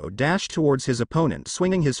 Naruto dashed towards his opponent,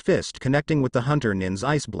 swinging his fist connecting with the Hunter Nin's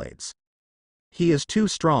ice blades. He is too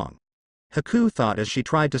strong. Haku thought as she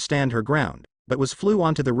tried to stand her ground, but was flew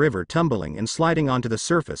onto the river, tumbling and sliding onto the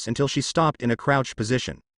surface until she stopped in a crouched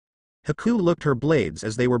position. Haku looked her blades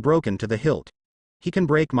as they were broken to the hilt. He can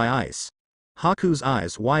break my ice. Haku's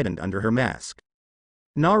eyes widened under her mask.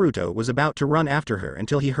 Naruto was about to run after her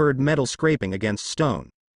until he heard metal scraping against stone.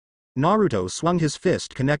 Naruto swung his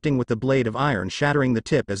fist connecting with the blade of iron, shattering the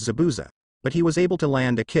tip as Zabuza, but he was able to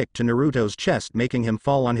land a kick to Naruto's chest, making him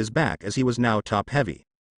fall on his back as he was now top-heavy.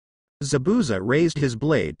 Zabuza raised his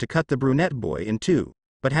blade to cut the brunette boy in two,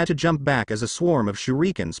 but had to jump back as a swarm of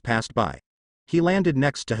shurikens passed by. He landed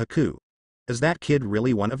next to Haku. Is that kid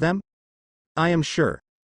really one of them? I am sure.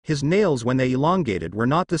 His nails when they elongated were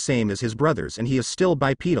not the same as his brother's, and he is still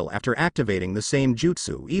bipedal after activating the same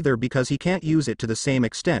jutsu, either because he can't use it to the same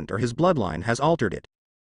extent or his bloodline has altered it.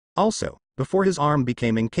 Also, before his arm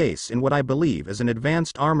became encased in what I believe is an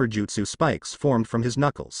advanced armor jutsu, spikes formed from his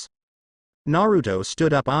knuckles. Naruto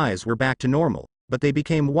stood up, eyes were back to normal, but they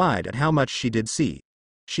became wide at how much she did see.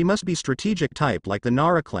 She must be strategic type like the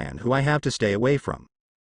Nara clan, who I have to stay away from.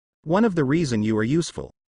 One of the reason you are useful.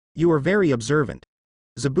 You are very observant.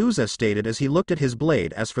 Zabuza stated as he looked at his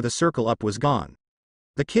blade. As for the circle up was gone.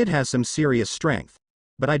 The kid has some serious strength.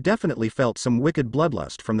 But I definitely felt some wicked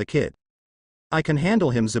bloodlust from the kid. I can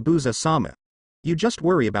handle him, Zabuza-sama. You just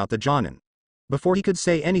worry about the Jonin. Before he could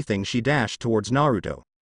say anything she dashed towards Naruto.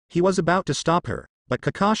 He was about to stop her, but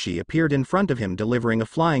Kakashi appeared in front of him, delivering a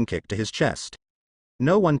flying kick to his chest.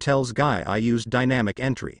 No one tells Guy I used dynamic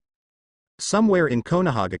entry. Somewhere in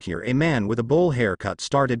Konohagakure a man with a bowl haircut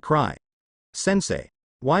started cry. Sensei.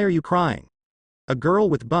 Why are you crying? A girl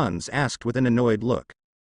with buns asked with an annoyed look.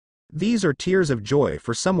 These are tears of joy,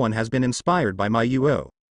 for someone has been inspired by my Uo.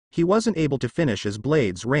 He wasn't able to finish as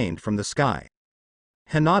blades rained from the sky.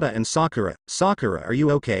 Hinata and Sakura. Sakura, are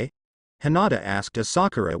you okay? Hinata asked as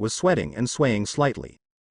Sakura was sweating and swaying slightly.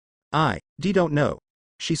 I don't know,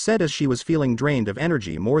 she said as she was feeling drained of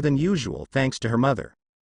energy more than usual thanks to her mother.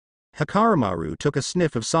 Hikarumaru took a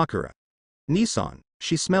sniff of Sakura. Nissan,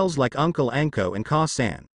 she smells like Uncle Anko and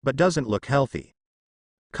Ka-san, but doesn't look healthy.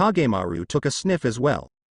 Kagemaru took a sniff as well.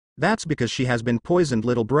 That's because she has been poisoned,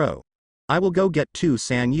 little bro. I will go get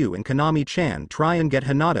San Yu and Kanami-chan try and get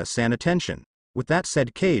Hinata-san attention. With that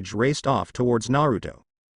said, Kage raced off towards Naruto.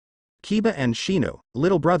 Kiba and Shino,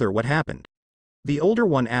 little brother, what happened? The older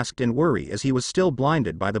one asked in worry as he was still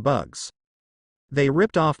blinded by the bugs. They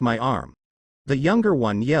ripped off my arm. The younger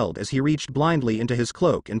one yelled as he reached blindly into his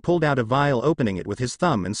cloak and pulled out a vial, opening it with his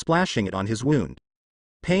thumb and splashing it on his wound.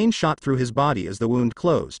 Pain shot through his body as the wound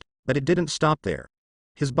closed, but it didn't stop there.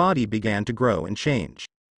 His body began to grow and change.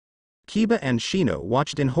 Kiba and Shino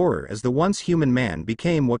watched in horror as the once human man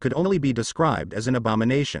became what could only be described as an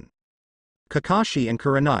abomination. Kakashi and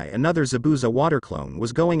Kurenai, another Zabuza water clone,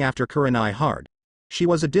 was going after Kurenai hard. She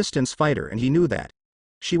was a distance fighter and he knew that.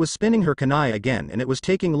 She was spinning her kunai again and it was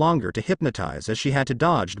taking longer to hypnotize as she had to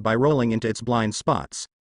dodge by rolling into its blind spots.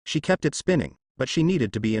 She kept it spinning, but she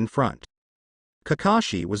needed to be in front.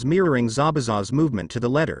 Kakashi was mirroring Zabuza's movement to the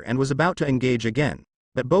letter and was about to engage again,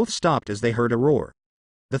 but both stopped as they heard a roar.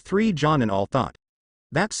 The three Jonin all thought.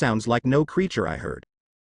 That sounds like no creature I heard.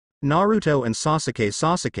 Naruto and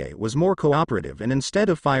Sasuke was more cooperative and instead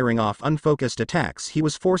of firing off unfocused attacks he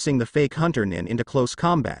was forcing the fake hunter nin into close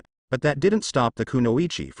combat, but that didn't stop the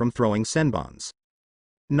kunoichi from throwing senbons.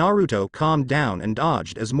 Naruto calmed down and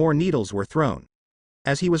dodged as more needles were thrown.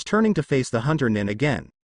 As he was turning to face the hunter nin again,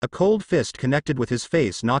 a cold fist connected with his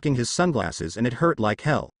face, knocking his sunglasses, and it hurt like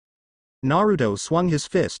hell. Naruto swung his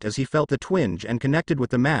fist as he felt the twinge and connected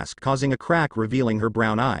with the mask, causing a crack revealing her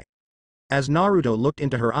brown eye. As Naruto looked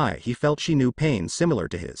into her eye he felt she knew pain similar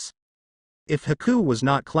to his. If Haku was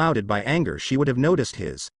not clouded by anger she would have noticed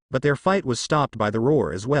his, but their fight was stopped by the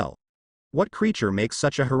roar as well. What creature makes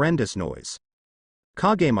such a horrendous noise?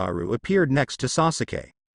 Kagemaru appeared next to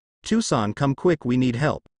Sasuke. Tucson, come quick, we need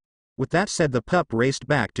help. With that said the pup raced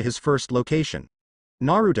back to his first location.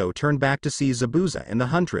 Naruto turned back to see Zabuza and the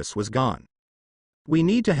huntress was gone. We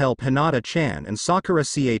need to help Hinata-chan and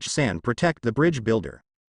Sakura-san protect the bridge builder.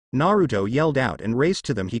 Naruto yelled out and raced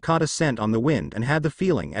to them. He caught a scent on the wind and had the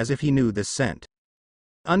feeling as if he knew this scent.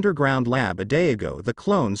 Underground lab. A day ago the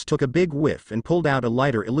clones took a big whiff and pulled out a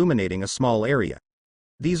lighter illuminating a small area.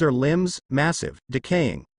 These are limbs, massive,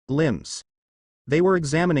 decaying limbs. They were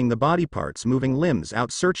examining the body parts, moving limbs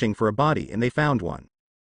out searching for a body, and they found one.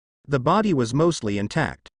 The body was mostly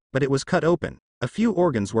intact, but it was cut open, a few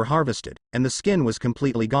organs were harvested, and the skin was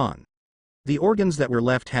completely gone. The organs that were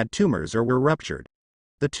left had tumors or were ruptured.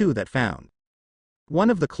 The two that found.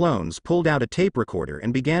 One of the clones pulled out a tape recorder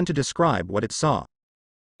and began to describe what it saw.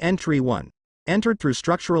 Entry 1. Entered through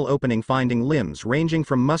structural opening, finding limbs ranging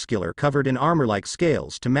from muscular covered in armor-like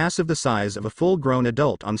scales to massive the size of a full-grown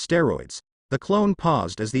adult on steroids. The clone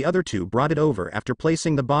paused as the other two brought it over. After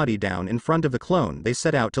placing the body down in front of the clone they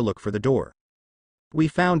set out to look for the door. We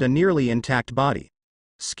found a nearly intact body.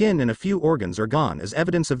 Skin and a few organs are gone as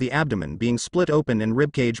evidence of the abdomen being split open and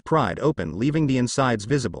ribcage pried open, leaving the insides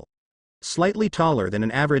visible. Slightly taller than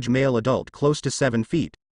an average male adult, close to 7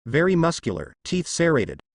 feet. Very muscular, teeth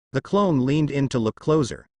serrated. The clone leaned in to look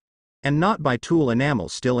closer. And not by tool, enamel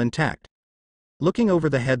still intact. Looking over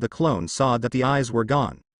the head the clone saw that the eyes were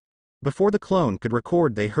gone. Before the clone could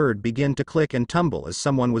record they heard begin to click and tumble as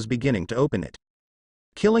someone was beginning to open it.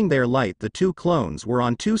 Killing their light, the two clones were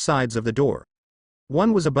on two sides of the door.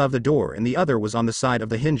 One was above the door and the other was on the side of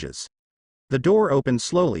the hinges. The door opened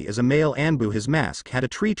slowly as a male Anbu, his mask had a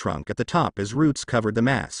tree trunk at the top as roots covered the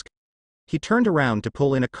mask. He turned around to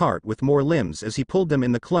pull in a cart with more limbs. As he pulled them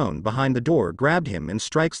in the clone behind the door grabbed him and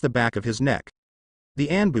strikes the back of his neck. The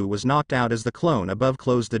Anbu was knocked out as the clone above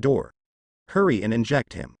closed the door. Hurry and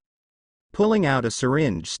inject him. Pulling out a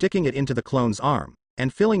syringe, sticking it into the clone's arm,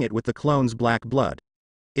 and filling it with the clone's black blood.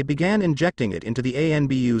 It began injecting it into the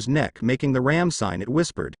Anbu's neck, making the ram sign. It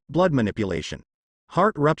whispered, blood manipulation.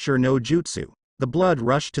 Heart rupture no jutsu. The blood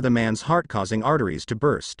rushed to the man's heart causing arteries to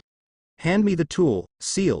burst. Hand me the tool,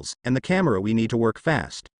 seals, and the camera, we need to work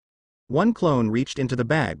fast. One clone reached into the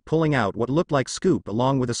bag pulling out what looked like scoop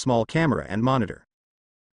along with a small camera and monitor.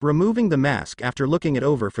 Removing the mask after looking it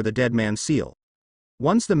over for the dead man's seal.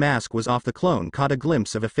 Once the mask was off the clone caught a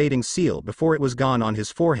glimpse of a fading seal before it was gone on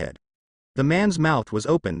his forehead. The man's mouth was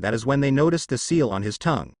open, that is when they noticed the seal on his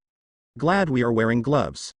tongue. Glad we are wearing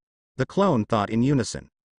gloves. The clone thought in unison.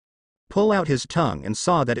 Pull out his tongue and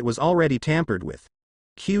saw that it was already tampered with.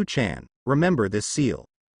 Q-chan, remember this seal.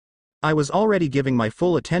 I was already giving my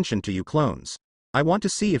full attention to you clones. I want to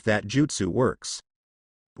see if that jutsu works.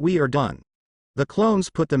 We are done. The clones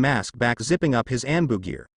put the mask back, zipping up his Anbu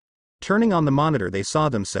gear. Turning on the monitor, they saw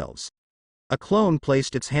themselves. A clone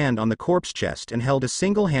placed its hand on the corpse chest and held a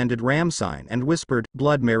single-handed ram sign and whispered,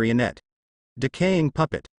 "Blood marionette. Decaying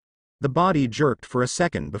puppet." The body jerked for a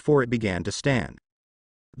second before it began to stand.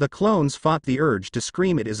 The clones fought the urge to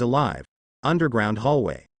scream, "It is alive." Underground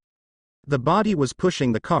hallway. The body was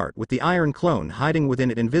pushing the cart with the iron clone hiding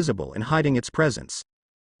within it, invisible and hiding its presence.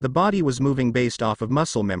 The body was moving based off of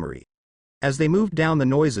muscle memory. As they moved down, the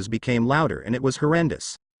noises became louder and it was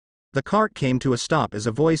horrendous. The cart came to a stop as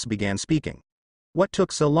a voice began speaking. "What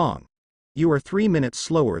took so long? You are 3 minutes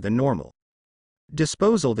slower than normal."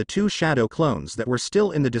 Disposal. The two shadow clones that were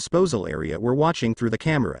still in the disposal area were watching through the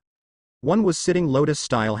camera. One was sitting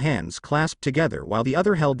lotus-style, hands clasped together, while the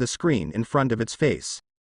other held the screen in front of its face.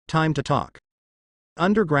 Time to talk.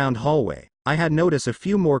 Underground hallway. I had noticed a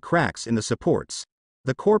few more cracks in the supports.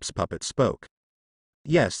 The corpse puppet spoke.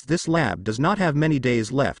 Yes, this lab does not have many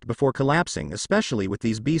days left before collapsing, especially with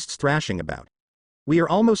these beasts thrashing about. We are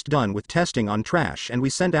almost done with testing on trash and we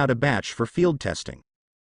sent out a batch for field testing.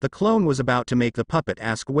 The clone was about to make the puppet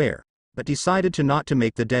ask where, but decided to not to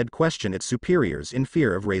make the dead question its superiors in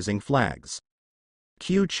fear of raising flags.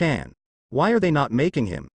 Q-chan. Why are they not making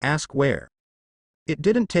him ask where? It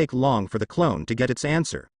didn't take long for the clone to get its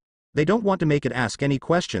answer. They don't want to make it ask any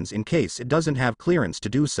questions in case it doesn't have clearance to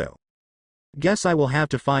do so. Guess I will have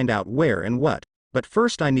to find out where and what, but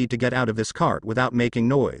first I need to get out of this cart without making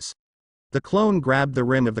noise. The clone grabbed the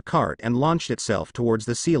rim of the cart and launched itself towards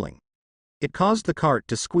the ceiling. It caused the cart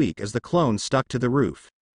to squeak as the clone stuck to the roof.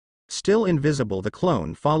 Still invisible, the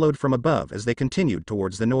clone followed from above as they continued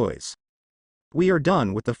towards the noise. We are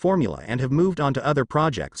done with the formula and have moved on to other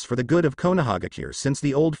projects for the good of Konohagakure since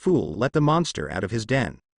the old fool let the monster out of his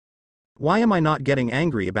den. Why am I not getting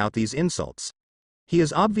angry about these insults? He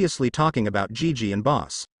is obviously talking about Gigi and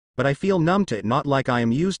Boss, but I feel numb to it, not like I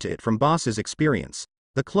am used to it from Boss's experience.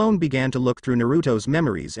 The clone began to look through Naruto's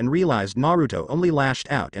memories and realized Naruto only lashed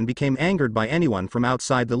out and became angered by anyone from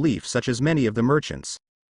outside the leaf, such as many of the merchants.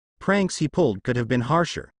 Pranks he pulled could have been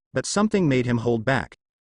harsher, but something made him hold back.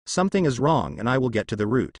 Something is wrong and I will get to the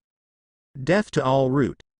root. Death to all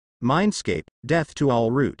root. Mindscape, death to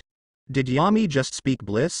all root. Did Yami just speak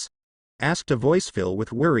bliss? Asked a voice filled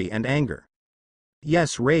with worry and anger.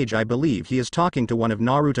 Yes, rage. I believe he is talking to one of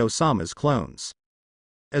Naruto-sama's clones.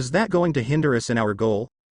 Is that going to hinder us in our goal?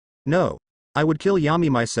 No. I would kill Yami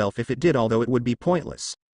myself if it did, although it would be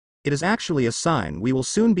pointless. It is actually a sign we will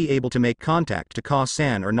soon be able to make contact to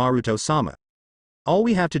Ka-san or Naruto-sama. All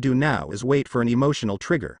we have to do now is wait for an emotional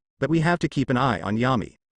trigger, but we have to keep an eye on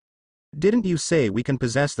Yami. Didn't you say we can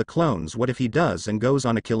possess the clones? What if he does and goes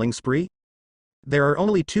on a killing spree? There are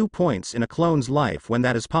only 2 points in a clone's life when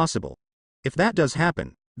that is possible. If that does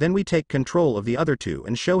happen, then we take control of the other 2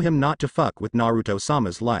 and show him not to fuck with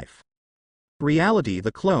Naruto-sama's life. Reality.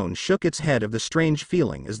 The clone shook its head of the strange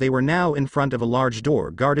feeling as they were now in front of a large door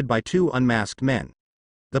guarded by 2 unmasked men.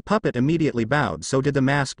 The puppet immediately bowed, so did the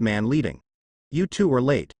masked man leading. You 2 are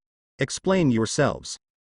late. Explain yourselves.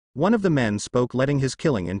 One of the men spoke, letting his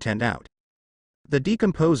killing intent out. The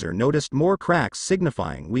decomposer noticed more cracks,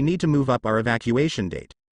 signifying we need to move up our evacuation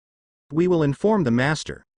date. We will inform the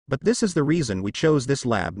master. But this is the reason we chose this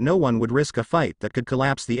lab. No one would risk a fight that could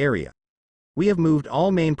collapse the area. We have moved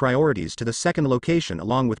all main priorities to the second location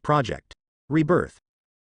along with Project Rebirth.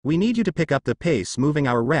 We need you to pick up the pace moving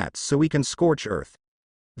our rats so we can scorch Earth.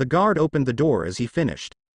 The guard opened the door as he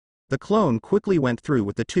finished. The clone quickly went through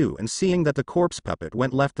with the 2 and seeing that the corpse puppet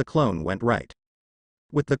went left, the clone went right.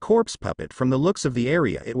 With the corpse puppet, from the looks of the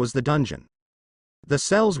area, it was the dungeon. The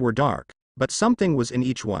cells were dark, but something was in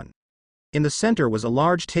each one. In the center was a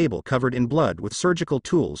large table covered in blood with surgical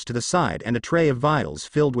tools to the side and a tray of vials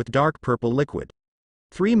filled with dark purple liquid.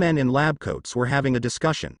 3 men in lab coats were having a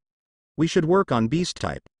discussion. We should work on beast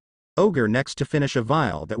type. Ogre next to finish a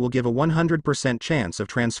vial that will give a 100% chance of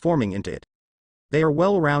transforming into it. They are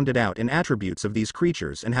well rounded out in attributes of these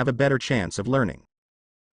creatures and have a better chance of learning.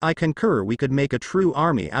 I concur, we could make a true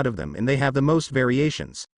army out of them and they have the most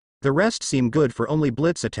variations. The rest seem good for only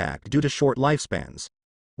blitz attack due to short lifespans.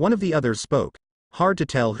 One of the others spoke. Hard to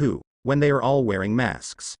tell who, when they are all wearing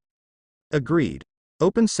masks. Agreed.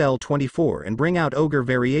 Open cell 24 and bring out Ogre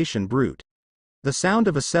Variation Brute. The sound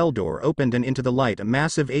of a cell door opened and into the light a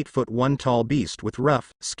massive 8'1" tall beast with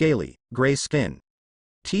rough, scaly, gray skin.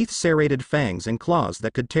 Teeth, serrated fangs and claws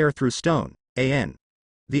that could tear through stone.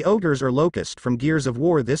 The ogres are Locust from Gears of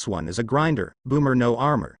War. This one is a grinder, boomer, no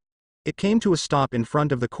armor. It came to a stop in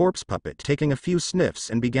front of the corpse puppet, taking a few sniffs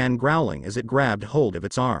and began growling as it grabbed hold of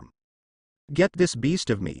its arm. Get this beast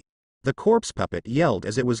of me. The corpse puppet yelled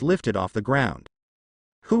as it was lifted off the ground.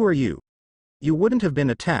 Who are you? You wouldn't have been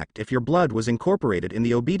attacked if your blood was incorporated in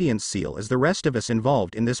the obedience seal as the rest of us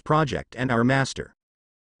involved in this project and our master.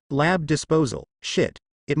 Lab disposal. Shit.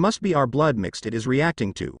 It must be our blood mixed it is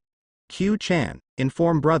reacting to. Q-chan,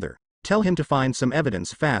 inform brother. Tell him to find some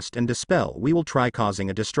evidence fast and dispel. We will try causing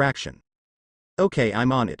a distraction. Okay,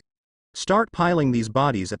 I'm on it. Start piling these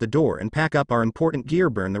bodies at the door and pack up our important gear.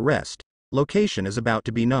 Burn the rest. Location is about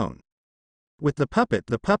to be known. With the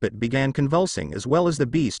puppet began convulsing as well as the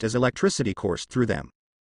beast as electricity coursed through them.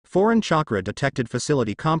 Foreign chakra detected,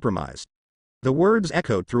 facility compromised. The words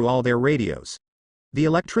echoed through all their radios. The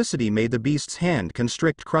electricity made the beast's hand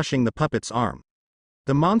constrict, crushing the puppet's arm.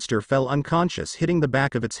 The monster fell unconscious, hitting the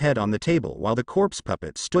back of its head on the table while the corpse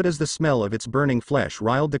puppet stood as the smell of its burning flesh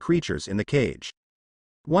riled the creatures in the cage.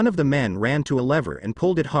 One of the men ran to a lever and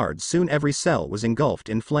pulled it hard. Soon every cell was engulfed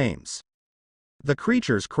in flames. The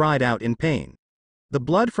creatures cried out in pain. The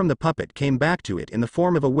blood from the puppet came back to it in the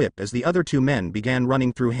form of a whip as the other two men began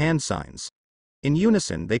running through hand signs. In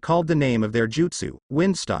unison they called the name of their jutsu,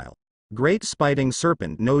 wind style. Great Spiting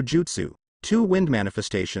Serpent no Jutsu. 2 wind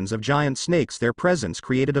manifestations of giant snakes. Their presence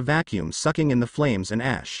created a vacuum, sucking in the flames and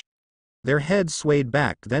ash. Their heads swayed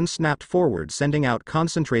back, then snapped forward, sending out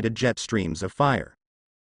concentrated jet streams of fire.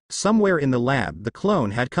 Somewhere in the lab, the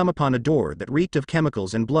clone had come upon a door that reeked of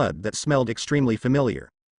chemicals and blood that smelled extremely familiar.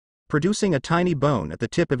 Producing a tiny bone at the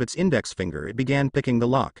tip of its index finger, it began picking the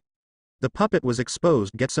lock. The puppet was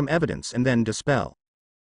exposed. Get some evidence and then dispel.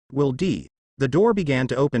 Will D. The door began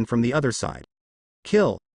to open from the other side.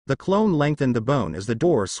 Kill. The clone lengthened the bone as the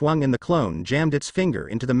door swung and the clone jammed its finger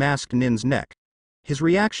into the masked nin's neck. His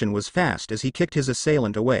reaction was fast as he kicked his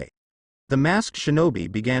assailant away. The masked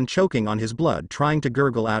shinobi began choking on his blood, trying to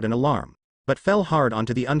gurgle out an alarm, but fell hard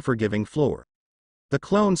onto the unforgiving floor. The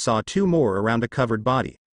clone saw 2 more around a covered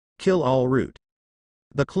body. Kill all root.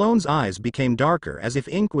 The clone's eyes became darker as if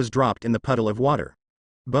ink was dropped in the puddle of water.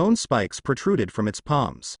 Bone spikes protruded from its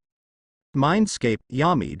palms. Mindscape.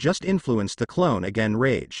 Yami just influenced the clone again.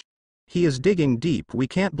 Rage. He is digging deep. We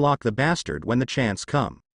can't block the bastard when the chance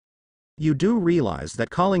come. You do realize that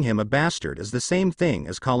calling him a bastard is the same thing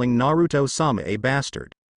as calling Naruto-sama a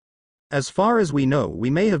bastard. As far as we know, we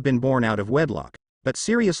may have been born out of wedlock, but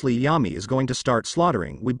seriously, Yami is going to start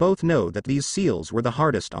slaughtering. We both know that these seals were the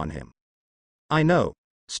hardest on him. I know.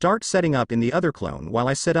 Start setting up in the other clone while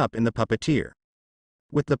I set up in the puppeteer.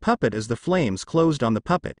 With the puppet, as the flames closed on the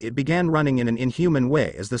puppet, it began running in an inhuman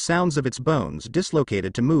way as the sounds of its bones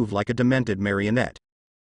dislocated to move like a demented marionette.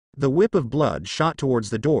 The whip of blood shot towards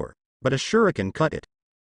the door, but a shuriken cut it.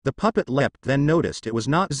 The puppet leapt, then noticed it was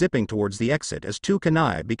not zipping towards the exit as 2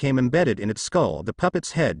 kunai became embedded in its skull. The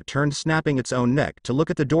puppet's head turned, snapping its own neck to look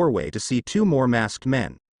at the doorway to see 2 more masked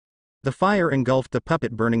men. The fire engulfed the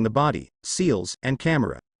puppet, burning the body, seals, and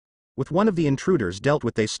camera. With one of the intruders dealt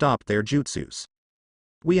with, they stopped their jutsus.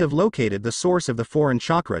 We have located the source of the foreign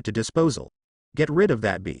chakra to disposal. Get rid of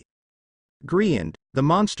that bee. Griand, the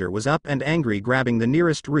monster was up and angry, grabbing the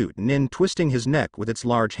nearest root nin, twisting his neck with its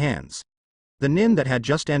large hands. The nin that had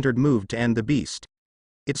just entered moved to end the beast.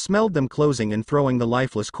 It smelled them closing and throwing the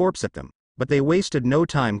lifeless corpse at them, but they wasted no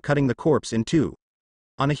time cutting the corpse in 2.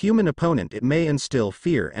 On a human opponent it may instill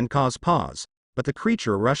fear and cause pause, but the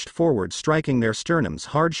creature rushed forward, striking their sternums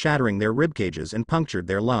hard, shattering their ribcages and punctured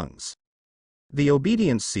their lungs. The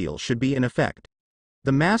obedience seal should be in effect.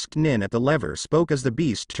 The masked nin at the lever spoke as the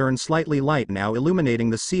beast turned slightly light, now illuminating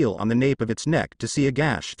the seal on the nape of its neck to see a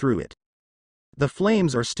gash through it. The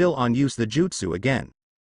flames are still on. Use the jutsu again.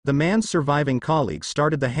 The man's surviving colleague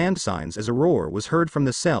started the hand signs as a roar was heard from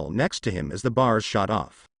the cell next to him as the bars shot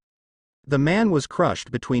off. The man was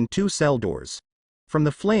crushed between 2 cell doors. From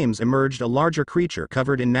the flames emerged a larger creature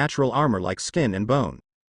covered in natural armor like skin and bone.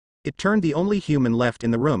 It turned the only human left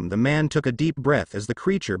in the room. The man took a deep breath as the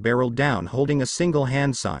creature barreled down, holding a single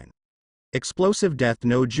hand sign. Explosive death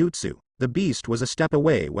no jutsu. The beast was a step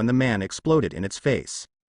away when the man exploded in its face.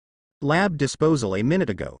 Lab disposal. A minute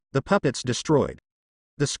ago, the puppets destroyed.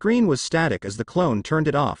 The screen was static as the clone turned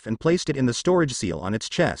it off and placed it in the storage seal on its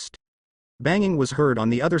chest. Banging was heard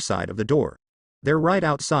on the other side of the door. They're right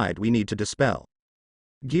outside. We need to dispel.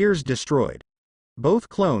 Gears destroyed. Both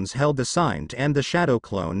clones held the sign to end the shadow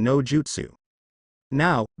clone no jutsu.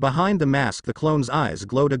 Now, behind the mask, the clone's eyes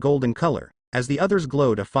glowed a golden color, as the others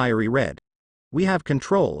glowed a fiery red. We have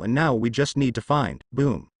control, and now we just need to find.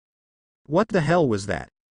 Boom. What the hell was that?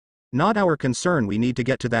 Not our concern. We need to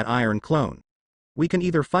get to that iron clone. We can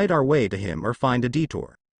either fight our way to him or find a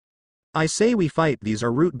detour. I say we fight. These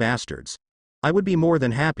are root bastards. I would be more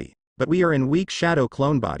than happy, but we are in weak shadow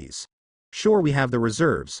clone bodies. Sure, we have the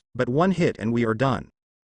reserves, but one hit and we are done.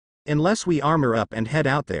 Unless we armor up and head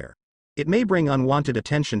out there. It may bring unwanted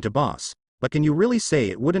attention to boss, but can you really say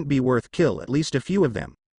it wouldn't be worth kill at least a few of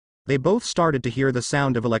them? They both started to hear the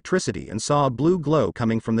sound of electricity and saw a blue glow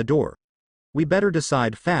coming from the door. We better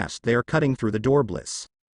decide fast, they are cutting through the door.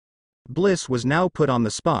 Bliss was now put on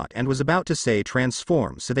the spot and was about to say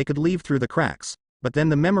transform so they could leave through the cracks, but then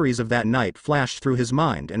the memories of that night flashed through his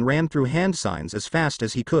mind and ran through hand signs as fast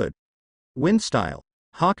as he could. Wind style.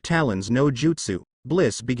 Hawk talons no jutsu.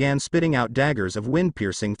 Bliss began spitting out daggers of wind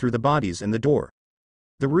piercing through the bodies in the door.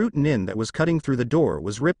 The root nin that was cutting through the door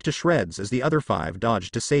was ripped to shreds as the other 5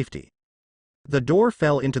 dodged to safety. The door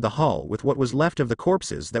fell into the hall with what was left of the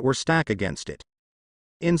corpses that were stacked against it.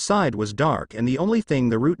 Inside was dark and the only thing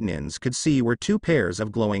the root nins could see were 2 pairs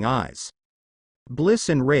of glowing eyes. Bliss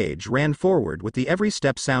and Rage ran forward with the every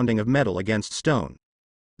step sounding of metal against stone.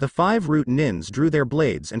 The 5 root nins drew their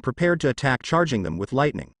blades and prepared to attack, charging them with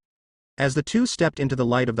lightning. As the 2 stepped into the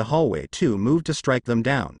light of the hallway, 2 moved to strike them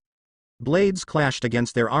down. Blades clashed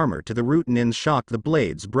against their armor. To the root nin's shock, the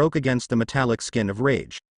blades broke against the metallic skin of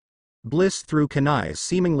Rage. Bliss threw kunais,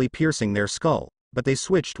 seemingly piercing their skull, but they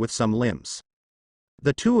switched with some limbs.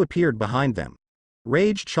 The 2 appeared behind them.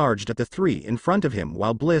 Rage charged at the 3 in front of him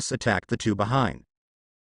while Bliss attacked the 2 behind.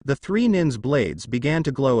 The 3 nins' blades began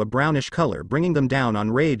to glow a brownish color, bringing them down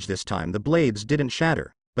on Rage. This time the blades didn't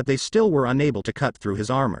shatter, but they still were unable to cut through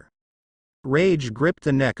his armor. Rage gripped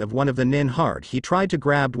the neck of one of the nin hard. He tried to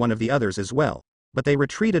grab one of the others as well, but they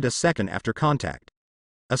retreated a second after contact.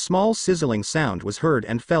 A small sizzling sound was heard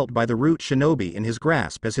and felt by the root shinobi in his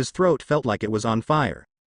grasp as his throat felt like it was on fire.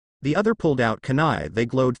 The other pulled out kunai. They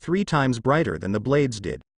glowed 3 times brighter than the blades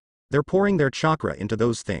did. They're pouring their chakra into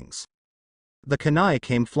those things. The kunai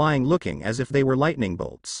came flying, looking as if they were lightning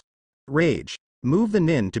bolts. Rage moved the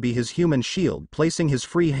nin to be his human shield, placing his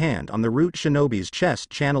free hand on the root shinobi's chest,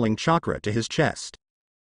 channeling chakra to his chest.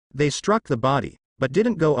 They struck the body, but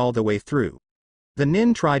didn't go all the way through. The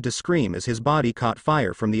nin tried to scream as his body caught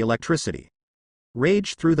fire from the electricity.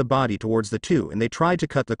 Rage threw the body towards the 2 and they tried to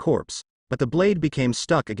cut the corpse, but the blade became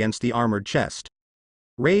stuck against the armored chest.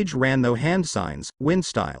 Rage ran though hand signs, wind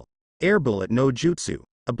style. Air bullet no jutsu.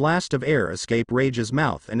 A blast of air escaped Rage's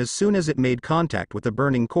mouth, and as soon as it made contact with the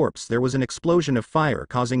burning corpse there was an explosion of fire,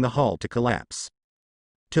 causing the hall to collapse.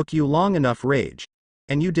 Took you long enough, Rage.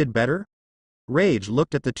 And you did better? Rage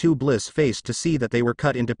looked at the 2 Bliss faced to see that they were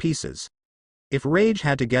cut into pieces. If Rage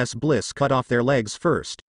had to guess, Bliss cut off their legs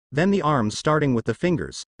first, then the arms starting with the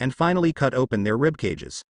fingers, and finally cut open their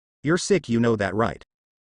ribcages. You're sick, you know that, right?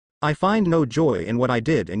 I find no joy in what I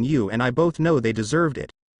did, and you and I both know they deserved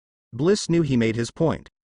it. Bliss knew he made his point.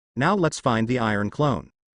 Now let's find the iron clone.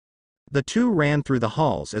 The 2 ran through the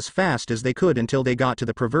halls as fast as they could until they got to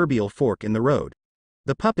the proverbial fork in the road.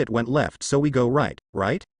 The puppet went left, so we go right,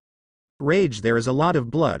 right? Rage, there is a lot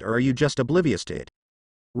of blood, or are you just oblivious to it?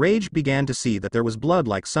 Rage began to see that there was blood,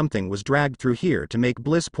 like something was dragged through here. To make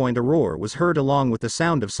Bliss point, a roar was heard along with the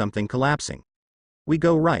sound of something collapsing. We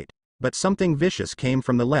go right, but something vicious came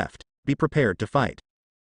from the left. Be prepared to fight.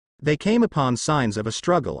 They came upon signs of a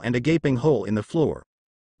struggle and a gaping hole in the floor.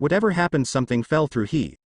 Whatever happened, something fell through.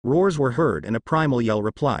 Roars were heard and a primal yell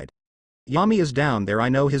replied. Yami is down there, I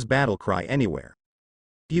know his battle cry anywhere.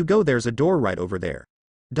 You go, there's a door right over there.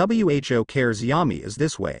 Who cares, Yami is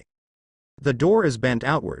this way. The door is bent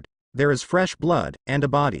outward, there is fresh blood, and a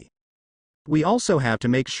body. We also have to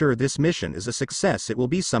make sure this mission is a success. It will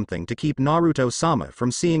be something to keep Naruto-sama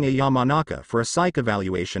from seeing a Yamanaka for a psych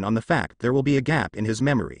evaluation on the fact there will be a gap in his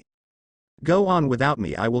memory. Go on without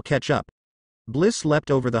me, I will catch up. Bliss leapt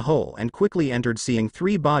over the hole and quickly entered, seeing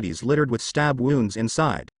 3 bodies littered with stab wounds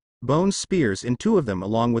inside, bone spears in 2 of them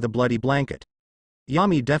along with a bloody blanket.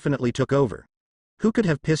 Yami definitely took over. Who could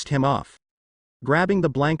have pissed him off? Grabbing the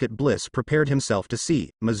blanket, Bliss prepared himself to see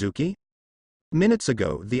Mizuki. Minutes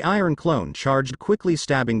ago the iron clone charged quickly,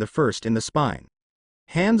 stabbing the first in the spine.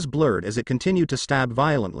 Hands blurred as it continued to stab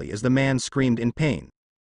violently as the man screamed in pain.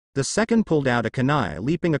 The second pulled out a kunai,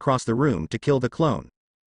 leaping across the room to kill the clone.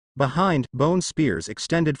 Behind, bone spears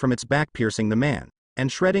extended from its back, piercing the man,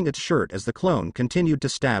 and shredding its shirt as the clone continued to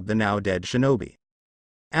stab the now dead shinobi.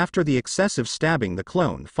 After the excessive stabbing, the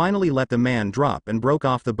clone finally let the man drop and broke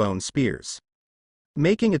off the bone spears.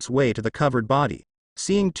 Making its way to the covered body,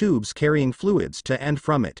 seeing tubes carrying fluids to and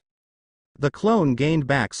from it. The clone gained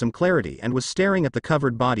back some clarity and was staring at the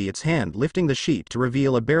covered body, its hand lifting the sheet to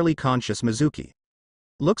reveal a barely conscious Mizuki.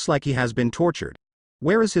 Looks like he has been tortured.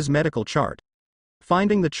 Where is his medical chart?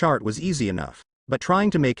 Finding the chart was easy enough, but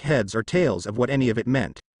trying to make heads or tails of what any of it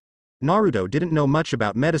meant. Naruto didn't know much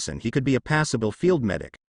about medicine. He could be a passable field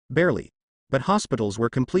medic, barely, but hospitals were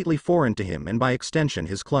completely foreign to him and by extension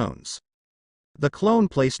his clones. The clone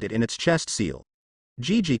placed it in its chest seal.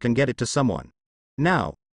 Gigi can get it to someone.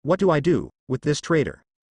 Now, what do I do with this traitor?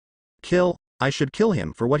 Kill? I should kill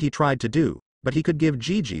him for what he tried to do, but he could give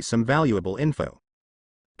Gigi some valuable info.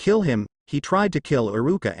 Kill him, he tried to kill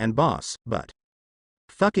Iruka and Boss, but...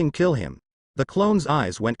 Fucking kill him. The clone's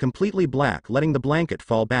eyes went completely black, letting the blanket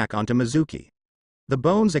fall back onto Mizuki. The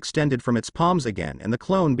bones extended from its palms again and the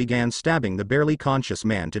clone began stabbing the barely conscious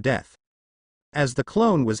man to death. As the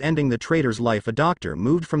clone was ending the traitor's life, a doctor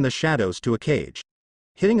moved from the shadows to a cage.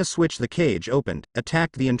 Hitting a switch, the cage opened,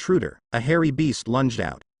 attacked the intruder. A hairy beast lunged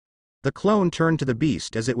out. The clone turned to the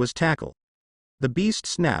beast as it was tackled. The beast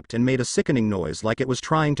snapped and made a sickening noise like it was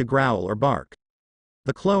trying to growl or bark.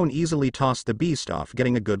 The clone easily tossed the beast off,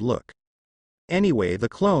 getting a good look. Anyway, the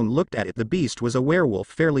clone looked at it. The beast was a werewolf,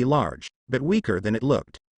 fairly large, but weaker than it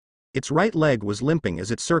looked. Its right leg was limping as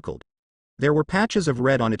it circled. There were patches of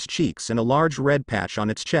red on its cheeks and a large red patch on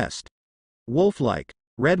its chest. Wolf-like,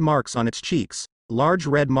 red marks on its cheeks, large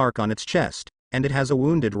red mark on its chest, and it has a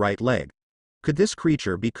wounded right leg. Could this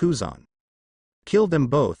creature be Kuzan? Kill them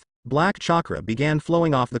both. Black chakra began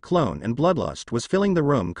flowing off the clone and bloodlust was filling the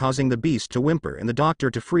room, causing the beast to whimper and the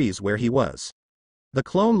doctor to freeze where he was. The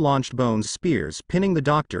clone launched bones spears, pinning the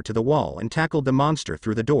doctor to the wall, and tackled the monster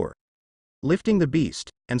through the door, lifting the beast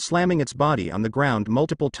and slamming its body on the ground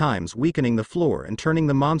multiple times, weakening the floor and turning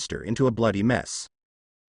the monster into a bloody mess.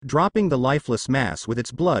 Dropping the lifeless mass with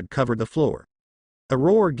its blood covered the floor. A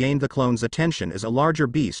roar gained the clone's attention as a larger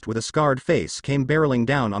beast with a scarred face came barreling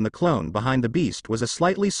down on the clone. Behind the beast was a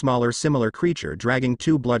slightly smaller similar creature dragging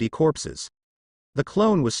two bloody corpses. The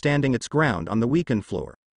clone was standing its ground on the weakened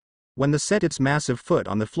floor. When the set its massive foot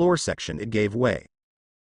on the floor section, it gave way.